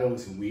always thought it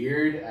was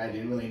weird. I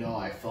didn't really know how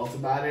I felt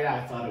about it.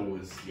 I thought it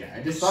was,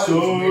 I just thought it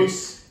was weird.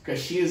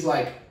 Because she is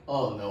like,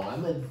 oh no,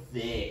 I'm a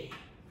they.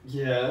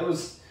 Yeah, it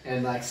was.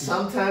 And like,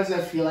 sometimes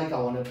I feel like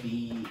I want to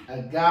be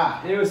a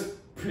guy. It was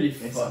pretty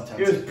fucked.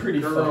 It was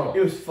pretty fucked.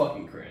 It was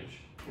fucking cringe.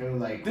 And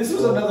like, this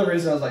was another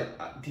reason I was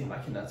like, damn, I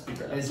cannot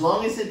speak right now. As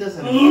long as it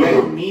doesn't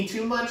affect me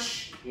too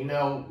much,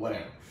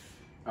 whatever.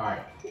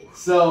 Alright.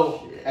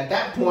 So, at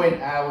that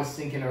point, I was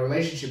thinking a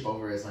relationship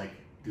over is like,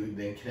 dude,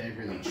 then can I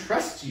really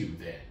trust you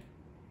then?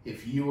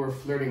 If you were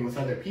flirting with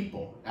other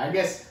people. I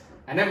guess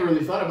I never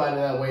really thought about it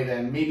that way,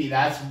 then maybe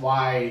that's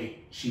why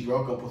she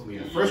broke up with me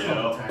the first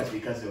couple of times,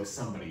 because there was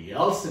somebody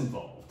else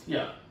involved.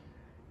 Yeah.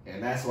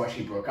 And that's why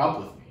she broke up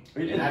with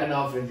me. And I don't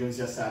know if it was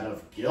just out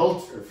of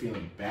guilt or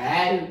feeling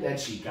bad that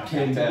she got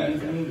back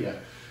to me. Yeah.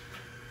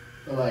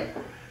 But like,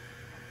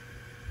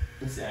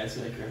 it's the ice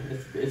maker.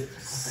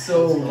 It's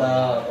so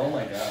loud. Oh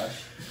my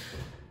gosh.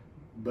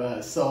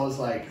 But so it's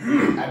like,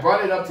 I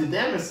brought it up to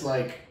them. It's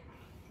like,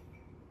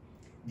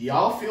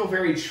 y'all feel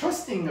very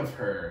trusting of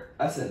her.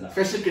 I said no.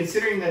 Especially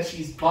considering that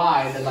she's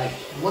bi. That like,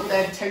 what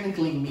that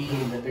technically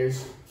mean that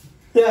there's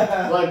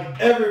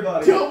like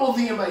everybody double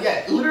the amount.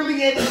 Yeah,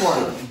 literally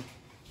anyone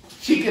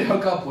she could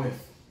hook up with.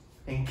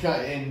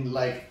 and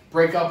like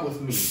break up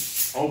with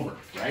me over,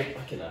 right?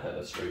 I cannot have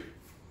that straight.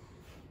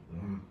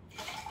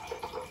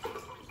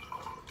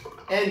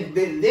 And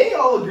they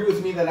all agree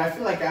with me that I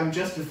feel like I'm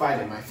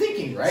justified in my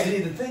thinking, right? See,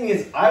 the thing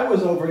is, I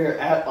was over here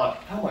at like,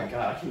 oh my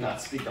god, I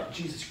cannot speak up.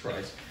 Jesus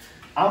Christ,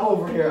 I'm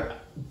over here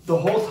the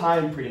whole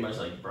time, pretty much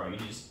like, bro, you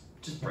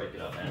just break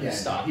it up, man. Yeah,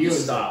 Stop. He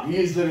Stop. He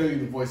is literally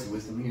the voice of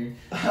wisdom here.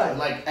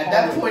 Like at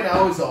that point,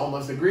 I was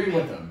almost agreeing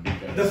with him.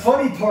 The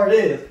funny part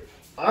is,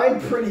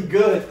 I'm pretty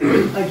good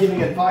at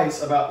giving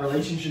advice about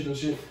relationships and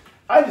shit.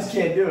 I just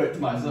can't do it to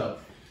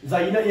myself. It's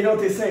like, you know what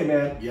they say,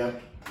 man. Yep.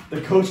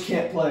 The coach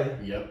can't play.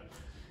 Yep.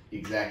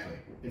 Exactly.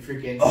 And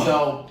freaking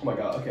Oh my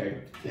god.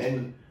 Okay.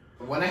 And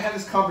when I had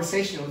this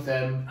conversation with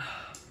them,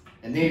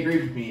 and they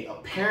agreed with me,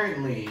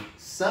 apparently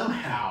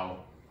somehow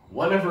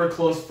one of her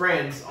close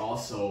friends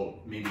also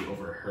maybe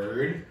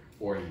overheard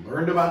or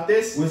learned about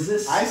this. Was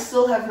this? I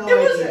still have no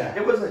idea.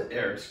 It wasn't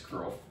Eric's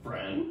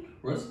girlfriend.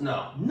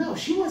 No. No,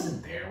 she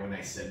wasn't there when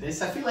I said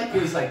this. I feel like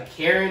it was like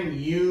Karen,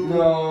 you,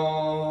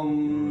 No.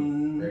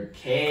 or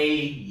Kay,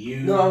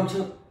 you, No, I'm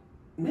just. I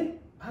don't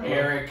know.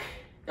 Eric.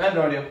 I have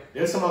no idea.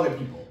 There's some other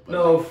people. But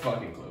No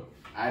fucking clue.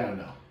 I don't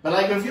know. But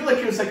like, I feel like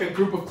it was like a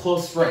group of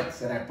close friends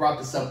that I brought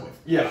this up with.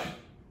 Yeah.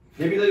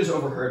 Maybe they just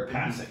overheard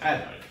passing. I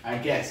don't know. I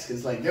guess,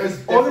 because like, there's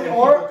Or definitely they,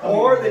 people coming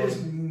or along. they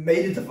just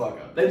made it the fuck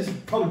up. They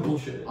just probably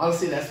bullshitted.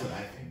 Honestly, that's what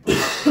I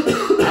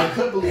think. I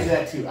could believe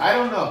that too. I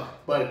don't know,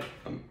 but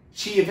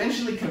she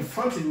eventually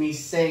confronted me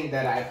saying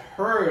that I've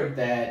heard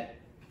that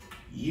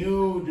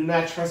you do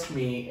not trust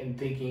me in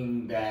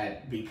thinking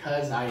that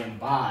because I am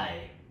bi,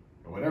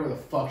 or whatever the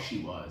fuck she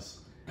was,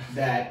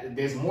 that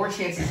there's more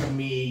chances of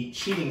me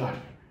cheating on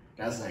you.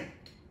 And I was like,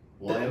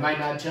 well, am I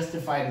not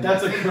justified in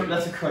That's that a thinking?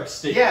 that's a correct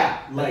statement.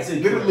 Yeah, like That's a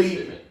correct literally,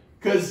 statement.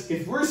 because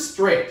if we're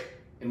straight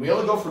and we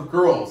only go for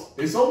girls,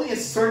 there's only a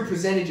certain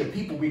percentage of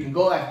people we can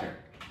go after.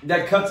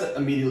 That cuts it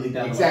immediately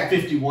down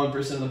Exactly. to like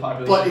 51% of the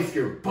population. But if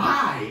you're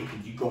bi,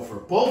 and you go for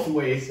both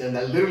ways, and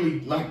that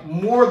literally like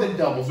more than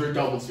doubles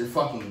your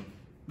fucking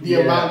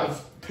the amount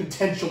of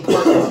potential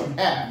partners you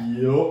have.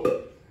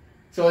 Yup.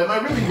 So am I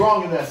really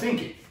wrong in that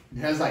thinking?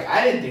 And I was like,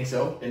 I didn't think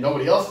so, and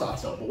nobody else thought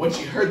so. But when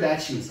she heard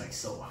that, she was like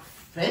so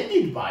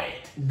offended by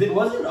it.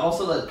 Wasn't it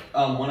also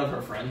that one of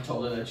her friends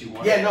told her that you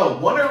wanted? Yeah, no.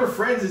 One of her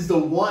friends is the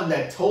one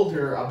that told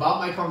her about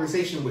my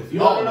conversation with you.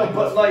 No,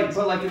 but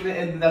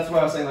and that's why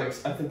I was saying, like,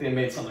 I think they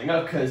made something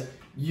up because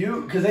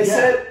they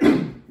said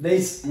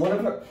one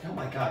of her. Oh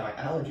my god,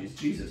 my allergies,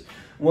 Jesus.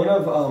 One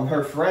of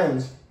her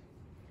friends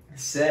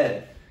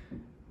said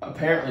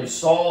apparently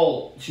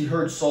she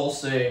heard Saul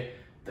say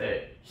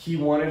that he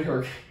wanted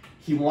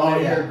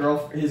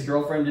his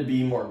girlfriend to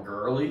be more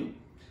girly.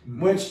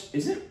 Which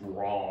isn't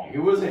wrong. It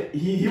wasn't.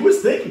 He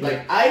was thinking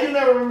Like, I do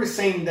not remember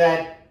saying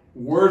that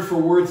word for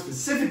word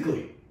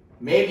specifically.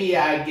 Maybe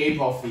I gave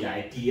off the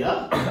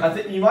idea, I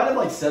think you might have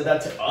like said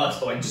that to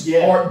us, like just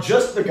Yeah. or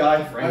just the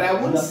guy friend. but I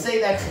wouldn't say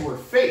that to her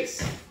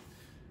face.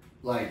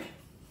 Like,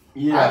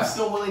 I'm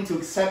still willing to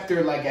accept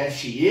her like as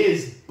she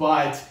is,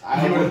 but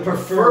I You would would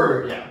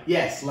prefer, yeah.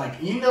 Yes,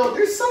 like,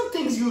 there's some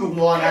things you would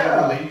want out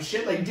of a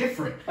relationship, like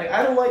different. Like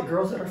I don't like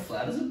girls that are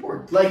flat as a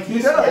board. Like, He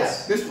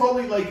does. there's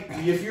probably like,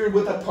 if you're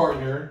with a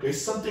partner, there's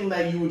something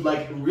that you would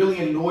like really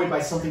annoyed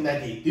by something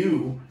that they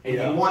do, and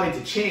you want it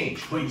to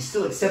change, but you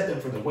still accept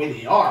them for the way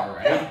they are,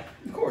 right? Yeah,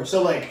 of course.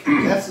 So like,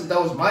 that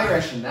was my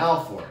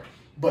rationale for it.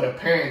 But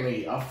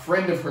apparently, a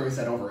friend of hers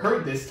that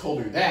overheard this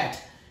told her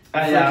that.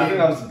 I think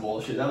that was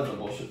bullshit. That was a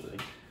bullshit thing.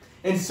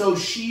 And so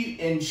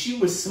she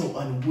was so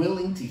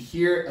unwilling to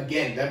hear,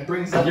 again, that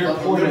brings up Your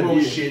like point of liberal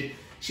view. shit.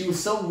 She was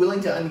so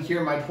willing to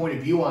unhear my point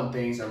of view on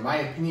things, or my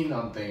opinion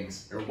on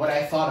things, or what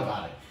I thought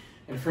about it.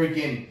 And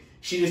freaking,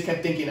 she just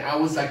kept thinking I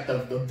was like the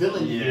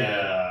villain here.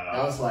 Yeah.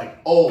 I was like,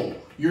 oh,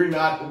 you're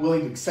not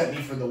willing to accept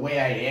me for the way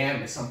I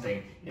am or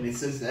something. And it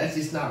says that's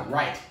just not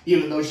right.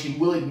 Even though she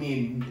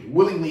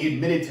willingly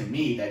admitted to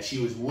me that she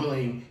was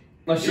willing,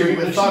 she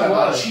even thought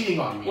about cheating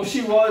on me. Well,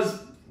 she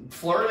was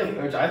flirting,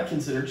 which I'd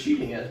consider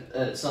cheating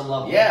at some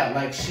level. Yeah,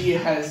 like she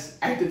has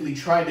actively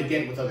tried to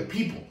get with other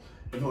people,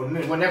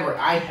 whenever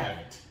I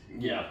haven't.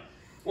 Yeah.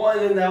 Well,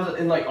 and then that was,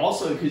 and like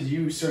also because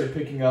you started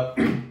picking up,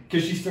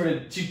 because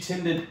she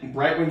tended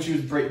right when she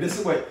was this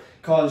is what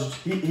caused,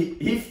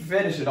 he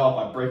finished it off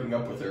by breaking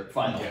up with her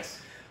finally.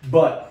 Yes.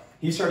 But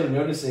he started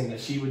noticing that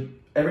she would,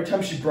 every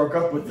time she broke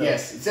up with them.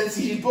 Yes, since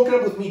she's broken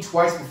up with me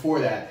twice before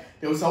that,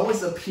 there was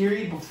always a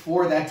period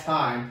before that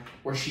time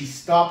where she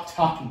stopped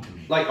talking to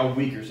me. Like a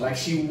week or something. Like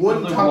she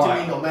wouldn't talk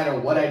to me no matter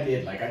what I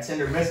did. Like I'd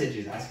send her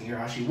messages asking her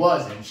how she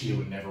was, and she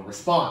would never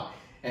respond.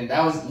 And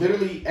that was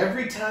literally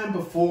every time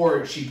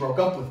before she broke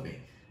up with me.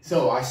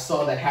 So I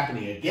saw that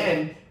happening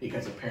again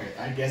because apparently,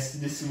 I guess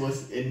this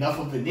was enough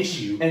of an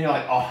issue. And you're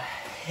like, oh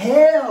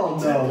hell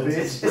no, bitch!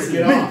 Just break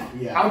it off.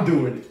 Yeah. I'm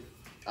doing it.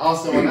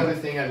 Also, another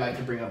thing I'd like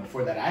to bring up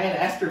before that, I had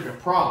asked her to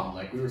prom,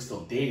 like we were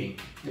still dating.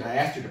 And I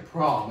asked her to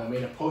prom. I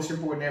made a poster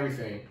board and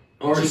everything.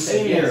 Or she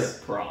said senior yes.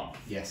 prom.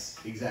 Yes,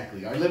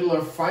 exactly. Our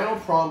final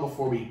prom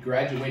before we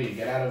graduated and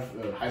get out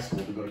of high school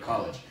to go to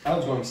college. I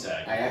was going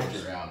stag. I asked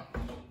her out.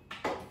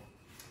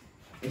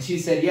 And she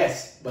said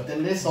yes, but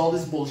then all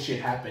this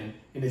bullshit happened,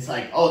 and it's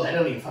like, oh, that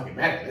don't even fucking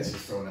matter. That's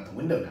just thrown out the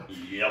window now.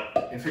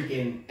 Yep.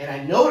 And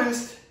I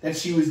noticed that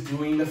she was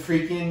doing the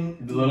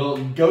little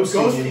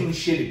ghosting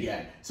shit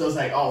again. So I was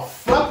like, oh,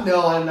 fuck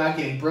no, I'm not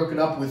getting broken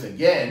up with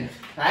again.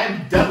 I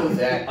am done with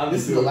that.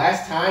 This is the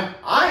last time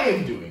I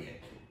am doing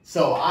it.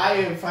 So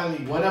I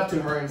finally went up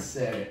to her and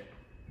said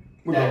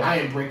that I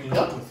am breaking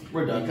up with you.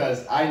 We're done.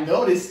 Because I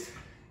noticed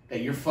that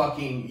you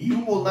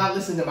will not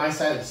listen to my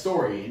side of the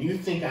story, and you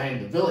think I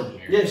am the villain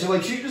here. Yeah, so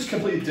like she just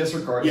completely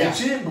disregarded. Yeah. Like,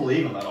 she didn't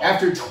believe him at all.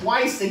 After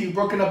twice that you've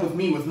broken up with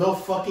me with no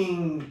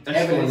fucking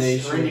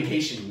evidence or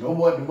indication, no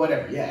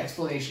whatever,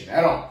 explanation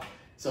at all.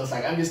 So it's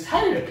like, I'm just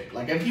tired of it.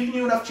 Like, I've given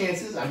you enough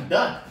chances, I'm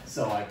done.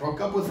 So I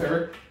broke up with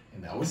her,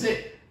 and that was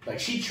it. Like,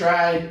 she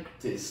tried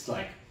to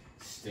like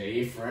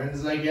stay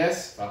friends, I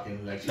guess.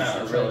 Fucking like she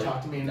tried to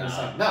talk to me, and I was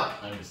like, no,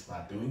 I'm just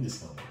not doing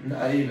this no more.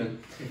 Not even.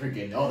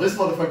 Freaking this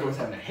motherfucker was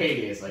having a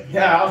heyday. It's like,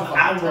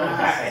 I'm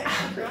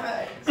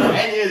right. So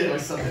I knew there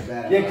was something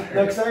bad about her.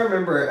 No, because I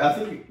remember,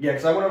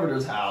 because I went over to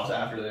his house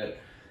after that,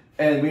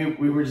 and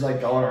we were just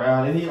like going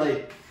around, and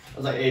I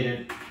was like, hey,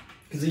 dude,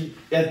 because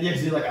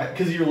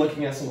you were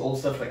looking at some old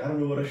stuff, like, I don't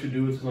know what I should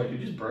do with it. I'm like,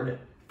 dude, just burn it.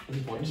 At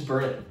this point, just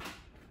burn it.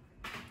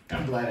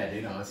 I'm glad I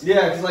did, honestly.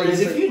 Yeah, because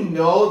if you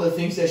know the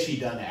things that she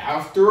done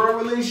after a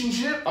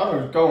relationship, I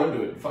don't know, go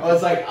into it.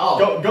 It's like,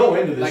 go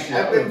into this. Like shit.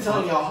 I've been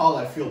telling y'all how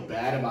I feel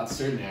bad about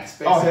certain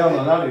aspects. Oh hell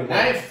no, not anymore. And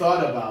I have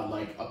thought about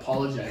like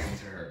apologizing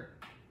to her,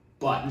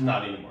 but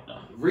not anymore.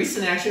 No.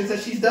 Recent actions that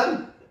she's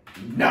done,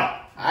 no,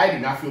 I do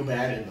not feel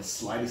bad in the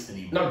slightest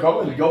anymore. No,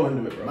 go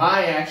into it, bro.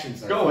 My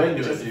actions are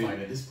justified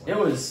at this point. It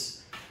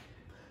was,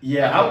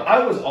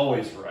 I was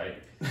always right.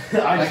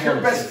 Like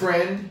her best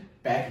friend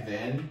back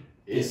then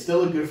is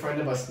still a good friend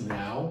of us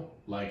now.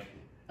 Like,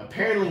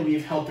 apparently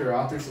we've helped her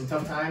out through some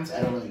tough times.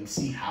 I don't really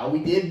see how we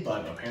did,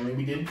 but apparently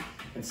we did.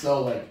 And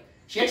so, like,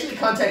 she actually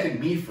contacted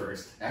me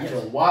first after a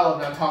while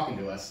of not talking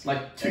to us.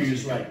 Like 2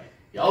 years ago. Like,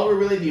 y'all were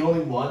really the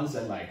only ones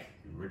that, like,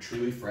 were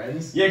truly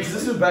friends. Yeah, because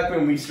this was back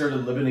when we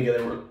started living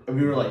together.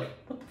 We were like,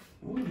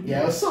 what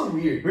yeah, it was so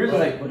weird. We were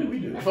like, what did we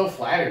do? I felt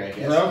flattered, I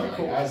guess. Like,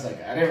 cool. I was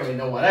like, I didn't really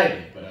know what I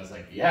did, but I was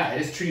like, yeah, I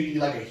just treated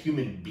you like a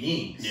human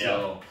being.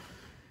 Yeah.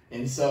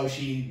 So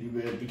she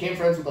became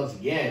friends with us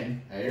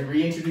again. I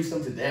reintroduced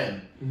them to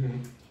them.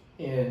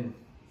 Mm-hmm. And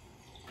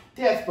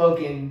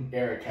Deathbug and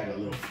Eric had a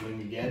little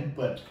fling again,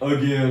 but...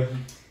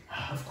 Again.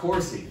 Of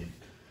course they did.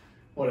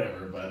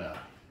 Whatever,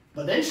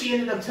 but then she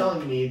ended up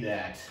telling me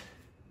that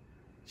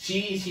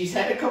she's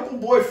had a couple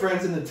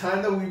boyfriends in the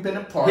time that we've been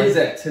apart. His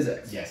ex.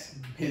 Yes,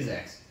 his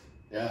ex.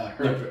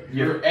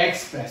 Her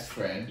ex-best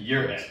friend.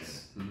 Your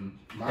ex.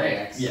 Mm-hmm. My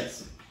ex.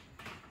 Yes.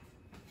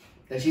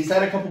 That she's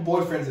had a couple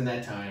boyfriends in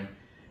that time.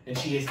 And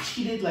she has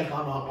cheated like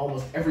on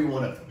almost every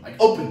one of them, like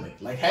openly,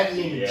 like haven't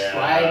even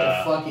tried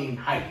to fucking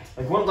hide it.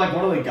 Like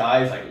one of the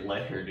guys like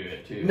let her do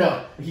it too.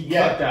 No, he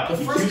cut out.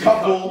 The first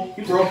couple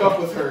broke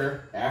up with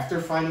her after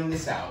finding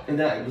this out, and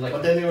that was like.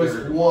 But then there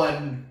was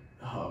one.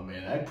 Oh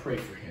man, I pray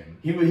for him.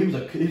 He was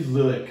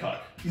literally a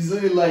cuck. He's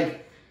literally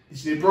like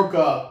they broke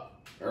up,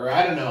 or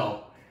I don't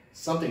know,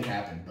 something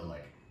happened, but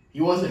like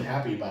he wasn't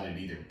happy about it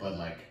either. But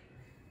like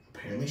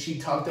apparently she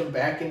talked them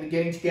back into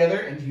getting together,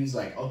 and he was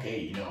like,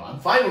 okay, I'm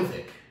fine with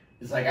it.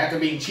 It's like after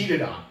being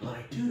cheated on. I'm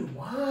like, dude,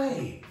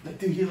 why? Like,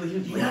 dude, you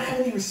not have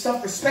any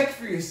self-respect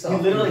for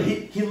yourself.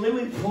 He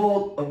literally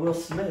pulled a Will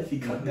Smith. He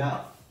cucked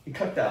out.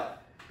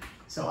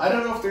 So I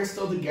don't know if they're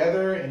still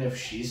together, and if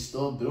she's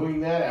still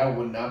doing that, I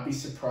would not be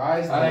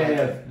surprised.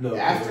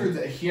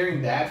 After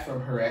hearing that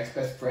from her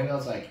ex-best friend, I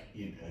was like,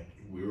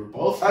 we were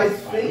both. I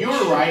think you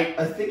were right.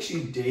 I think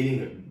she's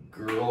dating a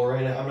girl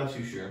right now. I'm not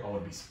too sure. I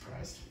wouldn't be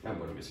surprised.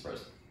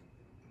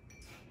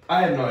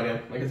 I have no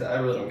idea. Like I said, I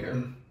really don't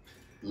care.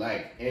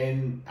 Like,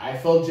 and I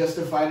felt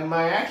justified in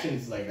my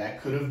actions. Like, that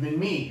could have been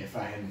me if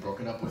I hadn't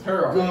broken up with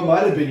her. Well, it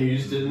might have been you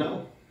just didn't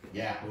know.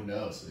 Yeah, who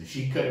knows?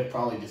 She could have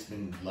probably just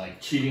been, like...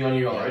 cheating on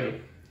you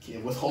already.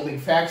 Withholding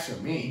facts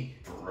from me.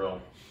 For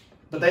real.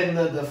 But then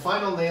the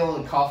final nail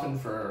in the coffin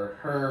for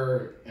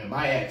her and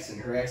my ex and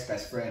her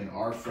ex-best friend,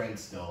 our friend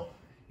still,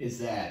 is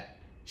that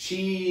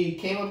she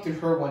came up to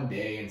her one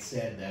day and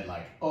said that,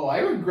 like, oh, I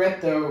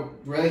regret the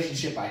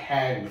relationship I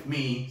had with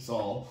me,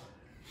 Saul.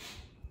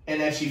 And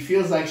that she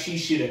feels like she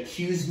should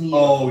accuse me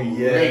of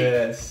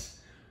rape.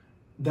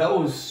 That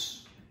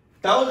was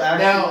actually...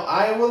 Now,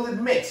 I will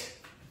admit,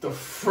 the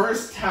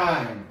first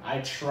time I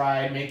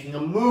tried making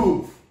a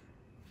move,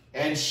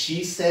 and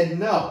she said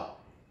no,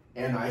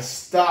 and I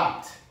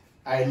stopped.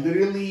 I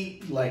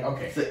literally, like,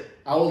 okay,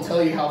 I will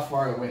tell you how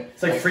far it went.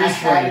 It's like freeze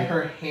frame. I had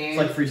her hand... It's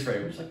like freeze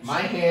frame. My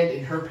hand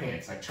in her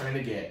pants, like, trying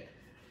to get...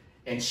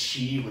 And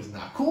she was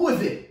not cool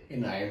with it,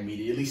 and I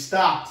immediately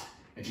stopped.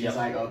 And she's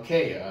like,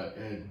 okay,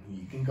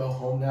 you can go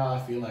home now. I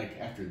feel like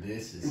after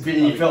this is...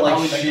 You felt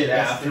like shit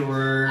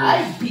afterwards.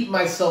 I beat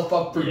myself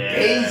up for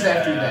days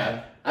after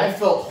that. I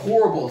felt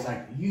horrible. It's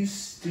like, you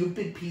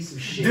stupid piece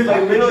of shit. Dude,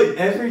 like literally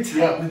every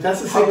time.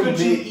 That's the same How could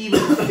you even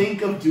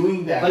think of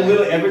doing that? Like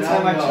literally every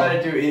time I try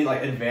to do any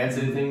like advance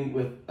anything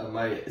with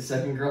my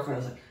second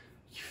girlfriend, I was like,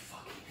 you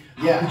fucking...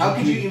 Yeah, how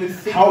could you even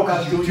think how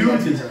about could you doing do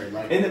that to this? her?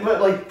 Like, And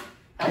but like,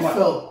 I come on.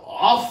 felt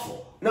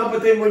awful. No,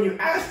 but then when you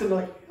asked them,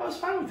 like, I was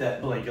fine with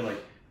that. But like, you're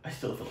like, I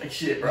still feel like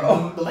shit,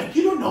 bro. But like,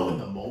 you don't know in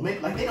the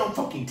moment. Like, they don't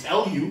fucking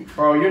tell you.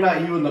 Bro, you're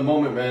not you in the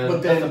moment, man.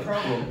 But then that's the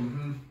problem.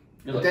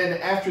 But then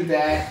after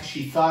that,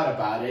 she thought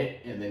about it,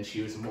 and then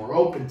she was more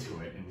open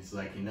to it, and was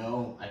like,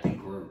 I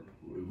think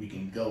we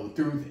can go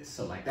through this.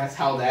 So like, that's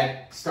how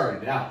that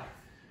started out.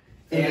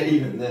 And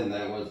even then,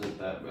 that wasn't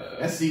that bad.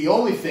 That's the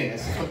only thing.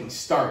 That's the fucking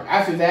start.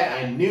 After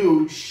that, I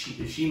knew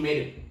she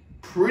made it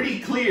pretty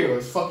clear it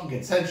was fucking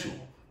consensual.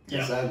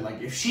 Yeah.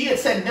 Like, if she had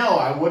said no,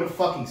 I would have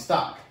fucking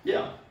stopped.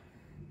 Yeah.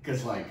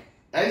 Because like,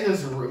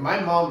 my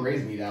mom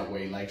raised me that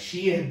way. Like,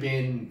 she had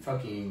been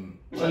fucking.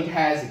 She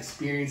has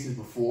experiences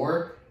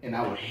before. And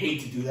I would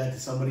hate to do that to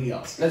somebody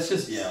else. That's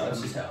just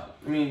how.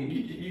 I mean,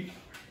 you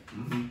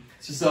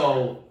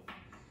So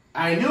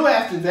I knew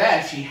after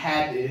that it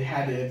had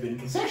to have been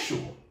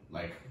consensual,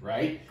 like,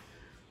 right?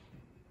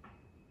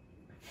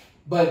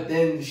 But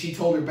then she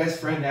told her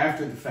best friend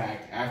after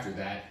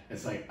that,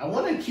 it's like, I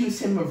want to accuse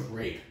him of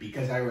rape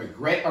because I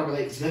regret our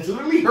relationship. That's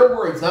literally her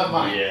words, not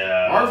mine.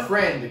 Yeah. Our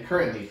friend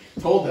currently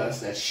told us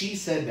that she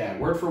said that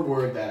word for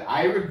word, that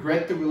I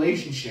regret the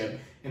relationship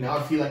and now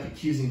I feel like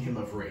accusing him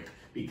of rape.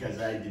 Because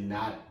I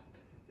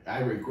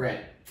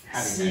regret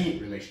having that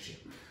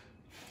relationship.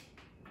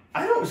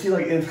 I don't see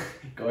like in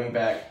going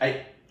back.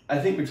 I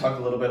think we talked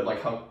a little bit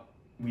like how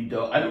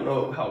I don't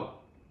know how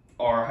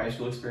our high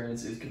school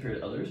experience is compared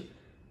to others.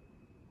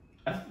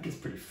 I think it's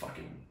pretty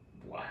fucking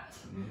wild.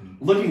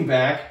 Mm-hmm. Looking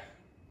back,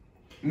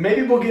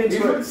 maybe we'll get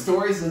into it.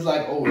 Stories is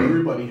like, oh,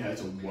 everybody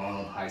has a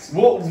wild high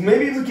school. Well,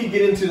 maybe we can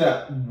get into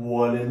that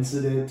one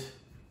incident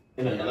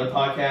in another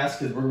podcast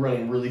because we're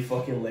running really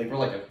fucking late. We're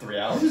like at 3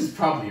 hours. This is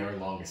probably our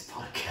longest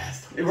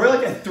podcast. We're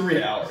like at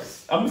 3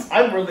 hours.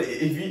 I'm really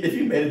if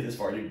you made it this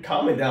far, dude,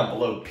 comment down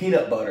below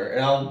peanut butter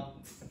and I'll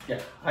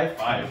high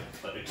five.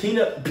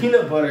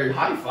 Peanut butter,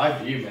 high five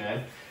to you,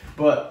 man.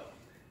 But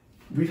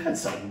we've had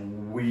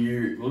some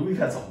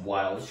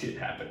wild shit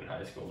happen in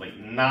high school. Like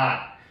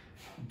not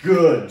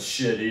good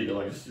shit either.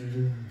 Like,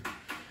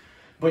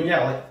 but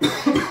yeah,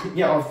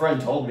 like our friend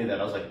told me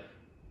that. I was like.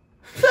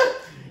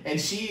 And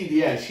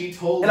she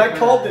told. And I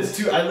called this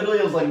too. I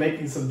literally was like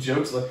making some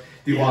jokes like,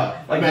 dude,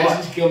 yeah, like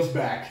imagine she comes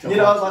back. You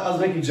know, I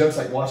was making jokes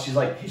like, watch, she's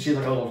like a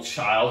little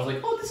child. I was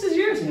like, oh, this is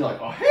yours, and you're like,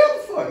 oh, hell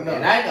the fuck no.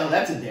 And I know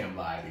that's a damn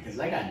lie because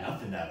I got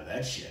nothing out of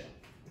that shit.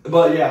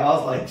 But yeah, I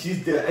was like,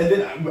 she's dead. And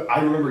then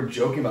I remember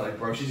joking about like,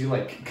 bro, she's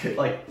gonna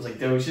I was like,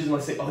 dude, she's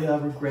gonna say, oh yeah, I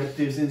regret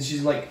this, and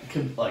she's like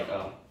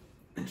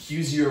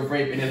accuse you of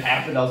rape, and it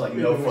happened. I was like,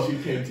 no, fuck.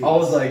 I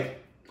was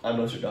like, I'm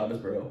Nostradamus,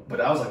 bro. But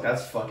I was like,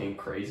 that's fucking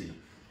crazy.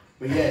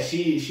 But yeah,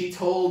 she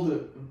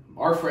told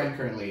our friend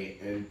currently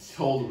and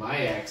told my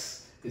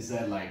ex is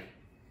that like,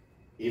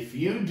 if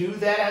you do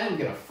that, I'm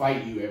gonna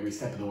fight you every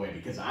step of the way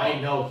because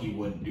I know he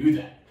wouldn't do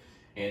that.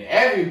 And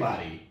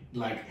everybody,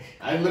 like,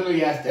 I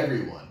literally asked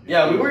everyone.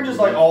 Yeah, we were just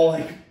like all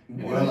like,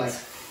 we're like,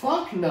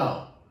 fuck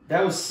no.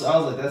 I was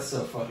like, that's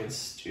so fucking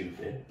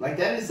stupid. Like,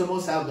 that is the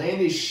most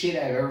outlandish shit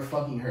I've ever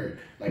fucking heard.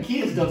 Like, he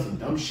has done some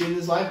dumb shit in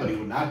his life, but he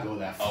would not go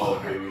that far.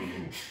 Oh, dude.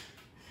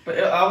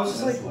 But I was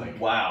just like,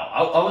 wow.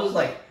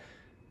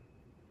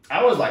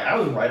 I was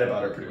right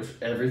about her pretty much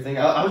everything.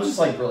 I was just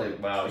like, really,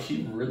 wow,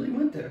 she really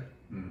went there.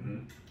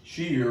 Mm-hmm.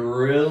 She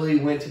really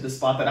went to the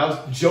spot that I was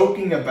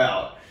joking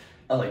about.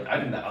 I was like, I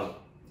did not.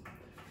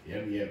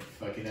 Yeah,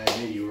 fucking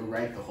idea. You were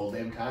right the whole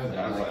damn time.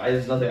 I was like,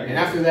 there's nothing I can do.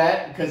 And after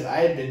that, because I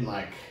had been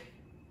like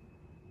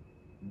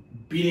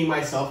beating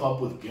myself up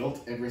with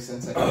guilt ever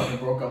since I fucking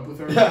broke up with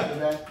her after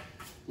that.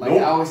 Like,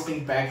 I always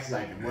think back to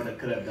like what I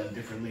could have done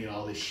differently and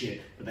all this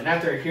shit. But then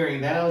after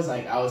hearing that, I was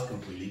like, I was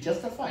completely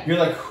justified. You're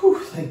like, whew,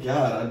 thank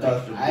God, I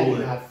dodged a bullet. I did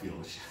not feel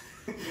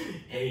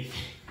anything.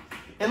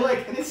 And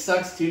like, and it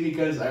sucks too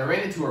because I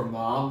ran into her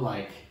mom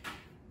like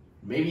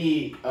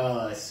maybe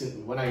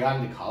when I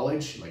got into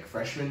college, like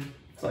freshman.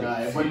 Like,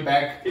 I went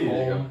back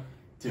home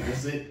to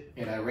visit,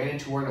 and I ran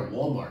into her in a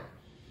Walmart.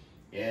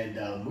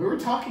 And we were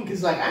talking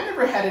because like I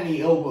never had any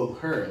ill will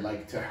with her.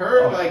 Like to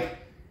her, like.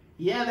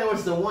 Yeah, there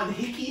was the one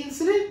hickey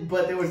incident,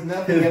 but there was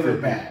nothing ever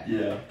bad.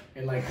 Yeah.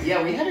 And like,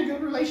 yeah, we had a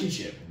good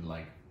relationship. And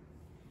like,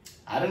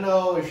 I don't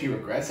know if she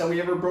regrets that we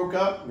ever broke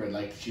up, or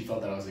like she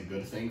felt that I was a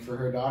good thing for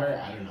her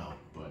daughter. I don't know,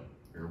 but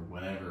or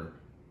whatever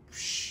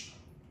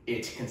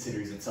it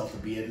considers itself to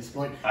be at this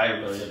point. I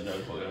really have no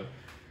clue.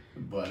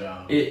 But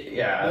I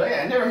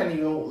never had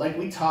any like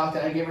we talked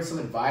and I gave her some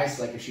advice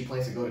like if she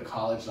plans to go to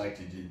college like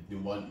to do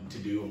what to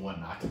do and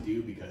what not to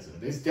do because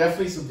there's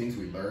definitely some things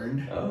we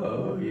learned.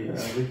 Oh yeah,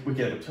 we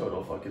get a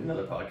total fucking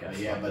another podcast.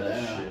 Yeah, but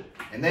that shit.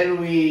 And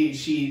then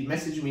she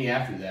messaged me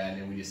after that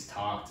and we just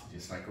talked,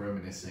 just like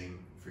reminiscing.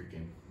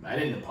 Freaking, I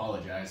didn't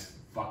apologize.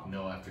 Fuck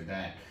no after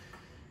that.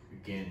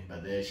 Again,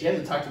 but she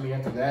hasn't talked to me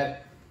after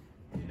that.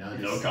 You know,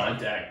 no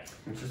contact.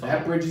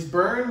 That bridge is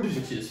burned.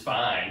 Which is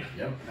fine.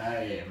 Yep. I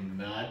am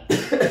not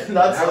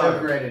not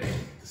regretting it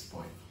at this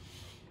point.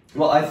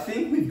 Well, I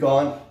think we've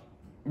gone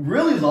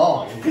really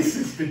long. This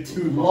has been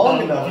too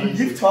long enough.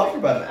 You've talked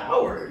about an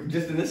hour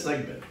just in this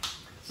segment.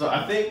 So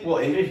I think we'll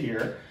end it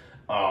here.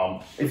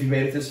 If you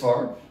made it this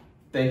far,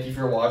 thank you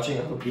for watching.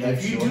 I hope you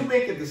If you enjoyed. do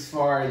make it this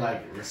far,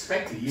 like,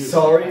 respect to you.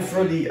 Sorry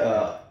for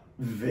the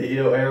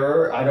video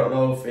error. I don't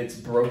know if it's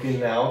broken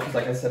now because,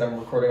 like I said, I'm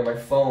recording on my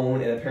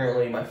phone, and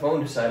apparently my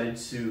phone decided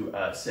to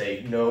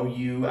say, "No,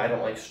 I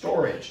don't like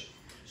storage."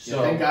 So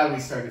thank God we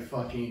started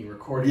fucking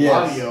recording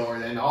Yes. audio, or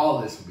then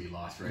all this would be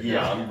lost right yeah,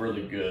 now. I'm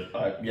really good.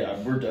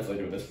 We're definitely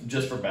doing this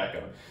just for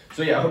backup.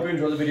 So yeah, I hope you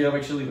enjoyed the video.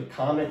 Make sure to leave a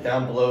comment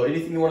down below.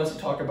 Anything you want us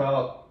to talk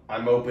about,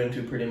 I'm open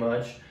to pretty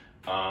much.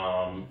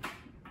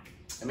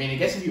 I mean, I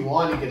guess if you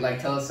want, you could like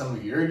tell us some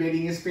of your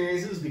dating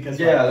experiences because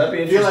Yeah, that'd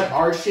be I feel interesting. like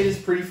our shit is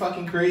pretty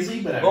fucking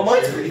crazy, but I'm Well,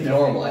 mine's sure pretty there's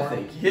normal, I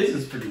definitely think. His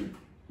is pretty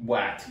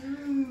whacked.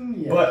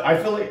 yeah. But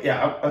I feel like,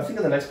 I think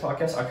in the next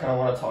podcast, I kind of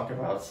want to talk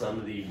about some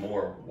of the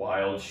more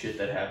wild shit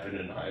that happened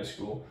in high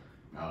school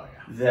Oh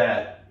yeah.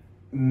 that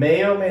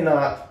may or may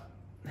not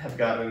have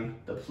gotten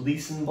the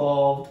police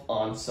involved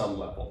on some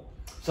level.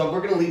 So we're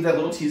going to leave that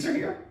little teaser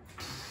here.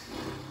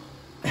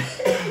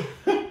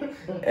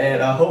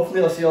 And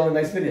hopefully I'll see you all in the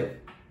next video.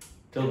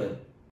 Till then.